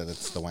 is like that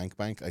it's the wank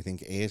bank. I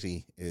think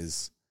 80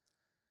 is,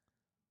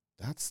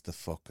 that's the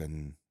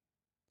fucking,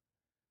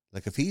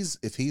 like, if he's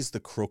the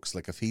crux,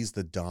 like if he's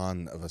the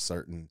don of a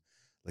certain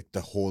like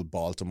the whole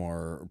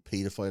Baltimore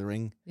pedophile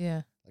ring.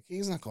 Yeah. Like,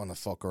 he's not going to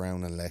fuck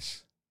around and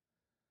let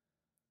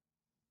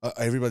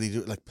everybody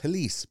do it. Like,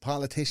 police,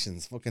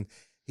 politicians, fucking.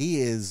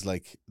 He is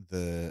like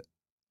the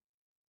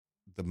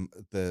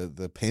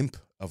pimp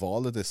of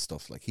all of this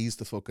stuff. Like, he's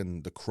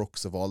the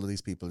crux of all of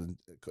these people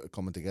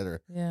coming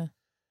together. Yeah.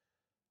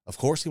 Of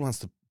course, he wants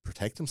to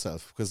protect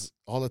himself, because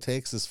all it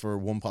takes is for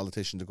one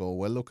politician to go,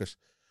 well, look at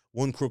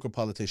one crooked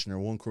politician or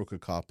one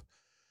crooked cop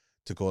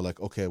to go like,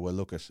 okay, well,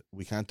 look at,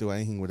 we can't do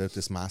anything without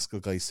this Maskell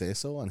guy say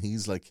so, and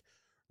he's like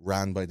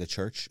ran by the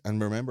church.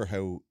 And remember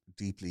how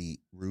deeply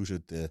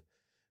rooted the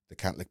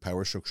Catholic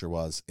power structure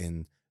was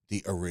in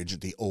the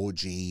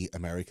OG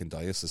American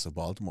Diocese of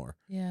Baltimore.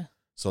 Yeah.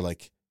 So,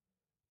 like,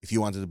 if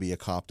you wanted to be a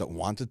cop that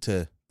wanted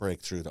to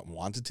break through, that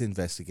wanted to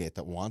investigate,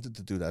 that wanted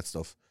to do that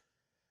stuff,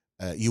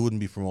 you wouldn't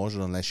be promoted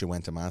unless you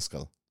went to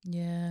Maskell.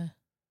 Yeah.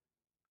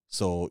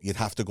 So you'd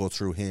have to go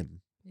through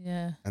him.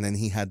 Yeah. And then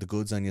he had the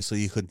goods on you, so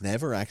you could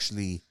never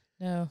actually,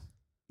 No.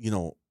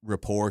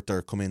 report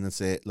or come in and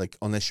say, like,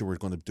 unless you were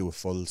going to do a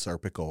full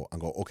Serpico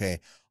and go, okay,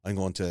 I'm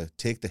going to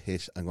take the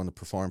hit, I'm going to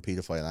perform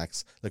paedophile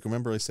acts. Like,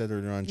 remember I said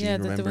earlier on,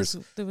 Jean remembers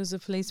there was a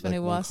policeman like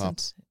who one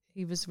wasn't.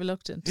 He was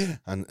reluctant.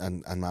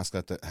 and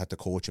Maskell had to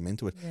coach him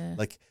into it. Yeah.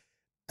 Like,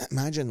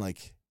 imagine,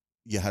 like,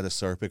 you had a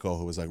Serpico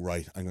who was like,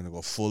 right, I'm going to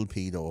go full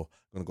pedo,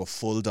 I'm going to go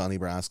full Donnie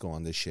Brasco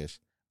on this shit,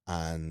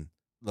 and,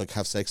 like,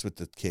 have sex with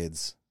the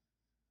kids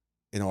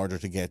in order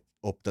to get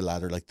up the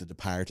ladder like The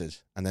Departed,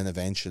 and then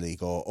eventually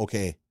go,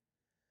 okay,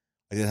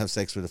 I did have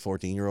sex with a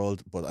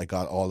 14-year-old, but I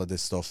got all of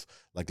this stuff,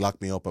 like, lock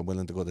me up, I'm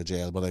willing to go to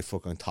jail, but I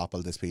fucking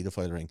toppled this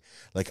pedophile ring.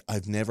 Like,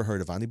 I've never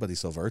heard of anybody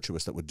so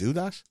virtuous that would do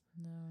that.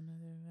 No,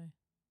 neither have I.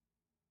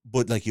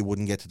 But, like, you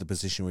wouldn't get to the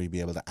position where you'd be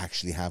able to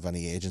actually have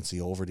any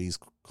agency over these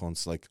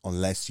cunts, like,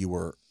 unless you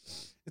were,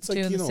 it's like,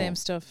 Doing the same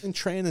stuff. in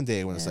training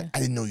day when it's Yeah. like, I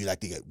didn't know you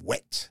like to get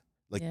wet.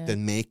 Like, Yeah.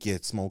 then make you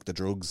smoke the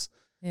drugs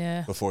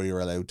Yeah. before you're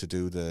allowed to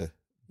do the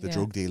Yeah.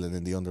 drug dealing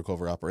in the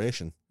undercover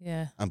operation.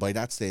 Yeah. And by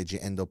that stage, you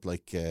end up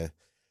like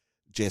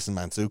Jason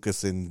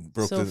Mantzoukas in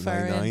Brooklyn So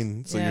far in.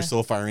 Nine-Nine. So Yeah. you're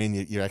so far in,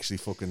 you're actually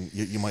fucking,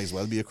 you might as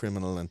well be a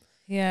criminal. And,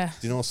 Yeah.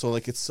 so,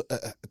 like, it's,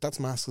 that's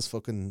Maskell's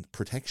fucking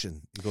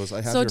protection. He goes,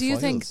 I have So your do you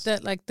files. think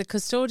that, like, the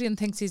custodian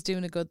thinks he's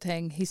doing a good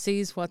thing? He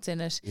sees what's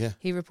in it. Yeah.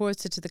 He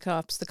reports it to the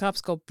cops. The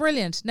cops go,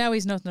 brilliant. Now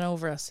he's nothing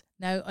over us.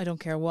 Now I don't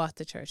care what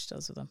the church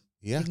does with him.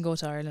 Yeah. He can go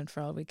to Ireland for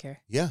all we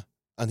care. Yeah.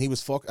 And he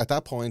was at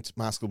that point,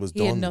 Maskell was He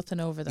done. had nothing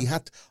over them. He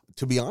had,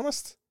 to be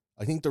honest,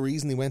 I think the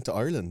reason he went to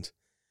Ireland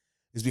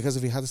is because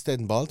if he had stayed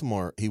in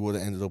Baltimore, he would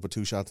have ended up with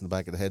 2 shots in the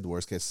back of the head, the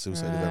worst case of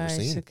suicide I've ever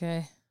seen.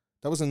 Okay.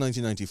 That was in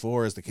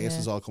 1994 as the case Yeah.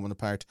 was all coming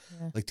apart.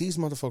 Yeah. Like, these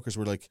motherfuckers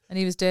were like And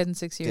he was dead in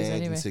 6 years dead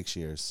anyway. in 6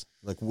 years.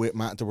 Like,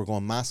 they were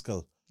going,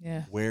 Maskell,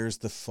 Yeah. where's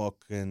the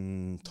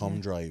fucking thumb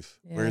Yeah. drive?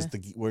 Yeah.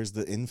 Where's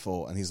the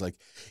info? And he's like,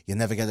 you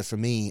never get it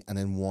from me. And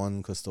then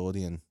one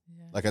custodian.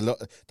 Yeah. Like,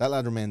 that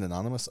lad remained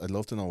anonymous. I'd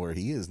love to know where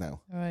he is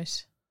now. All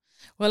right.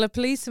 Well, a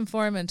police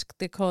informant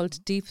they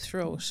called Deep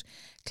Throat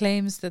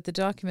claims that the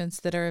documents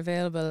that are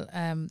available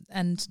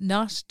and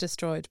not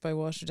destroyed by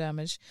water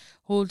damage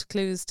hold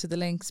clues to the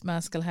links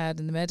Maskell had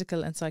in the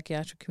medical and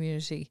psychiatric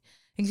community,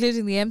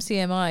 including the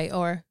MCMI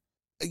or...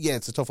 Yeah,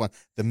 it's a tough one.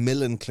 The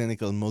Millen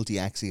Clinical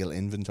Multi-Axial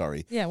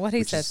Inventory. Yeah, what he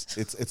which said.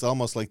 It's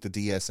almost like the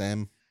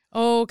DSM.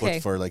 Oh, okay.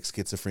 But for, like,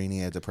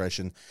 schizophrenia,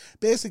 depression.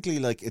 Basically,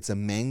 like, it's a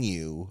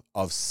menu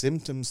of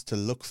symptoms to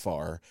look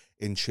for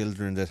in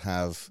children that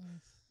have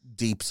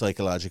deep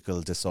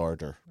psychological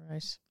disorder.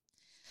 Right.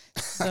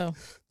 So...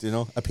 Do you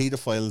know? A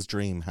paedophile's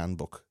dream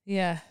handbook.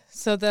 Yeah,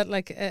 so that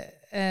like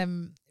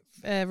a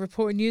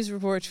news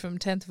report from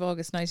 10th of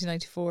August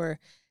 1994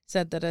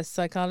 said that a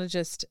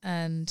psychologist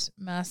and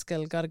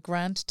Maskell got a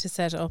grant to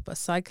set up a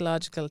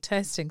psychological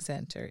testing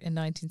centre in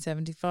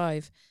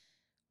 1975.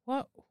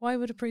 Why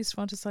would a priest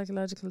want a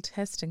psychological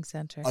testing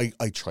centre?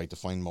 I tried to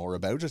find more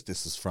about it.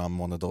 This is from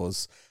one of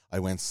those, I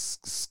went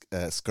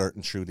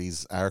skirting through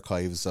these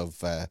archives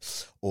of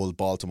old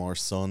Baltimore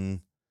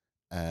Sun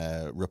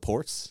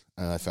reports,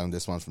 and I found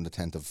this one from the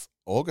 10th of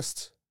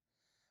August,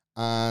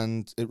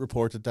 and it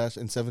reported that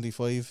in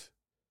 75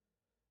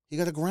 he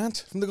got a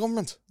grant from the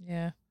government.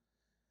 Yeah.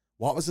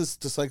 What was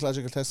the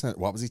psychological testing?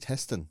 What was he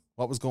testing?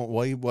 What was going?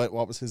 Why?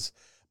 What was his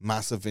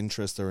massive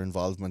interest or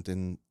involvement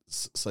in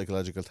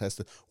psychological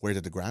testing? Where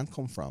did the grant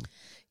come from?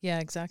 Yeah,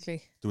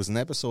 exactly. There was an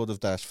episode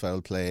of that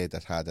Foul Play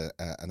that had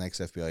an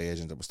ex-FBI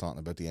agent that was talking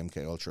about the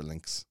MK Ultra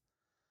links.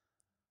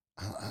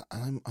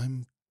 And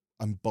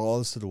I'm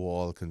balls to the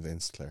wall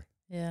convinced, Claire,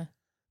 Yeah.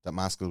 that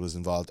Maskell was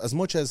involved. As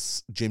much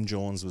as Jim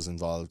Jones was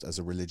involved as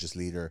a religious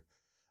leader,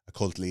 a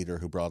cult leader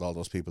who brought all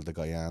those people to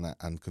Guyana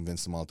and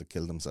convinced them all to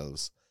kill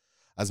themselves.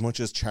 As much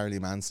as Charlie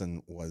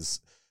Manson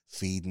was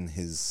feeding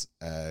his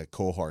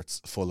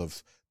cohorts full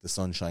of the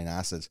sunshine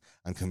acid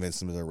and convinced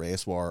them that a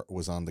race war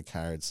was on the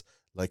cards.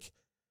 Like,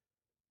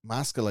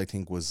 Maskell, I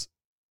think, was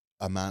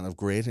a man of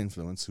great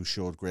influence who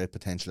showed great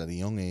potential at a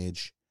young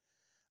age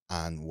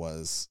and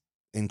was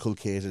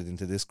inculcated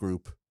into this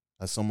group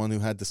as someone who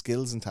had the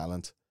skills and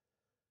talent,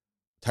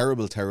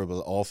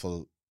 terrible,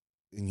 awful,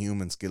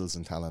 inhuman skills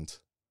and talent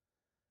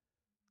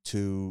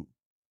to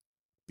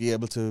be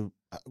able to,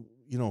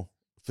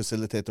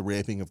 facilitate the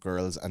raping of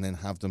girls and then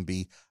have them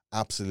be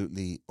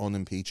absolutely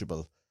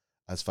unimpeachable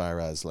as far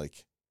as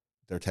like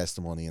their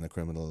testimony in a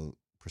criminal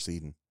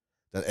proceeding.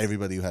 That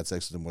everybody who had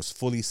sex with him was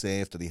fully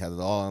safe, that he had it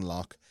all on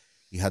lock.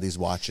 He had his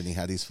watch and he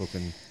had his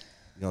fucking,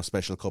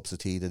 special cups of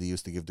tea that he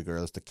used to give the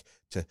girls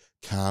to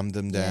calm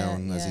them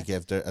down as they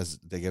gave their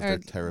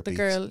therapy. The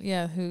girl,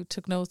 who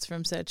took notes for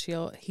him said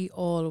he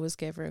always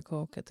gave her a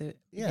Coke at the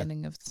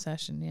beginning of the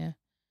session. Yeah.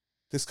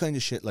 This kind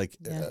of shit, like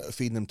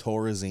feeding them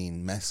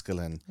Thorazine,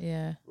 mescaline,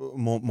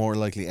 more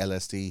likely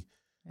LSD.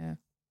 Yeah,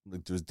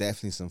 like there was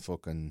definitely some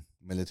fucking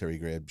military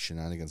grade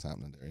shenanigans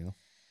happening there,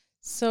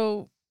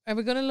 So, are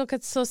we going to look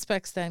at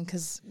suspects then?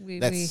 Because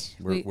we're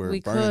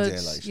burning could,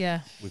 daylight.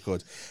 Yeah, we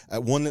could.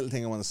 One little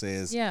thing I want to say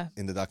is,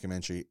 in the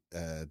documentary,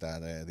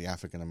 that the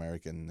African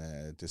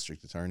American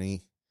district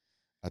attorney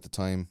at the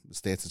time, the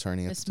state's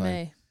attorney at the time,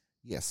 May.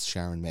 Yes,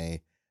 Sharon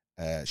May,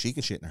 she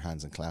can shit in her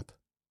hands and clap.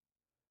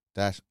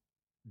 That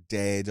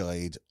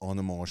dead-eyed,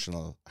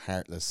 unemotional,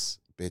 heartless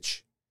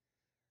bitch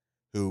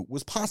who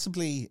was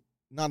possibly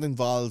not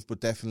involved but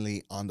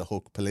definitely on the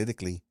hook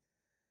politically,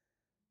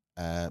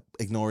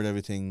 ignored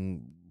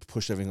everything,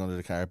 pushed everything under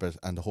the carpet,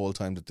 and the whole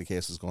time that the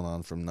case was going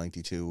on from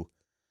 92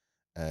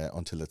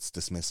 until its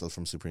dismissal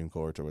from Supreme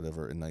Court or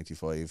whatever in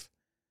 95,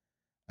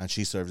 and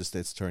she served as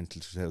state's attorney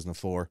until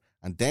 2004,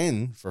 and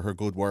then for her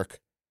good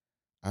work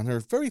and her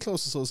very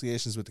close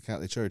associations with the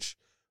Catholic Church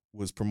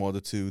was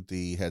promoted to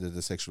the head of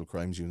the sexual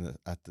crimes unit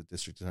at the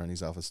district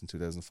attorney's office in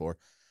 2004.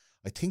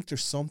 I think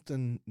there's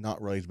something not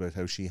right about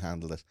how she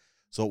handled it.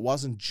 So it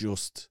wasn't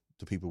just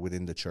the people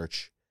within the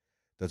church,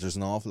 that there's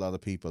an awful lot of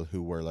people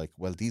who were like,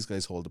 well, these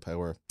guys hold the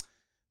power,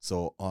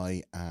 so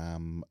I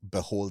am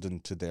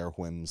beholden to their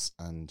whims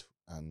and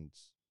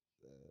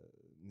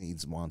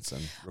needs, wants,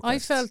 and requests. I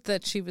felt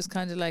that she was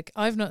kind of like,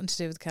 I've nothing to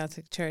do with the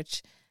Catholic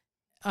Church.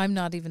 I'm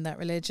not even that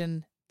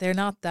religion. They're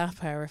not that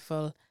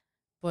powerful.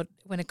 But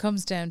when it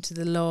comes down to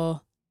the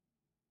law,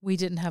 we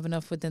didn't have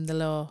enough within the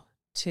law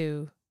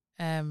to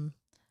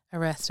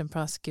arrest and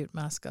prosecute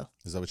Maskell.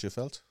 Is that what you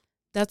felt?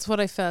 That's what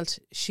I felt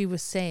she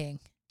was saying.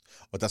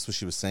 Well, that's what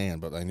she was saying,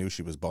 but I knew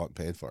she was bought and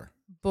paid for.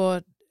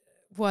 But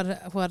what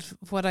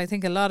I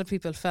think a lot of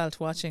people felt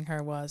watching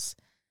her was,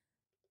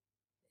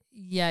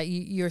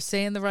 you're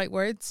saying the right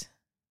words,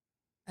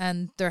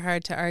 and they're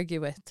hard to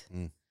argue with.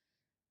 Mm.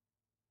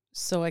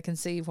 So I can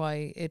see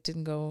why it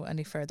didn't go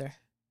any further.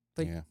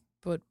 But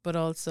But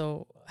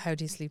also, how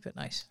do you sleep at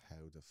night? How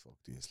the fuck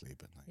do you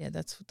sleep at night? Yeah,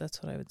 that's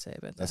what I would say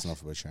about that. That's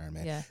enough about Sharon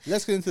May. Yeah.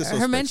 Let's get into the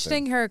suspects. Her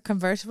mentioning her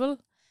convertible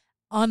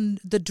on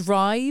the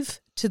drive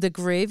to the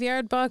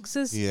graveyard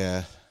boxes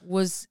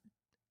was,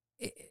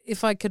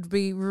 if I could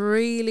be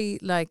really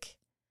like,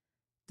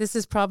 this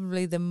is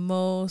probably the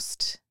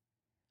most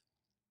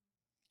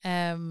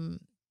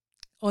unfounded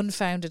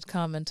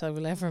comment I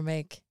will ever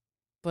make,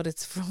 but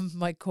it's from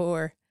my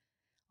core.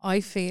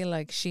 I feel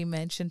like she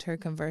mentioned her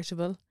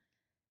convertible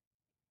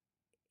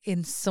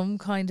in some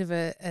kind of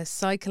a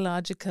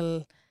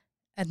psychological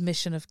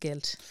admission of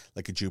guilt.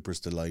 Like a Jupiter's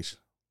Delight.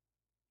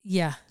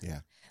 Yeah. Yeah.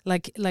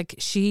 Like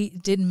she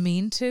didn't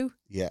mean to.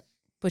 Yeah.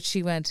 But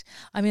she went,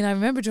 I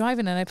remember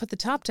driving and I put the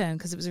top down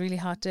because it was a really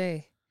hot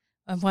day.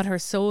 And what her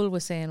soul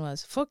was saying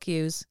was, fuck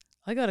yous,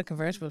 I got a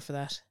convertible for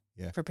that.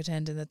 Yeah. For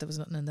pretending that there was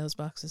nothing in those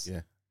boxes. Yeah.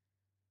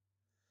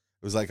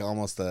 It was like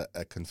almost a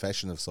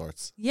confession of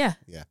sorts. Yeah.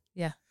 Yeah.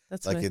 Yeah.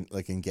 That's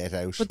like in Get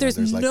Out. But there's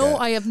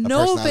I have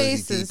no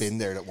basis deep in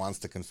there that wants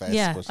to confess.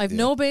 Yeah, but, I've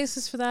no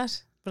basis for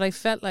that. But I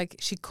felt like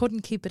she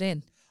couldn't keep it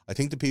in. I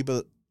think the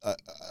people,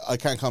 I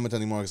can't comment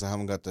anymore because I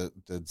haven't got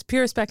it's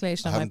pure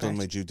speculation. I haven't done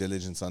my due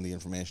diligence on the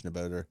information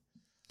about her.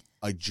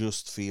 I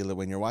just feel that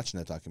when you're watching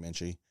that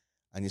documentary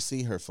and you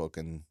see her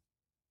fucking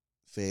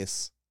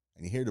face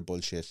and you hear the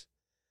bullshit,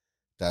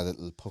 that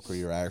it'll pucker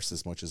your arse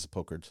as much as it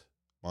puckered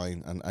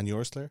mine. And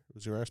yours, Claire?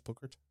 Was your arse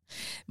puckered?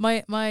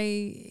 I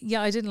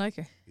didn't like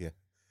her. Yeah.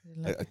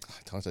 I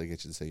thought I'd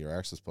get you to say your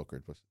arse was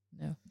puckered, but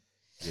no.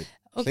 You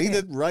cleaned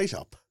it right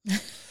up.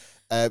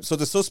 So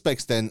the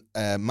suspects then,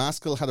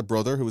 Maskell had a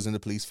brother who was in the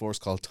police force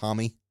called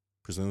Tommy,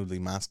 presumably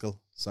Maskell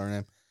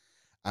surname,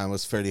 and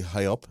was fairly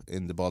high up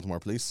in the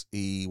Baltimore police.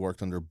 He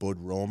worked under Bud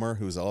Romer,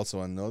 who was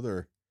also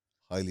another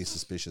highly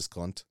suspicious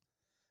cunt.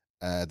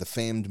 The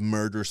famed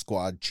murder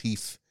squad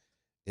chief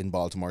in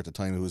Baltimore at the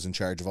time, who was in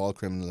charge of all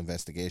criminal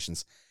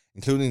investigations,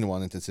 including the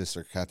one into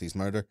Sister Kathy's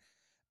murder.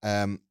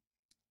 Tommy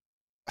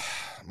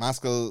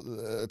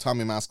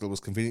Maskell was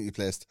conveniently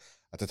placed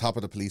at the top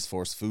of the police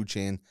force food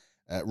chain.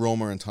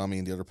 Romer and Tommy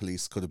and the other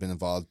police could have been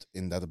involved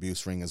in that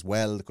abuse ring as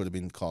well. They could have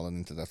been calling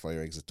into that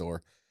fire exit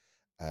door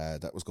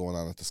that was going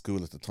on at the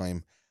school at the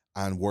time,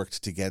 and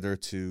worked together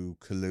to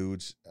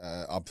collude,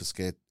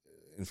 obfuscate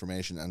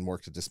information, and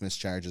work to dismiss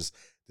charges,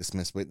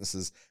 dismiss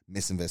witnesses,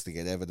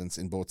 misinvestigate evidence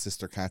in both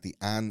Sister Kathy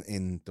and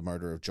in the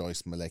murder of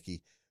Joyce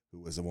Malecki,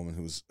 who was a woman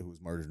who was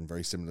murdered in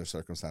very similar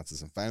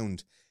circumstances and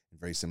found in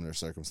very similar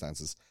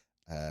circumstances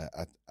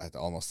at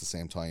almost the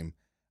same time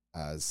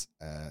as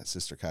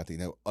Sister Kathy.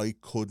 Now, I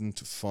couldn't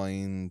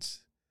find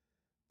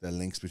the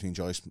links between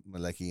Joyce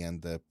Malecki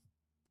and the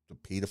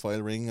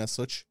paedophile ring as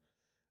such.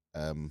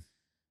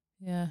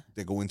 Yeah.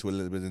 They go into a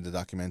little bit in the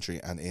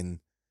documentary and in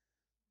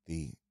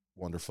the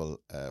wonderful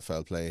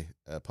Foul Play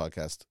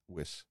podcast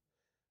with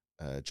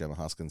Gemma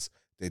Hoskins.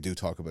 They do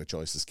talk about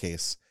Joyce's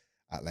case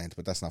at length,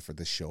 but that's not for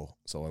this show,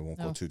 so I won't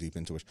go too deep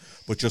into it.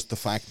 But just the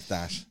fact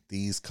that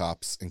these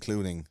cops,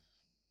 including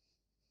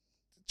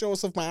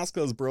Joseph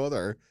Maskell's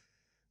brother,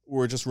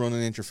 were just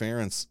running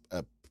interference,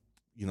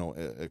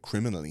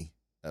 criminally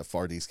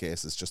for these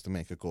cases just to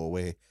make it go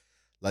away.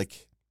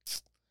 Like,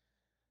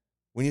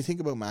 when you think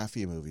about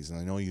mafia movies, and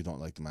I know you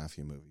don't like the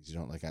mafia movies, you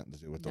don't like anything to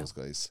do with those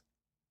guys,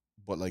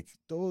 but like,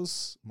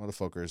 those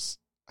motherfuckers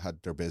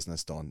had their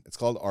business done. It's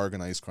called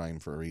organized crime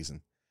for a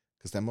reason,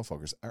 because them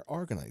motherfuckers are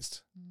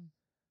organized.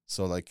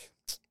 So, like,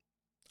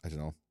 I don't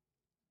know,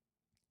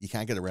 you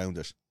can't get around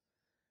it.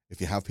 If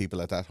you have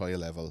people at that high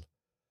level,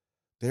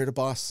 they're the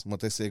boss, and what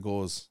they say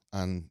goes.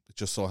 And it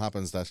just so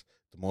happens that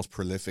the most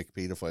prolific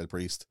paedophile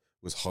priest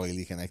was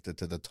highly connected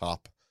to the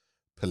top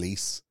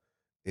police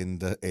in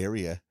the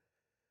area.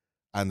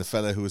 And the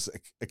fella who was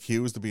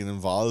accused of being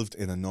involved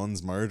in a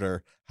nun's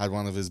murder had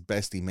one of his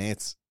bestie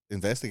mates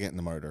investigating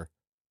the murder.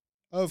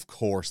 Of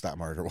course that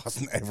murder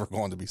wasn't ever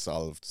going to be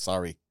solved.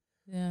 Sorry.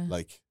 Yeah.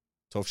 Like,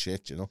 tough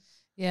shit, you know?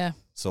 Yeah.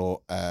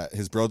 So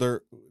his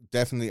brother,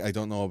 definitely, I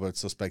don't know about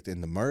suspect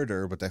in the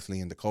murder, but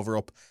definitely in the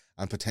cover-up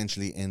and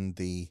potentially in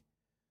the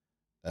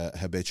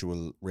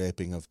habitual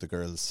raping of the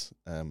girls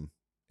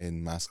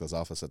in Maskell's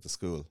office at the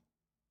school.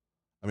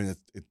 I mean,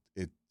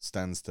 it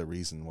stands to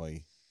reason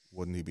why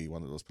wouldn't he be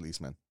one of those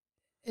policemen?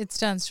 It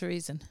stands to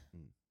reason.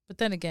 But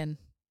then again,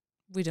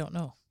 we don't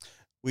know.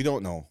 We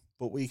don't know,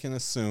 but we can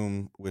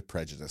assume with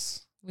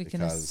prejudice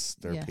because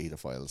they're yeah.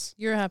 paedophiles.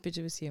 You're happy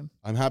to assume.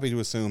 I'm happy to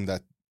assume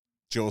that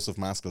Joseph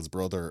Maskell's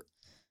brother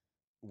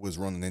was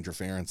running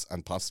interference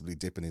and possibly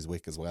dipping his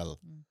wick as well.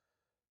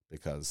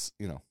 Because,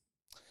 you know.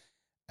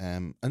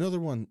 Another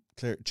one,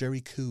 Claire,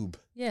 Jerry Koob.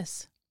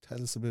 Yes.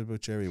 Tell us a bit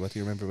about Jerry. What do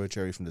you remember about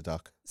Jerry from the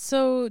doc?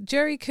 So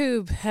Jerry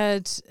Koob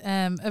had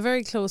a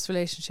very close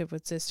relationship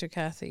with Sister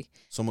Kathy.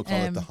 Some would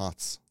call it the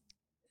Hots.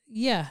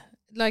 Yeah.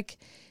 Like,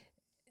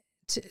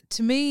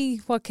 to me,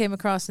 what came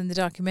across in the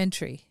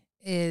documentary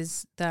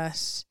is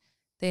that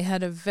they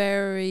had a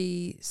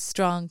very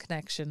strong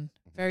connection,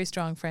 very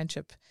strong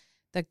friendship,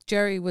 that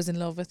Jerry was in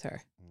love with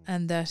her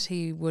and that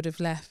he would have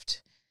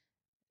left,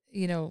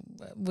 you know,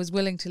 was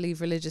willing to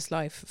leave religious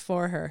life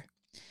for her,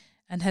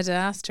 and had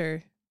asked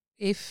her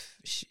if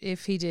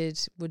he did,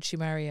 would she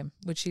marry him?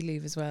 Would she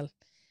leave as well?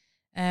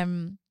 I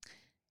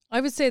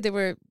would say they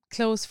were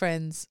close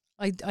friends.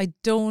 I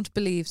don't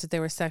believe that they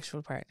were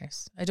sexual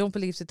partners. I don't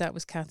believe that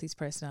was Kathy's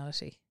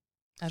personality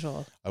at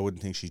all. I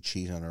wouldn't think she'd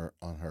cheat on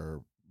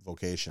her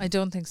vocation. I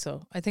don't think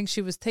so. I think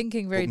she was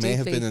thinking very but deeply. may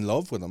have been in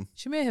love with him.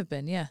 She may have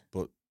been, yeah.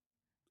 But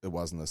it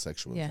wasn't a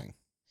sexual thing.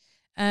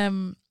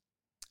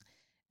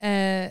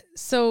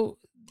 So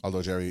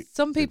although Jerry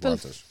some people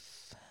did want it.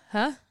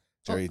 Huh?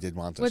 Jerry did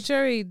want it. Well,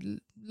 Jerry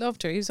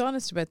loved her. He was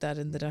honest about that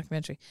in the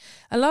documentary.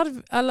 A lot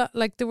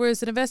like there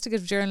was an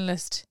investigative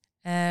journalist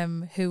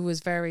who was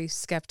very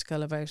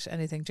skeptical about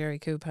anything Jerry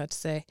Koob had to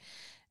say.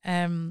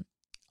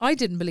 I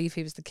didn't believe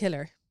he was the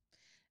killer.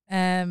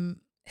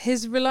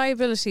 His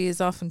reliability is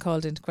often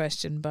called into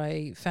question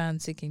by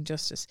fans seeking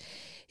justice.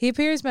 He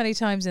appears many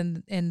times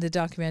in the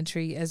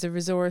documentary as a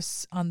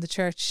resource on the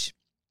church,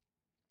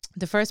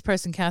 the first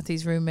person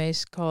Kathy's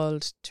roommate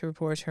called to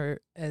report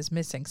her as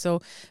missing. So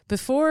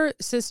before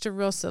Sister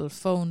Russell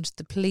phoned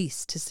the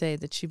police to say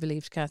that she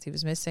believed Kathy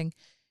was missing,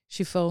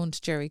 she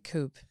phoned Jerry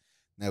Koob.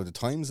 Now, the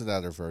times of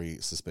that are very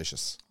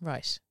suspicious.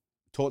 Right.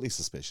 Totally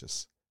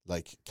suspicious.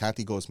 Like,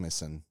 Kathy goes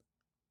missing.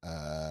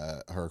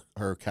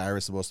 Her car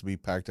is supposed to be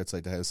parked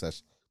outside the house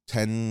at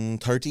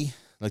 10:30,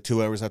 like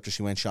 2 hours after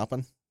she went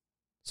shopping.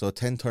 So at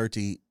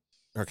 10:30,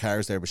 her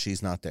car's there, but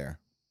she's not there.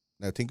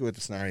 Now, think about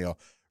the scenario.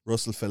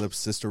 Russell Phillips'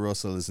 sister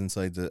Russell is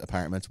inside the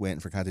apartment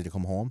waiting for Kathy to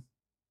come home.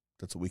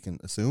 That's what we can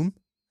assume.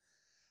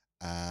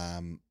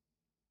 At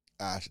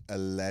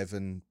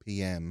 11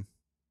 p.m.,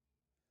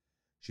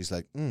 she's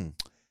like,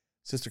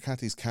 Sister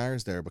Kathy's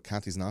car's there, but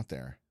Kathy's not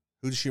there.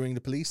 Who does she ring?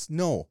 The police?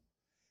 No.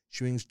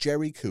 She rings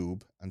Jerry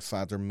Koob and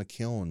Father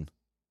McCune.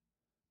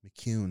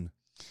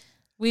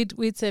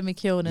 We'd say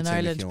McCune in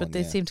Ireland, McKeown, but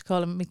they seem to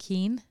call him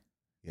McKean.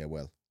 Yeah,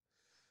 well,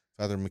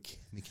 Father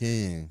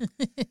McKean.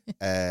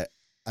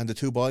 And the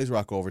two boys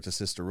rock over to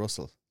Sister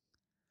Russell.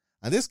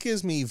 And this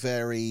gives me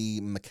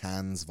very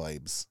McCann's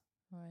vibes.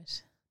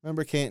 Right.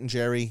 Remember Kate and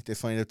Jerry? They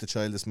find out the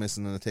child is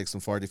missing and it takes them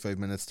 45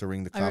 minutes to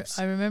ring the cops.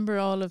 I remember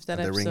all of that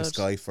and episode. They ring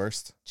Sky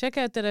first. Check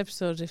out that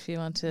episode if you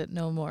want to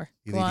know more.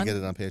 You need to get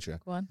it on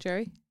Patreon. Go on,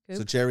 Jerry. Good.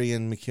 So Jerry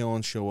and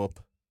McKeown show up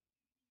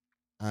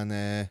and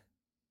they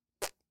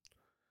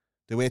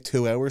wait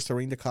 2 hours to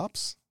ring the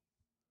cops.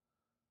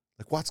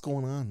 Like, what's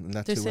going on in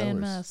that They're 2 hours? They're saying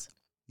mass.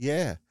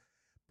 Yeah.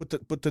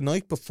 But the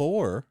night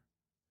before,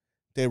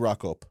 they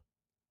rock up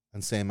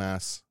and say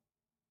mass.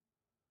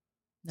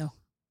 No.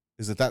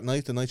 Is it that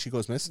night, the night she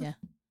goes missing? Yeah.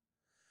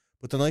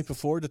 But the night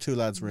before, the two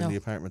lads were in No. the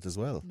apartment as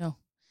well. No.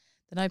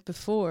 The night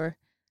before,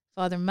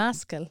 Father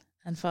Maskell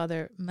and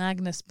Father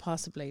Magnus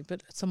possibly,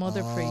 but some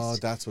other Oh,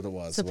 priest. that's what it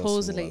was.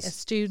 Supposedly, It a was.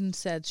 student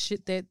said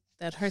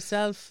that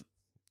herself,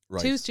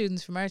 Right. 2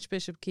 students from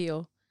Archbishop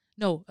Keogh,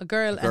 no, a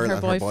girl, A girl and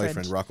her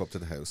boyfriend, rock up to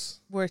the house.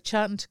 were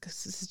chatting to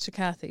Sister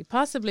Kathy,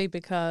 possibly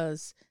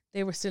because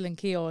they were still in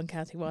Keogh and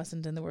Kathy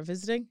wasn't, and they were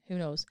visiting. Who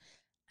knows?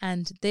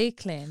 And they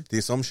claimed The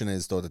assumption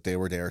is, though, that they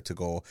were there to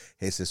go,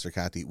 hey, Sister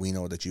Kathy, we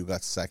know that you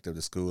got sacked out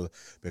of school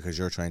because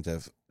you're trying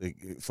to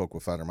fuck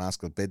with Father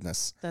Maskell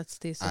business. that's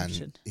the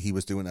assumption. And he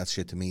was doing that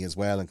shit to me as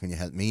well, and can you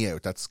help me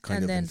out? That's kind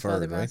And of then inferred,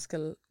 Father right?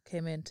 Maskell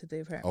came into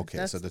the apartment.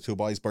 Okay, so the 2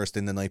 boys burst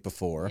in the night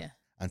before Yeah.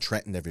 and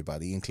threatened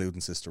everybody,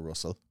 including Sister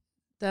Russell.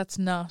 that's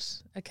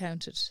not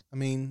accounted. I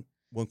mean,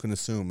 one can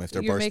assume if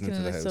they're You're bursting making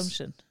into an the house.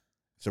 assumption.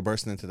 If they're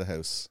bursting into the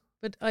house.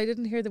 But I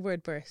didn't hear the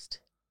word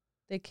burst.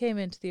 They came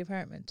into the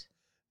apartment.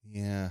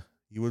 Yeah.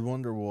 You would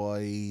wonder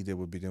why they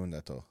would be doing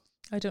that, though.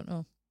 I don't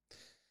know.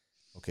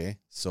 Okay,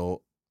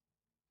 so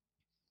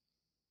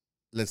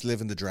let's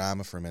live in the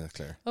drama for a minute,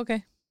 Claire.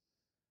 Okay.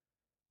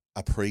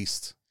 A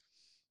priest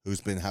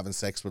who's been having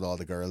sex with all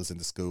the girls in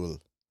the school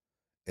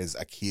is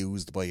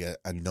accused by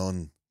a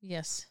nun,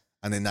 Yes.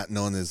 and then that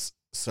nun is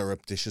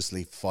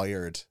surreptitiously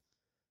fired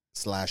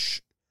 /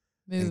 Moved.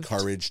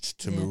 encouraged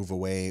to Yeah. move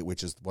away,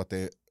 which is what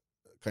they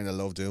kind of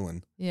love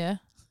doing, Yeah.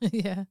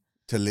 Yeah.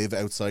 to live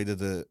outside of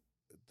the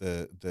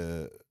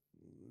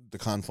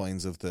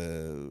confines of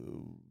the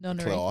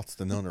Nunnery. cloth,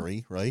 the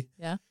nunnery, right?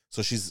 Yeah.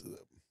 So she's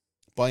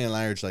by and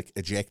large like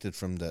ejected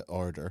from the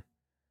order,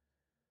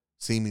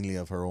 seemingly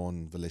of her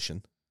own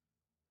volition,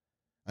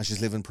 and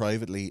she's living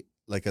privately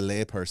like a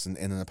layperson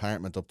in an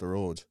apartment up the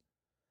road.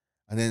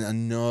 And then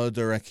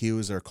another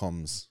accuser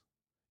comes,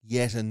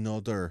 yet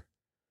another,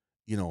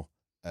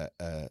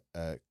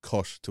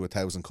 cut to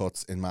 1,000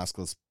 cuts in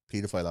Maskell's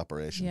paedophile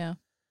operation. Yeah.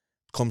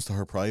 Comes to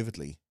her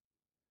privately,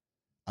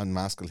 and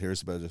Maskell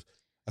hears about it.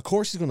 Of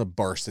course he's going to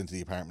burst into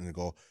the apartment and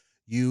go,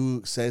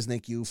 you, says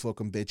Nick, you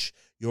fucking bitch,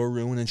 you're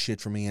ruining shit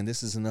for me, and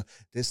this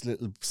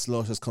little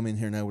slut has come in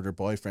here now with her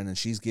boyfriend, and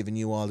she's giving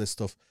you all this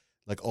stuff,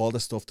 like all the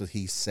stuff that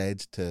he said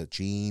to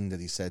Jean, that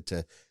he said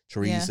to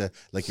Teresa,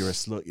 like you're a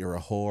slut, you're a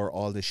whore,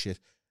 all this shit.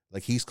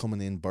 Like he's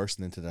coming in,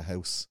 bursting into the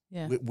house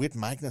Yeah. with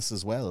Magnus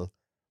as well,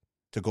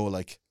 to go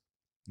like,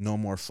 no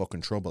more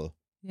fucking trouble.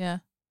 Yeah.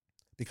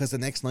 Because the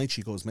next night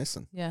she goes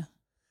missing. Yeah.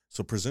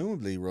 So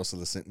presumably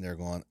Russell is sitting there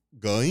going,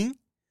 going?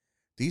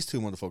 These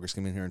 2 motherfuckers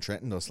came in here and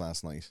threatened us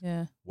last night.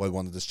 Yeah. While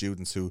one of the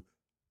students who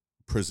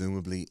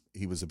presumably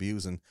he was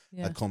abusing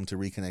Yeah. had come to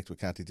reconnect with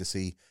Kathy to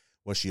see,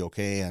 was she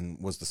okay, and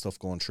was the stuff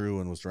going through,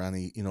 and was there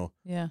any,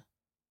 Yeah.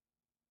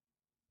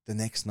 The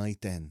next night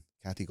then,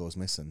 Kathy goes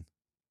missing,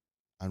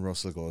 and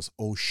Russell goes,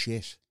 oh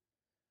shit,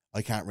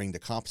 I can't ring the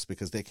cops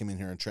because they came in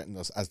here and threatened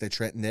us, as they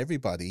threatened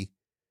everybody,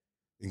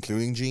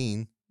 including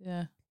Jean,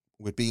 Yeah.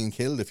 with being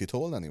killed if you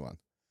told anyone.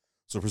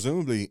 So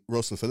presumably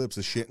Russell Phillips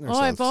is shitting herself.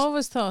 Oh, I've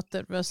always thought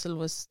that Russell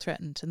was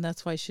threatened, and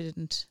that's why she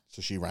didn't.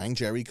 So she rang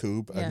Jerry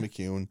Coob and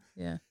McEwen,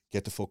 Yeah.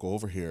 get the fuck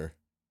over here.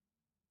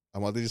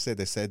 And what did you say?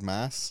 They said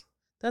mass?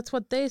 That's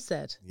what they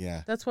said.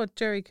 Yeah, That's what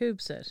Jerry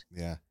Coob said.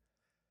 yeah,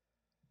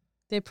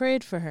 They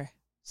prayed for her.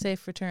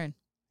 Safe return.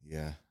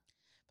 yeah.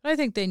 But I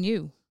think they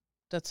knew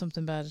that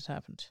something bad had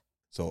happened.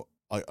 So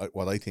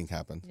what I think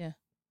happened, Yeah.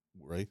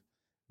 right?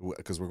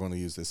 Because we're going to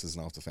use this as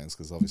an off the fence,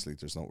 because obviously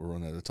we're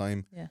running out of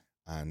time. Yeah.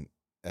 And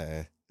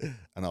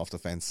an off the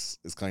fence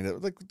is kind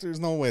of like, there's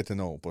no way to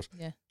know, but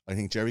Yeah. I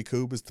think Jerry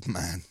Coob is the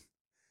man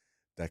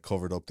that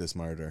covered up this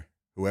murder.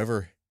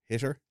 Whoever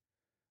hit her,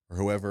 or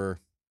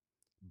whoever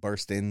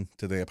burst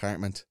into the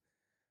apartment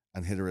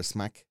and hit her a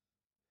smack,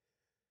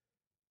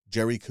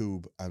 Jerry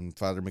Coob and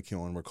Father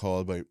McEwen were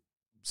called by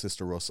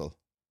Sister Russell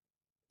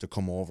to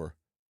come over,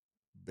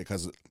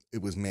 because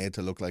it was made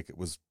to look like it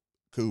was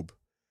Coob,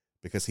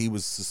 because he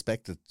was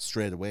suspected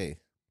straight away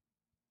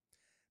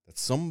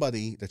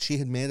that she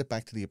had made it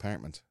back to the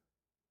apartment,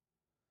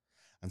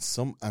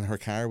 and her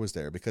car was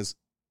there, because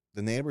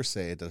the neighbours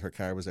said that her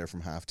car was there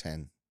from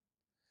 10:30.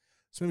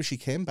 So maybe she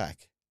came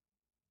back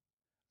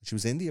and she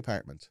was in the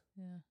apartment,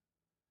 Yeah.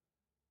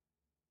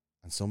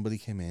 and somebody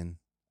came in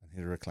and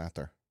hit her a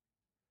clatter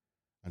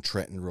and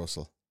threatened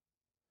Russell.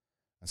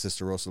 And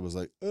Sister Russell was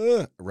like,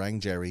 rang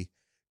Jerry.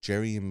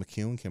 Jerry and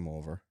McEwen came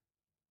over,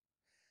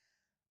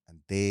 and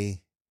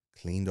they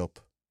cleaned up,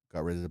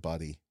 got rid of the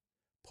body,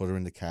 put her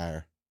in the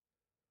car,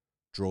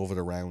 drove it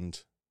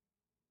around,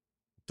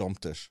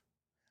 dumped it,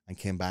 and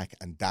came back.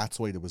 And that's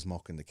why there was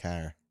muck in the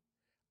car,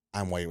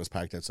 and why it was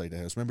parked outside the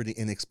house. Remember the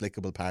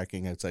inexplicable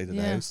parking outside of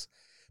the house?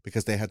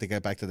 Because they had to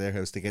get back to their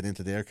house to get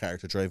into their car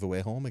to drive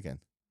away home again.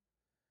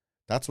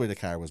 That's why the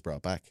car was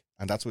brought back.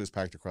 And that's why it was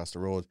parked across the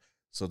road,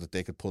 so that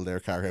they could pull their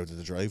car out of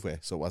the driveway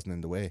so it wasn't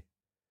in the way.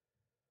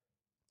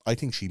 I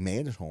think she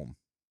made it home.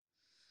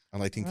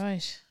 And I think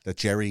that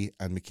Jerry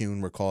and McEwen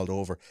were called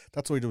over.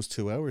 That's why there was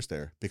 2 hours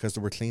there, because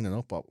they were cleaning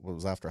up what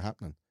was after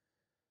happening.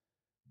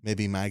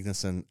 Maybe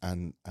Magnus and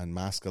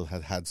Maskell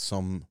had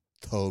some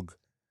thug,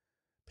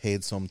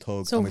 paid some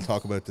thug. So- and we'll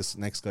talk about this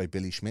next guy,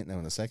 Billy Schmidt, now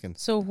in a second.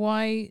 So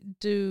why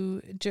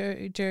do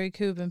Jerry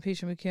Coob and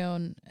Peter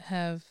McKeown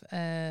have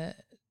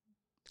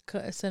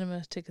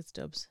cinema ticket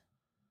stubs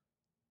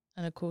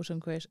and a quote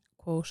unquote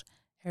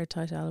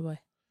airtight alibi.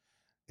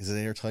 Is it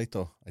airtight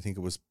though? I think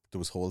there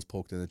was holes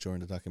poked in it during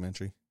the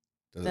documentary.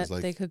 That it That was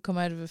like, they could come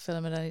out of a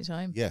film at any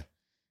time. yeah.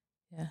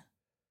 Yeah.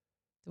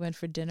 They went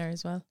for dinner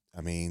as well.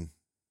 I mean,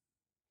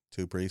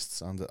 2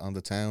 priests on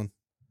the town.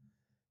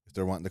 If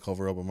they're wanting to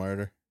cover up a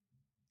murder.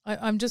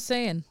 I'm just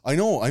saying. I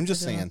know, I'm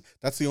just I don't saying.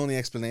 That's the only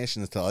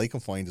explanation that I can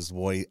find is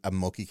why a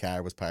mucky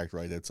car was parked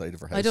right outside of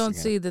her house. I don't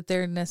again. see that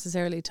they're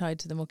necessarily tied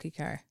to the mucky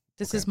car.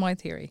 This Okay. is my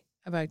theory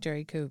about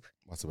Jerry Coop.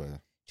 What's about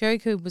it? Jerry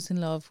Coop was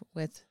in love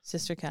with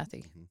Sister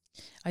Kathy. Mhm.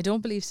 I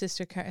don't believe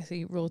Sister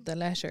Kathy wrote the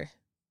letter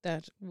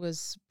that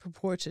was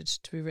purported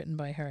to be written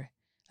by her.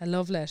 A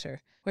love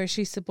letter where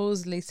she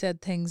supposedly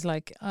said things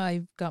like,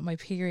 I got my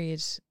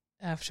period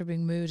after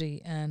being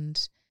moody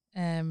and,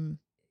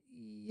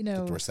 you know.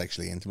 That they were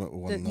sexually intimate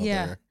with one that- another.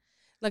 yeah.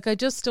 Like, I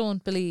just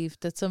don't believe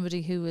that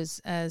somebody who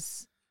is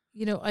as,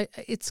 you know,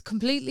 it's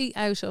completely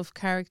out of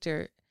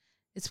character.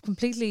 It's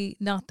completely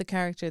not the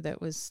character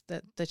that was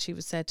that she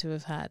was said to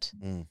have had.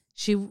 Mm.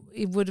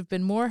 It would have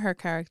been more her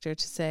character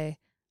to say,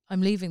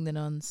 I'm leaving the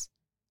nuns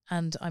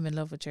and I'm in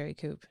love with Jerry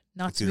Coop,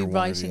 not It's to be either one or the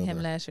writing him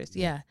other. letters.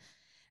 Yeah.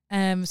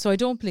 Yeah. So I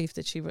don't believe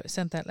that she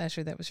sent that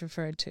letter that was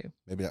referred to.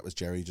 Maybe that was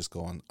Jerry just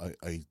going,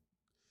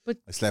 But-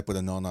 I slept with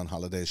a nun on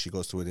holidays. She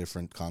goes to a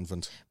different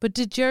convent. But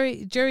did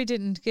Jerry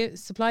didn't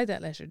supply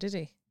that letter, did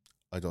he?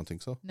 I don't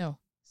think so. No.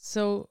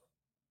 So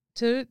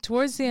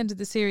towards the end of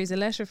the series, a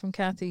letter from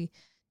Kathy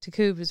to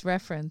Coop is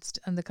referenced,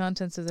 and the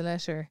contents of the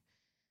letter.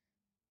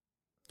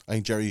 I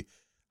think Jerry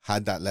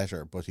had that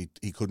letter, but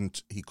he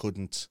couldn't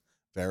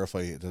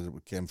verify that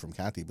it came from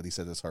Kathy, but he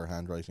said it's her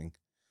handwriting.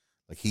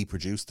 Like, he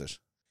produced it.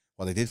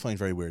 What I did find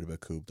very weird about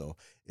Coop, though,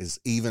 is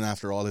even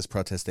after all his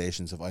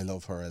protestations of I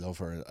love her,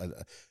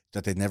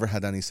 that they'd never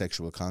had any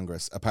sexual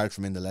congress, apart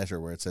from in the letter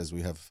where it says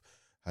we have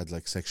had,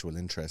 like, sexual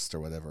interest or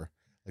whatever.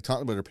 Like,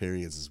 talking about her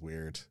periods is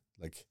weird.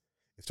 Like,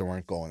 if they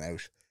weren't going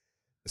out,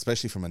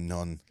 especially from a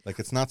nun. Like,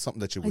 it's not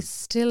something that you I would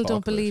still talk don't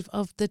about. believe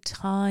of the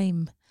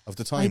time. Of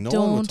the I time, no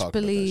one would don't talk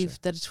believe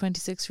about that a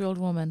 26-year-old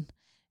woman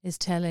is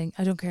telling,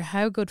 I don't care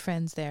how good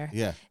friends they're, that shit.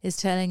 Yeah. is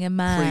telling a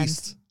man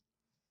Priest.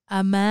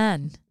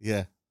 Yeah.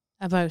 Yeah.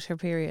 about her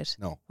period.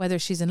 No. Whether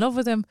she's in love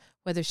with him,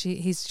 whether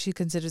she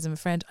considers him a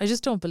friend. I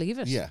just don't believe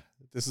it. Yeah.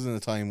 This is in a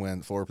time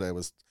when foreplay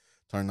was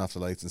turning off the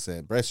lights and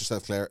saying, brace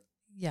yourself, Claire.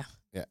 Yeah.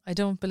 Yeah. I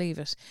don't believe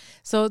it.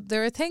 So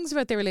there are things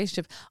about their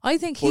relationship. I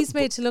think he's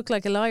made to look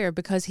like a liar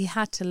because he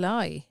had to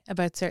lie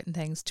about certain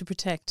things to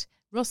protect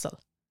Russell.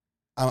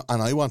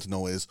 And I want to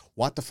know is,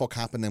 what the fuck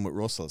happened then with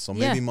Russell? So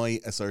Yeah. maybe my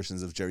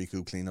assertions of Jerry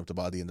Coop cleaning up the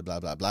body and the blah,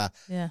 blah, blah,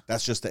 Yeah.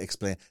 that's just to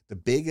explain. The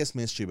biggest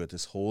mystery about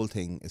this whole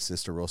thing is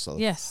Sister Russell.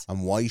 Yes.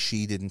 And why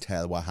she didn't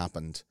tell what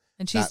happened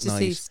And she's that night.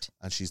 deceased.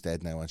 And she's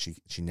dead now, and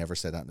she never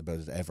said anything about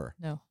it ever.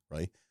 No.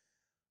 Right?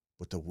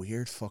 But the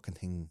weird fucking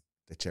thing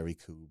that Jerry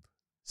Coop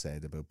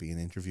said about being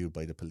interviewed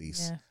by the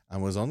police Yeah.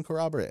 and was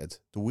uncorroborated,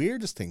 the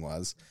weirdest thing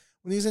was,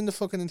 when he was in the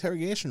fucking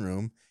interrogation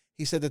room,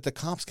 he said that the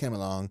cops came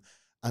along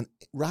and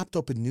wrapped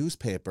up in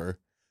newspaper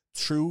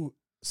threw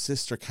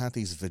Sister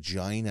Kathy's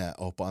vagina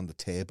up on the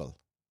table.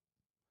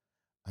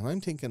 And I'm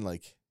thinking,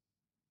 like,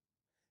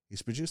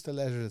 he's produced a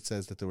letter that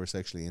says that they were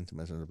sexually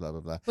intimate and blah,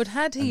 blah, blah. But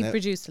had he And now-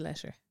 produced a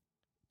letter?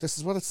 This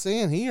is what it's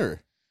saying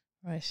here.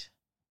 Right.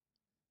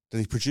 That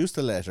he produced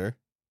a letter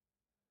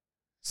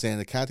saying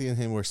that Kathy and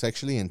him were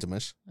sexually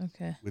intimate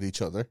Okay. with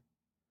each other,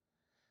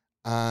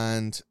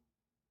 and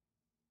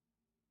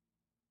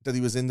that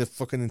he was in the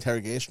fucking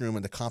interrogation room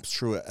and the cops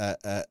threw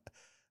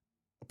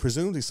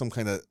presumably some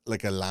kind of,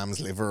 like, a lamb's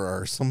liver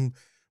or some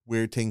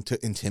weird thing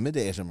to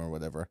intimidate him or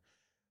whatever.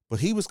 But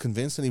he was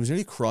convinced, and he was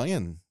nearly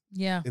crying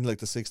Yeah. in, like,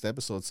 the 6th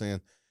episode,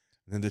 saying,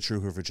 and then they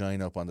threw her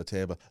vagina up on the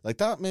table. Like,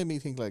 that made me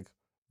think, like,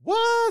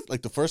 what?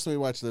 Like, the first time we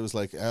watched it, it was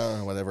like,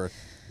 oh, whatever.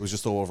 It was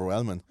just so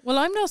overwhelming. Well,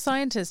 I'm no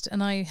scientist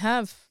and I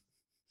have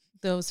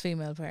those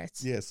female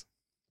parts. Yes.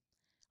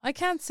 I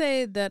can't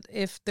say that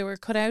if they were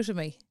cut out of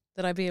me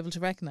that I'd be able to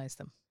recognise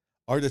them.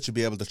 Or that you'd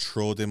be able to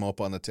throw them up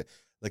on a table.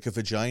 Like, a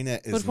vagina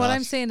is But what not-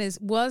 I'm saying is,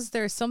 was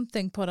there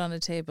something put on a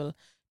table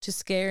to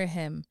scare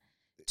him,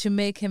 to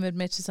make him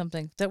admit to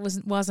something that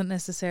wasn't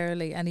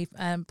necessarily any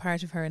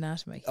part of her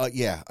anatomy?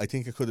 Yeah, I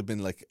think it could have been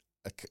like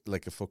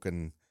a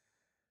fucking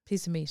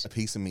Piece of meat. a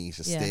piece of meat,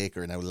 a Yeah. steak,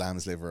 or now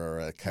lamb's liver, or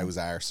a cow's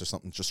arse, or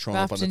something, just thrown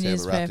up on Wrapped the in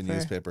table, wrapped in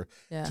newspaper. newspaper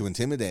Yeah. to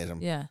intimidate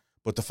him. Yeah.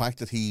 But the fact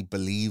that he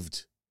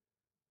believed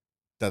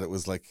that it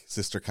was like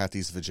Sister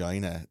Kathy's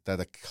vagina, that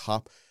a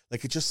cop,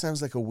 like, it just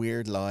sounds like a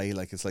weird lie.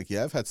 Like, it's like,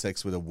 yeah, I've had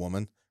sex with a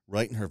woman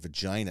right in her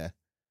vagina.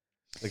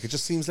 Like, it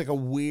just seems like a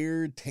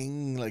weird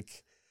thing.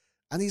 Like,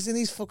 and he's in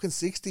his fucking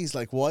 60s.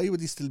 Like, why would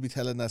he still be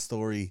telling that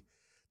story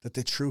that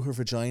they threw her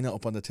vagina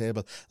up on the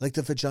table? Like,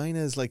 the vagina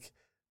is like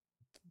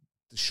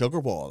the sugar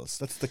walls.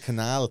 That's the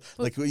canal.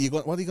 But- Like, what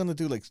are you going to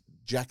do? Like,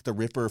 Jack the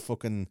Ripper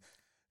fucking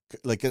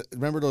like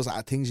remember those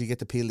things you get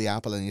to peel the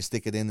apple and you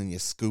stick it in and you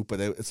scoop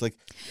it out. It's like,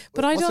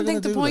 But I what's don't it think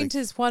gonna the do, point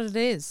like? is what it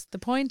is. The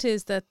point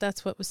is that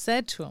that's what was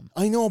said to him.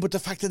 I know, but the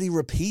fact that he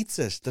repeats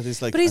it, that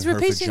is like, But he's and her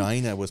repeating.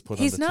 vagina was put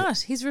He's on the not.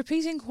 He's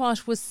repeating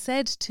what was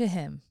said to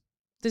him.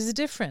 There's a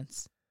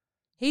difference.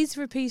 He's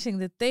repeating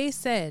that they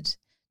said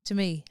to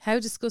me. How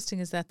disgusting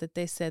is that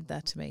they said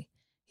that to me?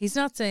 He's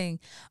not saying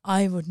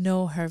I would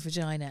know her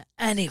vagina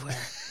anywhere.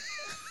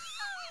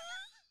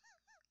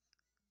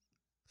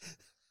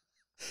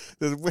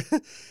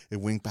 It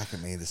winked back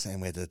at me the same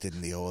way that it did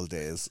in the old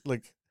days.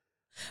 Like,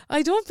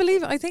 I don't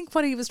believe it. I think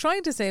what he was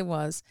trying to say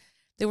was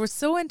they were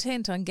so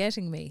intent on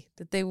getting me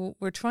that they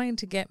were trying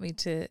to get me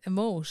to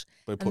emote.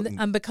 by And, putting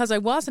and because I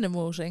wasn't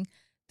emoting,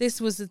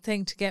 this was the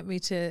thing to get me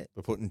to.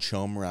 by putting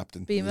chum wrapped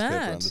in Be newspaper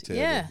mad, on the table.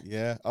 yeah.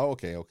 Yeah. Oh,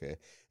 okay.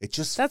 It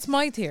just That's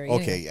my theory.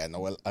 okay. anyway. Yeah. No.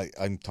 Well,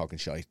 I'm talking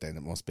shite. Then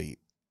it must be.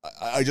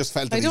 I just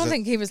felt. That I he's don't a-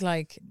 think he was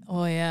like,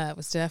 oh yeah, it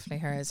was definitely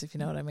hers, if you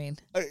know what I mean.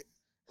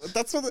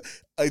 That's what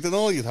I don't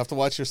know. You'd have to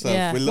watch yourself.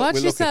 Yeah, We'll watch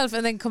look at yourself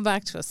and then come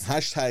back to us.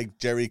 hashtag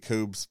Jerry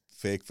Coob's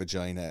fake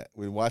vagina.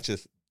 We'll watch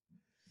it.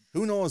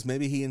 Who knows?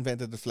 Maybe he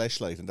invented the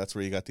fleshlight and that's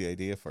where you got the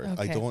idea for it.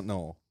 I Okay. don't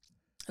know.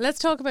 Let's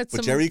talk about But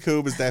some. Jerry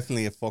Coob is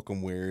definitely a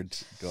fucking weird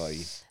guy.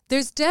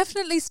 There's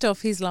definitely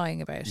stuff he's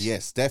lying about.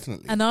 Yes,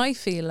 definitely. And I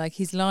feel like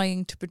he's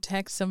lying to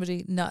protect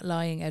somebody, not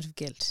lying out of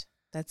guilt.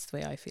 That's the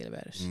way I feel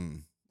about it.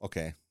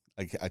 Okay.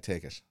 I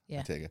take it.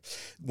 Yeah. I take it.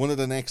 One of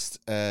the next,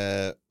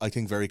 I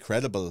think, very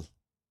credible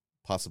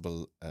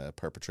possible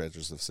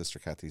perpetrators of Sister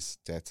Kathy's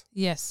death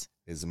Yes.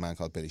 is a man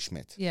called Billy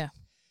Schmidt. Yeah.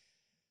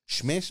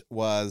 Schmidt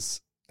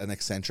was an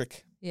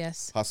eccentric,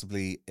 Yes.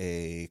 possibly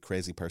a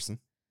crazy person,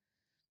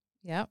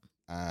 Yeah.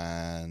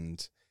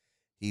 and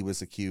he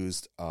was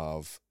accused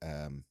of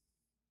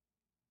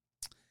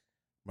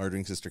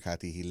murdering Sister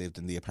Kathy. He lived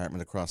in the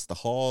apartment across the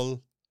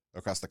hall,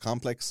 across the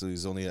complex, so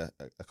he's only a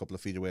couple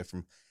of feet away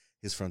from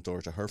his front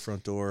door to her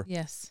front door.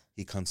 Yes.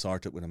 He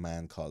consorted with a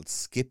man called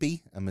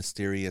Skippy, a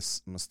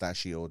mysterious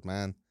mustachioed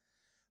man.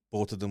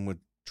 Both of them would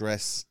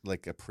dress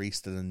like a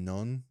priest and a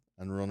nun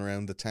and run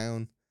around the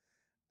town.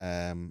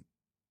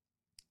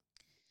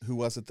 Who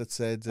was it that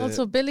said?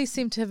 Also, Billy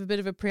seemed to have a bit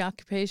of a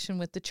preoccupation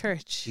with the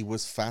church. He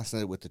was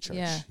fascinated with the church.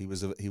 Yeah. He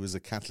was a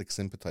Catholic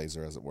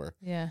sympathizer, as it were.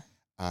 Yeah.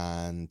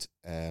 And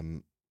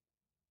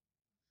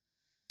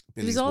He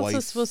Billy's was also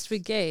wife, supposed to be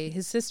gay.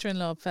 His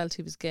sister-in-law felt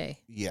he was gay.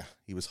 yeah,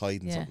 he was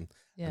hiding Yeah. something,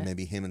 Yeah. and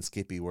maybe him and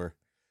Skippy were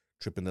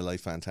tripping the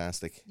life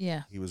fantastic.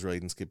 Yeah. He was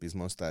riding Skippy's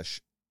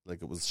mustache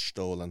like it was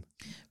stolen.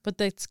 But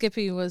that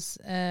Skippy was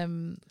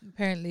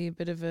apparently a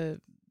bit of a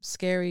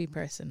scary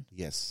person.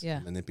 Yes,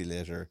 Yeah.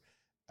 manipulator.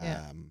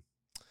 Yeah.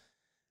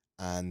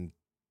 And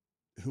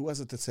who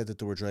was it that said that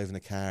they were driving a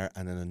car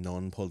and then a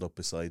nun pulled up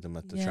beside them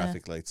at the Yeah.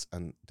 traffic lights,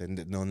 and then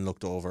the nun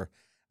looked over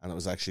and it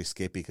was actually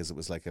Skippy because it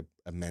was like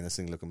a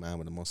menacing looking man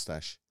with a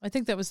mustache. I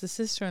think that was the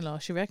sister-in-law.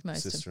 She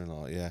recognised him.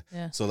 Sister-in-law, yeah.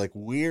 Yeah. So like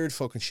weird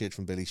fucking shit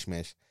from Billy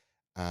Schmidt.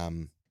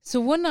 So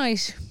one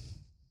night,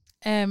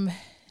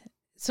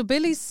 so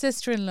Billy's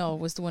sister-in-law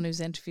was the one who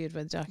was interviewed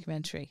by the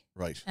documentary.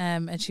 Right.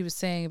 And she was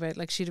saying about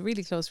like she had a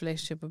really close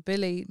relationship with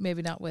Billy,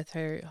 maybe not with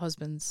her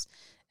husband's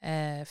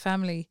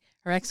family,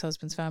 her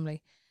ex-husband's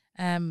family.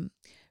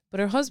 But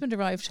her husband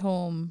arrived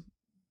home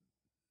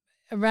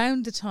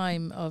around the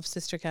time of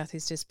Sister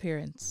Kathy's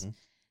disappearance,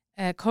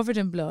 covered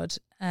in blood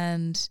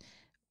and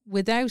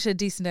without a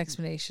decent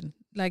explanation.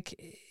 Like,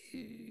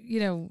 you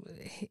know,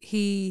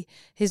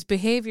 his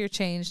behaviour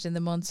changed in the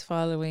months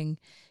following.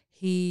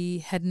 He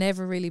had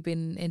never really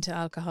been into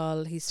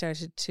alcohol. He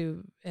started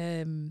to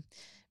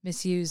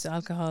misuse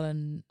alcohol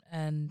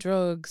and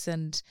drugs,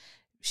 and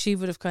she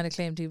would have kind of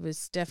claimed he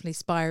was definitely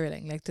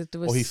spiraling. Like that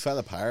there was. Oh, he fell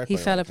apart. He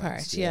by fell all apart.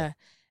 accounts, Yeah.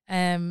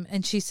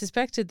 And she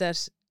suspected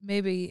that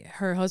maybe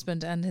her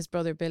husband and his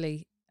brother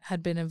Billy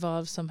had been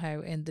involved somehow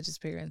in the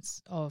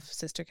disappearance of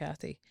Sister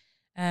Kathy.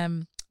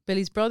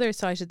 Billy's brother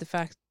cited the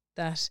fact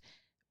that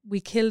we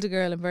killed a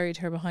girl and buried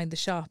her behind the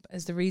shop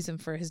as the reason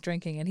for his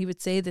drinking, and he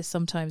would say this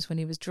sometimes when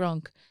he was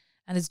drunk,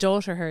 and his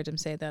daughter heard him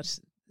say that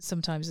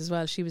sometimes as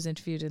well. She was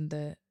interviewed in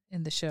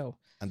the show.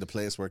 And the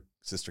place where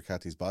Sister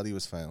Kathy's body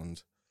was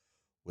found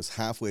was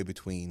halfway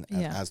between,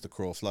 Yeah. as the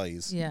crow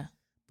flies, Yeah.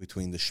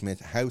 between the Schmidt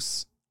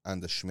house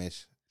and the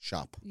Schmidt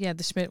shop, Yeah,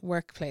 the Schmidt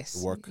workplace.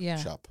 the work yeah.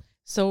 shop.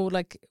 So,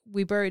 like,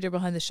 we buried her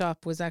behind the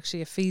shop was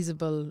actually a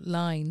feasible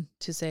line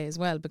to say as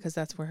well, because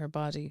that's where her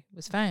body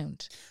was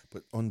found.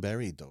 But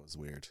unburied, though, is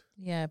weird.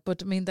 Yeah,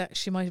 but I mean, that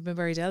she might have been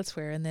buried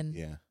elsewhere and then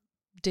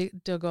Yeah.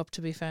 dug up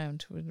to be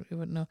found. We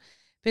wouldn't know.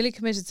 Billy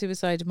committed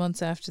suicide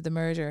months after the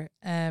murder.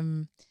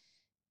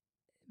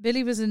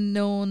 Billy was a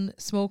known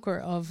smoker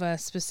of a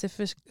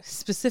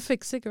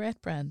specific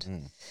cigarette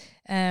brand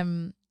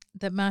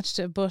that matched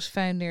a butt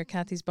found near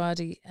Kathy's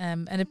body.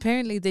 And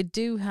apparently they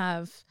do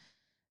have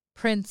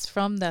prints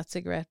from that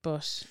cigarette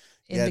butt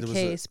in Yeah, the there was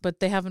case, but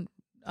they haven't.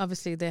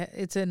 Obviously,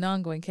 it's an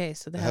ongoing case,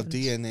 so they They have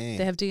haven't. DNA.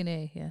 They have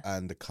DNA. Yeah.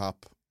 And the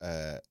cop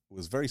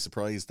was very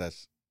surprised at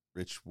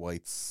Rich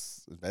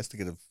White's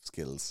investigative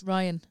skills.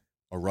 Ryan.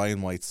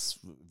 Ryan White's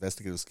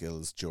investigative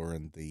skills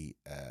during the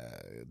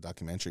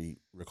documentary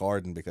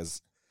recording,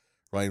 because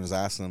Ryan was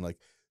asking him, like,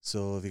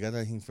 so have you got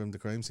anything from the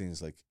crime scene?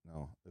 He's like,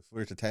 no. If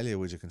we were to tell you,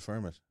 would you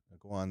confirm it?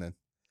 Go on then.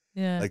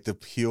 Yeah. Like the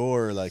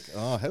pure, like,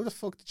 oh, how the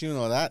fuck did you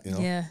know that? You know?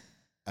 Yeah.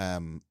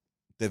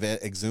 They've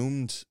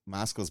exhumed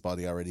Maskell's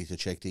body already to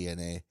check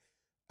DNA,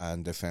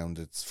 and they found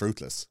it's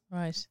fruitless.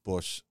 Right.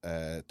 But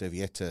they've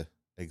yet to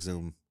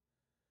exhume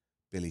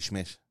Billy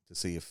Schmidt to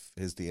see if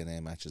his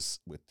DNA matches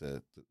with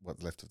the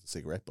what's left of the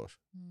cigarette butt.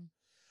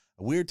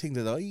 A weird thing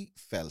that I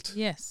felt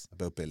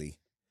about Billy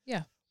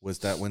was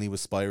that when he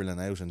was spiraling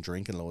out and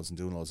drinking loads and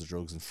doing loads of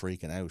drugs and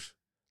freaking out,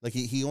 like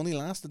he only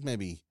lasted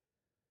maybe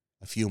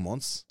a few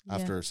months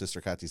after Sister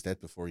Cathy's death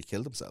before he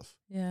killed himself.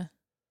 Yeah.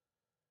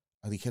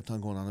 And he kept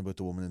on going on about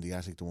the woman in the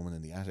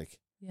attic.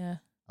 Yeah.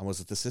 And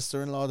was it the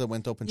sister-in-law that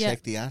went up and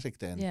checked the attic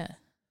then? Yeah.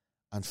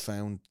 And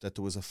found that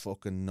there was a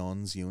fucking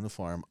nun's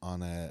uniform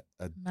on a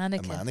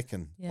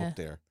mannequin up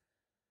there.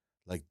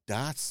 Like,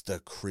 that's the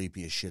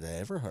creepiest shit I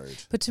ever heard.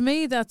 But to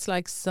me, that's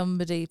like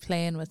somebody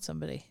playing with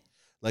somebody.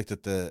 Like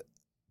that the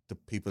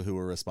people who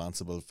were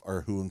responsible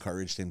or who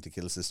encouraged him to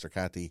kill Sister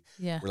Cathy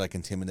were like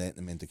intimidating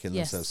him into killing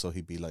himself, so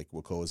he'd be like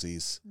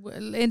Wokosi's.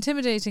 Well,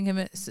 intimidating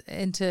him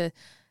into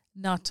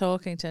not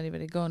talking to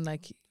anybody, going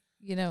like,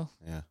 you know.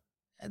 Yeah.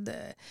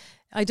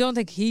 I don't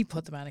think he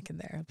put the mannequin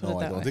there. No,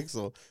 I don't think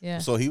so. Yeah.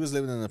 So he was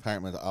living in an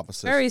apartment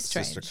opposite Very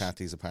strange. Sister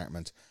Cathy's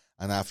apartment,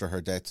 and after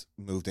her death,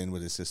 moved in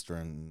with his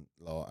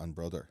sister-in-law and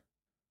brother.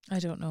 I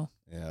don't know.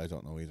 Yeah, I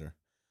don't know either.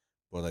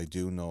 But I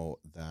do know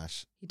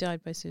that he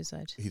died by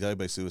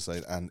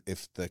suicide. And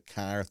if the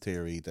car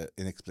theory, the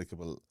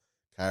inexplicable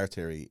car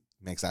theory,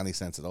 makes any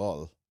sense at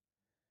all,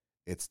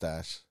 it's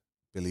that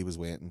Billy was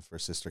waiting for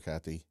Sister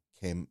Cathy.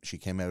 She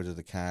came out of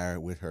the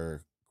car with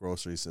her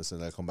groceries and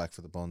said, I'll come back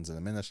for the buns in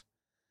a minute.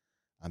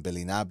 And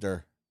Billy nabbed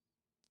her,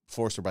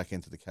 forced her back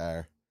into the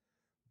car,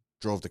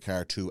 drove the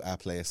car to a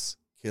place,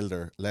 killed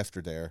her, left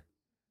her there,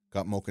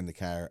 got Muck in the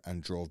car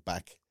and drove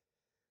back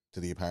to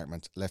the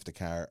apartment, left the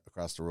car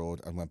across the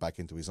road and went back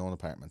into his own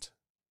apartment.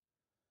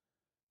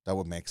 That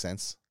would make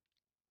sense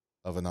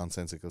of a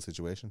nonsensical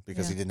situation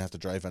because he didn't have to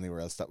drive anywhere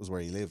else. That was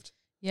where he lived.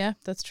 Yeah,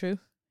 that's true.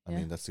 I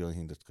mean, that's the only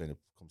thing that kind of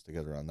comes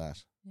together on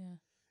that. Yeah.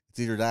 It's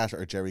either that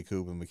or Jerry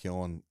Coob and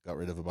McKeown got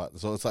rid of a bottle.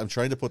 So I'm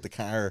trying to put the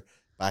car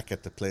back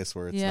at the place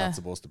where it's not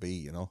supposed to be,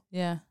 you know?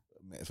 Yeah.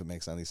 If it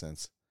makes any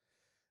sense.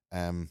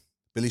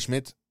 Billy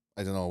Schmidt,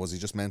 I don't know, was he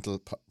just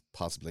mental?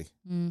 Possibly.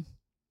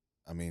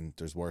 I mean,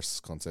 there's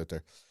worse cunts out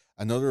there.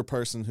 Another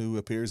person who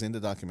appears in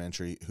the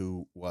documentary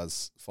who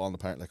was falling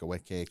apart like a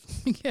wet cake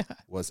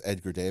was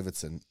Edgar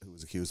Davidson, who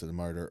was accused of the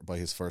murder by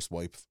his first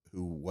wife,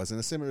 who was in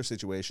a similar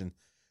situation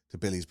to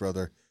Billy's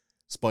brother,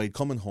 spied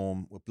coming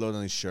home with blood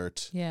on his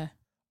shirt. Yeah.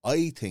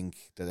 I think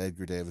that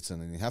Edgar Davidson,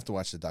 and you have to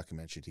watch the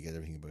documentary to get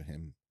everything about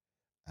him,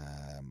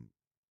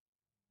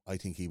 I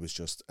think he was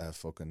just a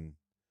fucking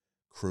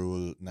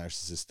cruel,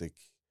 narcissistic,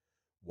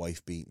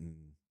 wife-beating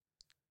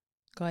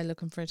guy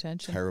looking for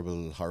attention.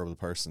 Terrible, horrible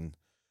person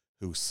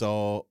who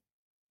saw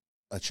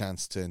a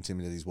chance to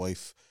intimidate his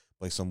wife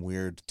by some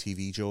weird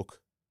TV joke.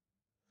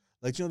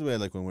 Like, do you know the way,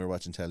 like, when we're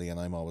watching telly and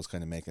I'm always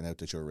kind of making out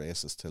that you're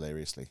racist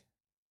hilariously?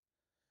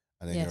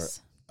 And then you're,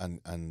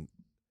 and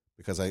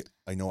because I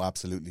know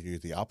absolutely you're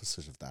the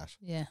opposite of that.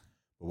 Yeah.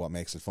 But what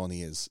makes it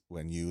funny is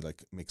when you,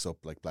 like, mix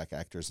up, like, black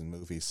actors in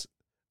movies.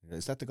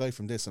 Is that the guy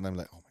from this? And I'm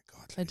like, oh my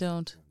God. I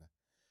don't.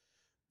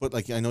 But,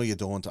 like, I know you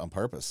don't on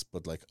purpose,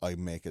 but, like, I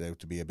make it out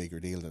to be a bigger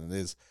deal than it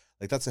is.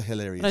 Like, that's a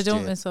hilarious But I don't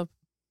jail. mess up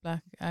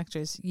black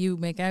actors. You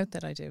make out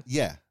that I do.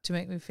 Yeah. To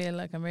make me feel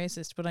like I'm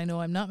racist, but I know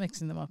I'm not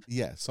mixing them up.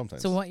 Yeah,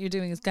 sometimes. So what you're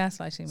doing is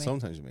gaslighting me.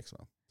 Sometimes you mix them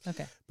up.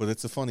 Okay. But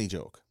it's a funny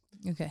joke.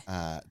 Okay.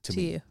 To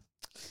me. You.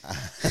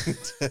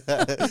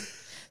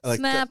 Like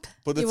Snap.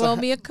 But you owe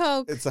me a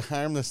Coke. It's a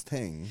harmless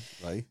thing,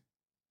 right?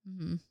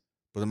 Mm-hmm.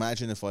 But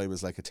imagine if I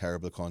was like a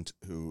terrible cunt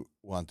who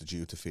wanted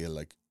you to feel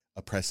like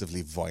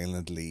oppressively,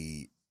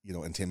 violently, you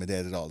know,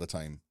 intimidated all the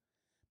time.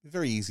 It'd be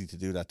very easy to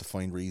do that, to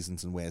find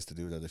reasons and ways to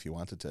do that if you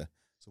wanted to.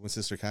 So when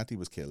Sister Cathy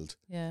was killed,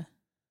 and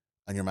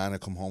your man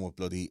had come home with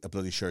a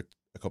bloody shirt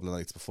a couple of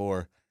nights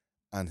before,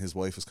 and his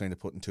wife was kind of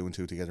putting 2 and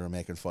 2 together and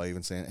making 5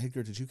 and saying,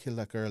 Edgar, did you kill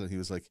that girl? And he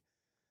was like,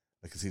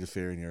 I can see the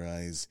fear in your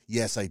eyes.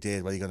 Yes, I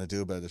did. What are you going to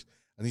do about it?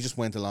 And he just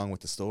went along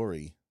with the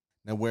story.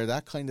 Now, where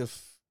that kind of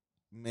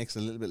makes a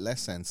little bit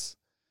less sense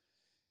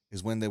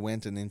is when they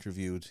went and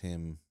interviewed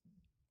him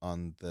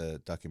on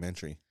the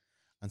documentary.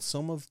 And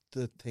some of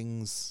the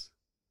things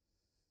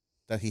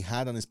that he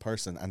had on his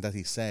person and that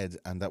he said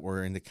and that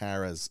were in the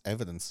car as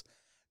evidence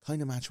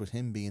kind of match with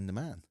him being the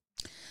man.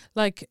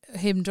 Like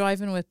him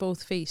driving with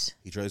both feet.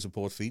 He drives with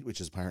both feet,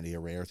 which is apparently a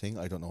rare thing.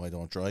 I don't know, I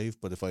don't drive,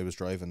 but if I was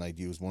driving, I'd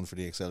use one for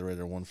the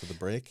accelerator, one for the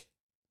brake.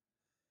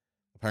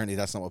 Apparently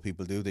that's not what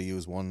people do. They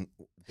use one,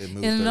 they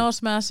move in an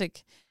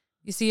automatic.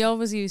 You see, you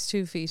always use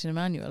 2 feet in a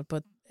manual,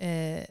 but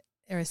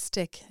or a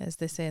stick, as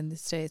they say in the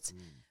States.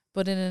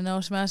 But in an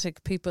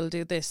automatic, people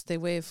do this. They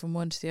wave from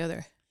one to the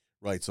other.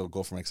 Right, so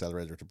go from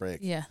accelerator to brake.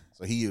 Yeah.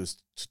 So he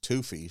used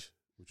 2 feet,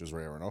 which was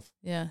rare enough.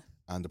 Yeah.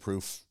 And the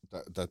proof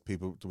that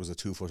people there was a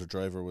 2-footer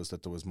driver was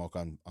that there was muck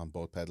on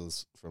both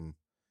pedals from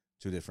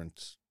 2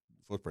 different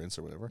footprints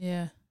or whatever.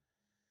 Yeah.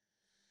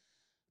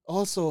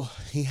 Also,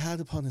 he had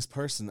upon his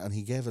person, and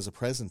he gave as a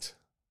present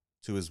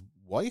to his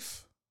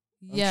wife.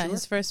 Yeah, sure.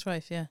 his first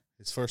wife, yeah.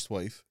 His first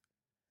wife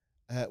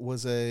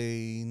was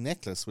a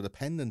necklace with a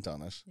pendant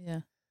on it.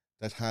 Yeah.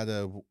 That had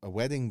a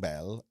wedding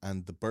bell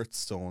and the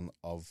birthstone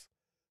of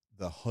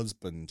the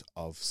husband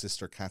of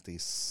Sister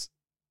Kathy's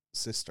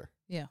sister.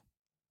 Yeah.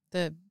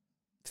 The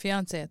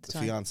fiance at the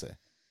time. Fiance.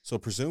 So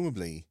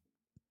presumably,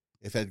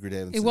 if Edgar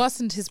Davidson... It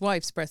wasn't his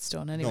wife's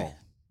birthstone anyway. No.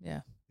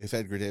 Yeah. If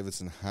Edgar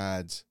Davidson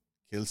had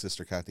killed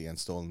Sister Kathy and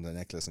stolen the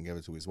necklace and gave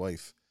it to his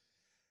wife,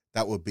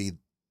 that would be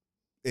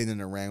in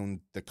and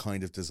around the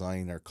kind of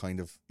design or kind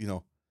of,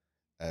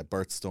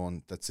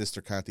 birthstone that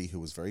Sister Kathy, who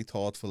was very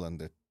thoughtful, and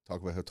they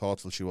talk about how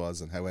thoughtful she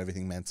was and how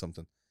everything meant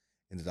something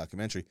in the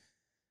documentary,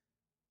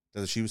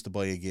 that if she was to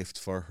buy a gift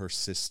for her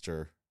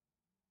sister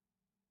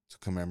to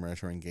commemorate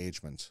her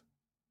engagement,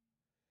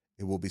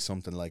 it would be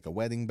something like a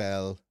wedding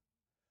bell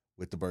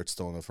with the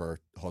birthstone of her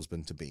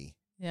husband-to-be.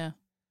 Yeah.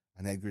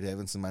 And Edgar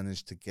Davidson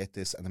managed to get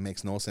this, and it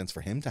makes no sense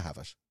for him to have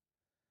it.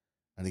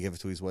 And he gave it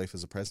to his wife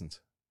as a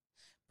present.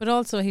 But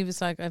also he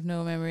was like, I've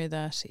no memory of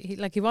that.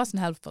 He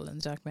wasn't helpful in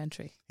the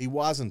documentary. He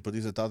wasn't, but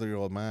he's a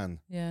 30-year-old man.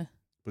 Yeah.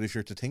 But if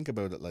you're to think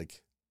about it,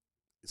 like,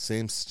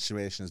 same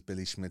situation as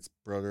Billy Schmidt's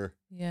brother.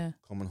 Yeah.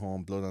 Coming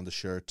home, blood on the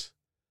shirt.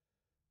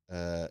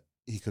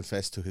 He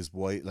confessed to his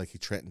wife, like he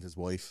threatened his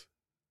wife.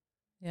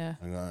 Yeah.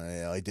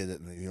 I did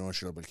it, and you know,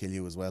 shut up, I'll kill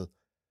you as well.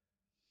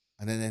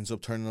 And then ends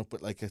up turning up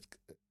with like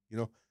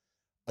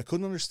I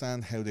couldn't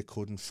understand how they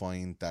couldn't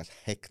find that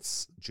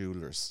Hecht's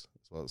Jewelers,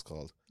 is what it's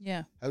called.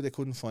 Yeah. How they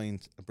couldn't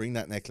bring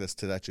that necklace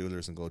to that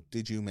jeweller's and go,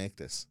 did you make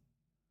this?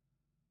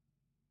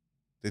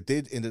 They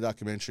did in the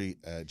documentary.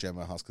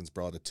 Gemma Hoskins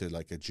brought it to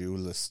like a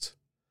jewelist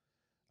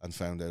and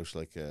found out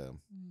like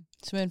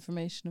some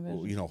information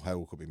about it.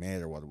 How it could be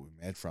made or what it would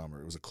be made from,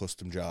 or it was a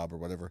custom job or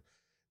whatever.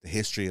 The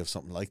history of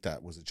something like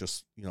that, was it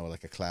just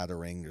like a Claddagh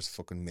ring? There's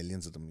fucking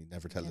millions of them. You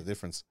never tell the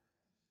difference.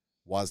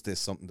 Was this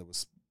something that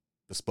was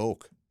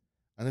bespoke?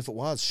 And if it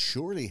was,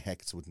 surely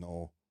Hecht's would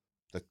know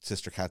that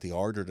Sister Kathy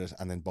ordered it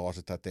and then bought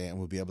it that day and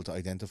would be able to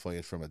identify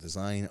it from a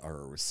design or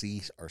a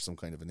receipt or some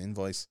kind of an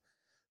invoice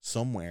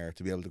somewhere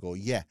to be able to go,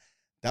 yeah,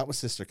 that was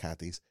Sister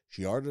Kathy's.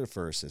 She ordered it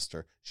for her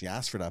sister. She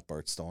asked for that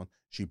birthstone.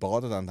 She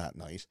bought it on that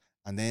night.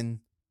 And then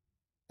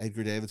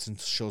Edgar Davidson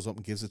shows up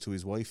and gives it to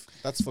his wife.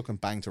 That's fucking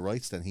bang to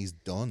rights then. He's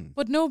done.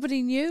 But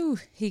nobody knew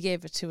he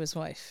gave it to his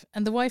wife.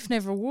 And the wife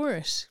never wore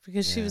it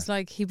because she was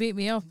like, he beat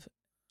me up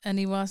and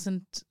he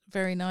wasn't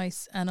very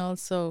nice. And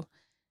also,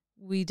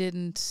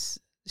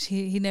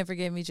 he never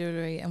gave me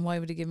jewellery. And why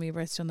would he give me a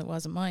birthstone that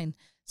wasn't mine?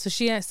 So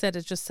she said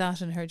it just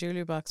sat in her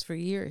jewellery box for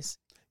years.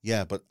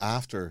 Yeah, but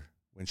after,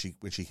 when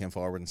she came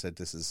forward and said,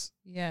 this is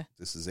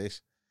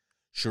it,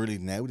 surely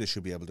now they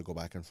should be able to go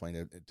back and find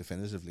out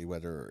definitively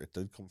whether it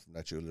did come from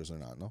that jeweller's or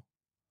not, no?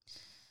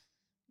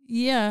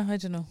 Yeah, I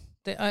don't know.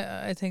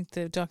 I think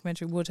the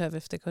documentary would have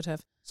if they could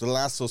have. So the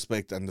last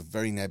suspect and the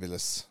very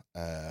nebulous,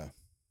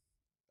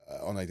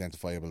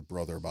 unidentifiable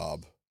brother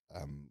Bob,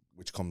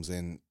 which comes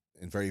in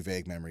very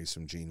vague memories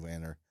from Jean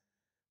Weiner,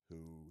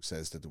 who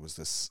says that there was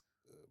this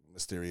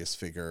mysterious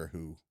figure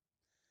who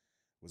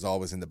was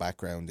always in the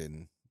background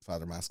in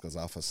Father Maskell's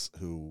office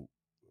who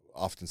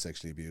often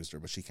sexually abused her,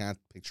 but she can't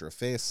picture a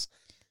face.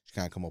 She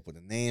can't come up with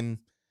a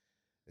name.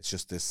 It's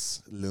just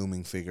this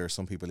looming figure.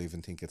 Some people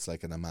even think it's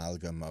like an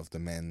amalgam of the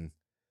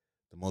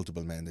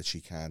multiple men that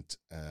she can't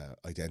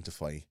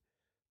identify.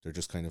 They're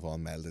just kind of all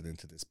melded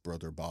into this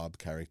brother Bob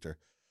character.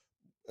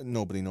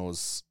 Nobody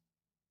knows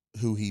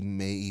who he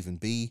may even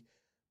be,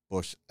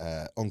 but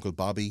Uncle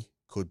Bobby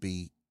could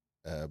be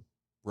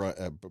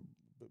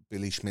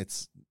Billy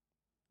Schmidt's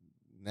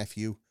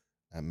nephew.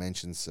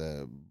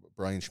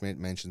 Brian Schmidt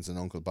mentions an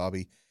Uncle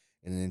Bobby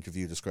in an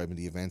interview describing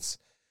the events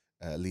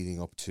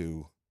leading up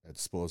to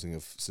disposing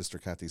of Sister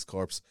Kathy's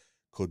corpse.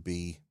 Could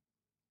be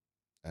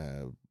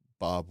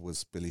Bob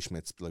was Billy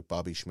Schmidt's, like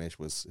Bobby Schmidt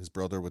was his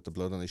brother with the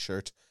blood on his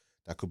shirt.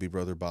 That could be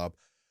Brother Bob.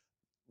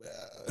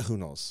 Who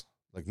knows?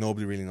 Like,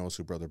 nobody really knows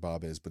who Brother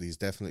Bob is, but he's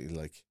definitely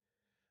like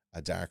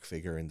a dark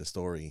figure in the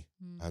story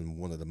and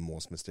one of the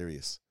most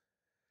mysterious.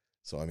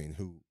 So, I mean,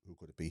 who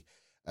could it be?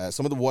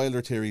 Some of the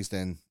wilder theories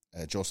then,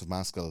 Joseph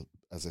Maskell,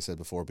 as I said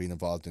before, being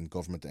involved in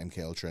government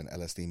MK Ultra and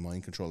LSD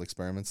mind control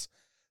experiments.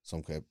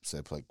 Some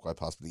said quite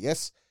possibly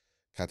yes.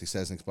 Kathy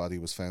Selznick's body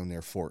was found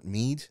near Fort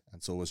Meade,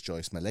 and so was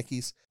Joyce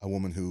Malecki's, a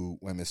woman who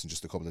went missing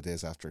just a couple of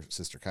days after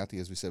Sister Kathy,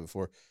 as we said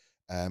before.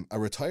 A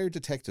retired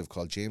detective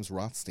called James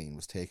Rothstein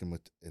was taken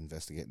with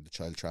investigating the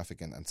child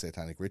trafficking and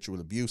satanic ritual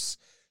abuse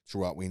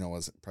through what we know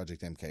as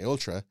Project MK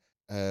Ultra,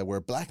 where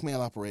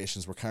blackmail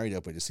operations were carried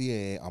out by the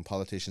CIA on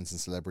politicians and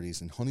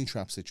celebrities in honey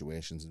trap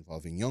situations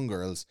involving young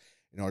girls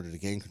in order to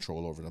gain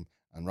control over them.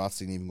 And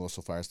Rothstein even goes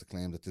so far as to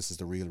claim that this is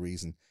the real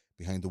reason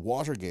behind the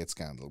Watergate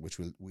scandal, which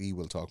we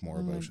will talk more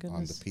about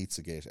on the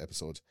Pizzagate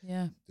episode.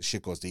 Yeah. The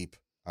shit goes deep.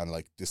 And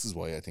this is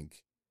why I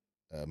think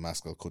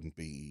Maskell couldn't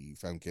be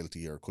found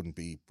guilty or couldn't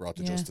be brought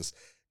to justice,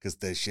 because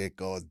the shit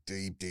goes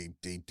deep, deep,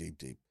 deep, deep,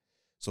 deep.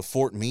 So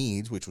Fort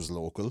Meade, which was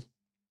local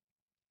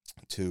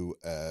to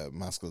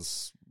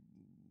Maskell's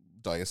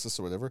diocese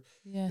or whatever,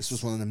 Yes. this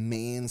was one of the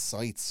main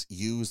sites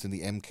used in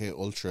the MK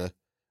Ultra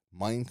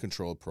mind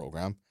control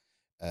program.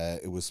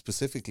 It was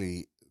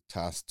specifically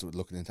tasked with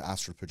looking into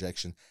astral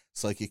projection,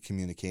 psychic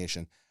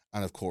communication,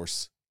 and of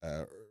course,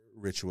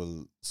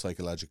 ritual,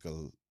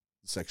 psychological,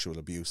 sexual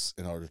abuse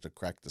in order to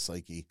crack the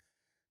psyche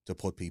to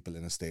put people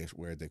in a state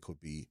where they could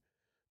be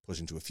put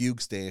into a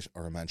fugue state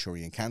or a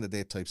Manchurian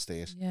Candidate type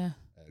state. Yeah.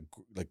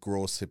 Like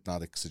gross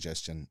hypnotic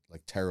suggestion,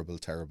 like terrible,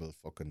 terrible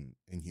fucking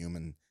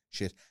inhuman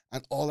shit.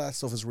 And all that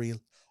stuff is real.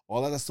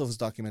 All of that stuff is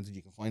documented.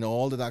 You can find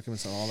all the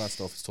documents and all that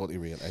stuff is totally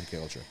real.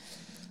 MK Ultra.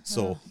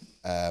 So,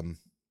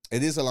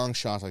 it is a long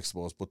shot, I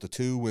suppose, but the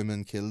two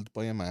women killed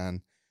by a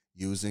man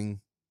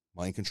using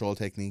mind control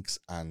techniques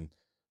and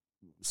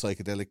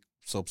psychedelic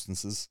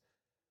substances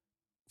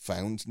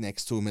found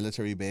next to a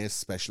military base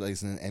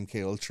specializing in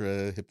MK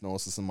Ultra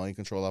hypnosis and mind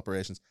control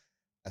operations,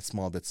 a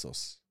small bit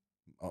sus.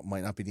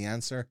 Might not be the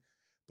answer,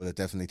 but it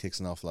definitely ticks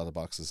an awful lot of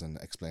boxes and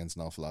explains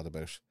an awful lot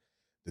about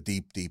the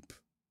deep, deep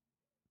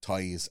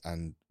ties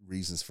and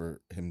reasons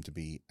for him to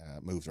be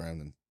moved around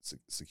and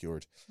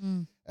secured.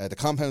 The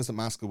compounds that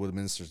Maskell would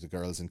administer to the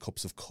girls in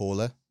cups of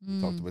cola.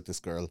 We talked about this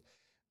girl,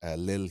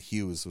 Lil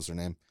Hughes was her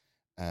name.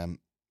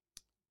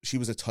 She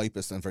was a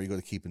typist and very good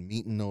at keeping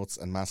meeting notes,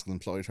 and Maskell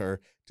employed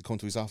her to come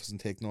to his office and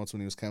take notes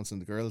when he was counselling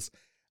the girls,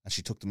 and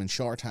she took them in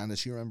shorthand, as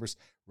she remembers,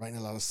 writing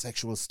a lot of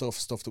sexual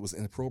stuff that was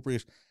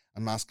inappropriate,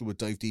 and Maskell would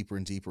dive deeper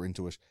and deeper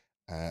into it.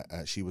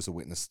 She was a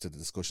witness to the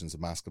discussions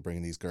of Maskell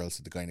bringing these girls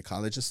to the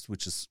gynecologist,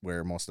 which is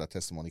where most of that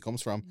testimony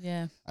comes from.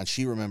 Yeah. And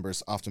she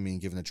remembers often being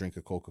given a drink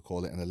of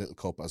Coca-Cola in a little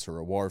cup as her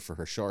reward for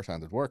her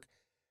shorthanded work.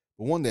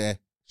 But one day,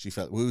 she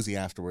felt woozy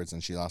afterwards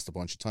and she lost a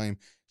bunch of time.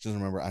 She doesn't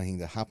remember anything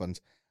that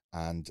happened.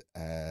 And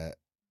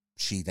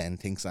she then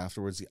thinks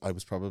afterwards, I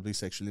was probably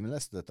sexually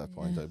molested at that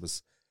point. I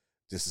was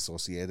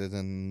disassociated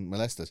and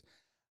molested.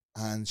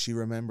 And she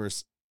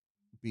remembers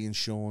being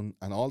shown,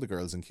 and all the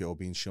girls in Keogh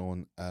being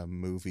shown a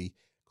movie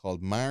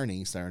called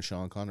Marnie, starring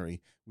Sean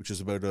Connery, which is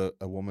about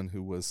a woman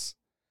who was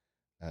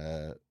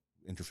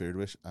interfered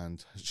with,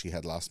 and she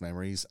had lost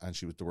memories, and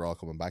they were all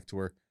coming back to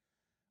her,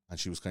 and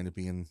she was kind of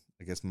being,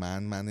 I guess,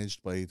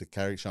 managed by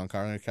the Sean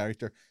Connery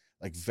character.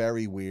 Like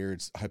very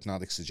weird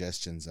hypnotic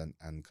suggestions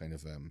and kind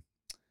of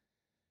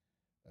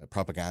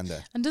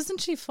propaganda. And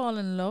doesn't she fall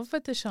in love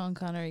with the Sean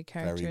Connery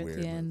character Very at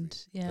weird the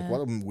end? movie. Yeah. Like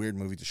what a weird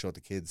movie to show to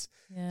kids,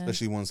 Yeah.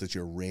 especially ones that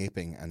you're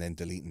raping and then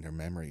deleting their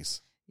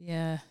memories.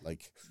 Yeah.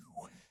 Like,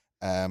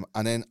 and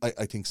then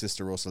I think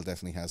Sister Russell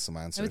definitely has some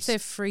answers. I would say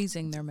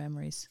freezing their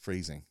memories,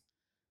 freezing,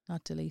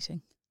 not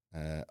deleting.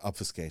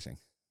 obfuscating.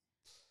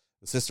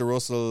 Sister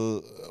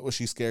Russell, was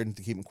she scared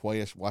into keeping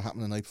quiet? What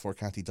happened the night before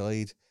Cathy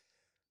died?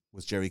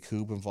 Was Jerry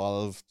Coob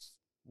involved?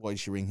 Why did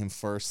she ring him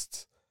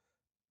first?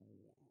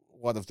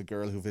 What of the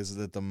girl who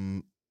visited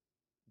them?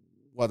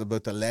 What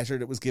about the letter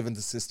that was given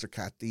to Sister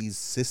Cathy's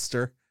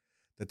sister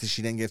that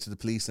she then gave to the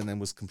police and then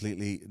was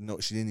completely, no,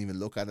 she didn't even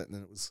look at it and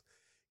then it was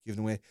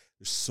given away?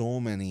 There's so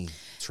many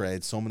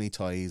threads, so many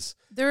ties.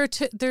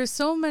 There's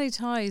so many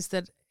ties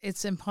that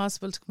it's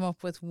impossible to come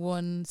up with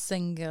one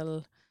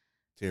single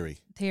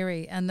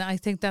theory. And I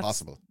think that's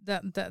Possible.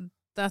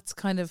 That's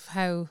kind of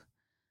how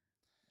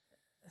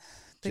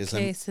the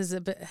case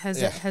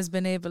has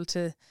been able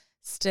to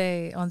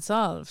stay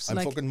unsolved. I'm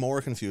fucking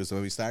more confused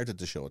when we started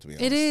the show, to be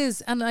honest. It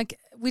is, and like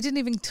we didn't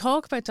even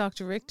talk about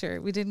Dr.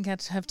 Richter. We didn't get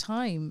to have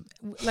time.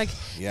 Like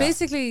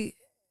basically,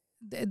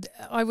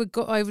 I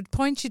would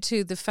point you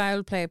to the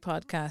Foul Play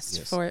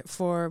podcast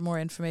for more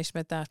information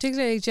about that.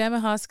 Particularly, Gemma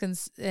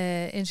Hoskins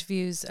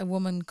interviews a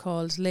woman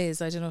called Liz.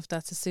 I don't know if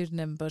that's a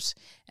pseudonym, but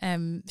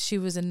she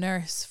was a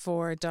nurse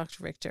for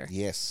Dr. Richter.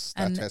 Yes,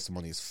 that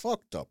testimony is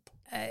fucked up.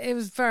 It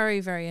was very,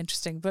 very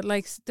interesting. But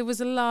like, there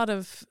was a lot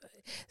of,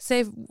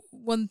 say,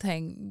 one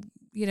thing,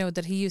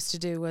 that he used to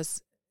do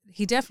was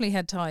he definitely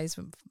had ties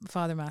with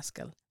Father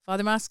Maskell.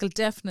 Father Maskell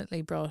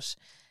definitely brought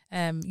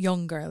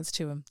young girls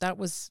to him. That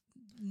was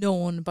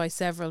known by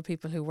several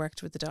people who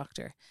worked with the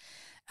doctor.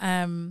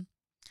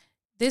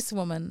 This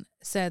woman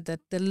said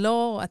that the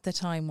law at the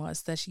time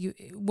was that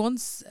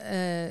once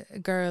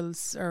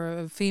girls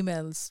or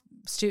females,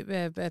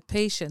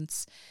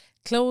 patients'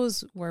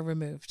 clothes were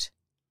removed,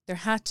 there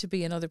had to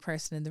be another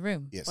person in the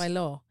room by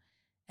law.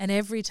 And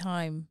every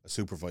time... a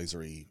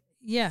supervisory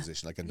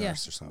position, like a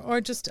nurse or something.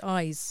 Or just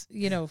eyes,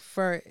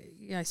 for,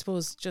 I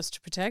suppose, just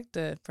to protect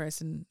the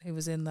person who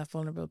was in that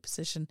vulnerable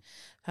position,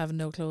 having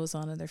no clothes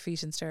on and their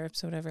feet in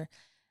stirrups or whatever.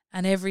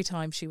 And every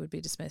time she would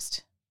be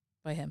dismissed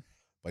by him.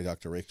 By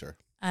Dr. Richter.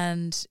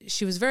 And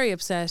she was very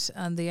upset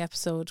on the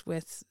episode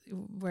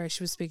where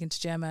she was speaking to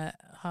Gemma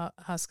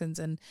Hoskins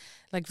and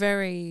like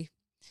very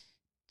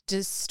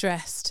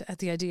distressed at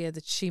the idea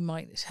that she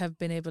might have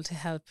been able to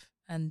help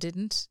and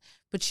didn't.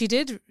 But she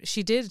did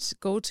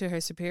go to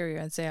her superior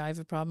and say, I have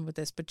a problem with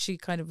this. But she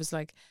kind of was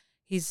like,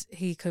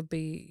 he could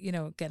be,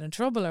 get in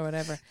trouble or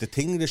whatever. The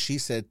thing that she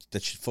said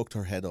that she fucked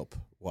her head up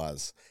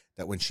was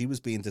that when she was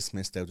being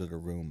dismissed out of the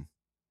room,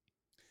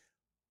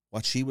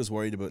 what she was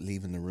worried about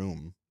leaving the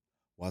room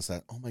was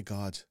that, oh my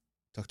God,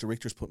 Dr.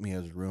 Richter's put me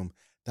out of the room.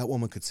 That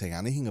woman could say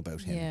anything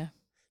about him. Yeah.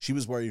 She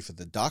was worried for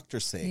the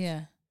doctor's sake.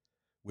 Yeah.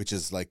 Which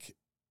is like,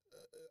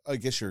 I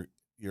guess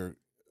you're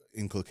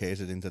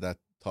inculcated into that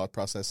thought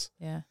process.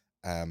 Yeah.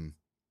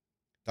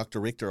 Dr.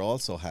 Richter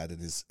also had in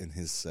his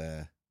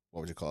what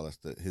would you call it?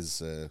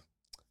 His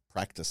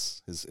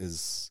practice,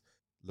 his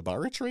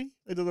laboratory.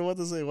 I don't know what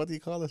to say. What do you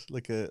call it?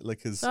 Like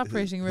his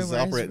operating room. His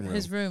operating room.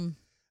 His room.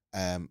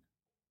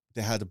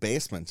 They had a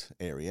basement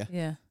area.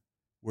 Yeah.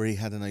 Where he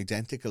had an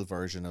identical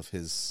version of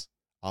his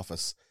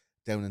office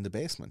down in the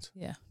basement.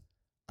 Yeah.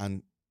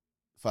 And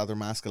Father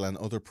Maskell and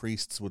other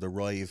priests would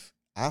arrive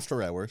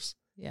after hours.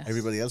 Yes.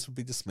 Everybody else would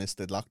be dismissed.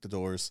 They'd lock the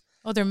doors.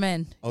 Other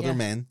men.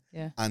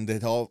 Yeah. And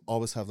they'd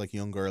always have like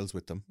young girls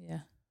with them.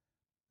 Yeah.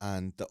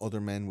 And the other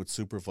men would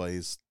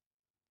supervise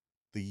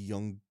the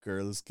young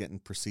girls getting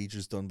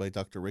procedures done by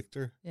Dr.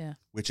 Richter. Yeah.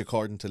 Which,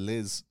 according to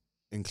Liz,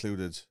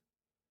 included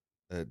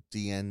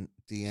DN.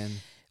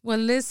 Well,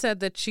 Liz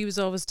said that she was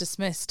always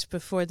dismissed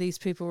before these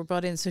people were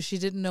brought in, so she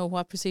didn't know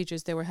what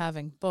procedures they were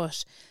having.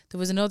 But there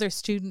was another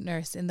student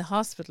nurse in the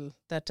hospital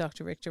that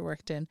Dr. Richter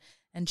worked in,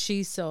 and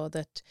she saw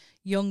that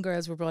young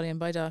girls were brought in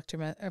by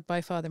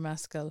by Father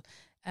Maskell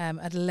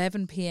at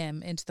 11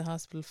 p.m. into the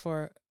hospital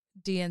for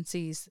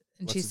DNCs.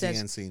 And What's she said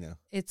DNC now?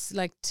 It's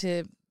like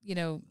to,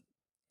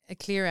 a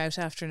clear out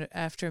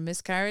after a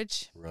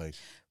miscarriage. Right.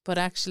 But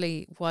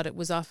actually what it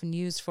was often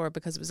used for,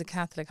 because it was a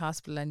Catholic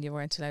hospital and you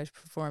weren't allowed to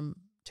perform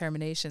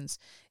terminations,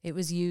 it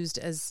was used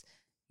as,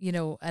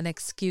 an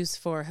excuse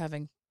for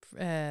having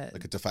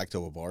like a de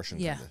facto abortion.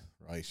 Yeah. Kinda,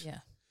 right. Yeah.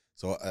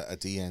 So a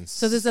DNC.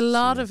 So there's a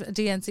lot of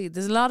DNC.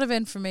 There's a lot of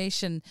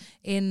information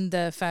in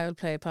the Foul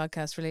Play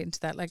podcast relating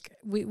to that. Like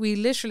we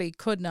literally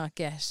could not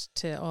get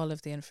to all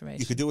of the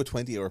information. You could do a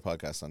 20-hour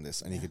podcast on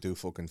this, and you could do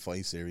fucking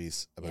 5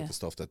 series about the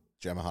stuff that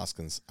Gemma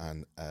Hoskins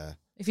and.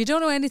 If you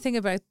don't know anything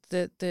about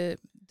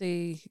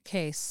the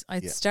case,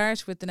 I'd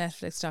start with the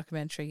Netflix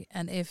documentary,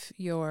 and if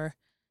you're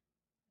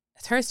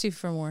thirsty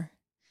for more,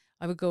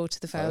 I would go to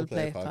the Foul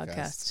Play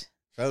podcast.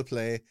 Foul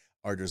Play,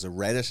 or there's a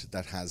Reddit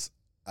that has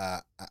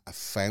a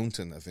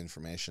fountain of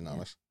information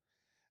on it.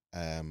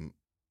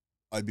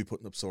 I'd be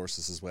putting up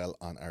sources as well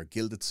on our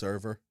Gilded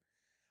server.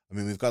 I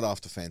mean, we've got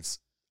Off the Fence.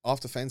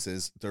 Off the Fence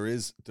is there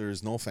is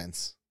no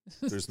fence.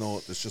 There's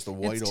just a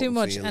wide open field. It's too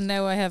much, and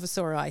now I have a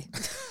sore eye.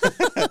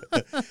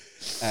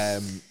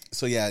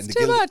 So yeah, in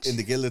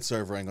the Gilded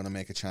server, I'm going to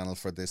make a channel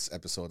for this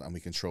episode, and we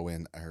can throw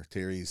in our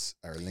theories,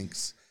 our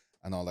links,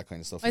 and all that kind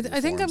of stuff. I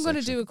think I'm going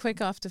to do a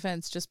quick off the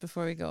fence just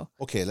before we go.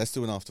 Okay, let's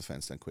do an off the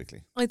fence then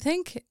quickly. I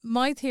think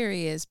my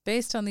theory is,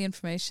 based on the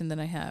information that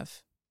I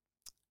have,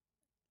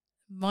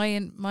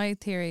 my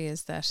theory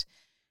is that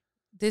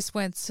this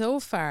went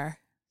so far,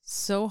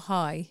 so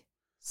high,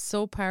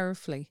 so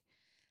powerfully,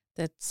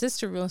 that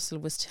Sister Russell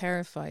was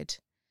terrified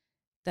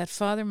that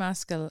Father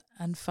Maskell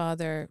and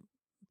Father,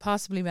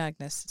 possibly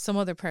Magnus, some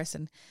other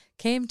person,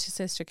 came to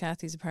Sister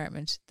Kathy's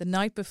apartment the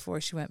night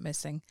before she went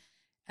missing.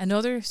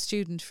 Another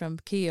student from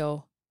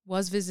Keogh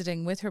was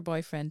visiting with her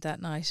boyfriend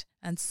that night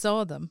and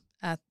saw them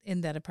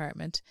in that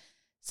apartment.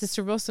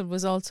 Sister Russell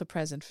was also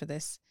present for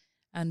this,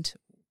 and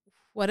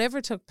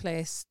whatever took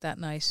place that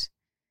night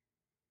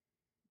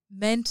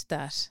meant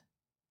that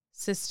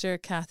Sister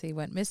Kathy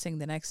went missing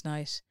the next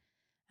night,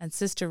 and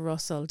Sister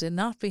Russell did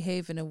not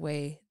behave in a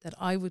way that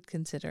I would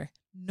consider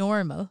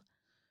normal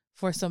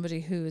for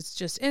somebody who is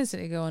just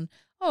innocently going,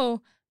 oh,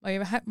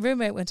 my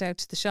roommate went out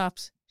to the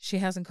shops, she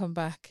hasn't come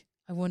back,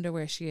 I wonder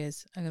where she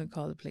is, I'm going to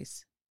call the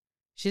police.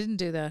 She didn't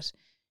do that.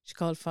 She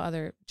called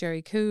Father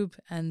Jerry Coob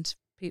and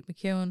Pete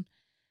McEwen.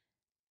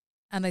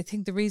 And I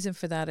think the reason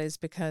for that is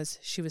because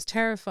she was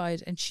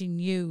terrified and she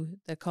knew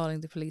that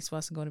calling the police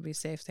wasn't going to be a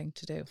safe thing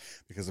to do.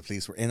 Because the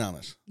police were in on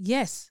it.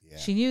 Yes, yeah.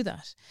 She knew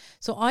that.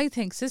 So I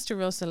think Sister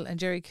Russell and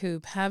Jerry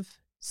Coob have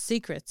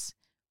secrets,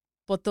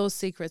 but those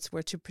secrets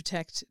were to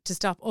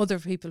stop other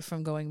people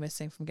from going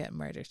missing, from getting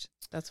murdered.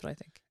 That's what I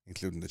think.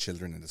 Including the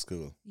children in the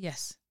school.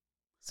 Yes.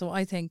 So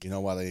I think... You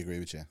know what, I agree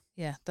with you.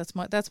 Yeah, that's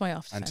my off the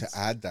fence. And to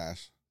add that,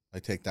 I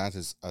take that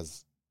as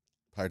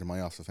part of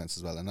my off the fence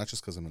as well, and not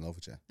just because I'm in love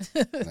with you.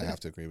 And I have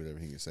to agree with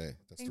everything you say.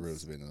 That's Thanks. The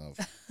rules of being in love.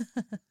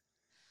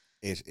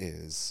 It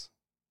is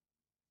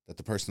that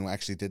the person who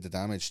actually did the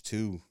damage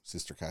to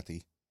Sister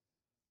Kathy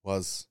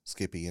was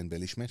Skippy and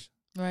Billy Schmidt.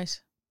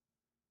 Right.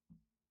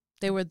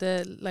 They were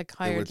the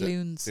hired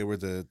loons. They were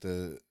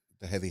the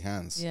heavy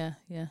hands. Yeah,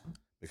 yeah.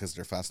 Because of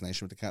their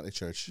fascination with the Catholic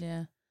Church.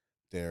 Yeah.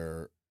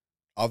 Their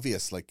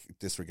obvious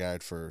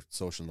disregard for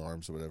social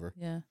norms or whatever.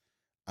 Yeah.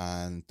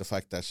 And the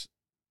fact that,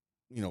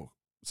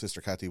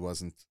 Sister Kathy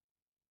wasn't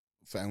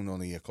found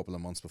only a couple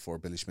of months before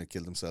Billy Schmidt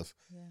killed himself.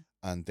 Yeah.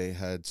 And they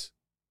had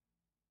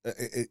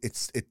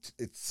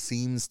it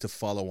seems to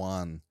follow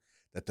on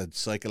that the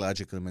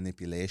psychological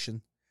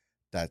manipulation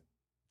that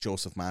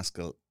Joseph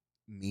Maskell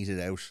meted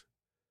out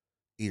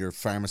either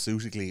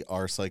pharmaceutically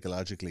or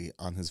psychologically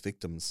on his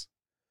victims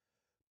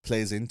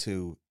plays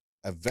into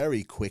a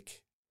very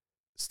quick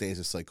state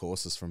of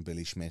psychosis from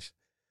Billy Schmidt.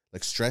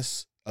 Like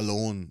stress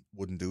alone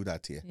wouldn't do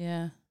that to you.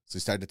 Yeah. So he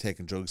started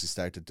taking drugs. He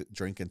started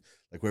drinking.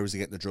 Like, where was he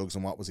getting the drugs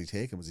and what was he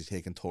taking? Was he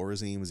taking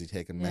Thorazine? Was he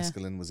taking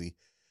mescaline?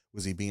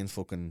 Was he being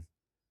fucking,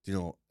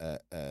 given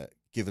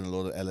a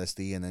load of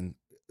LSD, and then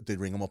they'd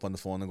ring him up on the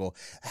phone and go,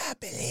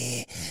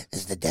 Billy,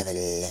 this is the devil.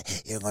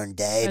 You're going to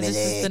die, Billy.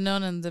 This is the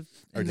nun in the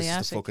This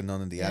attic. is the fucking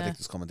nun in the attic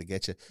that's coming to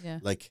get you. Yeah.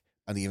 Like,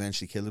 and he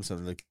eventually killed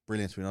himself. Like,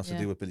 brilliant. We don't have to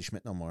deal with Billy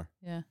Schmidt no more.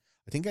 Yeah.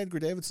 I think Edgar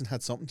Davidson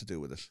had something to do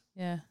with it.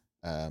 Yeah.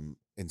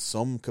 In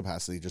some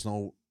capacity. There's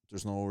no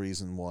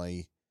reason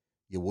why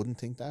you wouldn't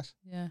think that.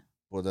 Yeah.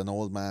 But an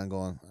old man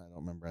going, I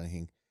don't remember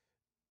anything.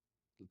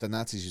 The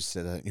Nazis used to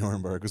say that in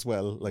Nuremberg as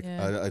well. Like,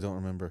 I don't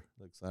remember.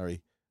 Like,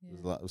 sorry.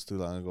 Yeah. It was too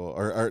long ago.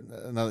 Or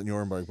not at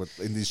Nuremberg, but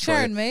in these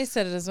Sharon May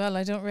said it as well.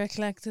 I don't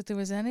recollect that there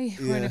was any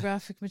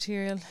pornographic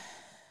material.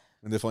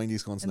 When they find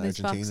these guns in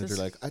Argentina, boxes.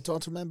 they're like, I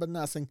don't remember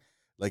nothing.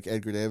 Like,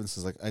 Edgar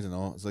Davidson's like, I don't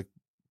know. It's like,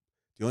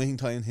 the only thing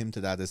tying him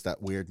to that is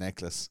that weird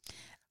necklace.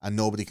 And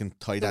nobody can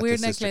tie that Weird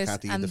to Sister necklace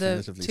Cathy and the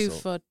definitively.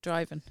 2-foot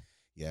driving.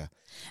 Yeah.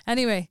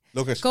 Anyway,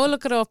 go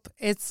look it up.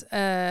 It's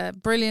a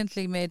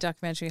brilliantly made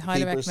documentary.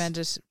 Highly recommend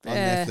it. On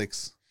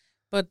Netflix.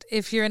 But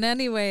if you're in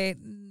any way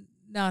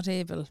not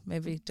able,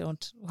 maybe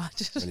don't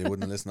watch it. Well, you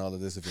wouldn't listen to all of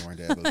this if you weren't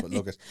able. But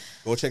look,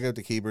 go check out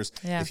The Keepers.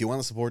 Yeah. If you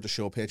want to support the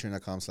show,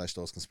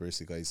 patreon.com/Those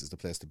Conspiracy Guys is the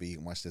place to be. You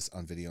can watch this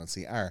on video and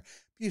see our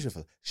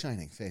beautiful,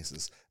 shining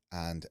faces.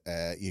 And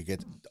you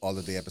get all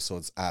of the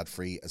episodes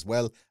ad-free as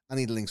well.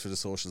 Any of the links for the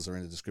socials are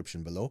in the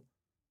description below.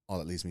 All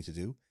it leaves me to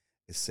do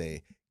is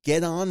say,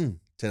 get on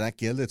to that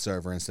Gilded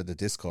server instead of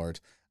Discord.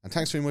 And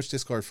thanks very much,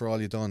 Discord, for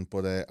all you've done.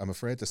 But I'm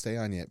afraid to stay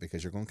on yet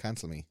because you're going to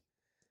cancel me.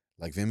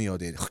 Like Vimeo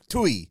did.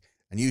 Tui!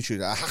 And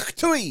YouTube,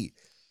 Tui!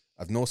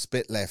 I've no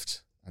spit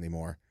left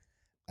anymore.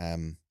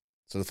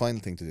 So the final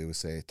thing to do is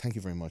say thank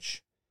you very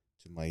much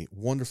to my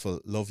wonderful,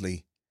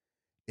 lovely,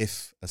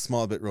 if a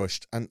small bit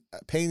rushed, and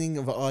painting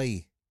of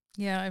eye.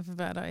 Yeah, I have a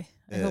bad eye.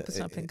 I hope it's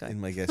not pink eye. In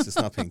my guest, it's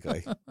not pink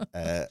eye.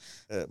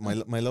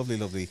 My lovely,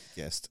 lovely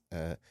guest,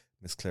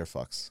 Miss Claire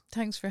Fox.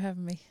 Thanks for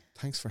having me.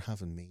 Thanks for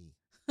having me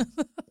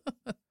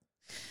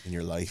in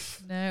your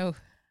life. No.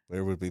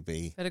 Where would we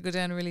be? Better go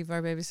down and relieve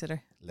our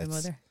babysitter, my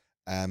mother.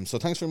 So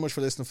thanks very much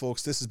for listening,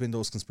 folks. This has been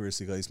Those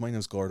Conspiracy Guys. My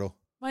name's Gordo.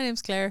 My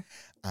name's Claire.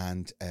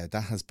 And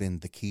that has been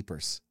The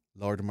Keepers.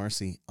 Lord of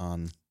Mercy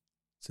on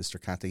Sister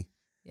Cathy.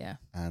 Yeah.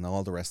 And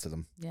all the rest of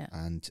them. Yeah.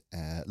 And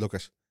look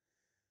at,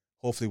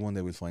 hopefully one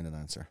day we'll find an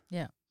answer.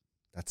 Yeah.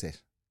 That's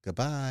it.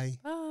 Goodbye.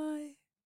 Bye.